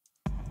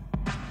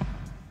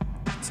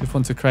 So if you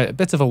want to create a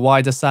bit of a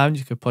wider sound,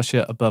 you could push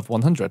it above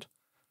 100.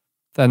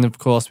 Then, of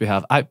course, we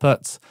have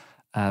output,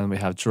 and we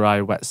have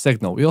dry, wet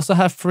signal. We also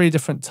have 3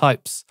 different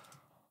types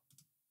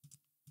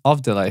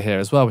of delay here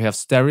as well. We have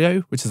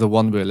stereo, which is the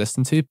one we're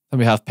listening to. Then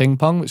we have ping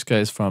pong, which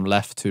goes from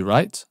left to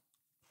right.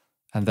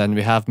 And then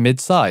we have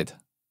mid-side.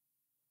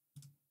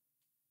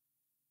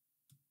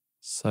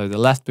 So the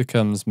left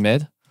becomes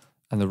mid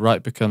and the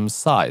right becomes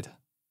side.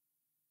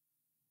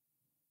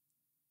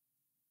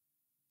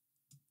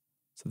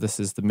 So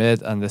this is the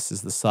mid and this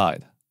is the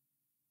side.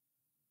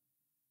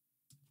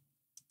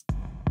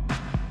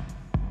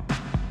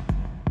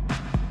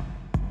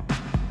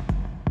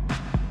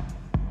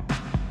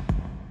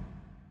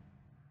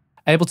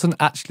 Ableton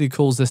actually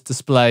calls this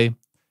display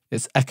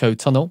its echo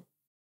tunnel,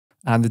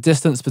 and the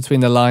distance between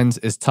the lines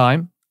is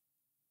time,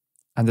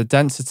 and the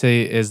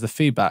density is the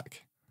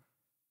feedback.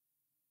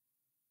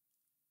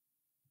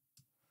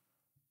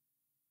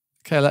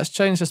 Okay, let's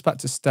change this back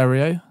to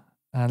stereo,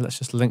 and let's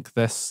just link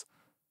this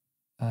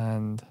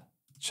and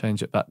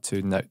change it back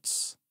to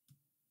notes.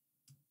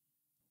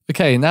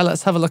 Okay, now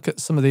let's have a look at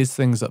some of these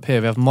things up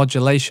here. We have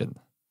modulation.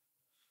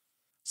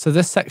 So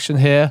this section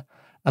here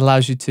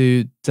allows you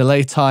to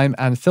delay time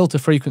and filter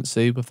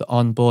frequency with the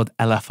onboard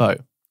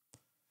LFO.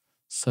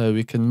 So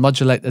we can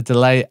modulate the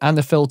delay and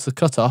the filter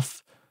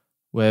cutoff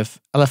with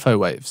LFO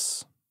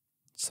waves.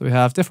 So we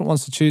have different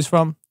ones to choose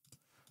from.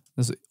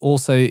 There's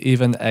also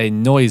even a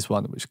noise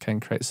one, which can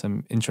create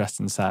some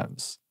interesting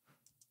sounds.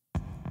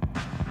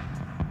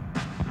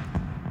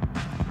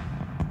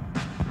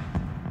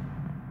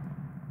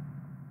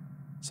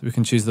 So we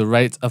can choose the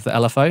rate of the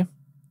LFO.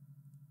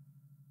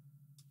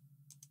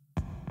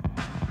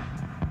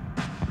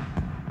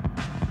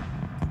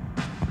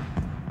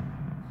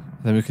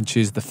 Then we can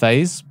choose the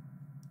phase.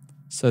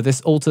 So this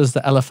alters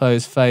the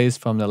LFO's phase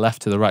from the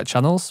left to the right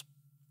channels.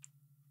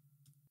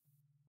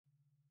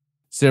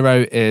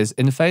 0 is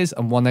in phase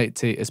and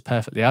 180 is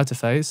perfectly out of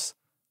phase.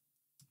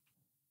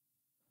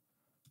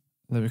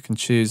 Then we can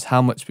choose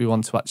how much we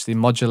want to actually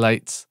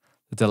modulate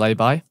the delay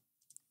by.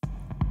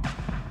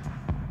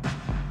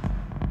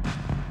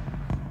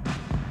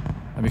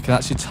 And we can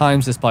actually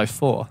times this by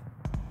 4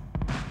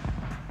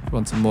 if we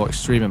want a more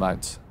extreme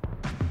amount.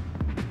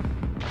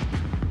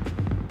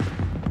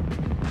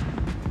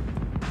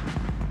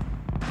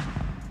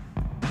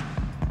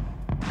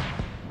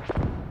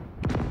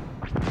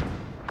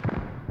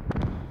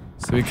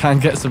 So we can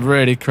get some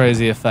really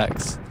crazy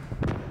effects.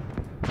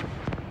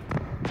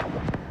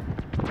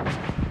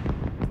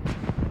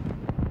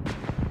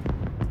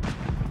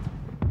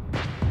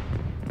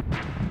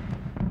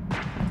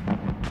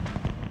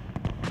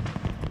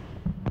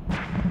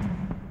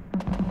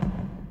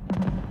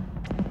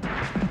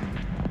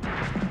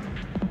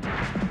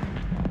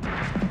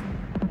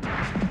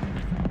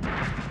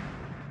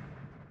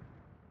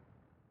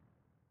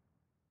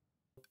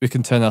 We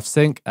can turn off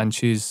sync and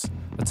choose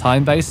a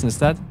time base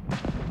instead.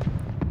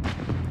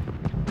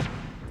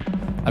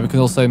 And we can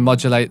also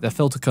modulate the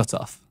filter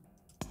cutoff.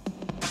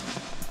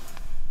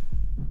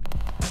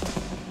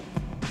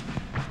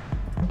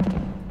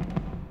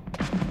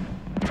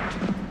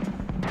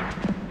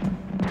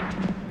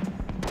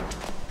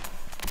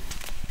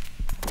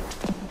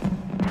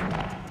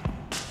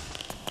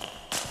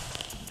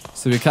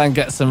 So we can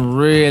get some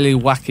really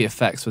wacky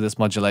effects with this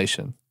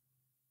modulation.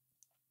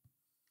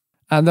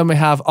 And then we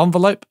have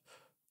envelope.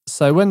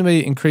 So when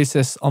we increase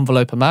this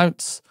envelope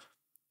amount,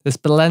 this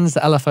blends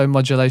the LFO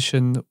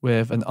modulation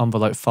with an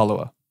envelope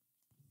follower.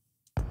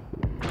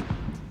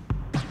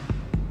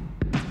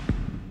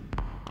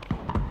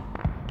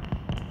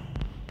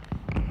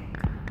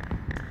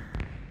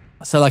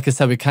 So like I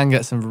said, we can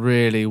get some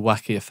really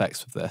wacky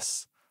effects with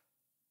this.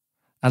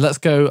 And let's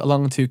go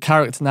along to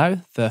character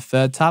now, the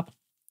third tab.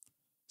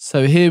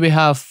 So here we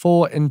have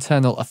 4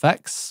 internal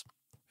effects.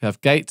 We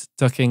have gate,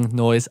 ducking,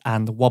 noise,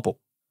 and wobble.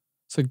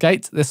 So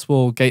gate, this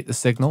will gate the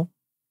signal.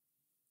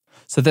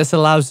 So this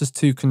allows us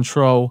to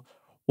control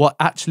what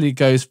actually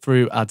goes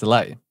through our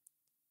delay.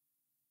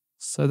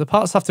 So the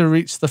parts have to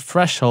reach the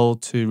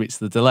threshold to reach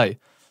the delay.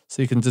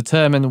 So you can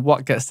determine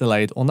what gets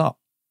delayed or not.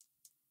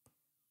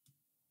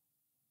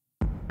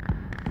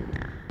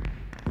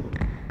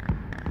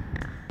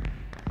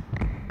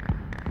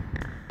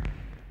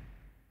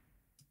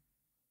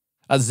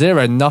 At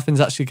 0, nothing's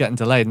actually getting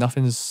delayed.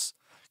 Nothing's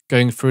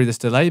going through this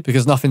delay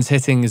because nothing's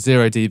hitting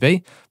 0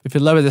 dB. If you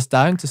lower this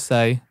down to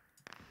say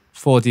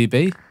 4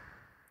 dB,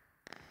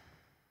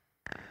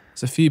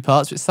 There's a few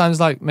parts, which sounds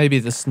like maybe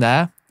the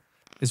snare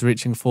is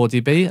reaching 4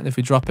 dB, and if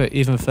we drop it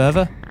even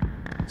further,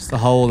 it's the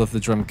whole of the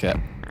drum kit.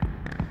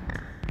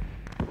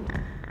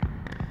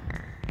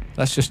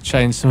 Let's just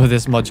change some of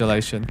this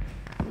modulation.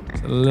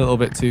 It's a little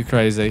bit too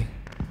crazy.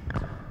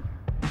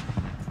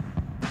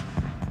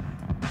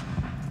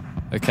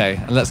 Okay,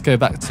 and let's go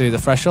back to the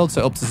threshold,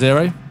 so up to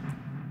 0.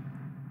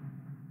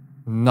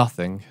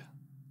 Nothing.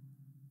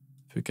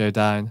 If we go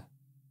down.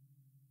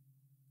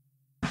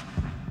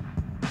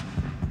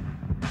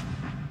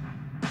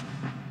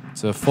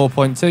 So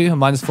 4.2 and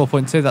minus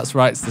 4.2, that's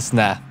right, it's the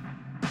snare.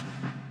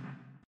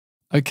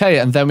 Okay,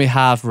 and then we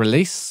have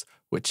release,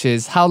 which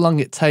is how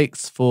long it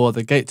takes for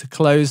the gate to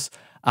close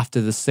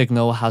after the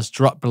signal has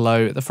dropped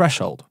below the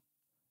threshold.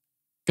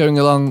 Going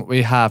along,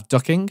 we have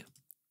ducking.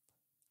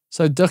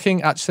 So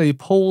ducking actually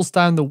pulls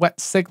down the wet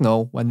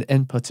signal when the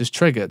input is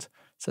triggered.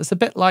 So it's a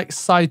bit like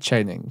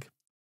sidechaining.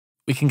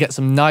 We can get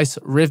some nice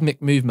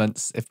rhythmic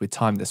movements if we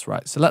time this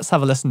right. So let's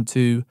have a listen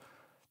to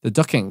the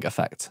ducking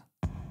effect.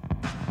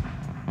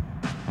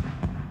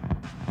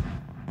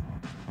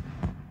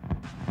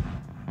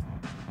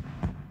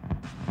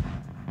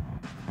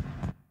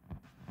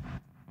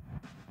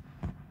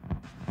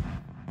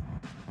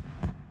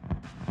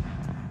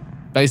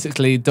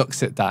 Basically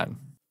ducks it down.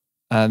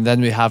 And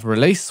then we have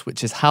release,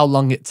 which is how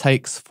long it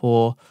takes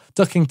for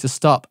ducking to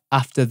stop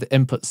after the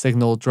input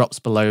signal drops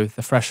below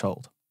the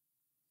threshold.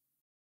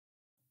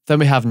 Then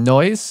we have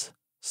noise.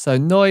 So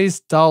noise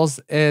dials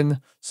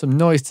in some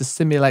noise to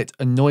simulate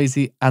a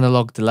noisy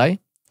analog delay.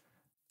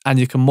 And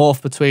you can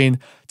morph between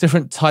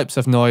different types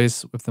of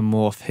noise with the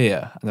morph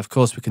here. And of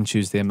course we can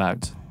choose the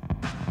amount.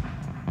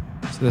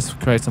 So this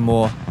will create a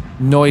more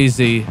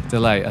noisy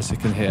delay, as you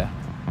can hear.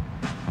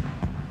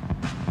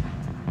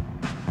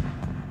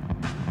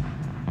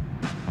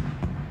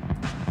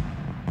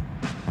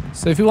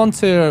 So if you want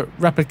to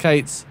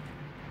replicate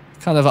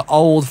kind of an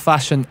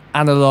old-fashioned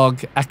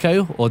analog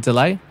echo or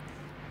delay,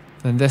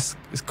 then this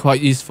is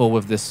quite useful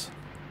with this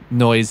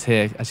noise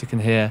here, as you can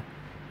hear.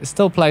 It's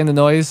still playing the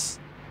noise.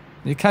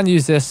 You can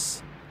use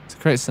this to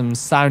create some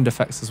sound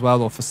effects as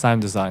well, or for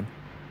sound design.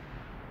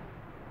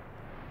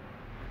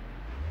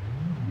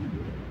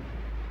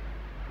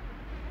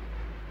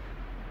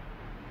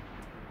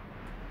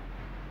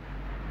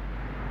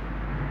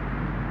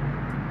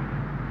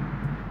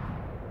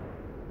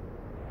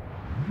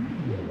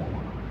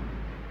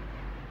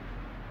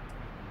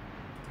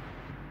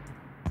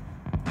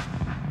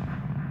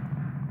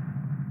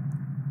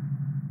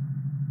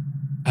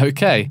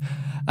 Okay,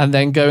 and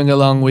then going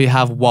along we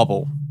have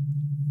wobble.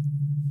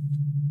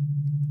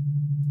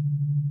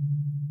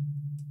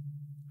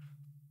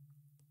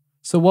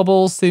 So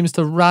wobble seems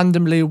to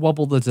randomly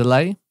wobble the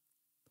delay.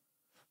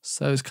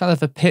 So it's kind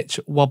of a pitch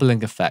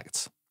wobbling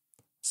effect.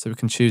 So we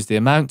can choose the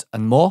amount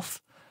and morph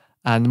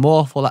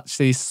will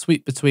actually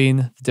sweep between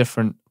the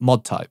different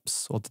mod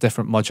types or the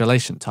different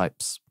modulation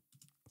types.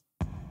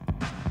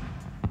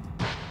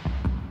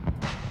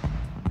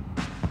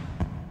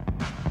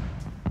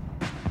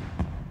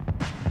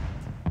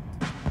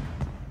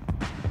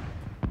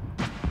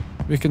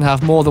 We can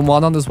have more than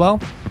one on as well.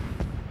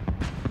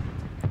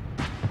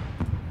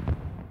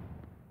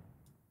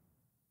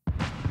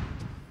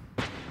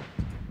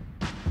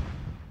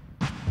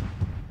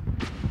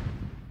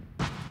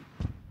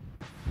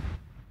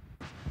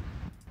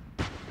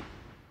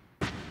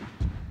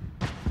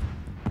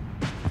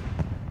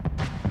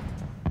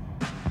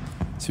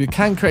 So we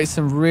can create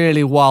some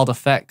really wild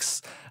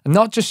effects and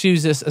not just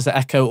use this as an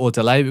echo or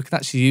delay, we can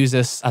actually use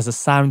this as a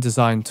sound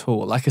design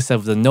tool. Like I said,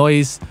 with the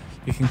noise,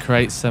 you can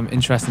create some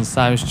interesting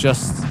sounds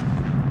just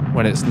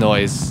when it's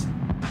noise.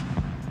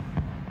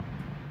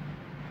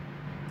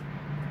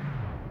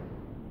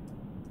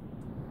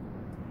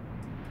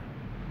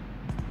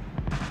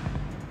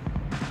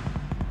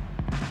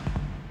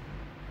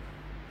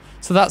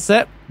 So that's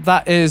it.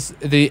 That is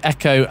the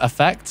echo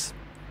effect.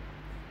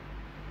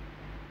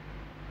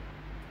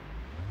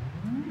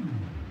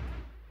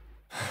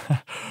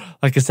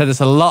 Like I said, it's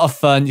a lot of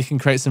fun. You can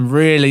create some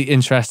really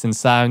interesting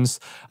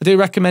sounds. I do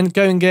recommend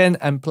going in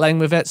and playing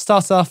with it.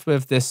 Start off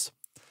with the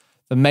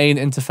main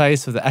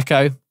interface of the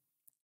echo,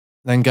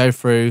 then go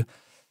through,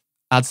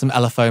 add some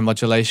LFO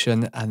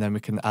modulation, and then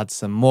we can add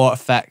some more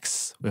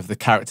effects with the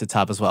character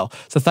tab as well.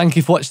 So thank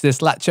you for watching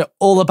this lecture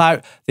all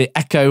about the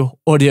echo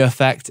audio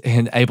effect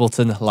in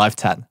Ableton Live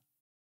 10.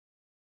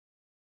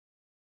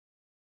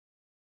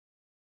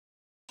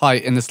 Hi,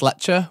 in this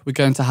lecture, we're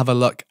going to have a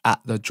look at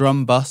the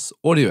drum bus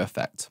audio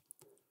effect.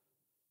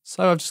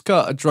 So I've just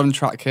got a drum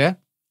track here.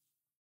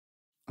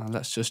 And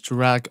let's just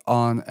drag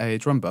on a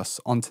drum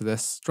bus onto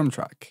this drum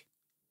track.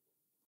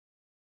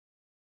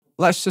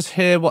 Let's just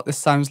hear what this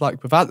sounds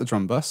like without the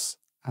drum bus,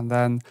 and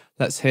then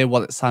let's hear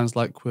what it sounds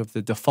like with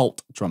the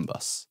default drum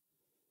bus.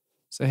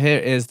 So here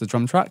is the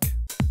drum track.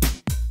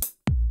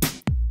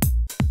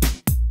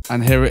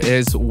 And here it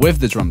is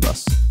with the drum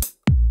bus.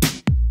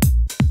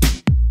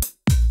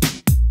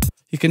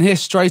 You can hear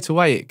straight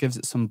away it gives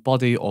it some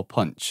body or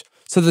punch.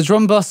 So the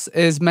drum bus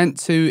is meant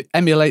to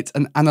emulate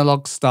an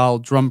analog style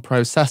drum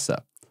processor.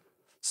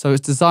 So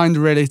it's designed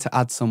really to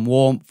add some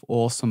warmth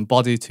or some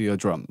body to your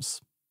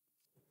drums.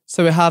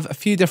 So we have a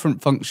few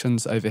different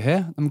functions over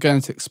here. I'm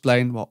going to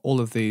explain what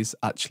all of these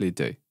actually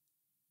do.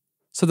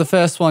 So the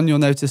first one you'll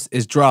notice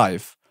is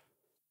drive.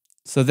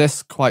 So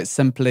this quite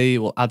simply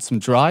will add some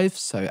drive,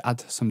 so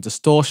add some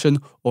distortion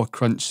or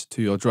crunch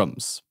to your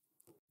drums.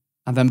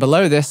 And then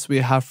below this, we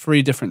have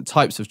 3 different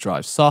types of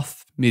drive: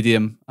 soft,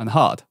 medium, and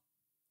hard.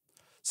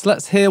 So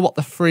let's hear what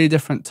the 3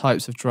 different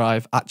types of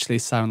drive actually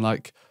sound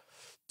like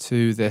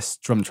to this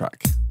drum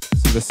track.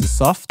 So this is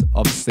soft.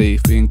 Obviously,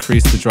 if we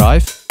increase the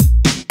drive,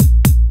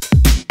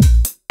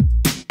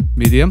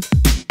 medium,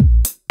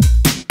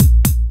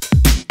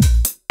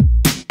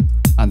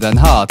 and then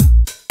hard.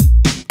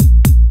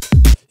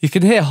 You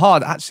can hear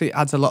hard actually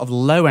adds a lot of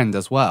low end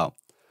as well.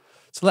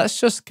 So let's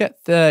just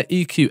get the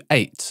EQ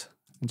 8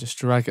 and just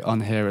drag it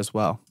on here as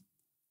well.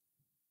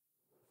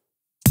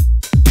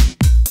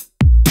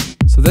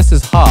 So this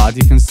is hard.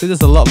 You can see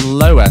there's a lot of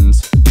low end.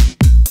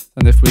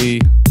 And if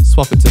we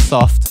swap it to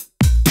soft,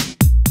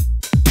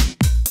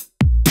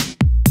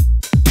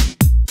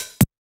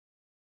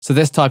 so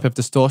this type of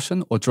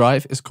distortion or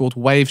drive is called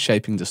wave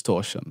shaping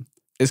distortion.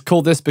 It's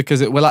called this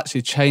because it will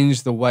actually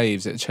change the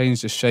waves. It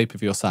changes the shape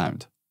of your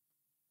sound.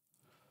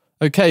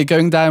 Okay,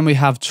 going down we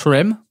have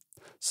trim.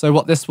 So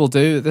what this will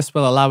do, this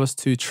will allow us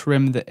to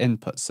trim the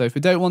input. So if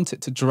we don't want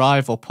it to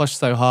drive or push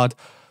so hard,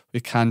 we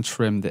can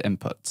trim the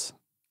input.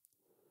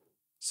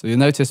 So you'll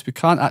notice we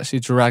can't actually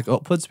drag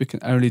upwards, we can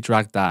only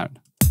drag down.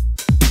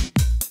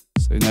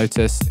 So you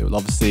notice it will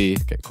obviously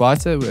get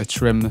quieter, we'll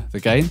trim the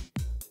gain.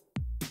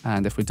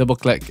 And if we double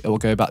click, it will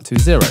go back to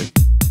 0.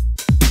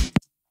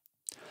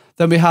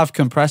 Then we have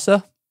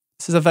compressor.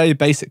 This is a very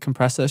basic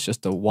compressor, it's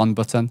just a 1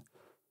 button.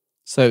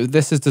 So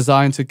this is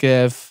designed to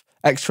give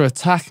extra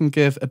attack and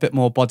give a bit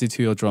more body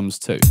to your drums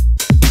too.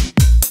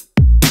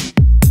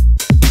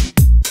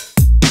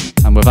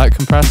 And without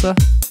compressor,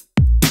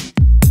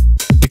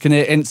 you can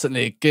hear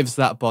instantly it gives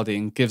that body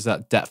and gives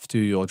that depth to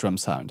your drum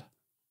sound.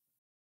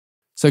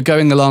 So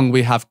going along,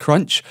 we have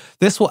crunch.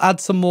 This will add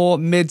some more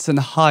mids and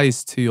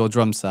highs to your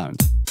drum sound.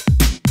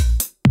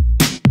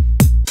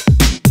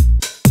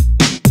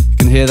 You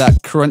can hear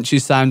that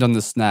crunchy sound on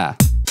the snare.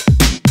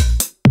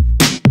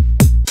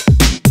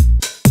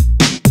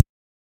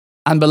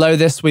 And below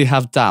this, we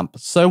have damp.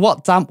 So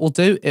what damp will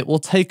do, it will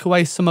take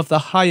away some of the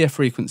higher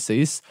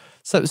frequencies.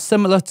 So it's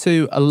similar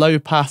to a low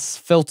pass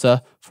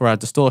filter for our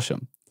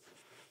distortion.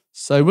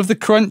 So with the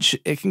crunch,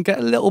 it can get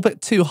a little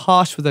bit too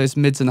harsh with those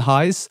mids and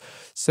highs.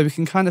 So we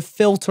can kind of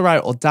filter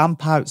out or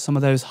damp out some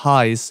of those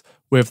highs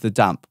with the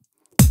damp.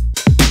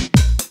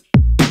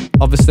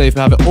 Obviously, if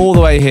we have it all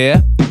the way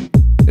here,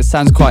 it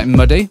sounds quite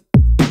muddy.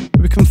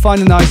 We can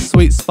find a nice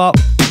sweet spot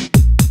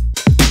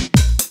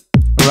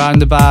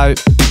around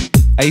about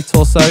 8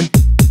 or so.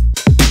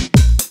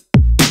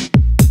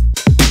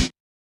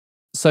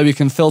 So we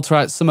can filter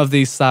out some of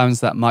these sounds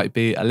that might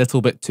be a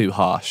little bit too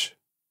harsh.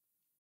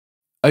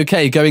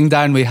 Okay, going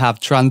down we have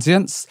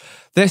transients.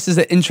 This is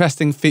an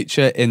interesting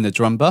feature in the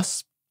drum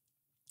bus.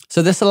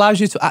 So this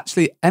allows you to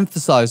actually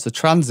emphasize the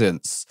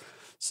transients.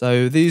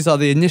 So these are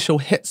the initial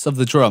hits of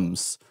the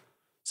drums.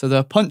 So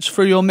they'll punch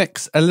through your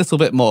mix a little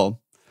bit more.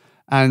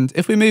 And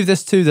if we move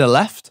this to the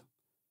left,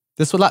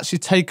 this will actually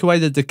take away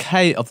the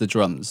decay of the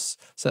drums.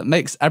 So it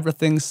makes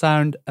everything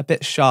sound a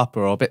bit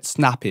sharper or a bit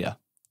snappier.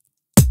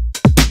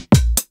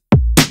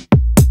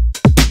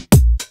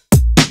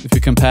 If we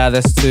compare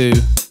this to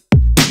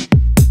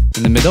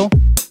in the middle,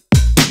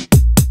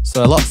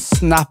 so a lot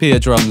snappier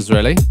drums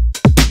really.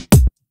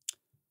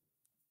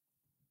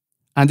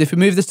 And if we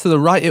move this to the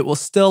right, it will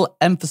still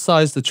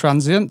emphasize the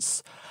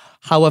transients.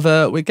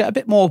 However, we get a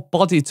bit more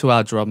body to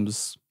our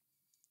drums.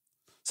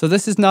 So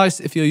this is nice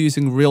if you're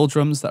using real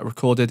drums that are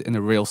recorded in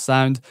a real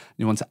sound and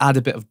you want to add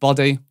a bit of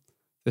body.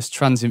 This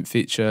transient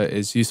feature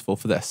is useful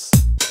for this.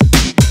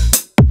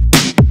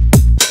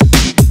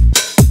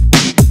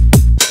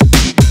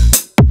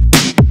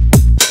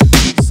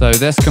 So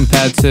this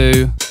compared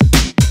to,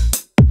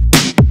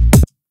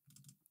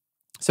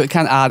 so it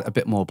can add a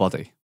bit more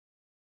body.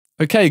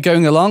 Okay,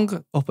 going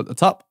along, up at the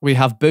top, we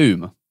have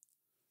boom.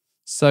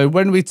 So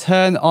when we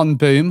turn on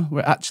boom,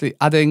 we're actually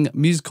adding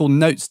musical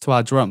notes to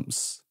our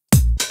drums.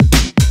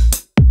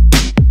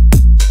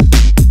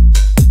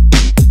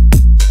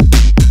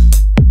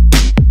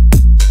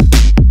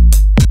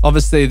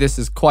 Obviously, this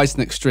is quite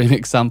an extreme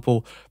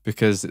example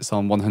because it's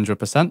on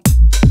 100%.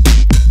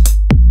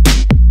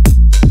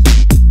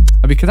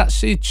 And we can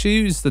actually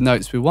choose the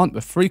notes we want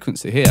with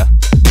frequency here.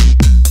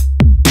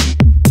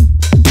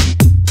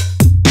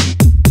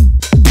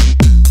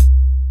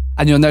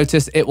 And you'll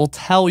notice it will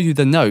tell you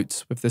the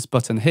note with this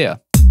button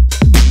here.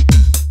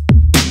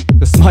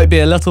 This might be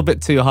a little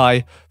bit too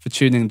high for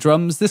tuning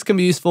drums. This can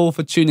be useful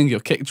for tuning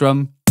your kick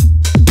drum.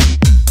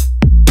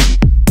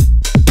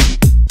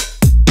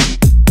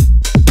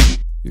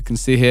 You can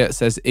see here it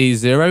says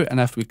E0, and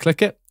if we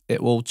click it,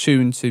 it will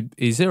tune to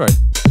E0.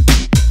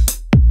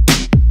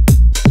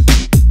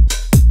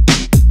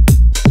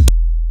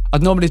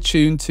 I'd normally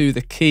tune to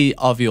the key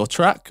of your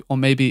track, or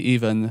maybe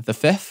even the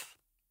 5th.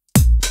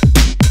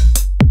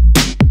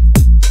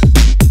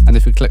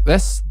 click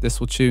this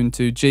will tune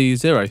to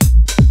G0.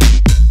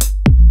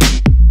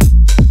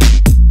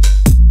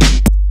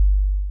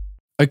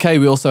 Okay,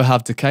 we also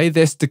have decay.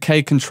 This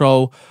decay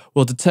control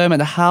will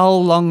determine how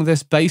long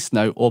this bass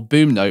note or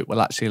boom note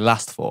will actually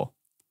last for.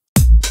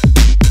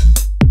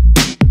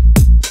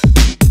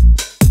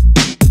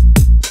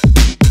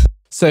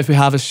 So if we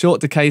have a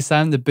short decay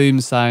sound, the boom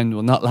sound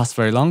will not last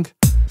very long.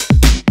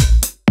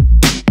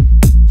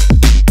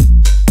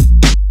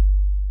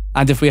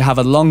 And if we have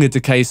a longer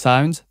decay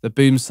sound, the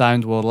boom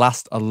sound will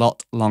last a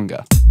lot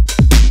longer.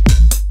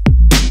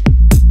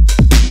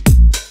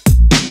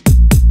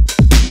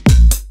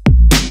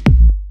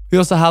 We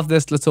also have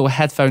this little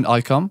headphone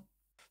icon.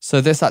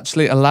 So this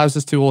actually allows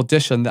us to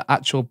audition the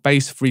actual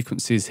bass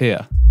frequencies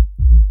here.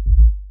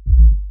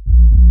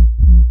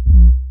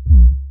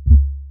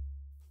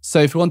 So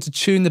if we want to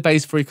tune the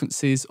bass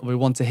frequencies or we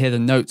want to hear the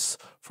notes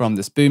from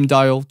this boom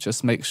dial,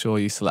 just make sure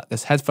you select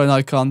this headphone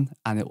icon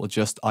and it will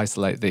just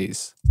isolate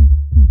these.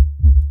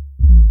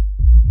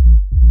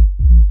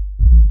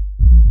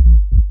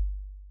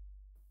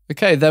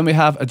 Okay, then we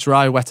have a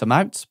dry wet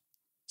amount.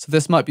 So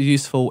this might be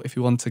useful if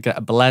you want to get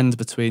a blend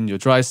between your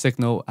dry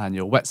signal and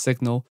your wet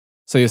signal.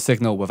 So your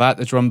signal without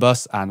the drum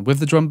bus and with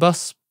the drum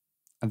bus.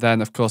 And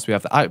then of course we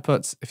have the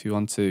outputs if you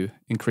want to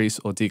increase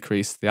or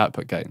decrease the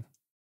output gain.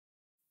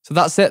 So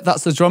that's it,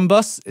 that's the drum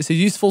bus. It's a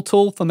useful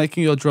tool for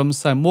making your drums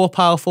sound more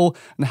powerful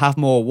and have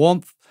more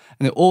warmth.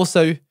 And it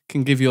also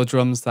can give your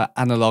drums that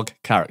analog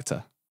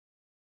character.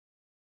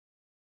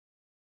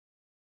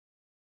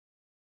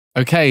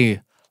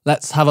 Okay,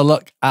 let's have a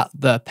look at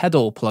the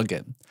pedal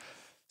plugin.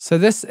 So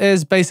this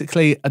is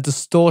basically a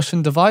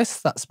distortion device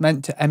that's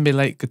meant to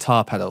emulate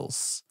guitar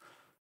pedals.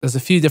 There's a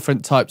few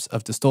different types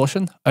of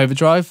distortion: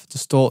 overdrive,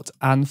 distort,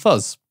 and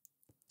fuzz.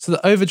 So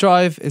the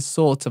overdrive is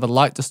sort of a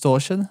light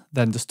distortion,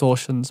 then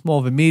distortion's more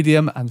of a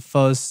medium, and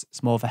fuzz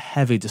is more of a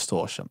heavy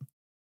distortion.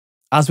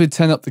 As we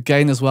turn up the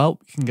gain as well,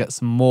 we can get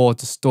some more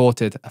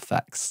distorted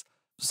effects.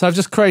 So I've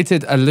just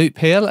created a loop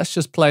here. Let's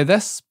just play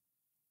this,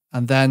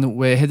 and then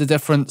we'll hear the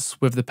difference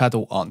with the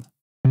pedal on.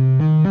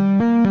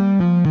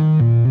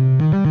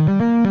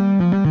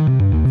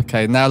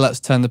 Okay, now let's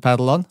turn the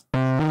pedal on.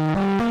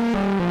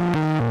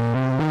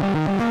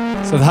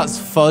 So that's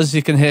fuzz.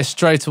 You can hear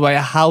straight away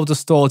how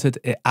distorted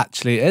it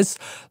actually is.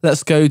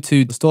 Let's go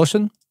to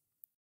distortion.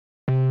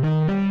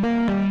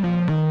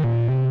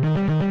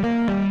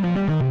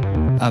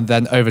 And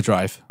then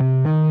overdrive.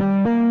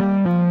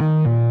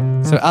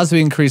 So as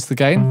we increase the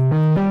gain,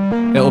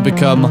 it will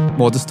become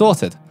more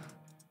distorted.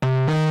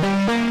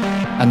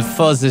 And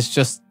fuzz is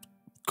just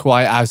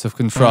quite out of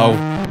control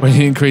when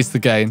you increase the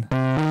gain.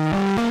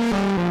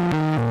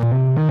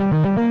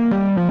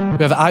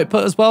 We have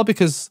output as well,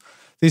 because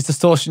these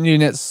distortion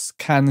units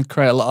can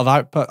create a lot of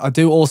output. I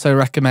do also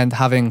recommend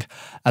having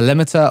a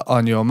limiter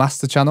on your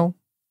master channel,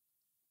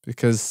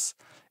 because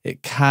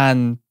it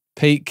can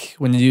peak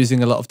when you're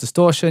using a lot of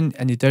distortion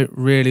and you don't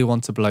really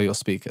want to blow your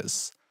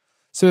speakers.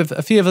 So with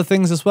a few other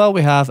things as well,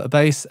 we have a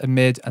bass, a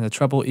mid, and a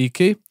treble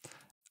EQ.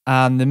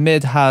 And the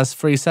mid has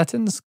 3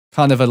 settings,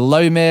 kind of a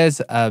low mid,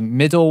 a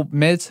middle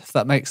mid, if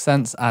that makes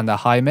sense, and a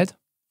high mid.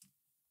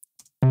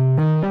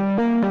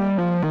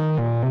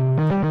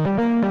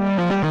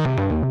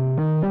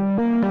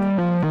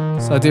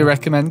 So I do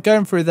recommend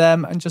going through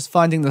them and just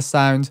finding the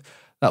sound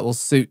that will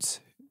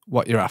suit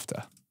what you're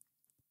after.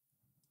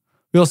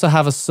 We also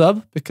have a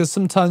sub, because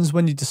sometimes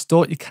when you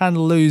distort, you can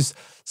lose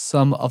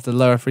some of the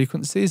lower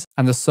frequencies,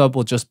 and the sub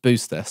will just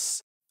boost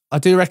this. I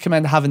do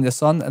recommend having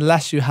this on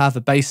unless you have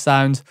a bass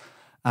sound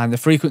and the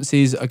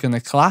frequencies are going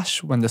to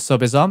clash when the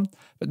sub is on.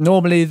 But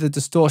normally the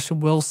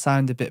distortion will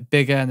sound a bit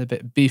bigger and a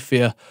bit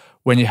beefier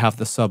when you have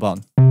the sub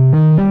on.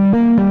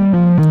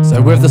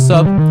 So with the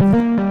sub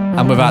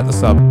and without the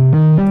sub.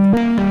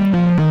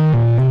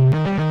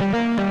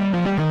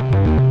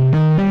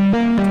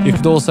 You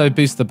could also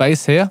boost the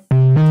bass here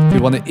if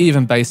you want an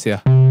even bass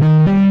here.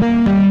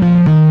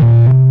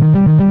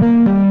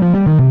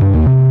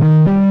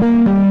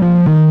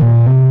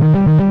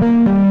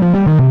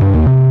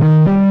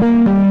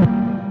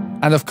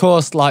 And of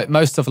course, like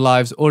most of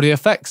Live's audio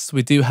effects,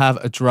 we do have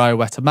a dry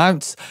wet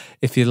amount.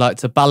 If you'd like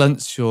to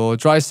balance your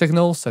dry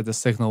signal, so the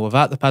signal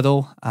without the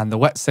pedal, and the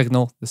wet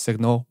signal, the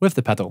signal with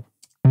the pedal.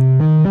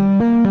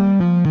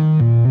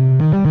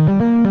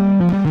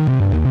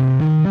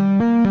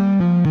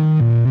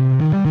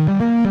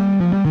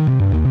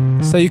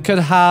 So you could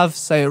have,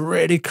 say, a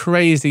really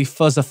crazy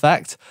fuzz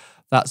effect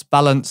that's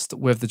balanced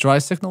with the dry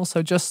signal.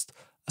 So just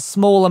a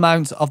small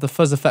amount of the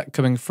fuzz effect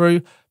coming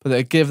through, but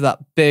it'll give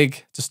that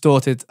big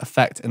distorted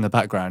effect in the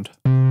background.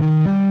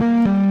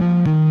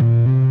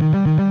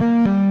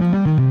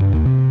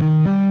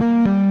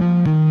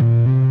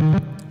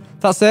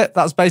 That's it.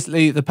 That's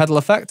basically the pedal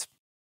effect.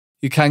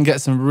 You can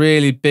get some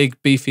really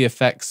big beefy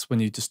effects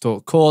when you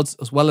distort chords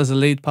as well as the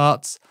lead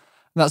parts.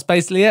 And that's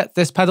basically it.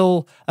 This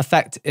pedal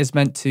effect is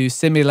meant to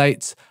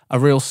simulate a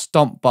real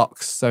stomp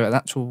box, so an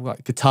actual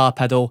guitar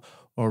pedal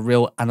or a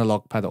real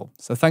analog pedal.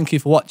 So thank you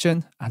for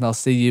watching, and I'll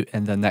see you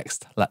in the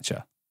next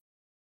lecture.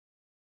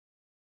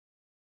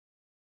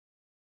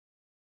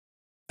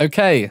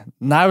 Okay,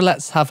 now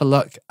let's have a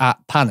look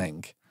at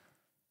panning.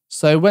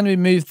 So when we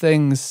move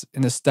things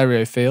in a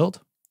stereo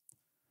field,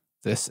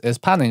 this is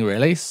panning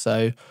really.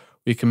 So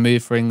we can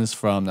move things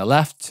from the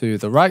left to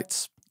the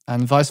right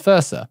and vice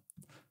versa.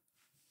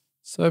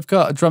 So I've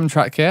got a drum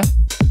track here.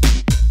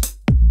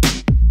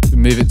 We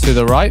move it to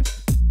the right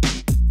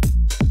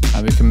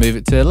and we can move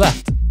it to the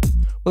left.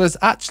 What it's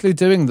actually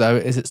doing though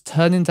is it's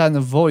turning down the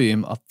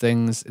volume of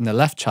things in the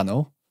left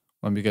channel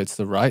when we go to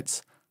the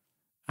right,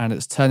 and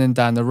it's turning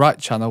down the right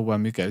channel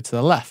when we go to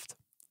the left.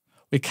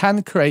 We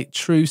can create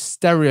true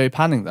stereo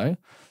panning though.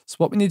 So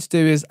what we need to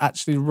do is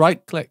actually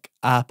right click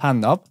our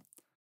pan knob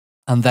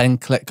and then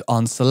click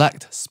on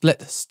select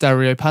split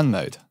stereo pan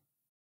mode.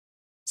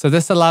 So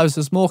this allows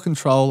us more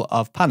control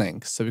of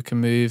panning. So we can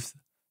move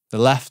the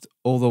left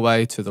all the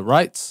way to the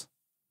right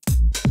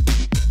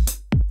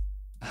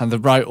and the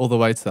right all the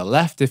way to the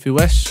left if we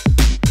wish.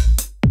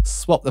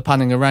 Swap the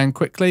panning around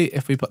quickly.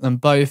 If we put them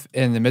both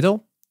in the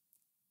middle,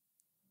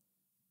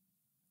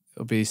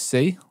 it'll be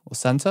C or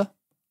center.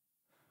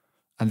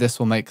 And this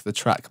will make the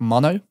track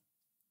mono.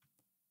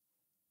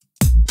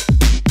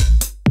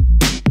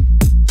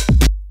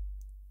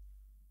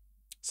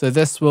 So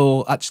this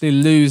will actually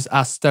lose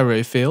our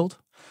stereo field.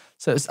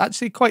 So it's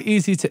actually quite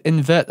easy to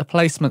invert the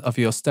placement of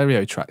your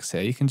stereo tracks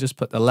here. You can just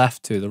put the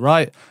left to the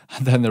right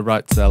and then the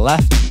right to the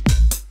left.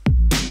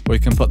 Or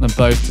you can put them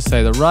both to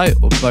say the right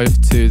or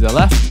both to the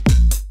left.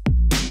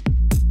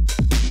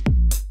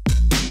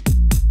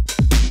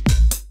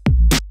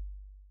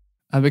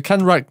 And we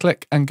can right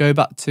click and go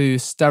back to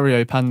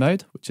stereo pan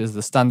mode, which is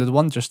the standard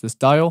one, just this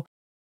dial.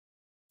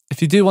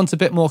 If you do want a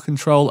bit more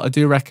control, I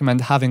do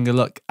recommend having a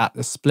look at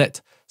the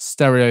split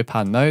stereo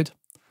pan mode.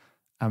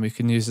 And we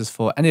can use this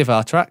for any of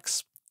our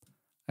tracks.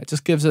 It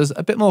just gives us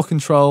a bit more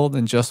control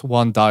than just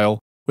one dial,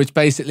 which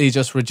basically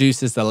just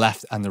reduces the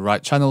left and the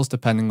right channels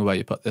depending on where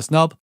you put this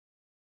knob.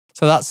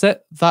 So that's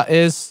it. That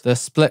is the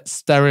split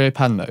stereo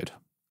pan mode.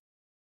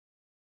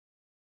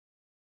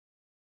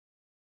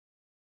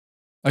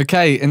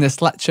 Okay, in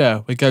this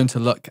lecture, we're going to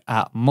look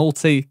at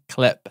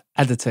multi-clip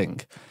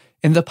editing.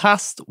 In the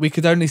past, we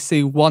could only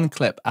see one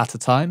clip at a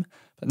time,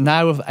 but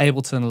now with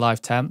Ableton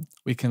Live 10,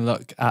 we can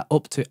look at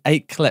up to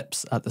 8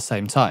 clips at the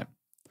same time.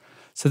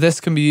 So this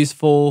can be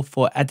useful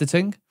for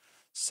editing.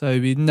 So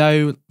we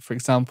know, for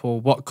example,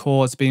 what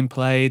chord's being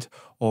played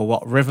or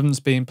what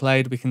rhythm's being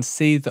played. We can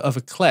see the other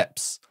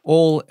clips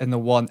all in the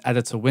one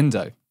editor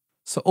window.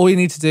 So all you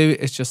need to do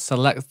is just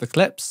select the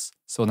clips.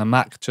 So on a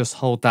Mac, just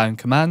hold down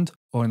Command,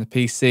 or on the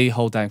PC,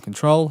 hold down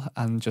Control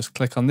and just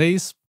click on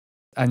these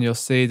and you'll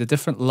see the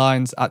different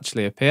lines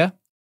actually appear.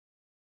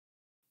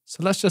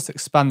 So let's just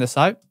expand this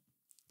out.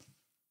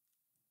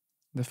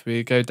 If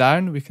we go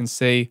down, we can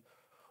see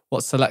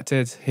what's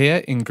selected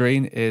here in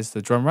green is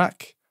the drum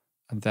rack.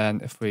 And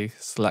then if we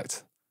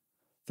select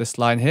this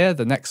line here,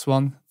 the next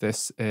one,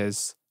 this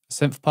is a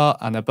synth part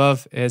and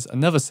above is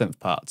another synth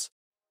part.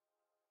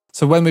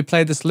 So when we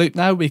play this loop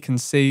now, we can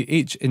see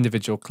each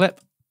individual clip.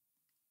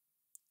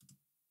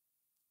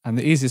 And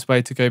the easiest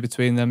way to go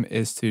between them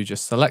is to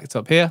just select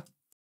up here.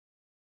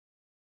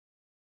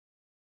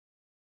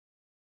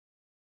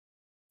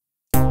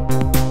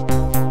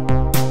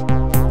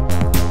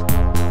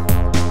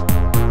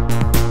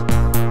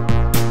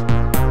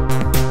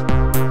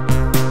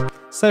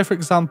 So for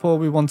example,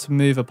 we want to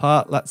move a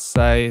part. Let's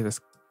say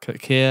this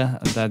click here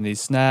and then the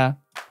snare.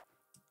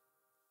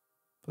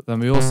 But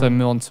then we also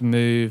want to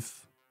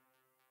move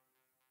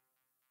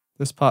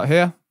this part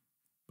here.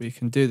 We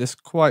can do this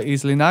quite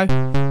easily now,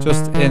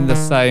 just in the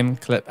same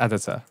clip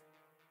editor.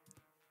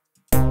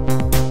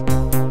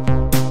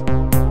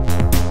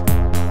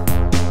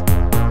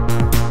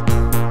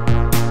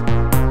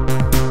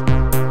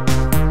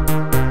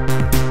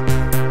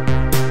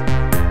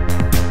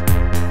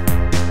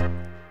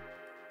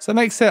 So it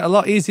makes it a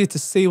lot easier to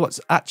see what's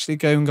actually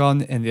going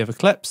on in the other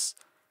clips.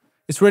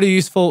 It's really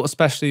useful,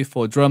 especially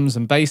for drums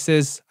and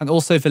basses, and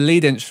also for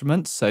lead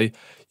instruments. So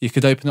you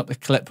could open up the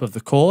clip of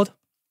the chord,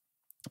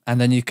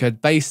 and then you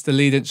could base the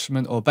lead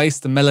instrument or base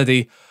the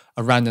melody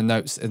around the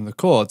notes in the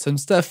chord. So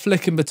instead of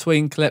flicking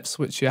between clips,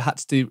 which you had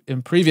to do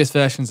in previous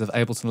versions of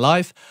Ableton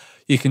Live,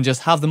 you can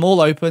just have them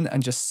all open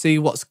and just see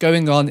what's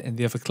going on in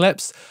the other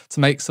clips to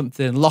make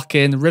something lock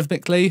in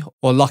rhythmically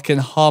or lock in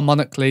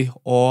harmonically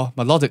or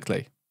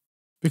melodically.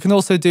 We can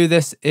also do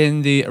this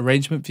in the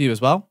arrangement view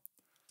as well.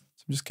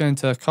 So I'm just going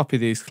to copy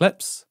these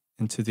clips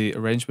into the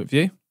arrangement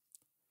view.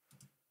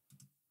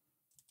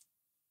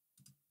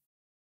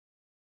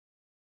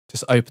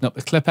 Just open up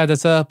the clip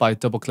editor by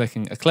double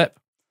clicking a clip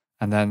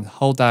and then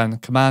hold down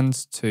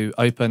Command to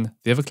open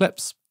the other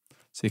clips.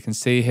 So you can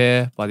see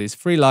here by these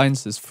 3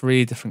 lines, there's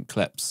 3 different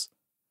clips.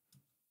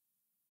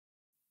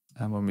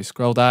 And when we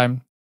scroll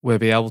down, we'll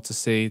be able to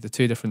see the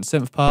 2 different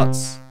synth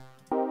parts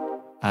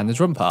and the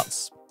drum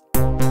parts.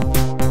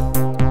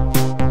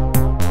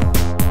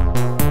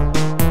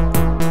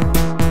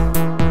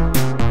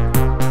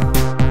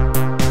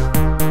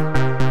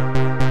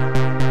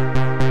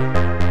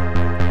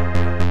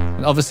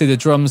 And obviously the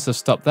drums have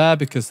stopped there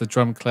because the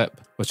drum clip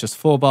was just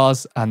 4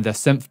 bars and the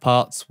synth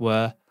parts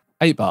were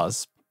 8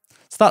 bars.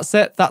 So that's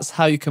it. That's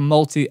how you can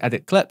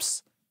multi-edit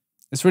clips.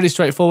 It's really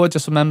straightforward.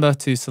 Just remember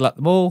to select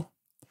them all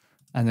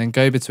and then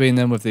go between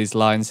them with these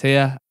lines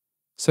here.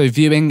 So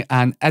viewing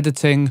and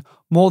editing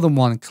more than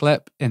one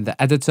clip in the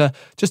editor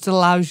just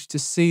allows you to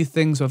see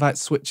things without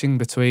switching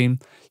between.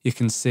 You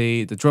can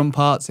see the drum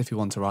parts if you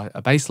want to write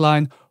a bass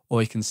line,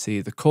 or you can see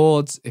the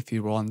chords if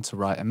you want to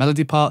write a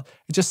melody part.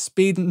 It just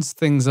speeds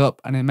things up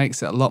and it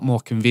makes it a lot more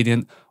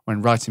convenient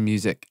when writing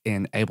music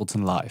in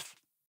Ableton Live.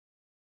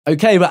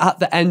 Okay, we're at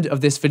the end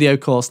of this video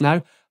course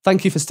now.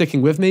 Thank you for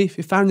sticking with me. If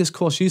you found this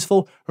course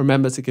useful,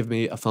 remember to give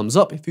me a thumbs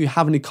up. If you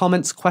have any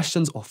comments,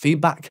 questions, or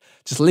feedback,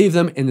 just leave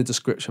them in the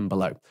description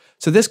below.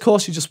 So this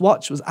course you just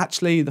watched was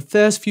actually the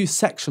first few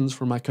sections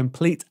from my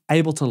Complete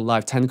Ableton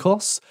Live 10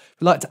 course. If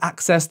you'd like to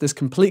access this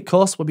complete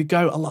course where we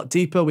go a lot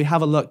deeper, we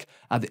have a look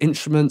at the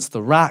instruments,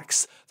 the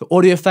racks, the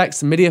audio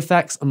effects, the MIDI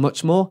effects, and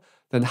much more,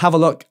 then have a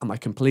look at my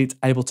Complete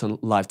Ableton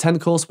Live 10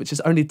 course, which is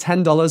only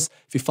 $10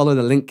 if you follow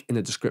the link in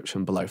the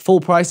description below.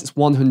 Full price is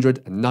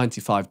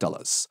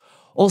 $195.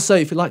 Also,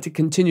 if you'd like to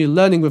continue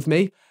learning with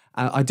me,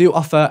 I do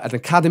offer an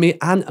academy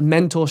and a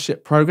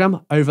mentorship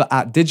program over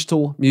at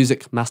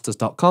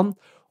digitalmusicmasters.com,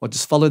 or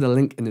just follow the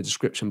link in the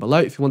description below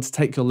if you want to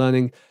take your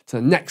learning to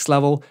the next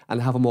level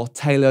and have a more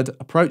tailored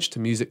approach to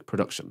music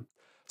production.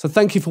 So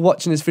thank you for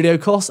watching this video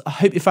course. I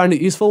hope you found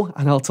it useful,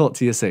 and I'll talk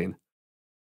to you soon.